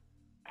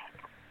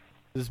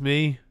 Is this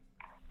me?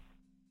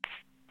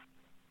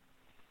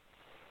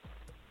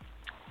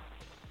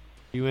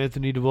 You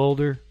Anthony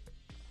DeVolder?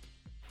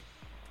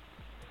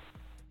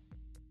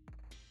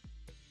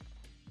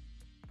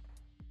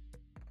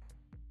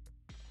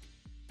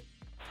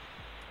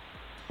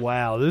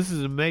 Wow, this is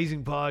an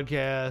amazing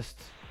podcast.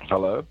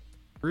 Hello.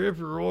 Rip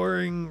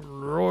Roaring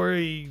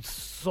Rory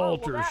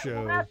Salter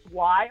Show. That's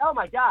why. Oh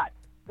my God.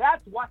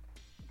 That's what,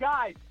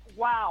 guys.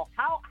 Wow.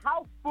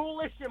 How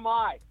foolish am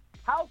I?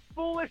 How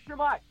foolish am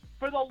I?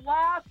 For the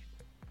last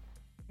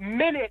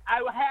minute,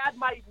 I had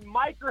my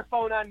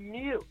microphone on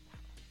mute.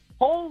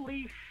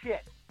 Holy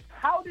shit.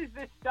 How does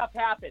this stuff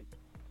happen?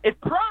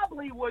 It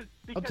probably was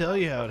because I'll tell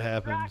you how it I was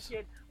happens.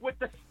 distracted with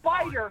the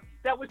spider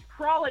that was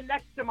crawling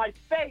next to my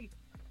face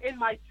in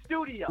my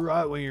studio.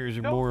 Right-wingers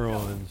are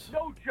morons.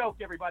 No joke,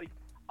 everybody.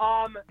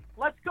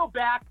 Let's go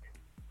back.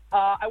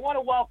 I want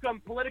to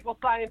welcome political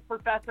science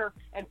professor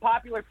and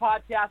popular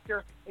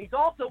podcaster. He's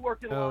also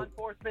worked in law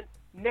enforcement,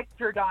 Nick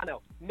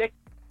Giordano. Nick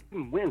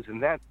wins,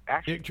 and that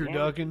actually Nick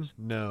Turducken?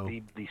 No.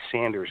 The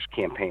Sanders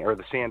campaign, or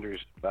the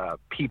Sanders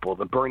people,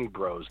 the Bernie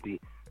bros, the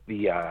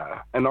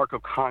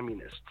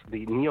anarcho-communists,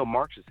 the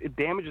neo-Marxists. It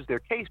damages their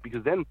case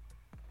because then,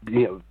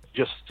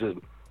 just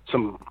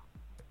some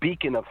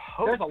beacon of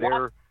hope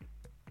there.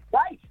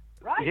 Right.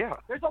 Yeah.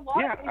 There's a lot.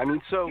 Yeah.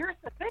 Here's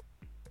the thing.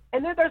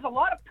 And then there's a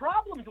lot of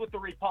problems with the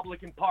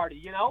Republican Party,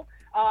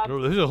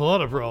 There's a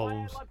lot of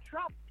problems. I love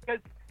Trump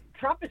because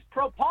Trump is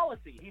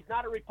pro-policy. He's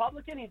not a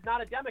Republican. He's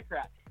not a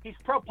Democrat. He's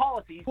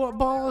pro-policy. What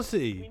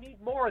policy? We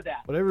need more of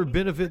that. Whatever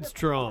benefits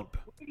Trump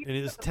and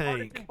his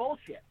tank.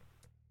 Bullshit.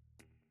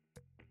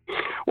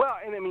 Well,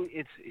 and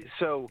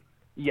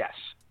yes,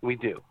 we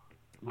do.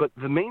 But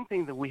the main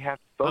thing that we have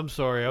to I'm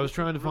sorry, I was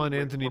trying to find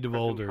Anthony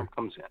DeVolder.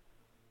 Comes in.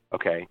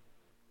 Okay.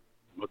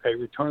 Okay,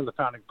 Return of the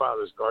Founding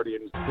Fathers,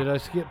 Guardians. Did I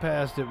skip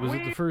past it? Was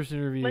it the first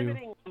interview?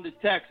 Limiting to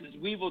Texas,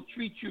 we will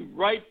treat you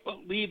right,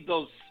 but leave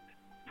those.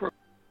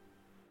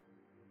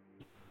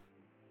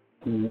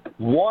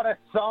 What a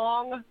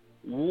song!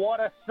 What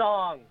a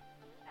song!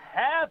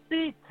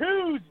 Happy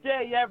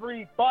Tuesday,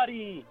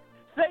 everybody.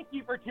 Thank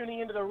you for tuning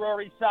into the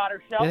Rory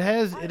Sauter Show.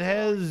 It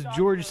has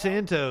George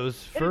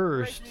Santos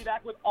first. It's great to be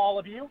back with all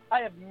of you. I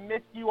have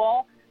missed you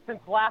all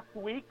since last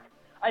week.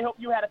 I hope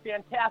you had a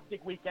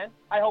fantastic weekend.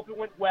 I hope it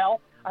went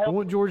well. I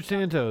want George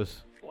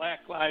Santos.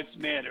 Black Lives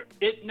Matter.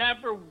 It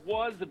never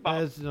was about...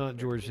 That's not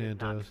George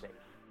Santos.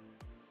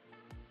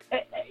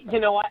 You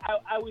know,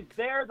 I was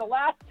there the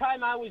last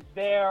time I was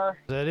there.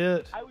 Is that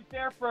it? I was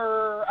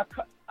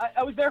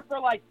there for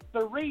like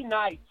 3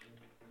 nights.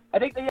 I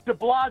think the de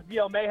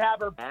Blasio may have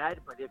her bad,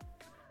 but if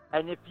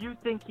you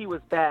think he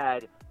was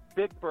bad,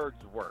 Big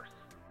Bird's worse.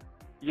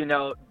 You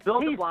know, Bill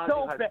de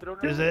Blasio has...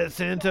 Is that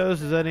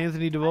Santos? Is that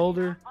Anthony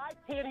DeVolder? I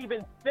can't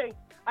even think.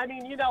 I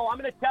mean, you know, I'm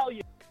going to tell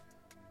you.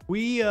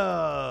 We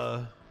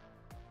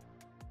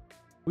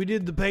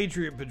did the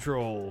Patriot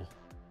Patrol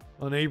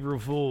on April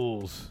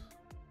Fools.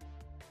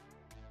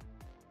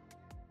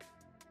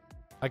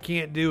 I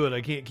can't do it.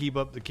 I can't keep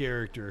up the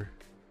character.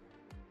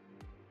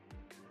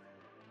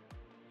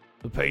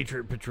 The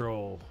Patriot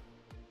Patrol.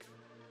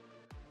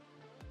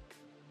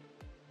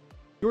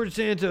 George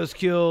Santos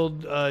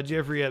killed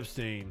Jeffrey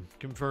Epstein.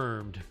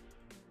 Confirmed.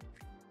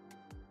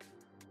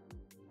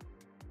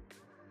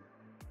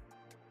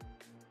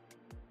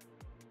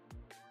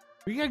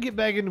 We gotta get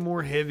back into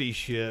more heavy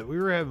shit. We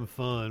were having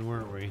fun,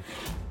 weren't we?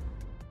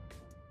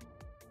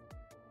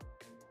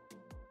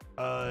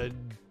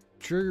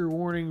 Trigger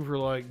warning for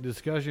like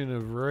discussion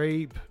of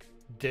rape,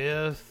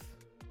 death,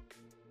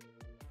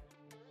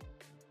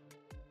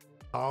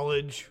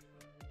 college.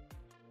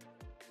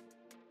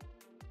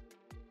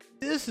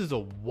 This is a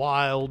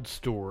wild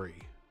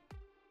story.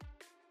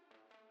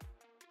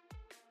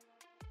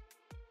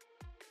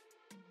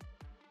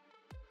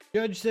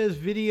 Judge says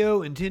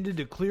video intended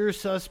to clear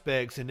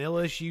suspects in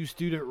LSU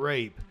student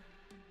rape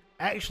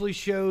actually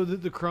show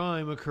that the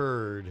crime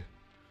occurred.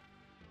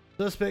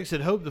 Suspects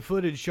had hoped the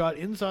footage shot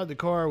inside the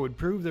car would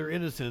prove their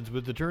innocence,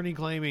 with the attorney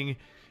claiming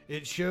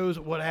it shows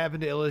what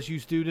happened to LSU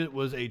student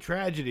was a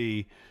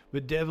tragedy,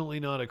 but definitely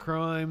not a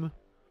crime.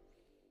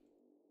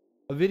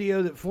 A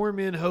video that 4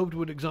 men hoped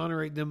would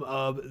exonerate them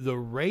of the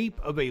rape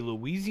of a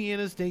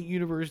Louisiana State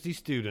University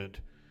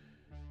student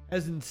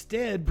has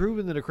instead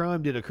proven that a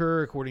crime did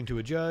occur, according to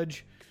a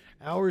judge.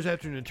 Hours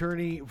after an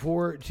attorney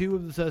for 2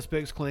 of the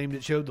suspects claimed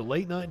it showed the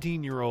late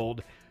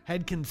 19-year-old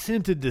had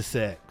consented to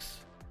sex.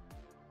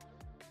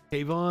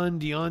 Kayvon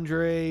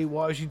DeAndre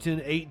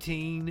Washington,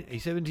 18, a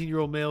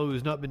 17-year-old male who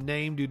has not been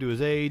named due to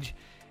his age,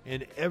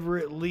 and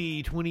Everett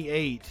Lee,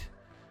 28,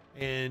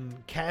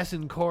 and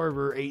Casson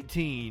Carver,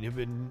 18, have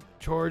been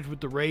charged with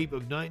the rape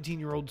of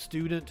 19-year-old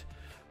student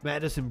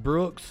Madison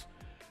Brooks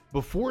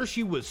before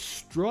she was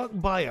struck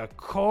by a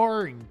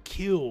car and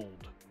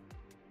killed.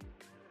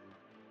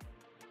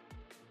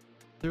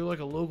 Is there like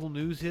a local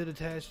news hit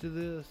attached to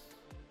this?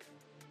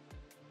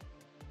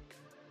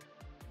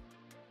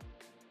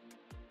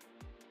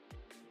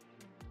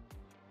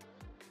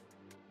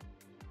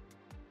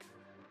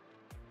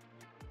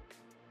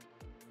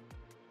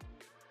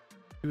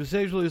 She was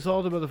sexually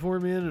assaulted by the 4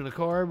 men in a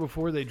car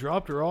before they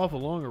dropped her off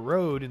along a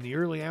road in the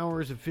early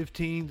hours of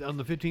on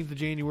the 15th of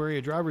January.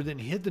 A driver then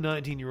hit the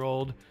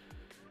 19-year-old,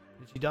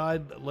 and she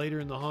died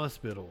later in the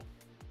hospital.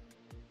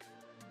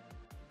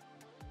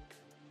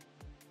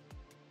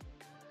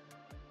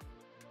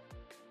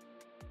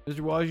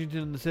 Mr. Washington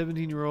and the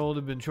 17-year-old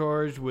have been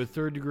charged with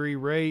third-degree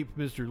rape.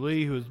 Mr.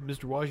 Lee, who is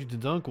Mr.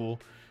 Washington's uncle,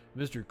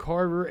 Mr.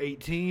 Carver,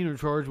 18, are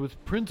charged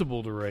with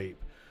principal to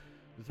rape.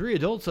 The 3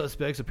 adult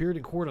suspects appeared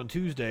in court on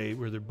Tuesday,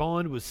 where their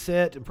bond was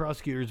set and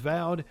prosecutors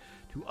vowed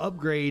to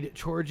upgrade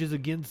charges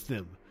against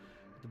them.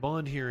 At the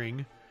bond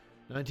hearing,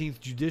 19th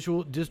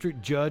Judicial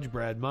District Judge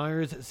Brad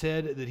Myers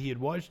said that he had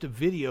watched a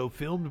video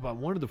filmed by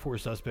one of the 4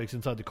 suspects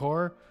inside the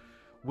car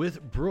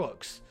with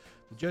Brooks.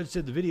 The judge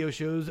said the video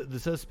shows the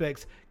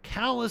suspects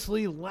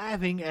callously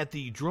laughing at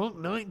the drunk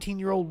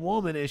 19-year-old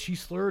woman as she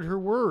slurred her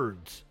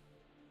words.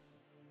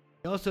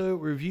 He also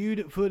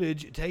reviewed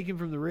footage taken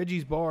from the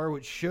Reggie's bar,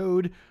 which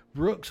showed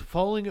Brooks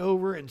falling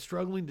over and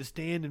struggling to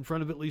stand in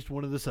front of at least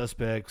one of the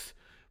suspects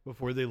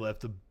before they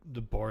left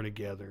the bar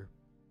together.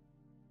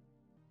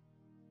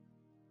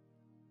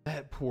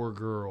 That poor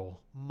girl.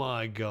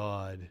 My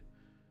God.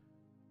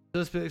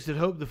 Suspects had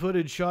hoped the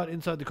footage shot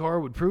inside the car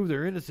would prove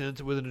their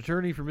innocence, with an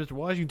attorney for Mr.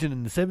 Washington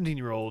and the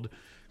 17-year-old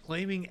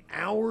claiming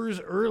hours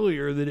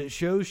earlier that it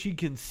shows she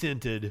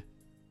consented.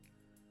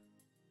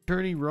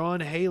 Attorney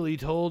Ron Haley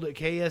told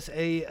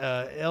KSALA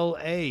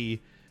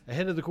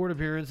ahead of the court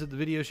appearance that the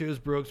video shows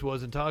Brooks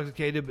was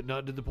intoxicated, but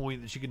not to the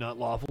point that she could not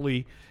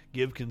lawfully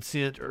give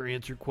consent or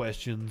answer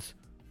questions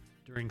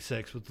during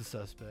sex with the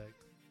suspect.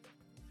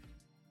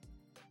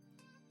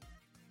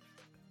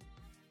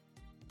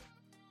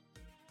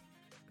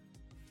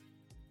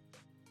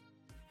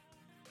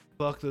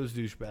 Fuck those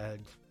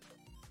douchebags.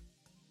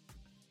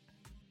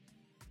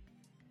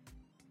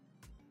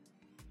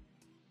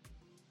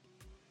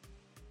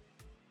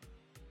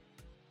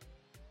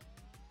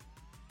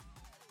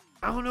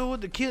 I don't know what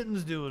the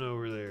kitten's doing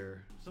over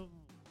there. Something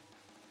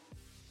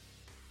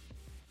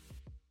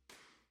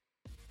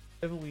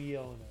definitely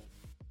yelling at me.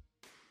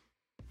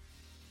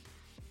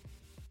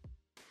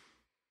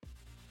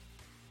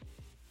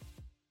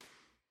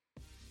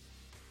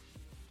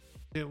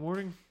 Good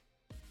morning.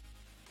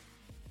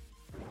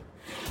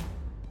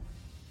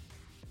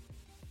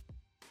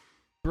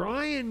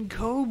 Bryan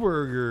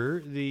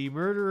Kohberger, the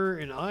murderer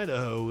in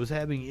Idaho, was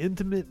having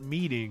intimate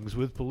meetings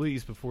with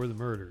police before the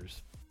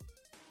murders.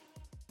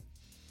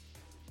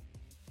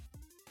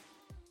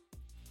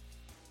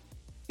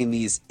 In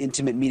these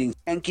intimate meetings.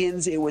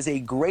 Jenkins, it was a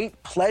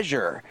great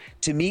pleasure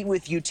to meet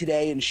with you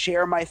today and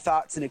share my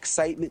thoughts and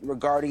excitement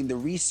regarding the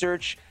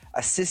research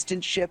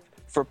assistantship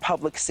for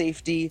public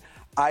safety.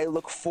 I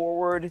look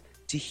forward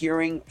to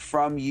hearing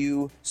from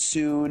you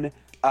soon.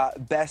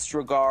 Best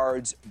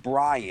regards,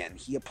 Bryan.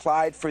 He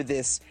applied for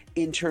this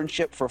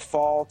internship for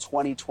fall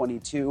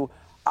 2022.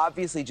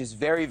 Obviously, just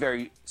very,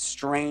 very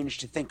strange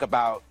to think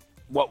about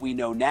what we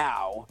know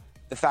now.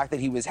 The fact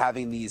that he was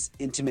having these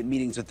intimate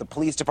meetings with the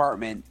police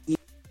department.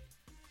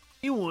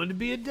 He wanted to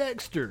be a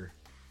Dexter.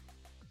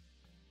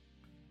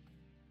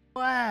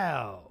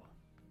 Wow.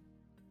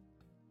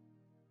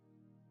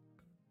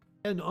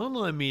 An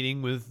online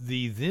meeting with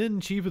the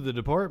then chief of the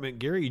department,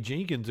 Gary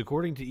Jenkins,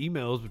 according to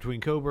emails between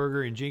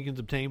Kohberger and Jenkins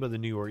obtained by the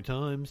New York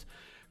Times.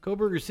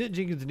 Kohberger sent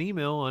Jenkins an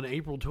email on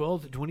April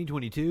 12th,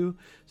 2022,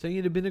 saying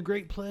it had been a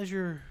great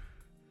pleasure.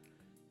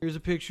 Here's a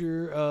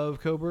picture of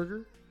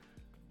Kohberger.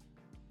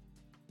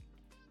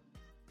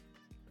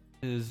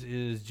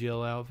 His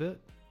jail outfit.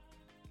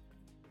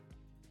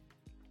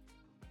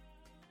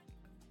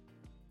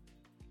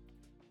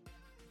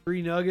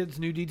 Free Nuggets,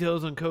 new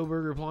details on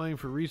Kohberger applying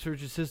for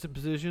research assistant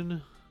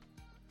position.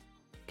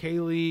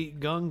 Kaylee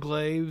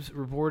Gunglaves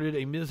reported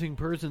a missing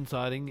person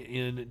sighting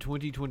in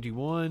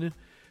 2021.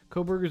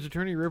 Kohberger's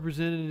attorney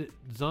represented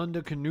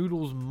Zonda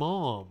Kanoodle's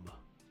mom.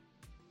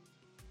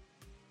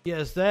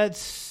 Yes,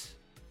 that's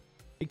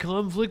a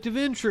conflict of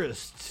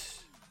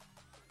interest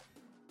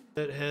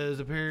that has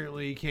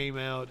apparently came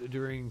out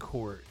during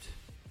court.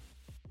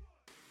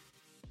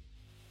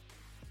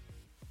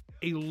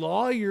 A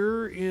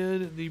lawyer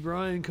in the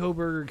Bryan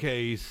Kohberger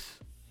case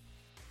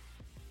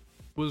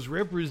was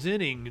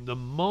representing the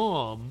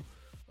mom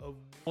of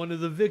one of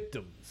the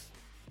victims.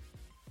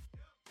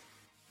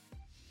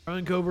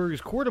 Bryan Kohberger's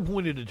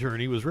court-appointed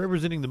attorney was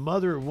representing the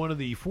mother of one of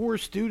the 4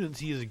 students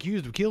he is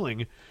accused of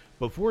killing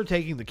before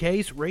taking the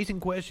case, raising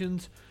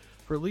questions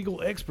for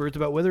legal experts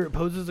about whether it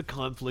poses a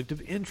conflict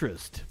of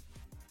interest.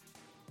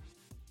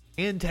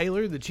 Ann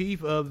Taylor, the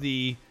chief of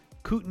the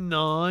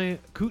Kootenai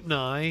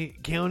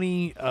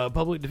County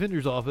Public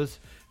Defender's Office,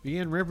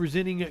 began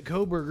representing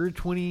Kohberger,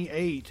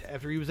 28,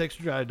 after he was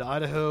extradited to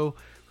Idaho,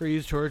 where he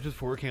is charged with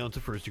 4 counts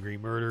of first-degree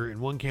murder and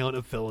 1 count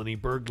of felony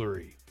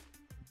burglary.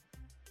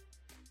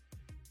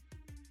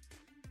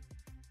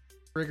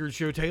 Records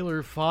show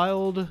Taylor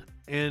filed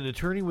an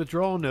attorney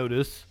withdrawal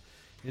notice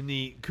in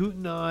the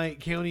Kootenai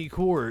County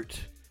Court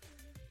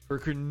for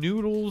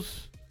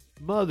Kanoodle's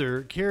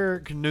mother, Kara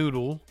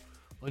Kanoodle,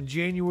 on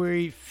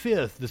January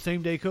 5th, the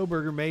same day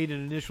Kohberger made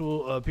an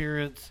initial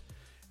appearance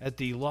at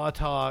the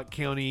Latah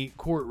County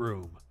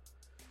courtroom.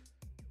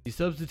 The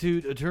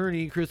substitute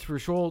attorney, Christopher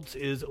Schultz,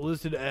 is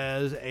listed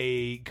as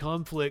a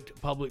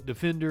conflict public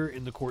defender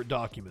in the court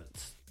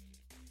documents.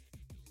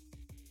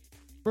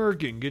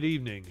 Merkin, good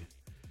evening.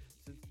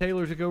 Since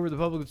Taylor took over the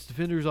public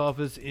defender's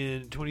office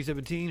in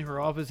 2017,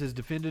 her office has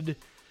defended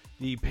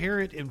the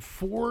parent in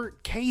 4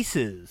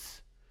 cases.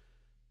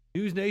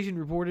 News Nation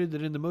reported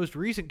that in the most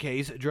recent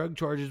case, drug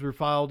charges were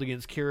filed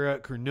against Kara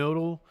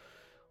Kanoodle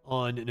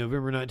on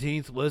November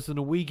 19th, less than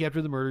a week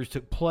after the murders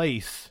took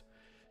place.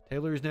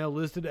 Taylor is now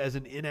listed as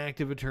an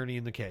inactive attorney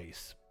in the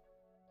case.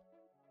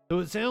 So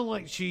it sounds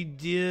like she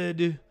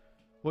did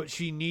what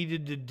she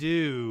needed to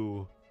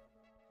do,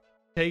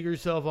 take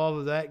herself off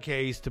of that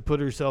case to put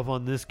herself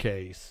on this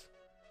case.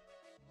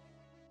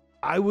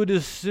 I would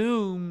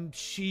assume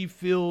she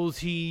feels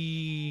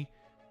he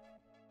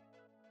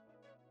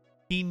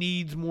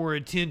needs more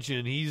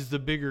attention. He's the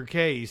bigger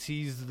case.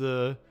 He's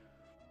the...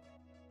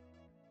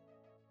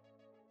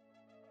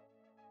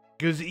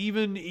 Because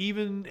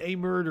even a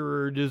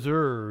murderer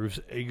deserves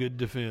a good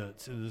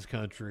defense in this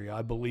country.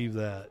 I believe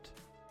that.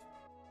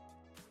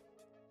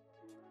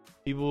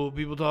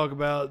 People talk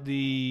about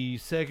the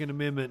Second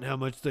Amendment and how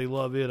much they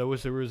love it. I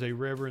wish there was a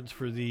reverence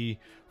for the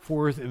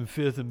Fourth and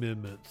Fifth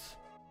Amendments.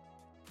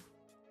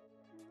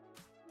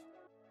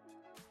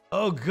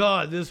 Oh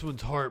God, this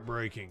one's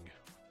heartbreaking.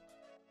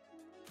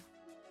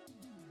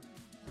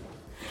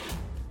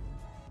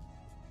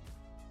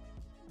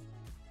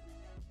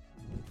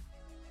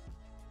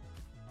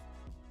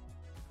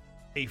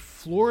 A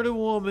Florida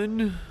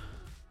woman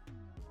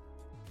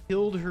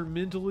killed her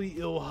mentally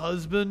ill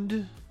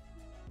husband.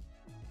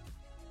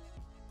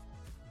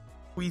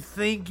 We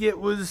think it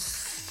was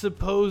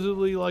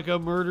supposedly like a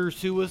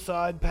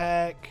murder-suicide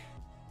pact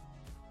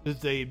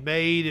that they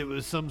made. It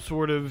was some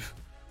sort of...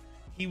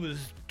 He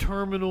was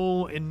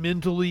terminal and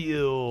mentally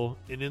ill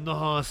and in the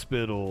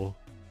hospital.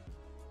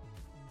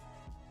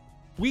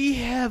 We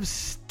have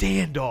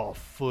standoff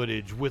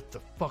footage with the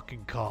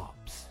fucking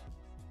cops.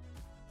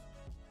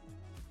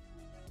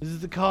 This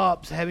is the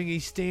cops having a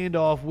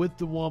standoff with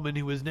the woman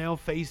who is now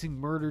facing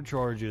murder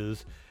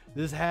charges.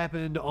 This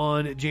happened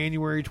on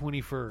January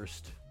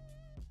 21st.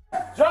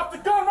 Drop the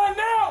gun right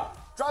now!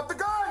 Drop the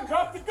gun!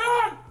 Drop the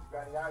gun! You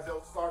got any eyes,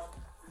 Elder Stars?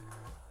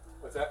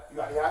 What's that? You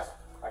got any eyes?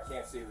 I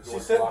can't see.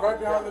 She's sitting right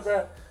behind the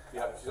bed.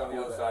 Yeah, she's on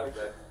the other side of the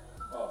bed.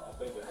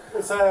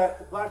 It's a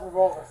black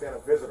revolver. Stand a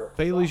visitor.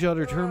 Bailey shot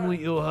her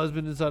terminally ill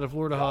husband inside a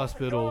Florida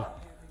hospital.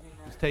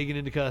 Was taken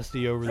into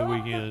custody over the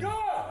weekend.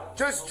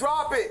 Just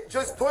drop it.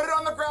 Just put it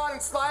on the ground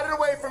and slide it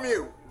away from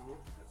you.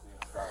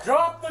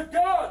 Drop the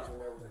gun!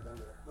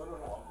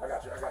 I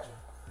got you.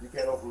 You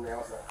can't open the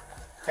outside.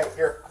 Hey,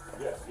 here.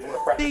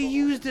 They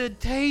used a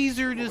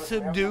taser to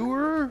subdue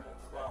her?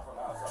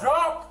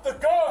 Drop the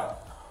gun!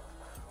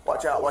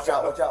 Watch out.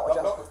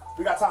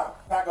 We got time.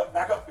 Back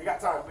up. We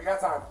got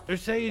time. They're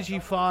saying she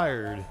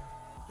fired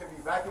Can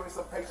we evacuate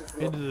some patients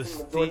into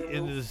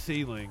the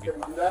ceiling. Can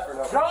we do that or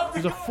no? Drop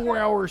It was a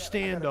 4-hour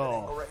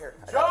standoff.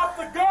 Drop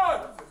the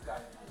gun!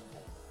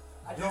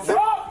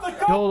 Drop the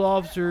gun! Told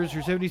officers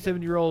her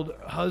 77-year-old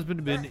husband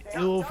had been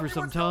ill for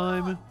some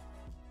time.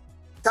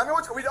 Tell me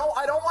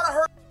I don't want to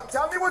hurt.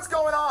 Tell me what's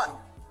going on.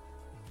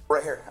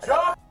 Right here.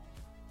 Drop.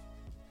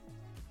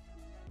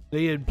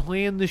 They had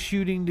planned the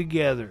shooting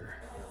together.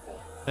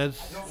 That's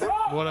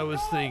what I was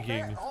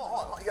thinking.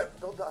 Hold on. You got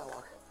to build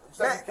dialogue.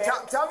 Man,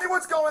 tell me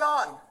what's going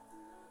on.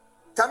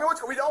 Tell me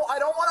I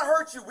don't want to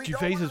hurt you. She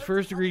faces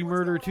first-degree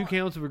murder, 2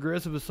 counts of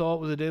aggressive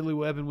assault with a deadly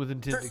weapon with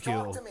intent to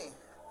kill.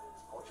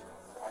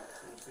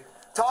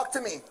 Talk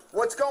to me.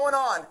 What's going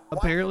on?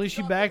 Apparently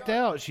she backed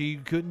out. She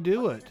couldn't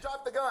do it.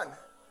 Drop the gun.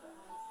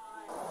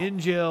 In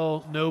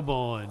jail, no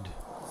bond.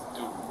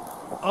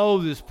 Oh,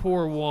 this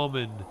poor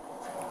woman.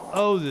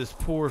 Oh, this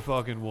poor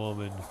fucking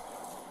woman.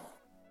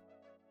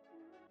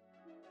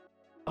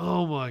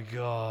 Oh my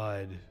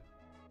God.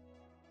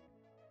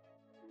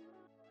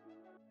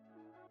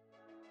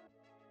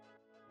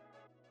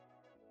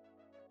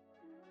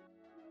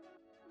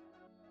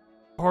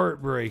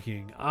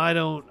 Heartbreaking. I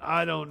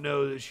don't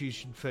know that she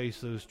should face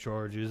those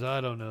charges.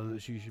 I don't know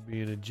that she should be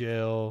in a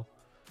jail.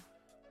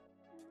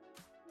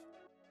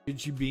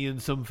 Should she be in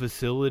some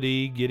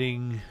facility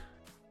getting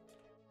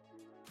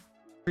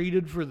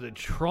treated for the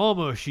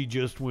trauma she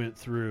just went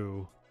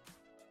through?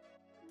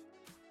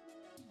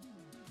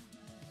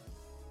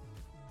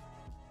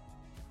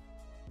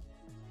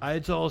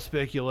 It's all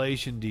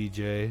speculation,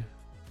 DJ.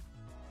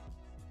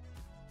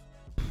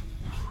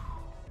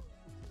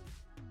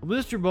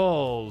 Mr.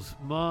 Balls,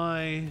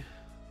 my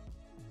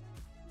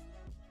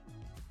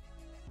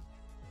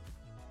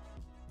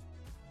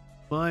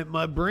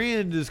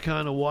brand is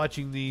kind of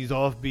watching these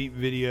offbeat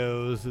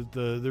videos that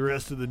the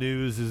rest of the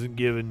news isn't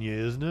giving you,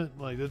 isn't it?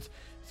 Like it's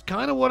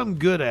kind of what I'm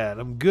good at.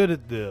 I'm good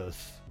at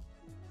this.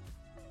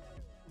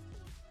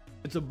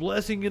 It's a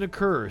blessing and a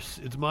curse.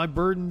 It's my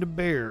burden to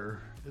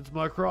bear. It's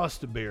my cross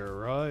to bear,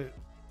 right?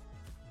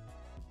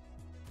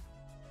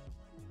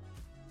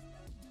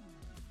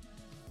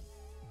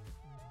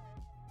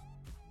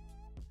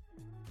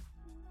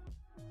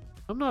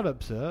 I'm not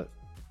upset.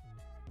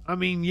 I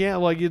mean, yeah,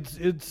 like it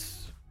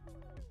is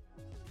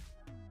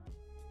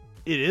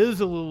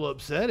a little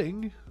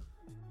upsetting.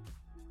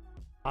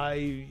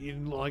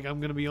 I'm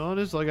gonna be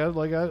honest,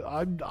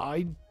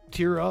 I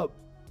tear up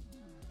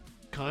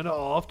kind of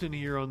often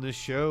here on this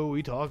show.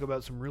 We talk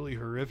about some really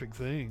horrific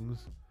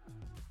things.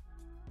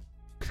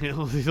 At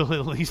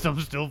least I'm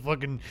still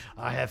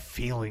I have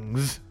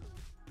feelings.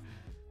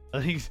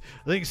 I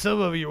think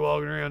some of you are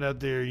walking around out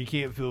there, you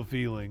can't feel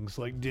feelings,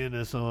 like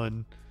Dennis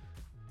on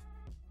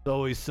It's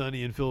Always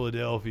Sunny in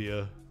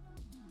Philadelphia.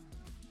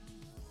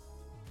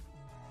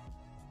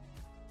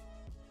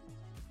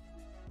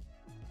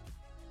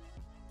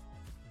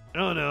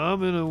 Oh no,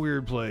 I'm in a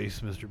weird place,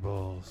 Mr.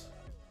 Balls.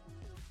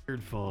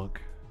 Weird funk.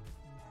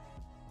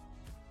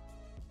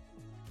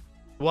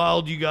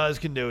 Wild, you guys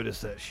can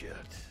notice that shit.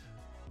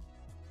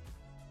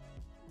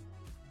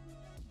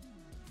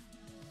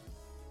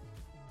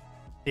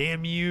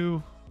 Damn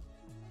you.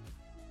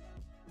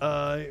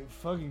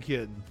 Fucking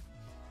kidding.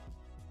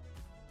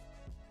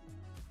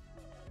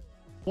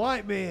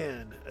 White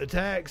man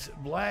attacks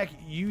black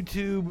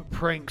YouTube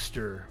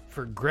prankster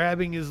for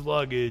grabbing his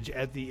luggage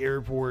at the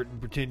airport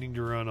and pretending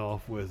to run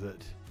off with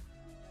it.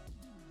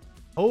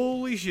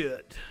 Holy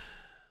shit.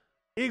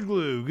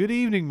 Igloo, good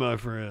evening, my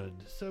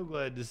friend. So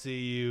glad to see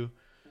you.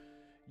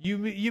 You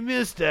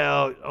missed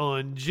out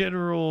on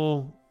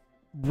General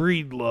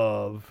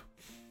Breedlove.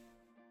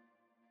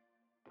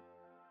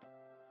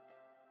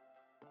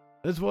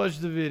 Let's watch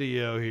the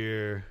video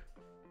here.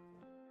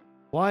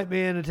 White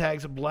man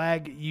attacks a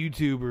black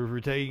YouTuber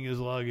for taking his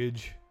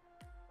luggage.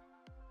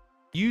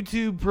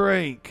 YouTube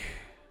prank.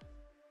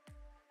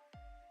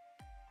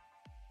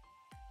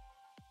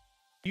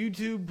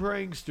 YouTube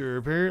prankster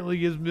apparently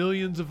gets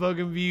millions of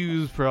fucking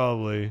views,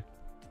 probably.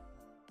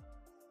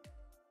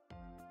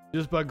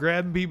 Just by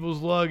grabbing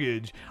people's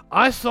luggage.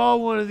 I saw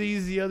one of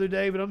these the other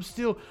day, but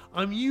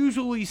I'm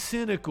usually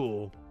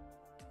cynical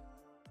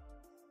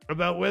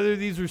about whether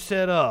these were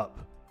set up.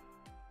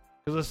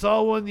 Because I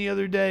saw one the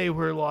other day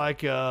where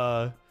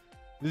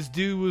this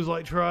dude was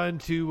trying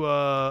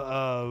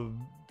to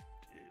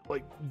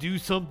do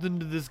something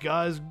to this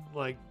guy's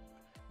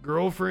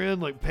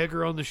girlfriend like peck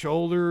her on the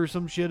shoulder or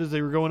some shit as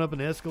they were going up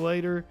an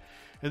escalator,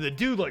 and the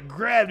dude like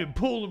grabbed and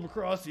pulled him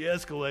across the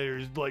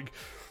escalators like,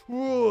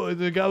 whoa, and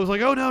the guy was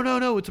like, oh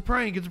no, it's a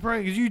prank, it's a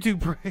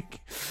YouTube prank.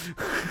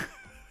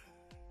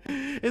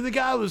 And the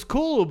guy was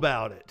cool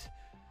about it.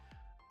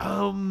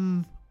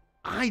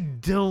 I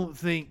don't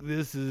think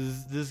this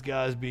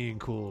guy's being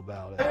cool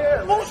about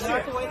it. Bullshit.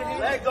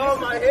 Let go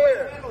of my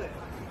hair.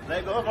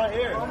 Let go of my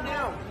hair. Come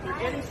now. You're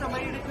getting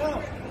somebody to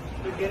come.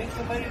 You're getting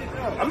somebody to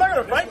come. I'm not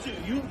going to fight you.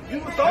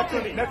 You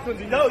assaulted me.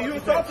 No, you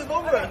assaulted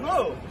over us.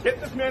 No.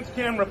 Get this man's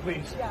camera,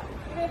 please. Yeah.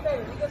 Give me a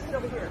favor. You guys sit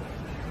over here.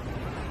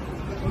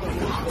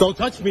 Don't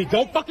touch me.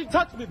 Don't fucking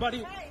touch me,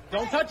 buddy.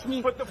 Don't touch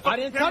me. I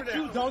didn't touch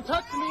you. Don't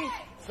touch me.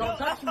 Don't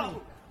touch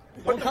me.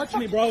 Don't touch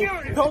me, bro.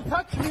 Don't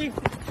touch me.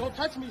 Don't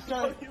touch me,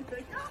 sir.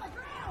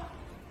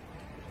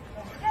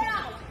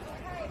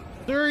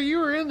 Sir, you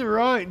were in the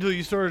right until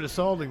you started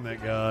assaulting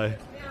that guy.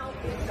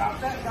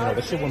 No,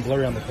 this shit went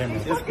blurry on the camera.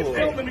 It's cool.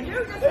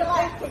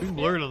 We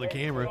blurred on the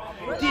camera.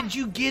 Did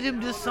you get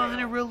him to sign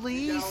a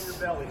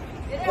release?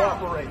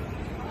 Cooperate.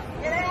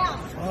 Get out.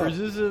 Or is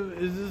this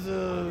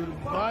a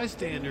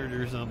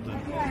bystander or something?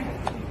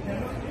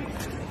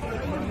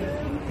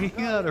 He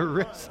got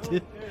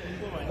arrested.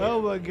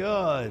 Oh my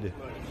God.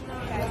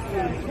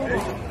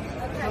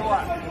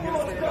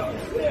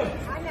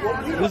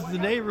 This is the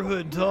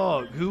neighborhood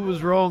talk. Who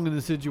was wrong in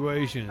the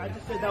situation? I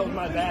just said that was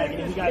my bag.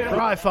 And he got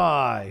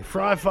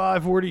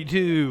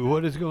Fry542.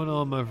 What is going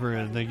on, my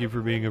friend? Thank you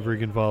for being a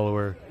freaking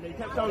follower. And they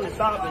kept telling him to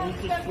stop, and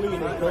he's just swinging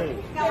his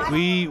brain.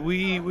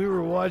 We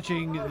were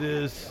watching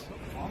this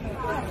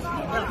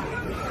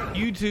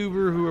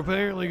YouTuber who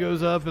apparently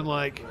goes up and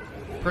like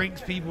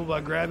pranks people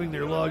by grabbing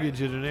their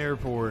luggage at an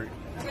airport.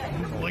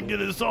 Like get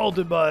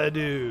assaulted by a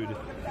dude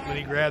when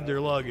he grabbed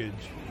their luggage.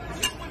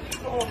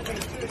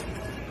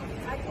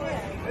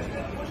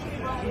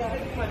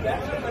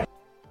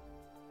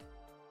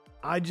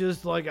 I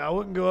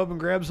wouldn't go up and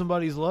grab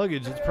somebody's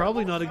luggage. It's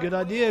probably not a good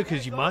idea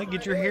because you might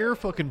get your hair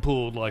fucking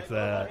pulled like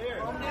that.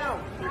 Come now.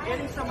 You're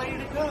getting somebody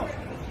to come.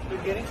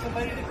 You're getting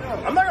somebody to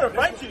come. I'm not going to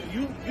fight you.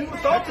 You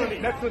assaulted me.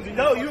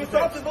 No, you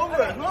assaulted over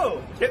us.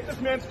 No. Get this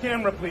man's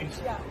camera,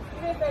 please. Yeah.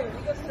 Give me a favor.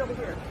 You guys sit over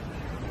here.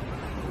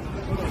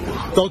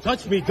 Don't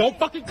touch me. Don't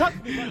fucking touch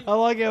me. I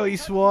like how he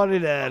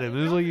swatted at him.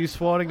 It was like he's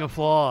swatting a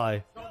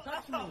fly. Don't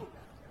touch me.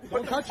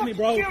 Don't touch me,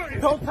 bro.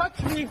 Don't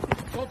touch me.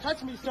 Don't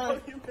touch me,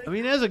 sir. I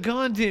mean, as a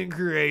content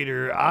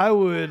creator, I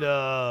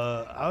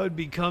would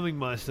be coming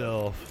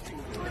myself.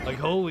 Like,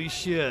 holy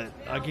shit,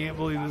 I can't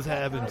believe this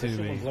happened to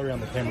me. Blurry on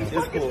the camera.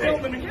 It's cool.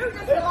 Get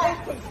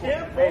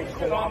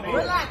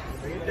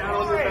down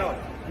on your belly.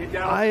 Get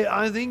down.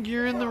 I think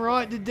you're in the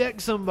right to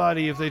deck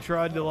somebody if they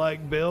tried to,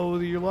 like, bail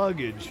with your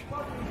luggage.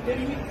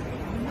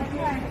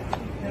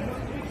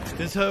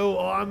 This whole,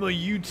 I'm a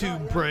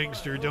YouTube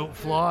prankster, don't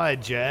fly,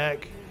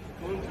 Jack.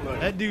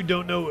 That dude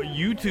don't know a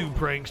YouTube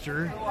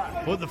prankster.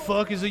 What the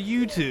fuck is a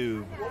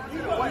YouTube?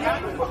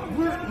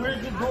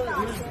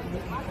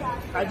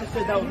 I just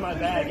said that was my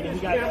bag, and then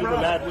he got super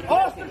mad with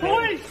Austin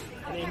police!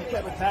 And then he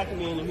kept attacking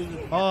me, and he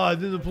was...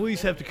 Then the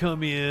police have to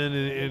come in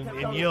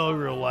and yell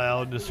real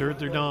loud and assert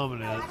their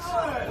dominance.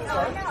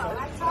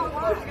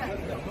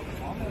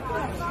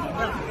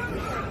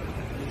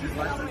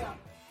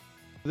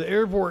 The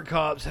airport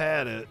cops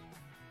had it.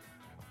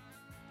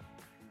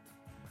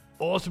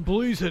 Austin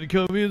police had to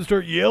come in and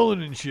start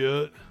yelling and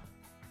shit.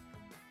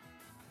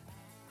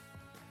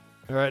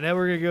 All right, now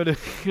we're gonna go to.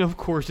 Of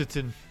course, it's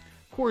in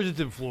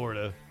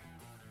Florida.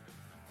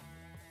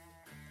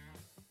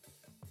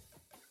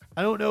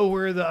 I don't know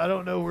where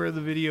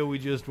the video we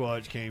just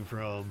watched came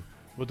from,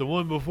 but the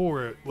one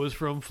before it was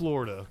from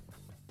Florida,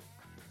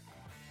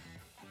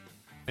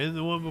 and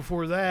the one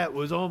before that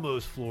was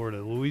almost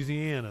Florida,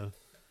 Louisiana.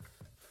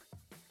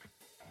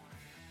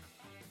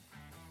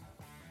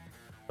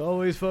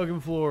 Always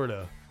fucking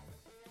Florida.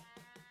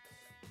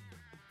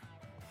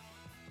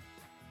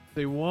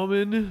 A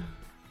woman.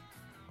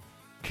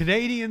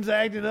 Canadians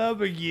acting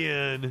up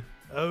again.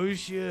 Oh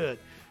shit.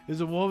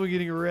 Is a woman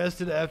getting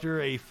arrested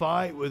after a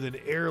fight with an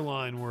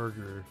airline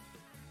worker.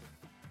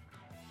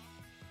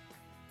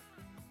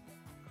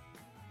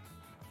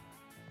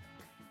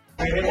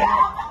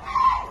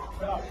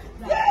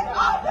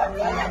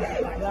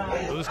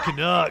 Those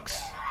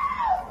Canucks.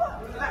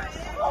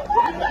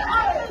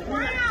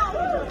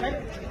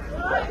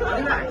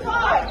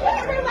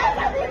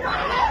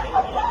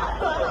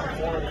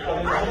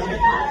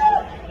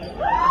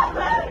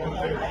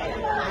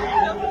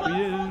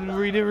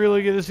 We didn't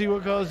really get to see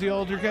what caused the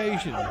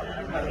altercation.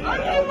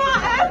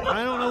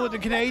 I don't know what the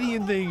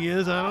Canadian thing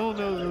is. I don't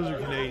know those are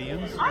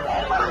Canadians.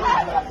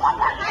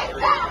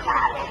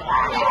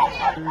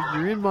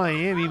 You're in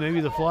Miami.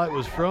 Maybe the flight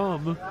was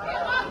from.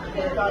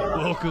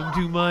 Welcome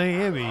to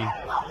Miami.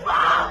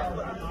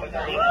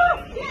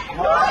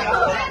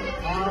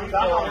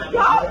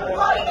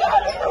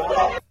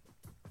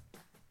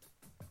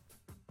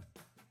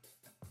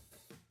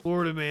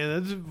 Florida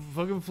man, that's a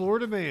fucking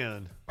Florida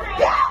man.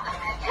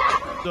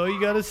 That's all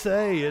you gotta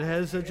say. It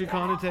has such a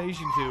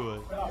connotation to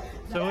it.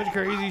 So much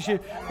crazy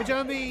shit. Which,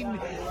 I mean,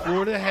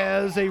 Florida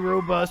has a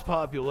robust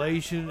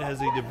population,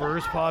 has a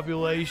diverse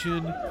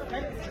population.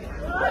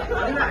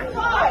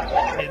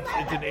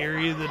 It's an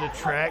area that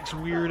attracts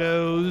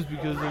weirdos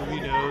because of,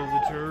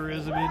 the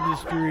tourism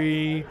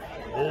industry,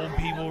 old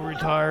people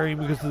retiring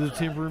because of the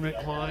temperament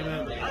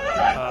climate.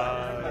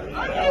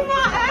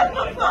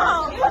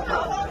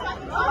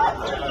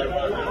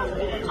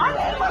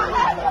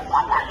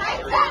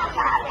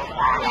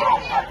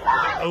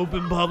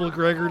 Open public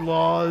record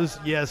laws,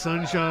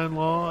 sunshine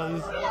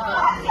laws.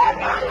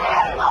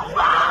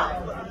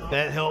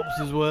 That helps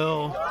as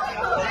well.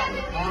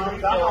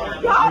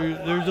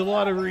 There's a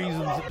lot of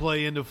reasons that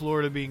play into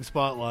Florida being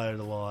spotlighted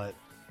a lot.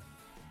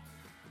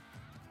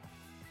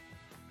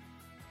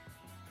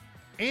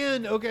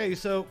 And, okay,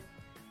 so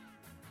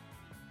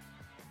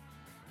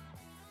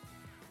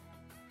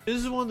this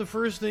is one of the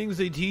first things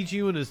they teach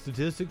you in a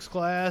statistics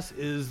class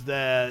is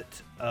that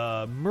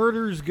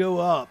murders go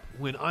up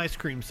when ice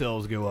cream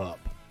sales go up.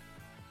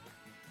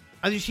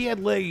 I think she had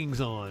leggings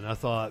on. I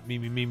thought,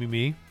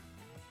 me.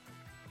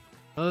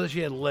 Oh, she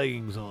had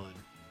leggings on.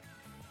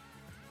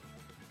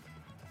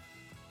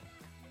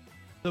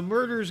 The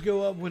murders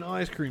go up when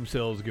ice cream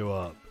sales go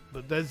up,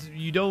 but that's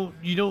you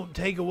don't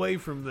take away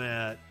from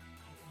that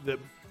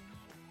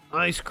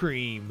ice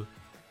cream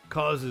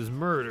causes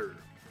murder.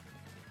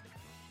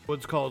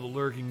 What's called a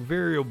lurking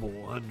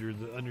variable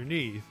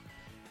underneath,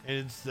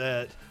 and it's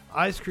that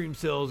ice cream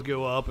sales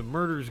go up and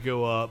murders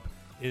go up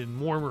in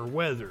warmer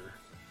weather.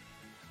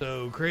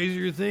 So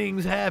crazier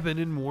things happen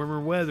in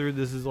warmer weather.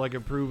 This is like a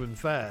proven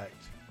fact.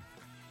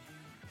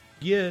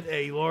 Get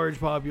a large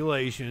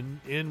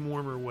population in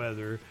warmer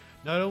weather.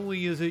 Not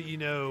only is it,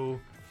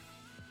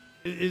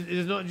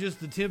 it's not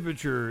just the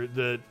temperature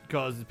that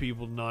causes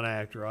people to not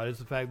act right. It's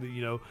the fact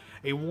that,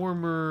 a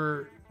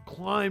warmer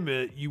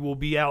climate, you will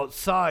be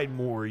outside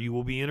more. You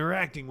will be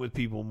interacting with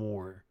people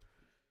more.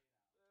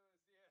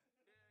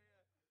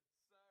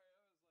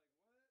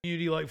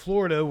 Community like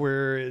Florida,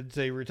 where it's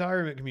a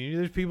retirement community,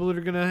 there's people that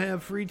are going to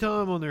have free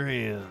time on their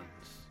hands.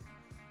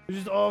 There's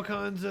just all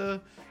kinds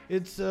of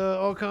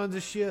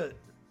shit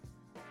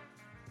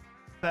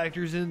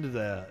factors into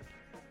that.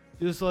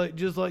 Just like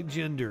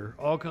gender,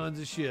 all kinds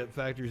of shit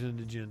factors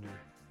into gender.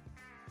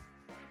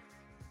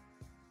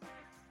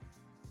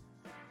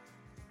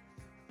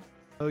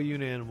 Oh, you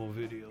an animal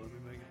video. Let me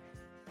make it.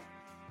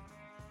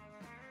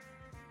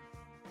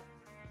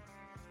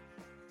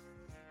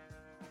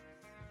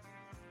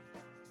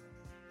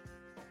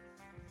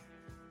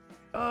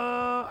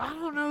 I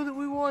don't know that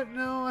we watched.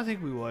 No, I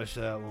think we watched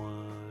that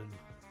one.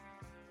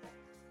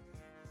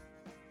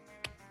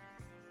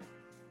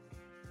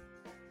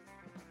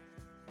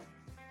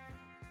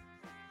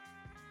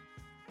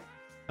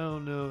 I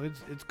don't know.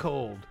 It's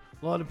cold.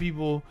 A lot of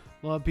people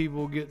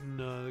getting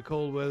the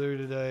cold weather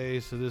today.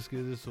 So this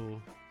will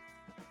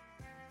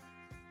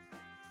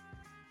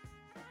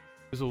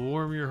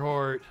warm your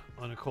heart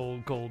on a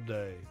cold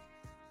day.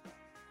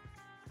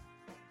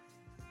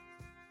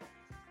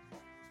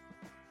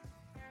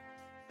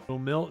 It'll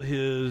melt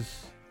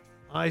his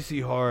icy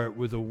heart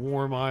with a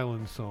warm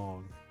island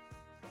song.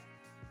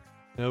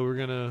 Now we're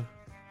gonna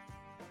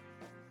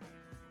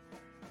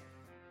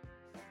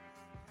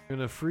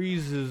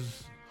freeze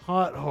his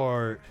hot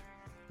heart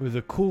with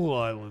a cool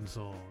island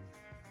song.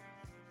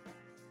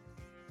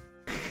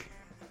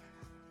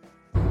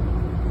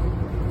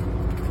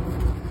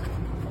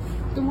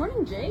 Good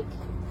morning, Jake.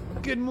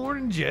 Good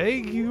morning,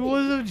 Jake.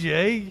 What's up,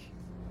 Jake?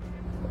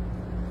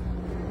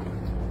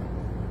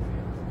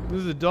 This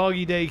is a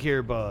doggy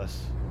daycare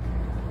bus.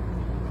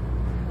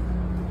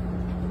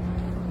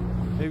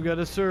 They've got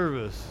a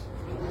service.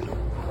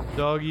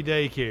 Doggy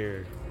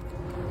daycare.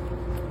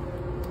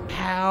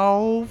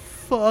 How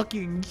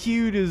fucking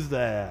cute is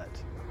that?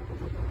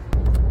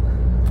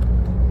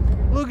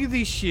 Look at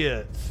these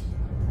shits.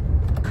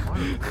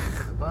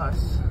 The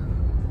bus.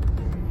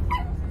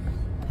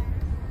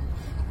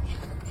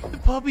 The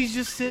puppy's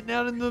just sitting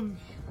out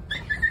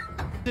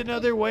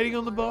there waiting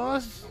on the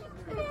bus.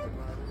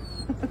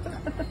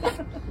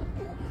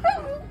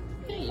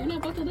 Hey, you're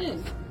not buckled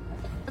in.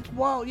 That's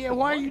wild. Yeah,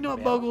 why are you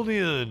not buckled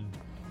in?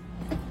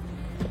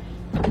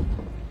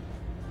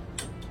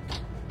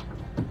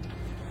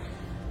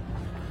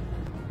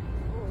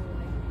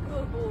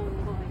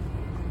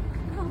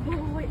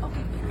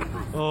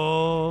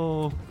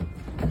 Oh,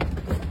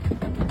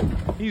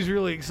 he's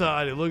really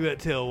excited. Look at that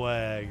tail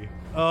wag.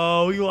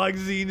 Oh, he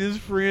likes seeing his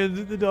friends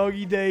at the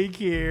doggy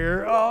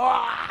daycare.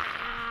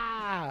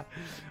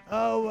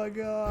 Oh my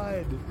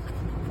God.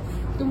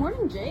 Good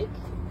morning, Jake.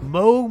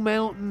 Mo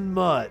Mountain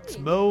Mutts.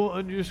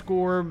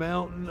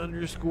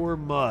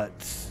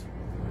 Mo_mountain_mutts.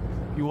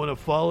 You want to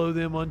follow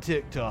them on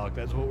TikTok.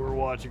 That's what we're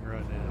watching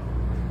right now.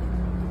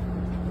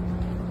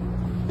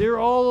 They're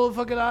all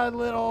fucking, I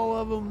let all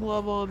of them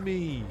love on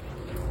me.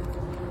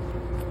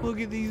 Look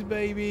at these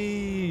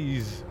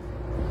babies.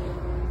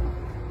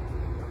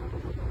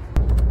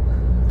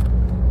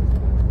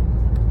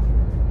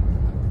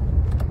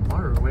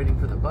 We're waiting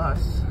for the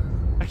bus.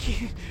 I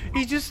can't.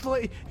 He's just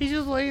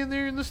laying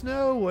there in the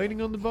snow,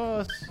 waiting on the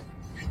bus.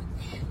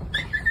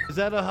 Is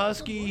that a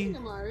husky?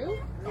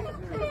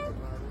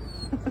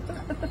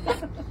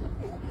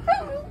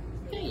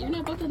 Hey, you're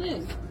not buckled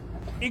in.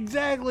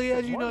 Exactly.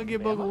 How'd you not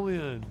get buckled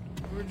in?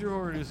 Where'd your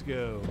harness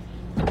go?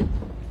 I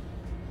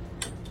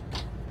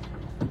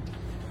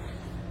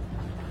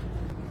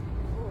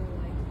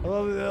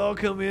love it. They all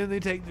come in. They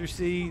take their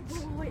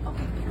seats.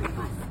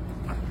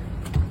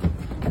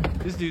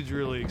 This dude's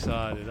really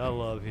excited. I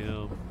love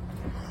him.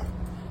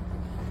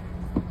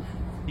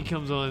 He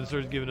comes on and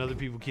starts giving other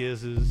people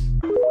kisses.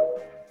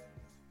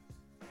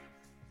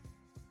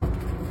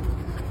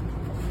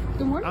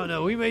 I don't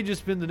know. We may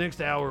just spend the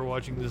next hour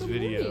watching this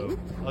video.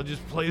 I'll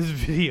just play this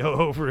video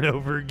over and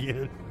over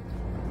again.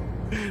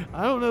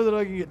 I don't know that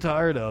I can get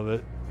tired of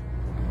it.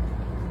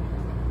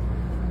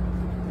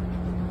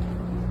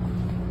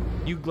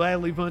 You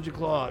gladly punch a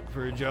clock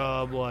for a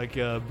job like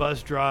a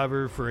bus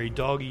driver for a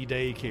doggy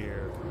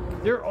daycare.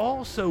 They're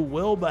all so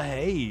well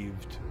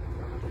behaved.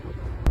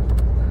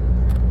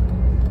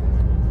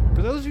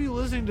 For those of you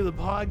listening to the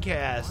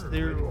podcast,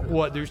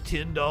 there's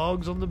 10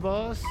 dogs on the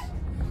bus?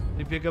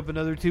 They pick up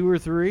another 2 or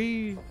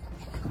 3.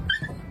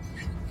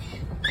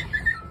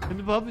 And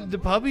the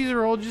puppies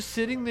are all just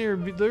sitting there.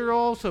 They're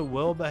all so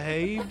well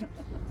behaved.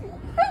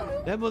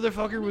 That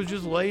motherfucker was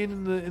just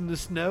laying in the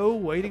snow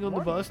waiting on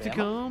the bus to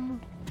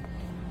come.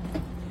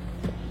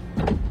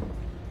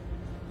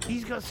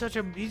 He's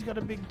got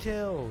a big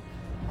tail.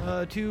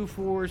 2,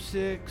 4,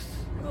 6.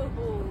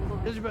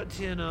 There's about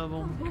 10 of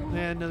them.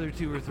 And another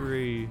 2 or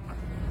 3.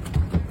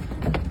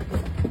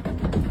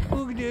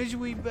 Look at this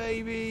sweet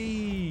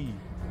baby.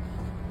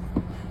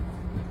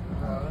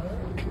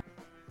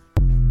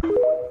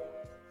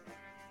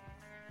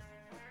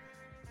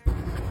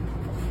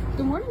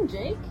 Good morning,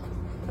 Jake.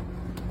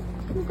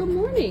 Well, good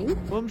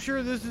morning. Well, I'm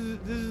sure this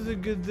is a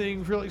good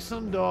thing for, like,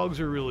 some dogs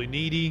are really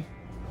needy.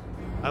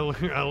 I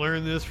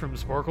learned this from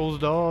Sparkle's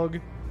dog,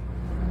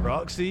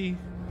 Roxy.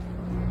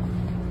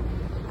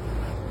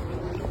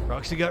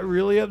 Roxy got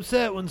really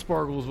upset when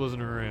Sparkles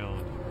wasn't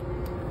around.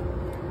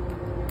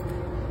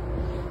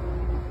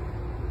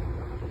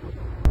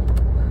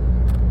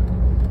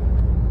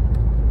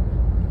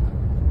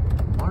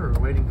 Water,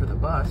 waiting for the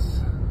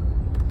bus.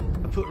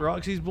 I put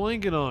Roxy's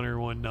blanket on her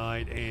one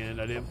night,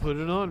 and I didn't put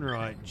it on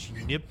right, and she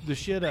nipped the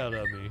shit out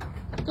of me.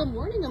 Good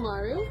morning,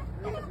 Amaru.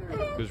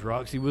 Because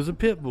Roxy was a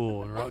pit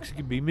bull, and Roxy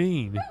could be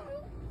mean.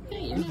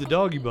 This is the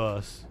doggy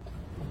bus.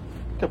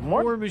 Good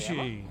morning, War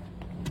Machine.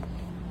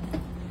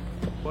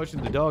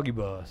 Watching the doggy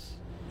bus.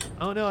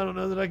 I don't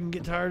know that I can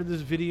get tired of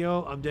this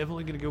video. I'm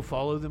definitely going to go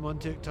follow them on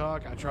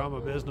TikTok. I try my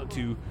best not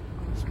to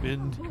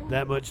spend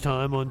that much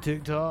time on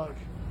TikTok.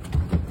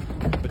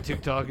 But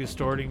TikTok is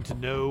starting to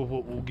know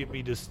what will get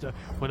me to stuff.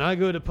 When I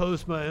go to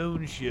post my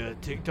own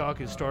shit,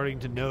 TikTok is starting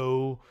to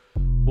know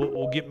what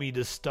will get me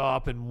to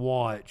stop and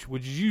watch,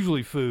 which is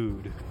usually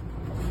food.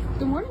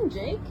 Good morning,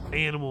 Jake.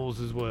 Animals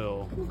as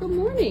well. Well, good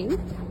morning.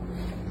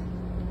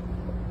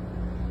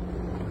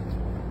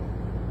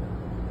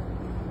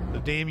 So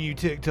damn you,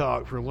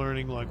 TikTok, for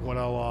learning like what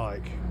I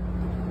like.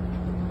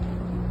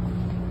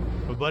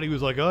 My buddy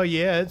was like, "Oh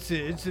yeah, it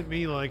sent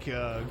me like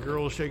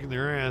girls shaking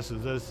their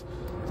asses. That's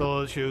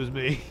all it shows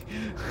me."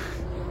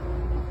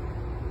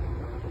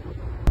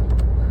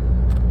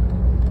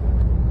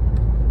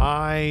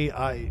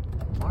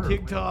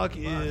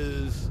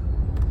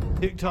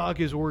 TikTok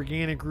is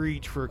organic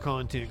reach for a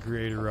content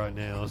creator right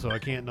now, so I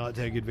can't not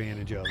take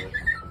advantage of it.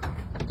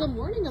 Good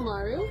morning,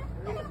 Amaru.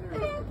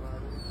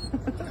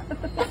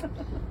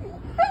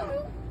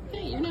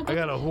 Hey, you're not. I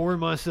gotta whore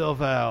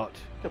myself out.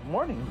 Good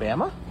morning,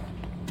 Bama.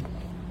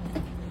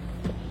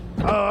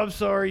 Oh, I'm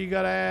sorry, you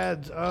got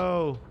ads.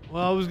 Oh,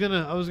 well, I was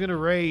gonna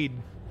raid.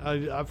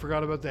 I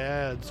forgot about the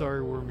ads.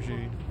 Sorry, War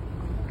Machine.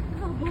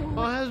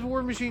 Oh, how does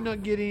War Machine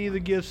not get any of the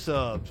gift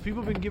subs?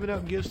 People have been giving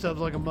out gift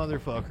subs like a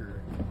motherfucker.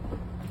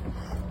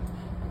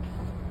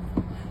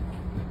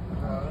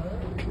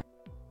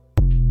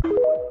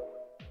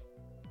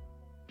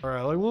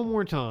 Alright, like one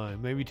more time.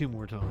 Maybe 2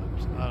 more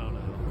times. I don't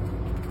know.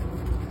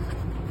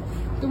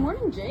 Good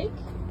morning, Jake.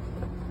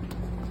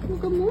 Well,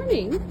 good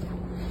morning.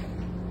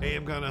 Hey,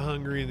 I'm kind of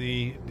hungry.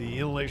 The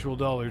intellectual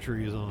Dollar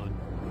Tree is on.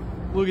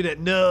 Look at that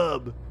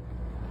nub.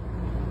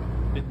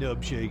 That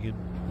nub shaking.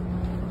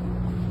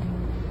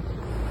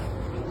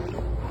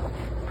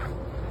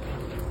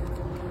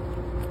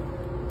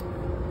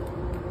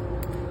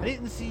 I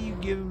didn't see you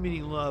give him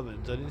any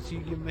lovin's. I didn't see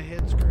you give him a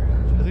head scratch.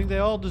 I think they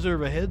all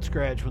deserve a head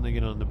scratch when they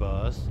get on the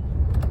bus.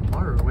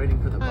 Water,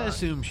 waiting for the bus. I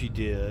assume she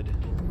did.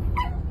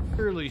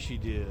 Surely she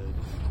did.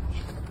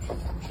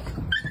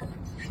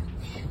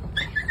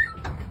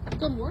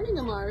 Good morning,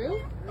 Amaru.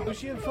 Oh,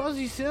 she had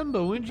Fuzzy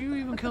Simba. When did you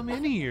even come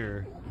in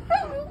here?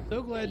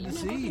 So glad to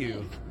see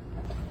you.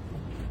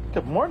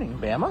 Good morning,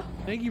 Bama.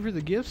 Thank you for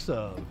the gift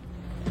sub.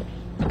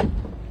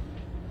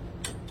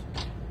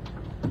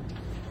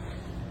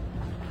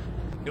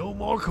 No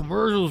more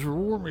commercials for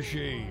War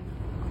Machine.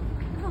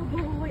 Oh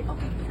boy,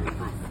 okay.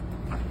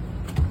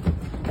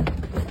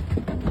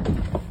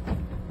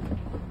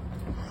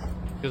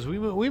 Because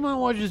we might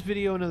watch this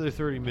video another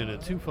 30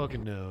 minutes. Who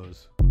fucking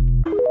knows?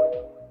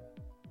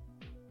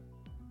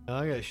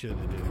 I got shit to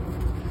do.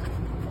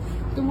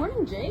 Good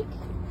morning, Jake.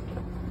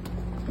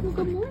 Well,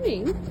 good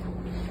morning.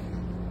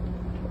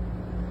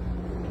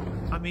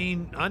 I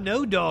mean, I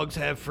know dogs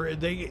have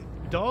friends.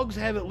 Dogs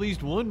have at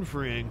least one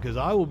friend, because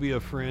I will be a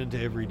friend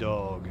to every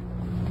dog.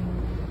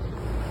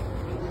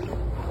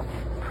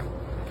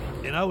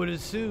 And I would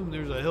assume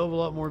there's a hell of a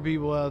lot more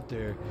people out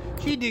there.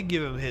 She did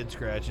give him head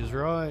scratches,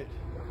 right?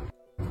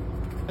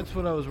 That's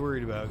what I was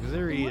worried about, because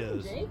there he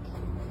is. Jake.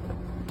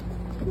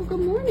 Well,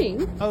 good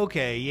morning.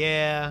 Okay,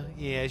 yeah,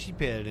 she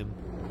petted him.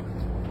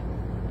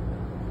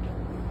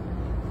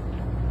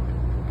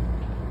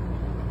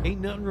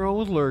 Ain't nothing wrong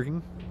with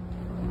lurking.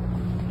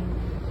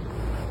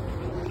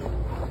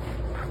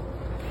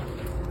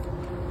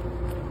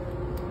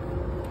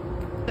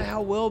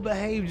 How well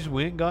behaved, just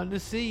went and got in a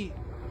seat.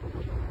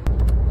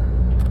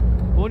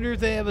 Wonder if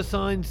they have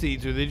assigned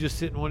seats or they just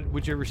sit in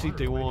whichever seat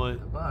they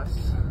want.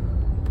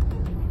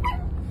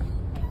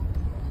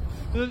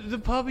 The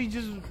puppy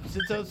just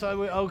sits outside.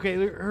 Okay,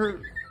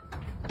 her.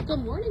 Good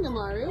morning,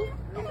 Amaru.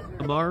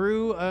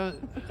 Amaru,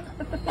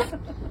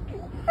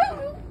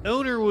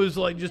 owner was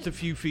like just a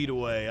few feet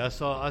away. I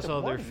saw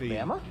their feet.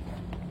 Bama?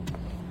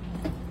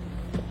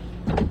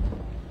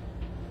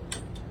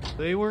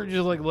 They weren't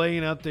just like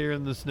laying out there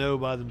in the snow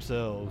by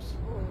themselves.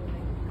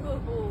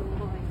 Good boy.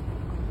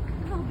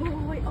 Good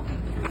boy. Okay.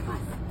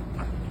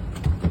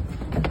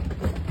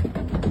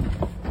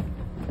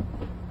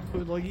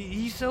 Like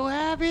he's so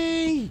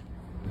happy.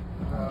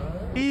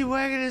 He's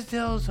wagging his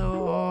tail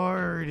so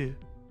hard.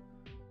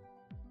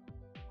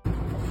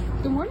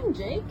 Good morning,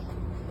 Jake.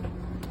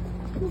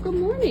 Well, good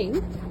morning.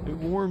 It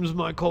warms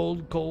my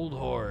cold, cold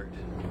heart.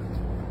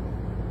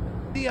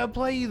 See, I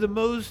play you the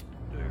most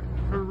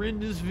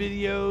horrendous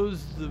videos,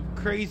 the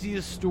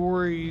craziest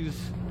stories.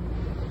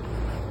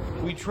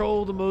 We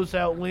troll the most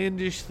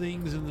outlandish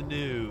things in the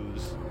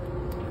news.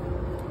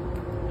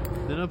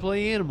 Then I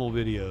play animal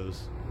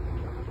videos.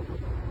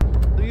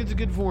 I think it's a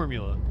good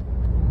formula.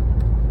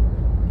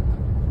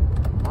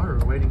 We're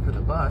waiting for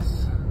the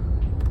bus.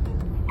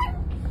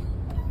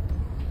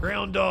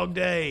 Groundhog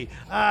Day.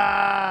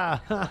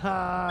 Ah,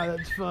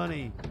 that's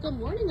funny. Good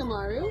morning,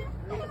 Amaru.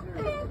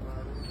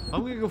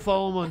 I'm gonna go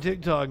follow them on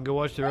TikTok and go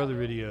watch their other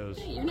videos.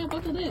 Hey, you're not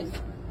buckled in.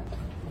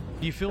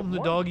 You film the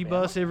doggy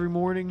bus every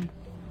morning?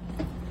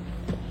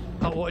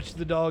 I'll watch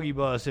the doggy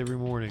bus every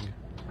morning.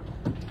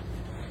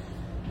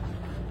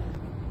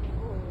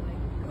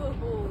 Good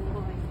boy.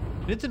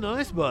 It's a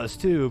nice bus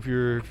too. If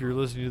you're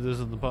listening to this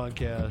on the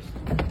podcast,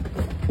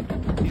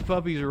 these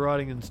puppies are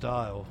riding in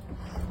style.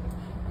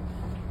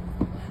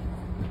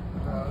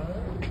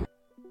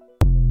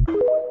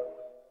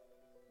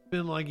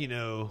 Been like,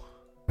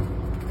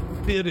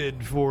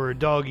 fitted for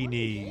doggy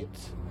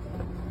needs.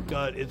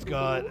 It's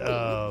got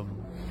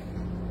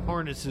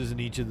harnesses in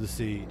each of the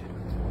seat.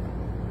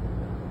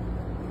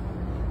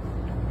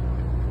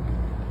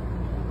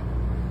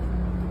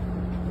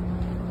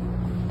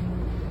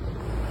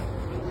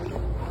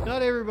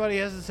 Not everybody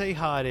has to say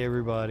hi to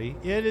everybody.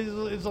 Yeah,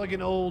 it's like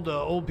an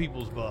old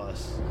people's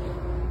bus.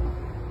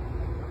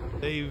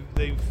 They've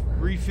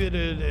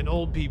refitted an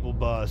old people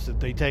bus that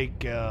they take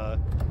the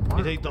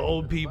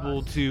old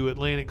people to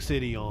Atlantic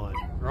City on,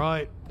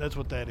 right? That's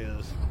what that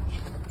is.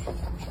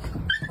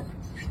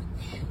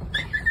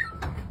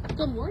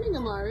 Good morning,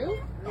 Amaru.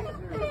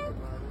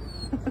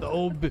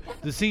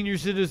 The senior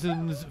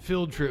citizens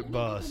field trip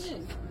bus.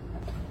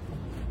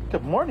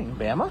 Good morning,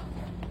 Bama.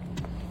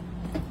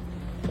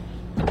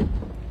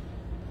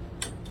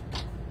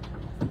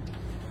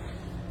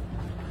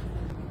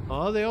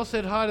 Oh, they all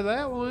said hi to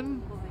that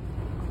one.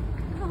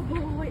 Oh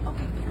boy.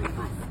 Okay.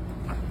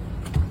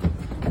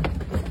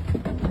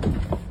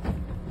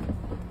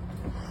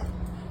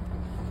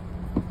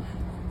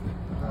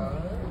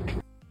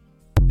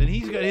 And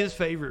he's got his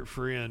favorite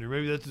friend, or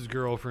maybe that's his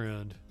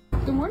girlfriend.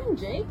 Good morning,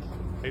 Jake.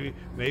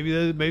 Maybe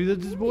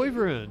that's his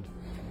boyfriend.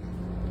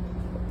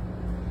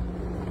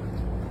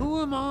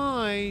 Who am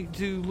I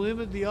to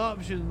limit the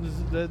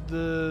options that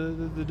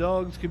the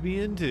dogs could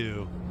be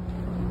into?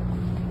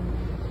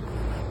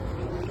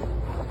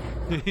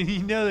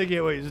 They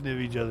can't wait to sniff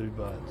each other's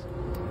butts.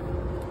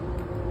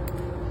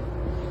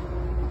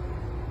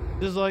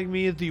 Just like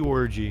me at the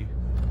orgy.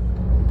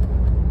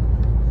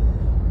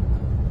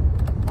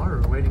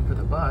 We're waiting for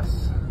the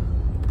bus.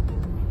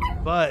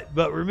 But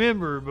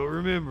remember.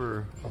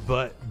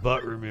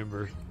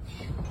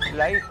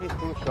 Life is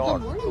too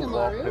short to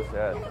walk this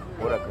earth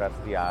with a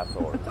crusty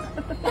asshole.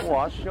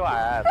 Wash your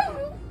ass.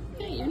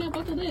 Hey, you're not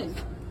buckled in.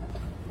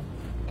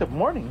 Good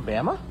morning,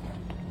 Bama.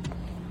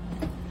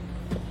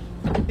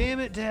 Damn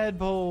it,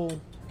 Tadpole.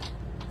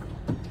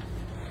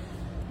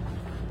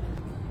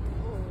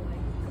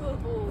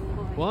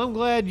 Well, I'm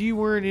glad you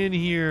weren't in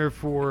here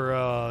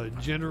for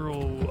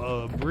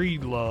general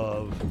breed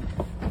love.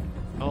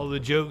 All the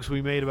jokes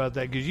we made about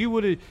that, because you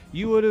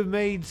would have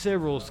made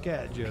several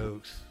scat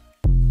jokes.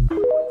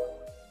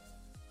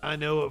 I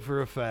know it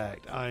for a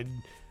fact. I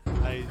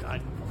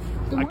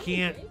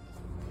can't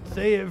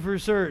say it for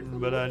certain,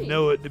 but I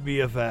know it to be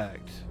a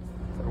fact,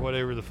 or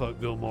whatever the fuck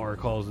Bill Maher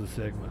calls this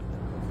segment.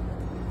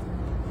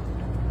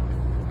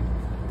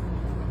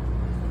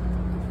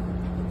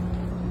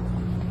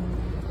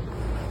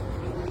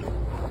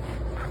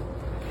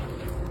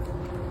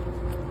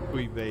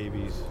 Sweet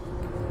babies.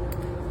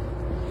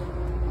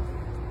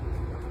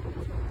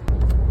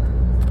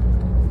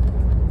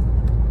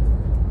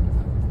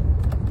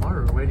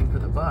 Tomorrow we're waiting for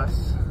the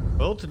bus.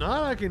 Well,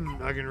 tonight I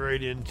can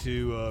raid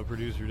into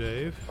Producer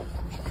Dave.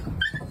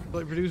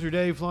 Like Producer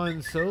Dave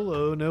flying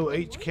solo, no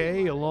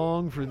HK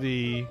along for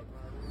the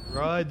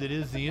ride that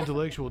is the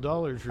intellectual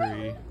Dollar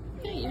Tree.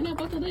 Hey, you're not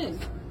buckled in.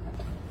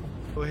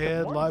 Go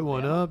ahead, light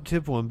one up,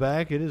 tip one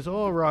back. It is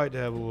all right to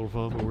have a little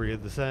fun before we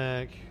hit the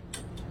sack.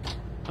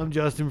 I'm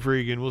Justin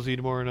Freegan. We'll see you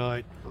tomorrow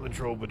night on the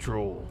Troll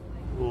Patrol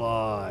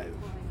live.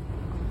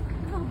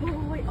 Oh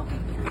boy, okay,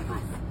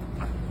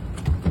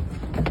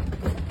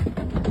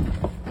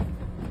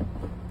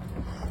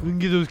 We can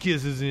get those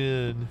kisses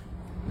in.